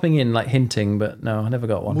kept popping in like hinting, but no, I never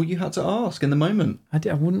got one. Well, you had to ask in the moment. I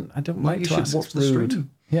don't like to ask. You should watch the stream.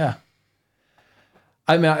 Yeah.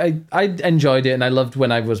 I mean, I enjoyed it and I loved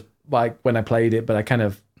when I played it, but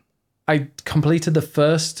I completed the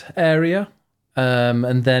first area,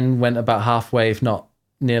 and then went about halfway, if not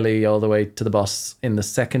nearly all the way to the boss in the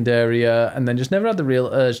second area, and then just never had the real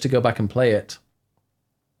urge to go back and play it.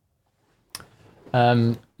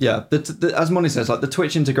 As Monty says, like the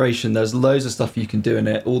Twitch integration, there's loads of stuff you can do in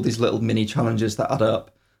it, all these little mini challenges that add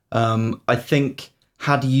up. I think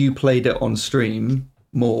had you played it on stream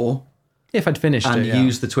more, if I'd finished and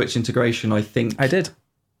used the Twitch integration, I think I did.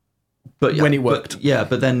 But when it worked,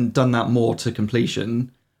 but then done that more to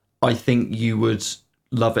completion, I think you would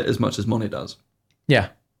love it as much as Monty does. Yeah,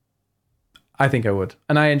 I think I would,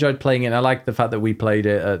 and I enjoyed playing it. And I like the fact that we played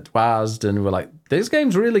it at WASD, and we're like, this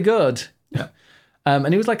game's really good. Yeah.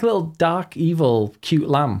 And he was like a little dark, evil, cute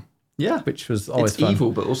lamb. Yeah. Which was always it's fun.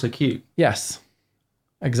 Evil, but also cute. Yes.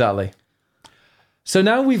 Exactly. So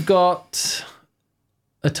now we've got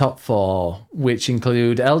a top 4, which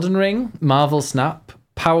include Elden Ring, Marvel Snap,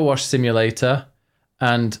 Power Wash Simulator,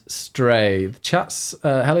 and Stray. The chat's...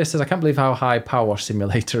 Helia says, I can't believe how high Power Wash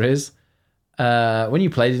Simulator is. When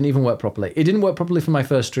you played, it didn't even work properly. It didn't work properly for my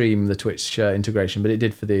first stream, the Twitch integration, but it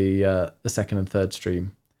did for the second and third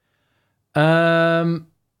stream.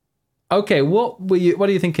 Okay, what are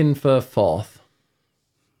you thinking for 4th?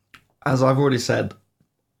 As I've already said,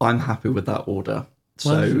 I'm happy with that order.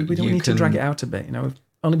 Well, so we don't need to drag it out a bit. We've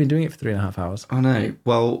only been doing it for 3.5 hours. I know.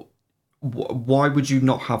 Well, why would you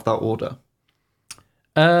not have that order?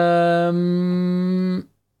 I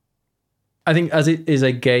think as it is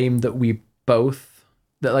a game that we both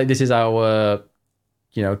this is our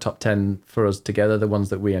top 10 for us together, the ones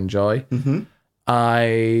that we enjoy. Mm-hmm.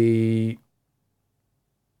 I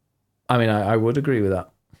mean, I would agree with that.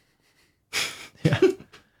 Yeah.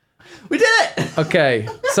 We did it! Okay,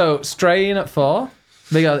 so Stray in at 4.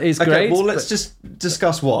 Because it's great. Well, let's just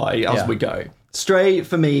discuss why as we go. Stray,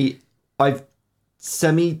 for me, I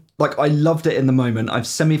loved it in the moment. I've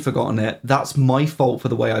semi-forgotten it. That's my fault for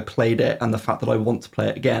the way I played it and the fact that I want to play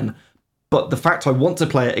it again. But the fact I want to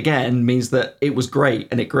play it again means that it was great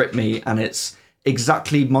and it gripped me, and it's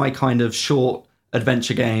exactly my kind of short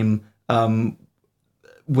adventure game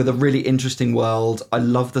with a really interesting world. I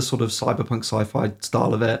love the sort of cyberpunk sci-fi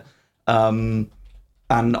style of it.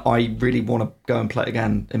 And I really want to go and play it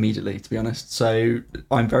again immediately, to be honest. So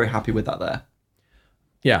I'm very happy with that there.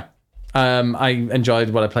 Yeah. I enjoyed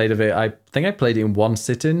what I played of it. I think I played it in one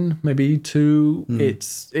sitting, maybe 2.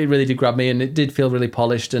 It really did grab me, and it did feel really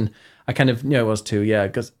polished, and I kind of knew it was too, yeah.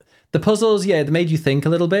 Because the puzzles, they made you think a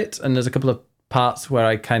little bit, and there's a couple of parts where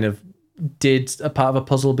I kind of did a part of a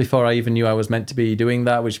puzzle before I even knew I was meant to be doing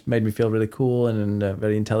that, which made me feel really cool and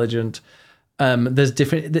very intelligent. There's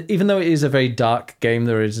different, even though it is a very dark game,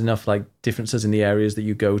 there is enough like differences in the areas that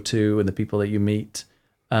you go to and the people that you meet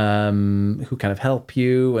who kind of help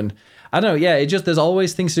you. And I don't know, there's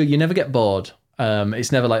always things to do. You never get bored.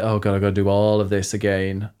 It's never like, oh God, I've got to do all of this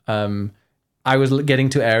again. I was getting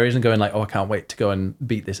to areas and going like, oh, I can't wait to go and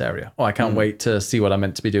beat this area. Oh, I can't wait to see what I'm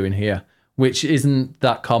meant to be doing here, which isn't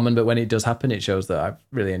that common. But when it does happen, it shows that I've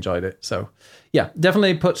really enjoyed it. So yeah,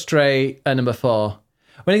 definitely put Stray at number 4.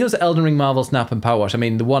 When it comes to Elden Ring, Marvel Snap, and Power Wash, I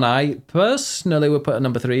mean, the one I personally would put at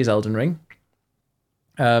number 3 is Elden Ring.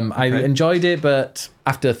 I enjoyed it, but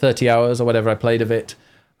after 30 hours or whatever I played of it,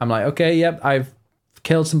 I'm like, okay, yep, I've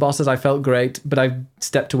killed some bosses. I felt great, but I've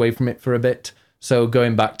stepped away from it for a bit. So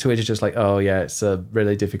going back to it is just like, oh yeah, it's a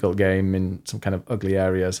really difficult game in some kind of ugly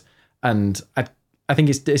areas. And I think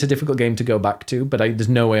it's a difficult game to go back to, but there's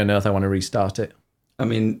no way on earth I want to restart it. I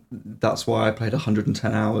mean, that's why I played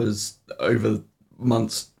 110 hours over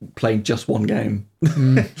months playing just one game.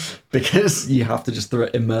 Because you have to just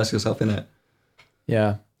immerse yourself in it.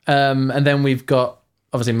 Yeah. And then we've got,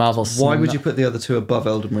 obviously, Marvel Snap. Why would you put the other 2 above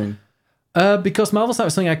Elden Ring? Because Marvel Snap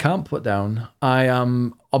is something I can't put down. I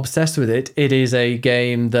am obsessed with it. It is a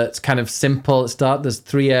game that's kind of simple at start. There's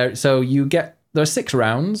 3 areas. So there are 6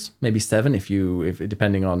 rounds, maybe 7 if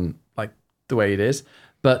depending on like the way it is.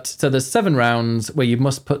 But so there's 7 rounds where you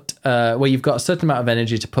must where you've got a certain amount of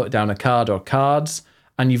energy to put down a card or cards,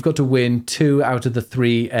 and you've got to win 2 out of the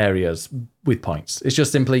 3 areas with points. It's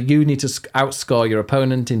just simply you need to outscore your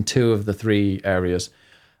opponent in 2 of the 3 areas.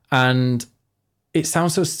 And it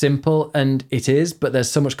sounds so simple, and it is, but there's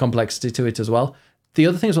so much complexity to it as well. The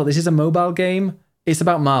other thing as well, this is a mobile game. It's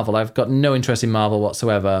about Marvel. I've got no interest in Marvel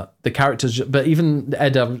whatsoever. The characters, but even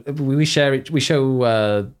Ed, we share it. We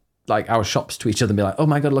show like our shops to each other and be like, "Oh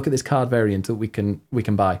my god, look at this card variant that we can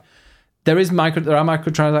buy." There are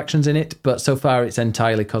microtransactions in it, but so far it's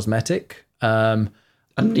entirely cosmetic. And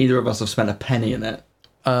neither of us have spent a penny in it.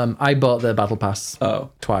 I bought the Battle Pass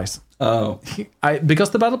twice. Oh,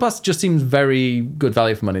 because the Battle Pass just seems very good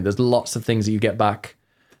value for money. There's lots of things that you get back.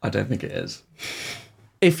 I don't think it is.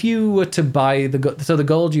 If you were to buy the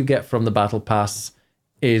gold you get from the Battle Pass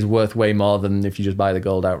is worth way more than if you just buy the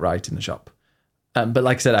gold outright in the shop. But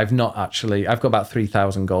like I said, I've got about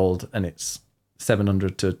 3,000 gold, and it's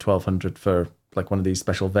 700 to 1,200 for like one of these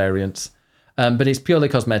special variants. But it's purely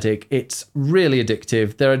cosmetic. It's really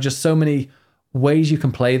addictive. There are just so many ways you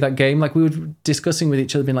can play that game. Like we were discussing with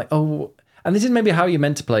each other, being like, oh, and this is maybe how you're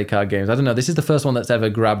meant to play card games. I don't know. This is the first one that's ever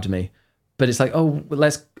grabbed me. But it's like, oh,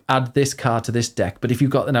 let's add this card to this deck. But if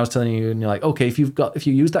you've got, and I was telling you, and you're like, okay, if you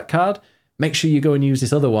use that card, make sure you go and use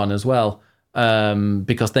this other one as well.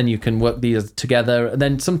 Because then you can work these together. And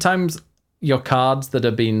then sometimes your cards that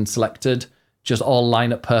have been selected just all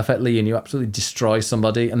line up perfectly, and you absolutely destroy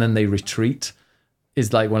somebody, and then they retreat.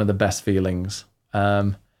 Is like one of the best feelings.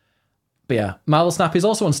 But yeah, Marvel Snap is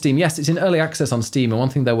also on Steam. Yes, it's in early access on Steam, and one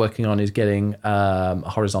thing they're working on is getting a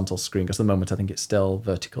horizontal screen, because at the moment I think it's still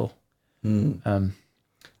vertical.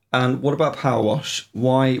 And what about Power Wash?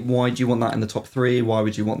 Why do you want that in the top 3? Why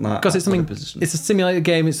would you want that? Because it's something. It's a simulated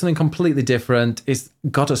game. It's something completely different. It's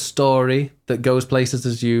got a story that goes places,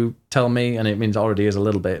 as you tell me, and it means it already is a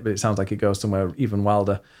little bit, but it sounds like it goes somewhere even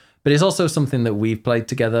wilder. But it's also something that we've played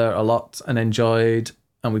together a lot and enjoyed,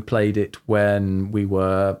 and we played it when we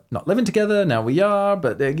were not living together. Now we are,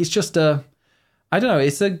 but it's just I don't know.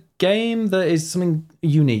 It's a game that is something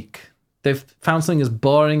unique. They've found something as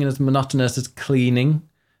boring and as monotonous as cleaning,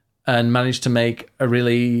 and managed to make a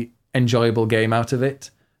really enjoyable game out of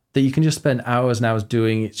it that you can just spend hours and hours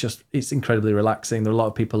doing. It's incredibly relaxing. There are a lot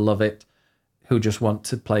of people love it who just want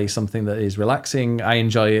to play something that is relaxing. I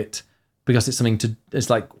enjoy it because it's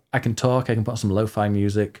like I can talk, I can put on some lo-fi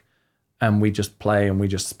music, and we just play and we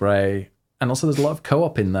just spray. And also there's a lot of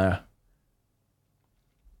co-op in there.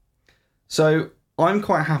 So I'm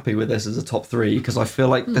quite happy with this as a top 3, because I feel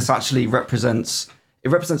like this actually represents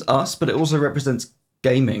us, but it also represents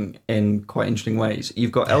gaming in quite interesting ways.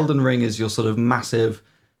 You've got Elden Ring as your sort of massive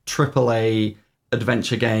AAA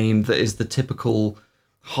adventure game that is the typical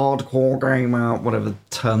hardcore game out, whatever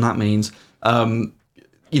term that means. That's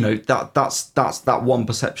that one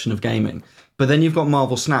perception of gaming. But then you've got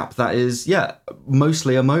Marvel Snap that is,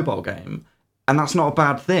 mostly a mobile game. And that's not a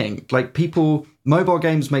bad thing. Like mobile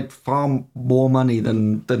games make far more money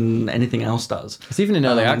than anything else does. It's even in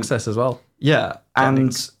early access as well. Yeah, but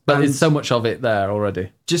there's so much of it there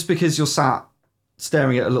already. Just because you're sat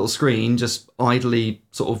staring at a little screen, just idly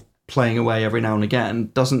sort of playing away every now and again,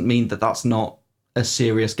 doesn't mean that that's not a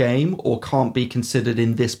serious game or can't be considered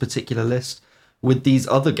in this particular list with these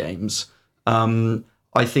other games. I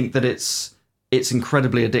think that it's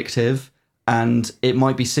incredibly addictive, and it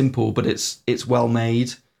might be simple, but it's well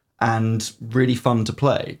made and really fun to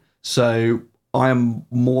play. So I am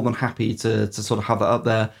more than happy to sort of have that up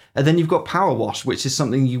there. And then you've got Power Wash, which is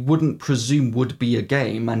something you wouldn't presume would be a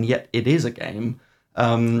game, and yet it is a game.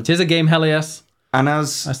 It is a game, hell yes. And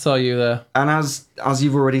as I saw you there, and as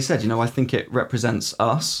you've already said, I think it represents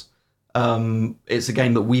us. It's a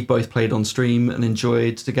game that we've both played on stream and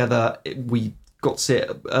enjoyed together. We got to see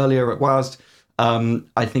it earlier at WASD.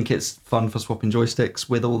 I think it's fun for swapping joysticks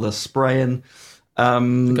with all the spraying.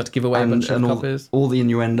 Got to give away a bunch of copies. All the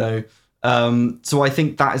innuendo. So I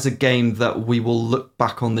think that is a game that we will look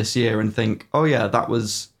back on this year and think, oh yeah, that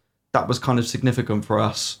was kind of significant for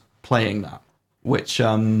us playing that, which,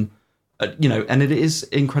 and it is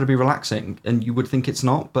incredibly relaxing, and you would think it's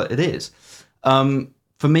not, but it is.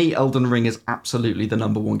 For me, Elden Ring is absolutely the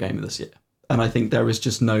number 1 game of this year. And I think there is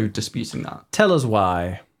just no disputing that. Tell us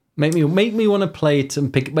why. Make me want to play it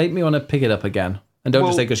and make me want to pick it up again. And don't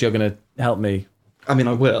just say because you're going to help me. I mean,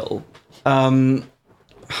 I will.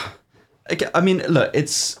 Look,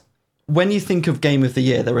 it's when you think of Game of the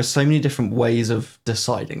Year, there are so many different ways of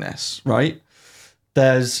deciding this, right?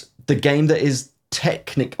 There's the game that is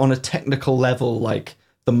on a technical level, like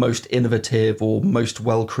the most innovative or most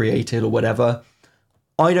well created or whatever.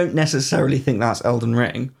 I don't necessarily think that's Elden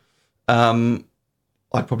Ring. I'd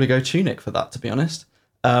probably go Tunic for that, to be honest.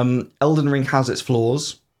 Elden Ring has its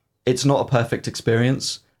flaws. It's not a perfect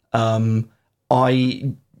experience. The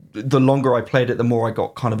longer I played it, the more I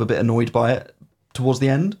got kind of a bit annoyed by it towards the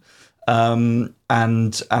end. and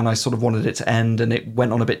I sort of wanted it to end, and it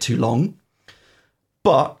went on a bit too long.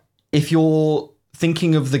 But if you're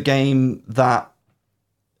thinking of the game that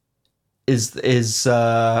has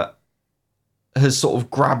sort of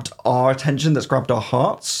grabbed our attention, that's grabbed our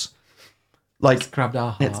hearts, It's grabbed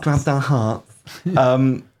our hearts. it's grabbed our hearts.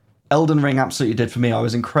 Elden Ring absolutely did for me. I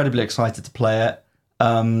was incredibly excited to play it.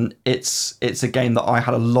 It's a game that I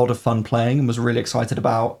had a lot of fun playing and was really excited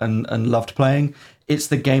about and loved playing. It's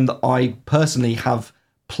the game that I personally have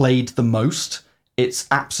played the most. It's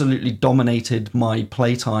absolutely dominated my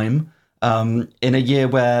playtime. In a year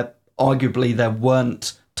where arguably there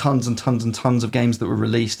weren't tons and tons and tons of games that were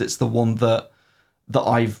released, it's the one that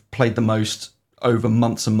I've played the most over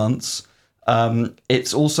months and months.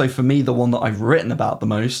 It's also, for me, the one that I've written about the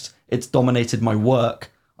most. It's dominated my work.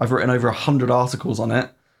 I've written over 100 articles on it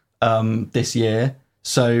this year.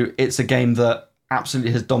 So it's a game that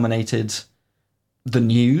absolutely has dominated the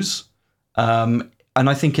news. And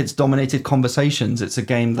I think it's dominated conversations. It's a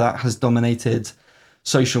game that has dominated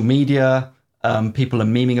social media. People are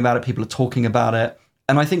memeing about it. People are talking about it.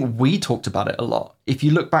 And I think we talked about it a lot. If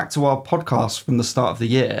you look back to our podcast from the start of the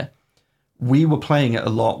year, we were playing it a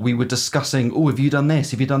lot. We were discussing, have you done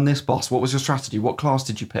this? Have you done this, boss? What was your strategy? What class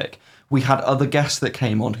did you pick? We had other guests that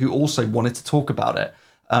came on who also wanted to talk about it.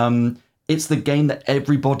 It's the game that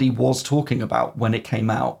everybody was talking about when it came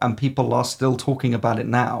out, and people are still talking about it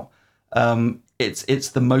now. It's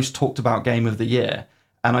the most talked about game of the year.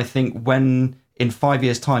 And I think when in 5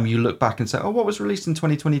 years' time you look back and say, what was released in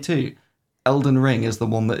 2022? Elden Ring is the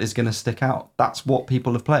one that is going to stick out. That's what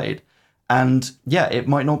people have played. And yeah, it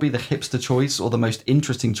might not be the hipster choice or the most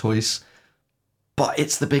interesting choice, but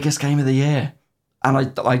it's the biggest game of the year.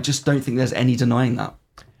 And I just don't think there's any denying that.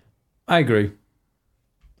 I agree.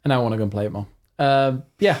 And I want to go and play it more.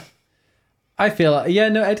 Yeah. I feel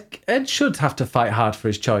Ed should have to fight hard for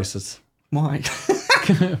his choices. Why?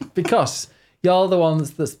 Because you're the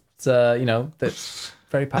ones that's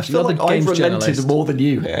very passionate. I feel like I've relented more than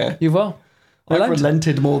you here. You've what? I've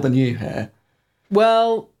relented more than you here.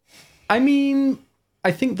 Well, I mean,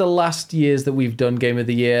 I think the last years that we've done Game of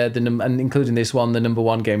the Year, and including this one, the number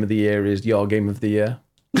one Game of the Year is your Game of the Year.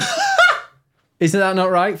 Isn't that not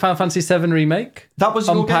right? Final Fantasy VII Remake? That was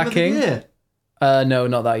your Game of the Year? No,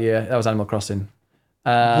 not that year. That was Animal Crossing.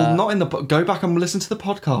 Well, not in the... Go back and listen to the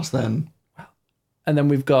podcast then. And then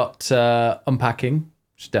we've got Unpacking,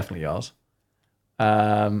 which is definitely yours.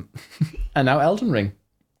 And now Elden Ring.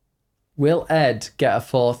 Will Ed get a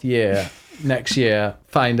fourth year next year?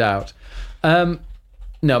 Find out. No,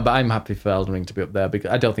 but I'm happy for Elden Ring to be up there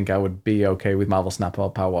because I don't think I would be okay with Marvel Snap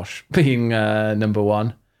or Power Wash being number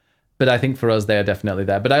one. But I think for us, they are definitely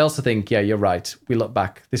there. But I also think, yeah, you're right. We look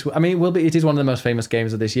back. It is one of the most famous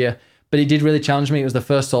games of this year. But it did really challenge me. It was the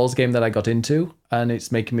first Souls game that I got into, and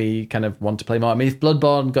it's making me kind of want to play more. I mean, if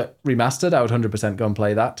Bloodborne got remastered, I would 100% go and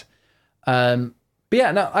play that. But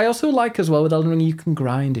yeah, no, I also like as well with Elden Ring, you can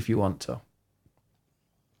grind if you want to.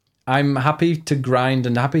 I'm happy to grind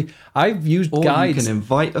and happy. I've used guides. You can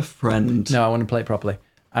invite a friend. No, I want to play it properly.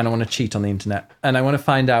 And I want to cheat on the internet. And I want to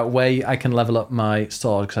find out where I can level up my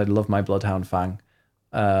sword, because I love my Bloodhound Fang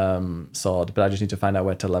sword. But I just need to find out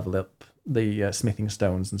where to level up the smithing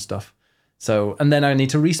stones and stuff. So, and then I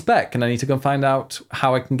need to respec, and I need to go and find out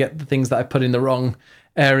how I can get the things that I put in the wrong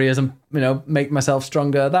areas and, make myself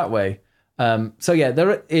stronger that way. So yeah,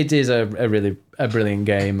 it is a really brilliant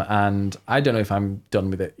game, and I don't know if I'm done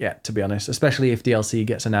with it yet, to be honest, especially if DLC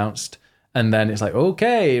gets announced. And then it's like,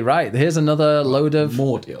 okay, right, here's another load of...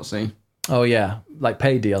 More DLC. Oh, yeah, like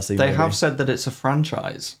paid DLC. They have said that it's a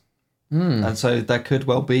franchise. And so there could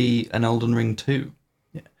well be an Elden Ring 2.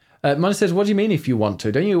 Yeah. Mona says, what do you mean if you want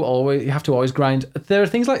to? Don't you have to always grind? There are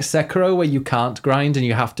things like Sekiro where you can't grind and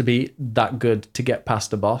you have to be that good to get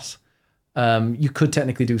past a boss. You could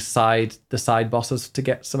technically do the side bosses to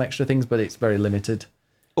get some extra things, but it's very limited.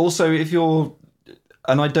 Also, if you're...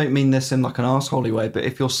 And I don't mean this in like an arseholey way, but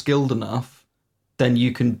if you're skilled enough, then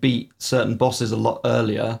you can beat certain bosses a lot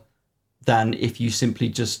earlier than if you simply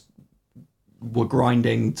just were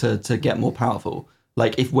grinding to get more powerful.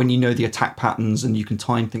 Like when you know the attack patterns and you can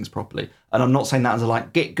time things properly. And I'm not saying that as a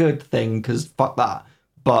get good thing, because fuck that.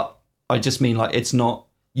 But I just mean it's not,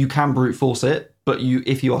 you can brute force it, but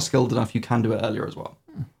if you are skilled enough, you can do it earlier as well.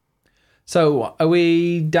 So are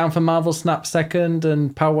we down for Marvel Snap 2nd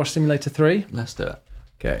and Power Wash Simulator 3? Let's do it.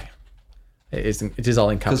 Okay. It is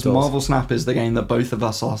all in capitals. Because Marvel Snap is the game that both of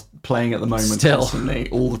us are playing at the moment constantly,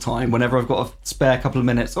 all the time. Whenever I've got a spare couple of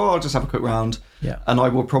minutes, I'll just have a quick round. Yeah. And I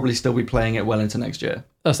will probably still be playing it well into next year.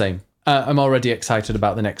 The same. I'm already excited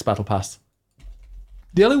about the next Battle Pass.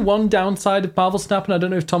 The only one downside of Marvel Snap, and I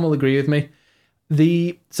don't know if Tom will agree with me,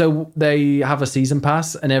 So they have a season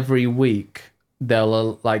pass, and every week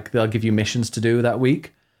they'll give you missions to do that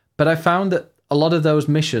week. But I found that a lot of those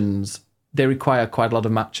missions, they require quite a lot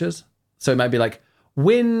of matches. So it might be like,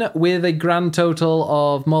 win with a grand total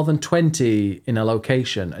of more than 20 in a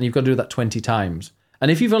location, and you've got to do that 20 times. And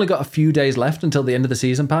if you've only got a few days left until the end of the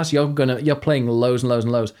season pass, you're playing loads and loads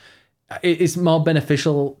and loads. It's more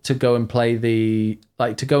beneficial to go and play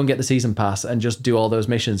to go and get the season pass and just do all those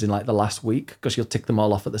missions in like the last week, because you'll tick them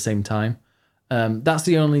all off at the same time. That's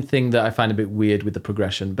the only thing that I find a bit weird with the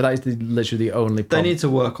progression, but that is literally the only problem. They need to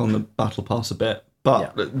work on the battle pass a bit,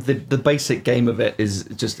 but the basic game of it is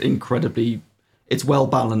just incredibly. It's well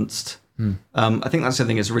balanced. I think that's the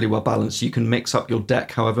thing. It's really well balanced. You can mix up your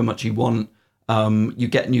deck however much you want. You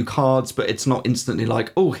get new cards, but it's not instantly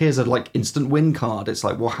like, oh, here's a instant win card. It's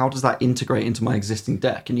like, well, how does that integrate into my existing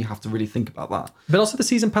deck? And you have to really think about that. But also the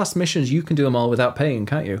season pass missions, you can do them all without paying,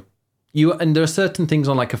 can't you? And there are certain things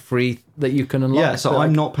on like a free that you can unlock. Yeah, so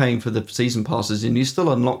I'm not paying for the season passes, and you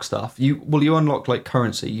still unlock stuff. You unlock like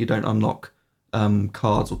currency. You don't unlock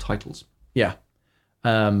cards or titles. Yeah.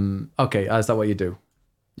 Okay, is that what you do?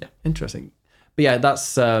 Yeah. Interesting. But yeah,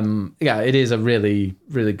 that's it is a really,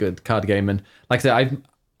 really good card game. And like I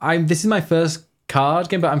said, this is my first card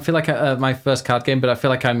game, but I feel like my first card game, but I feel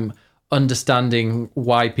like I'm understanding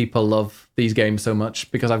why people love these games so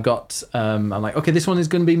much, because I've got I'm like, okay, this one is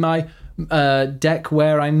going to be my deck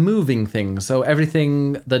where I'm moving things. So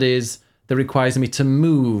everything that requires me to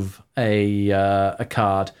move a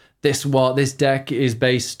card. This deck is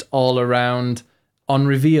based all around on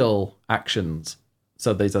reveal actions.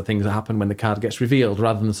 So these are things that happen when the card gets revealed,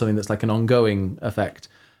 rather than something that's like an ongoing effect.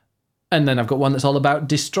 And then I've got one that's all about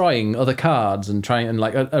destroying other cards and trying, and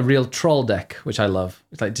like a real troll deck, which I love.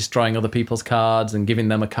 It's like destroying other people's cards and giving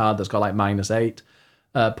them a card that's got like -8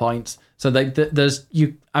 points. So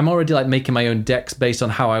I'm already like making my own decks based on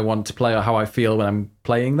how I want to play or how I feel when I'm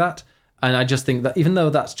playing that. And I just think that even though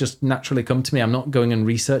that's just naturally come to me, I'm not going and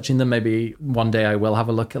researching them. Maybe one day I will have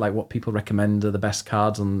a look at like what people recommend are the best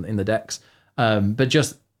cards in the decks. But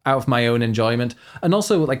just out of my own enjoyment. And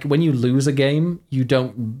also, like, when you lose a game,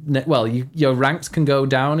 your ranks can go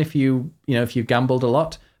down if you gambled a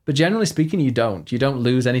lot. But generally speaking, you don't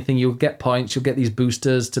lose anything. You'll get points. You'll get these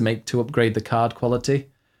boosters to upgrade the card quality.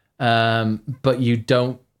 But you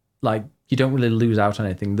don't really lose out on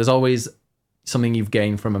anything. There's always something you've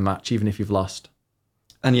gained from a match, even if you've lost.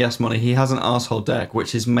 And yes, Money, he has an arsehole deck,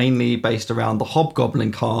 which is mainly based around the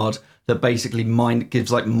Hobgoblin card that basically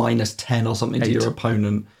gives like -10 or something 8 to your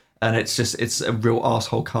opponent. And it's a real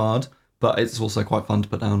arsehole card, but it's also quite fun to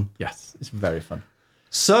put down. Yes, it's very fun.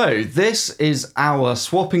 So this is our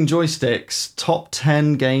Swapping Joysticks top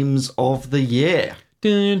 10 games of the year.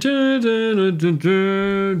 Top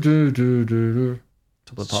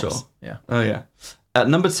of the pops. Sure. Yeah. Oh, yeah. At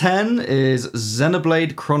number 10 is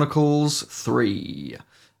Xenoblade Chronicles 3.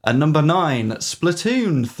 At number 9,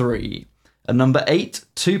 Splatoon 3. At number 8,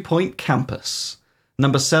 2 Point Campus.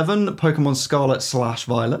 Number 7, Pokemon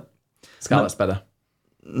Scarlet/Violet. Scarlet's better.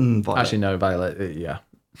 Violet. Actually, no, Violet. Yeah.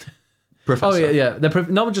 Professor. Oh, yeah.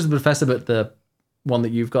 Not just the Professor, but the one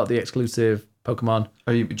that you've got, the exclusive Pokemon.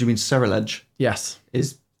 Do you mean Ceruledge? Yes.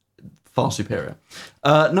 Is far superior.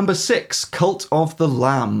 Number 6, Cult of the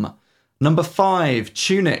Lamb. Number 5,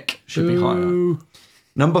 Tunic. Should be higher.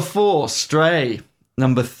 Number 4, Stray.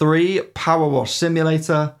 Number 3, Power Wash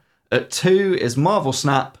Simulator. At 2 is Marvel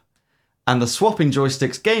Snap. And the Swapping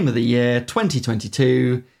Joysticks Game of the Year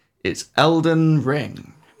 2022, it's Elden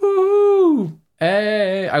Ring. Woo!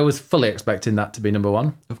 Hey, I was fully expecting that to be number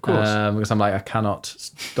 1. Of course. Because I'm like, I cannot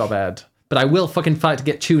stop Ed. But I will fucking fight to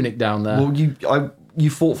get Tunic down there. Well, you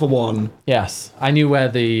fought for one. Yes. I knew where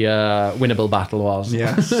the winnable battle was.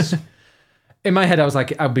 Yes. In my head, I was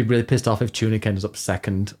like, I'd be really pissed off if Tunic ends up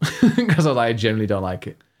second. Because I generally don't like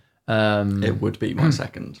it. It would be my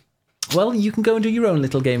second. Well, you can go and do your own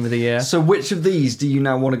little game of the year. So which of these do you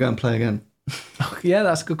now want to go and play again? Yeah,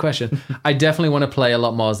 that's a good question. I definitely want to play a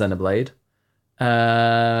lot more Xenoblade.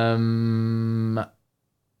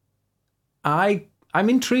 I'm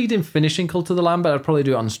intrigued in finishing Cult of the Lamb, but I'd probably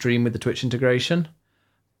do it on stream with the Twitch integration.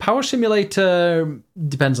 Power Simulator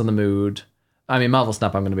depends on the mood. I mean, Marvel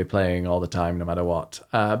Snap I'm going to be playing all the time, no matter what.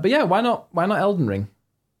 But yeah, why not Elden Ring?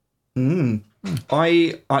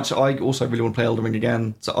 I also really want to play Elden Ring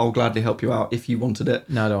again, so I'll gladly help you out if you wanted it.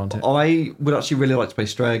 No, I don't want it. I would actually really like to play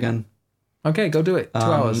Stray again. Okay, go do it. 2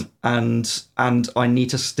 hours. And I need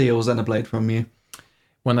to steal Xenoblade from you.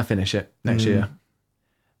 When I finish it next year.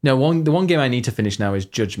 No, the one game I need to finish now is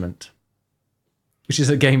Judgment, which is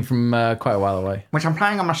a game from quite a while away. Which I'm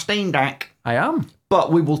playing on my Steam Deck. I am.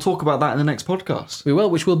 But we will talk about that in the next podcast. We will,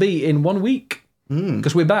 which will be in 1 week.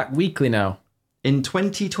 Because we're back weekly now. In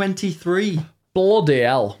 2023. Bloody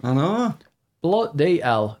hell. I know. Bloody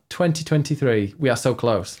hell. 2023. We are so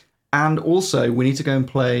close. And also, we need to go and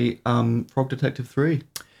play Frog Detective 3.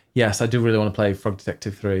 Yes, I do really want to play Frog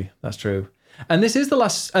Detective 3. That's true. And this is the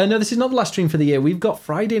last... no, this is not the last stream for the year. We've got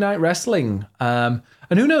Friday Night Wrestling. And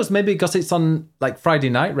who knows, maybe because it's on... Like, Friday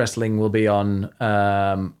Night Wrestling will be on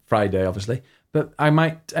Friday, obviously. But I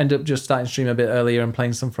might end up just starting stream a bit earlier and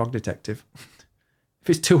playing some Frog Detective. If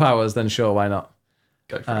it's 2 hours, then sure, why not?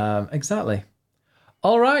 Go for it. Exactly.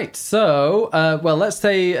 All right. So, well, let's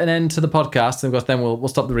say an end to the podcast. And of course, then we'll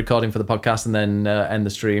stop the recording for the podcast and then end the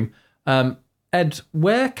stream. Ed,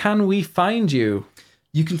 where can we find you?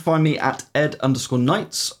 You can find me at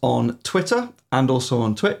ed_nights on Twitter and also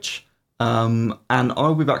on Twitch. And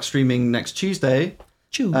I'll be back streaming next Tuesday.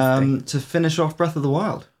 To finish off Breath of the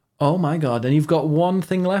Wild. Oh my God. And you've got one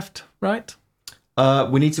thing left, right?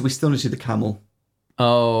 We still need to do the camel.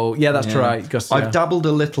 Oh, yeah, that's right. Because, I've dabbled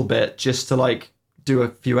a little bit just to like do a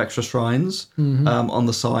few extra shrines on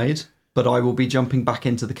the side, but I will be jumping back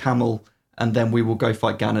into the camel and then we will go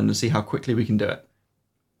fight Ganon and see how quickly we can do it.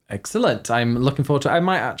 Excellent. I'm looking forward to it. I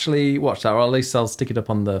might actually watch that, or at least I'll stick it up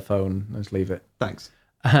on the phone and just leave it. Thanks.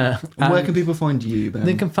 Where can people find you, Ben?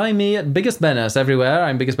 They can find me at Biggest Bennis everywhere.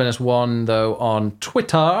 I'm Biggest Bennis1, though, on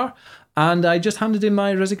Twitter. And I just handed in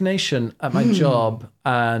my resignation at my job.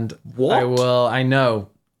 And What? I know.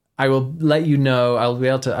 I will let you know. I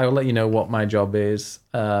will let you know what my job is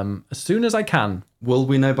as soon as I can. Will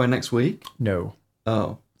we know by next week? No.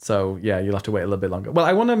 Oh. So, yeah, you'll have to wait a little bit longer. Well,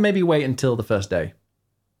 I want to maybe wait until the first day.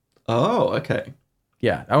 Oh, okay.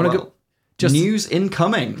 Yeah, I want to go. Just news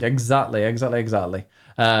incoming. Exactly.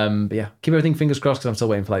 But yeah, keep everything fingers crossed because I'm still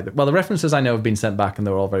waiting for the references I know have been sent back and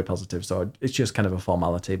they're all very positive. So it's just kind of a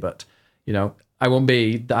formality, but you know, I won't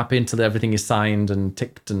be happy until everything is signed and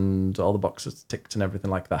ticked and all the boxes ticked and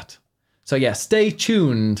everything like that. So yeah, stay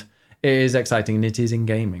tuned. It is exciting and it is in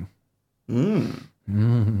gaming.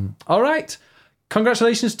 All right.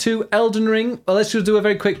 Congratulations to Elden Ring. Well, let's just do a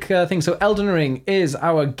very quick thing. So Elden Ring is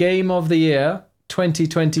our Game of the Year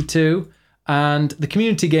 2022 and the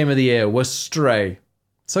Community Game of the Year was Stray.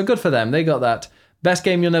 So good for them. They got that. Best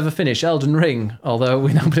game you'll never finish, Elden Ring. Although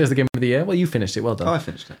we know it as the Game of the Year. Well, you finished it. Well done. Oh, I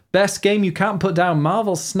finished it. Best game you can't put down,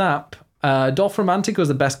 Marvel Snap. Dolph Romantic was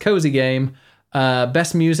the best cozy game.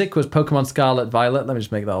 Best music was Pokemon Scarlet Violet. Let me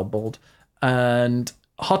just make that all bold. And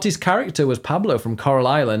hottest character was Pablo from Coral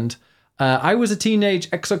Island. I was a teenage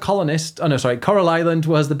exocolonist. Oh, no, sorry. Coral Island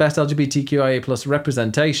was the best LGBTQIA plus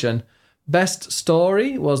representation. Best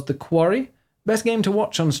story was The Quarry. Best game to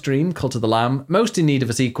watch on stream, Cult of the Lamb. Most in need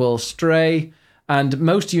of a sequel, Stray. And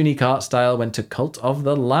most unique art style went to Cult of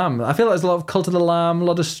the Lamb. I feel like there's a lot of Cult of the Lamb, a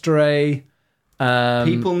lot of Stray.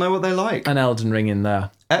 People know what they like. And Elden Ring in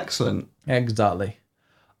there. Excellent. Exactly.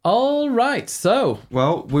 All right, so...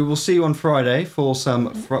 Well, we will see you on Friday for some...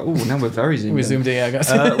 now we're very zoomed in. We zoomed in, I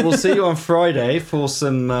guess. We'll see you on Friday for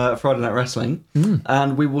some Friday Night Wrestling.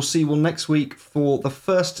 And we will see you all next week for the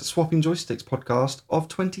first Swapping Joysticks podcast of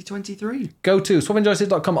 2023. Go to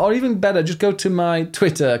swappingjoysticks.com, or even better, just go to my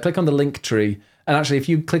Twitter, click on the link tree. And actually, if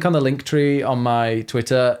you click on the link tree on my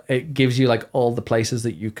Twitter, it gives you like all the places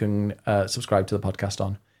that you can subscribe to the podcast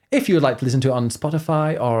on. If you would like to listen to it on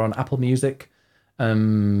Spotify or on Apple Music,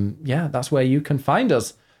 yeah, that's where you can find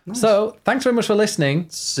us. Nice. So thanks very much for listening.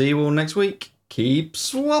 See you all next week. Keep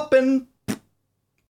swapping.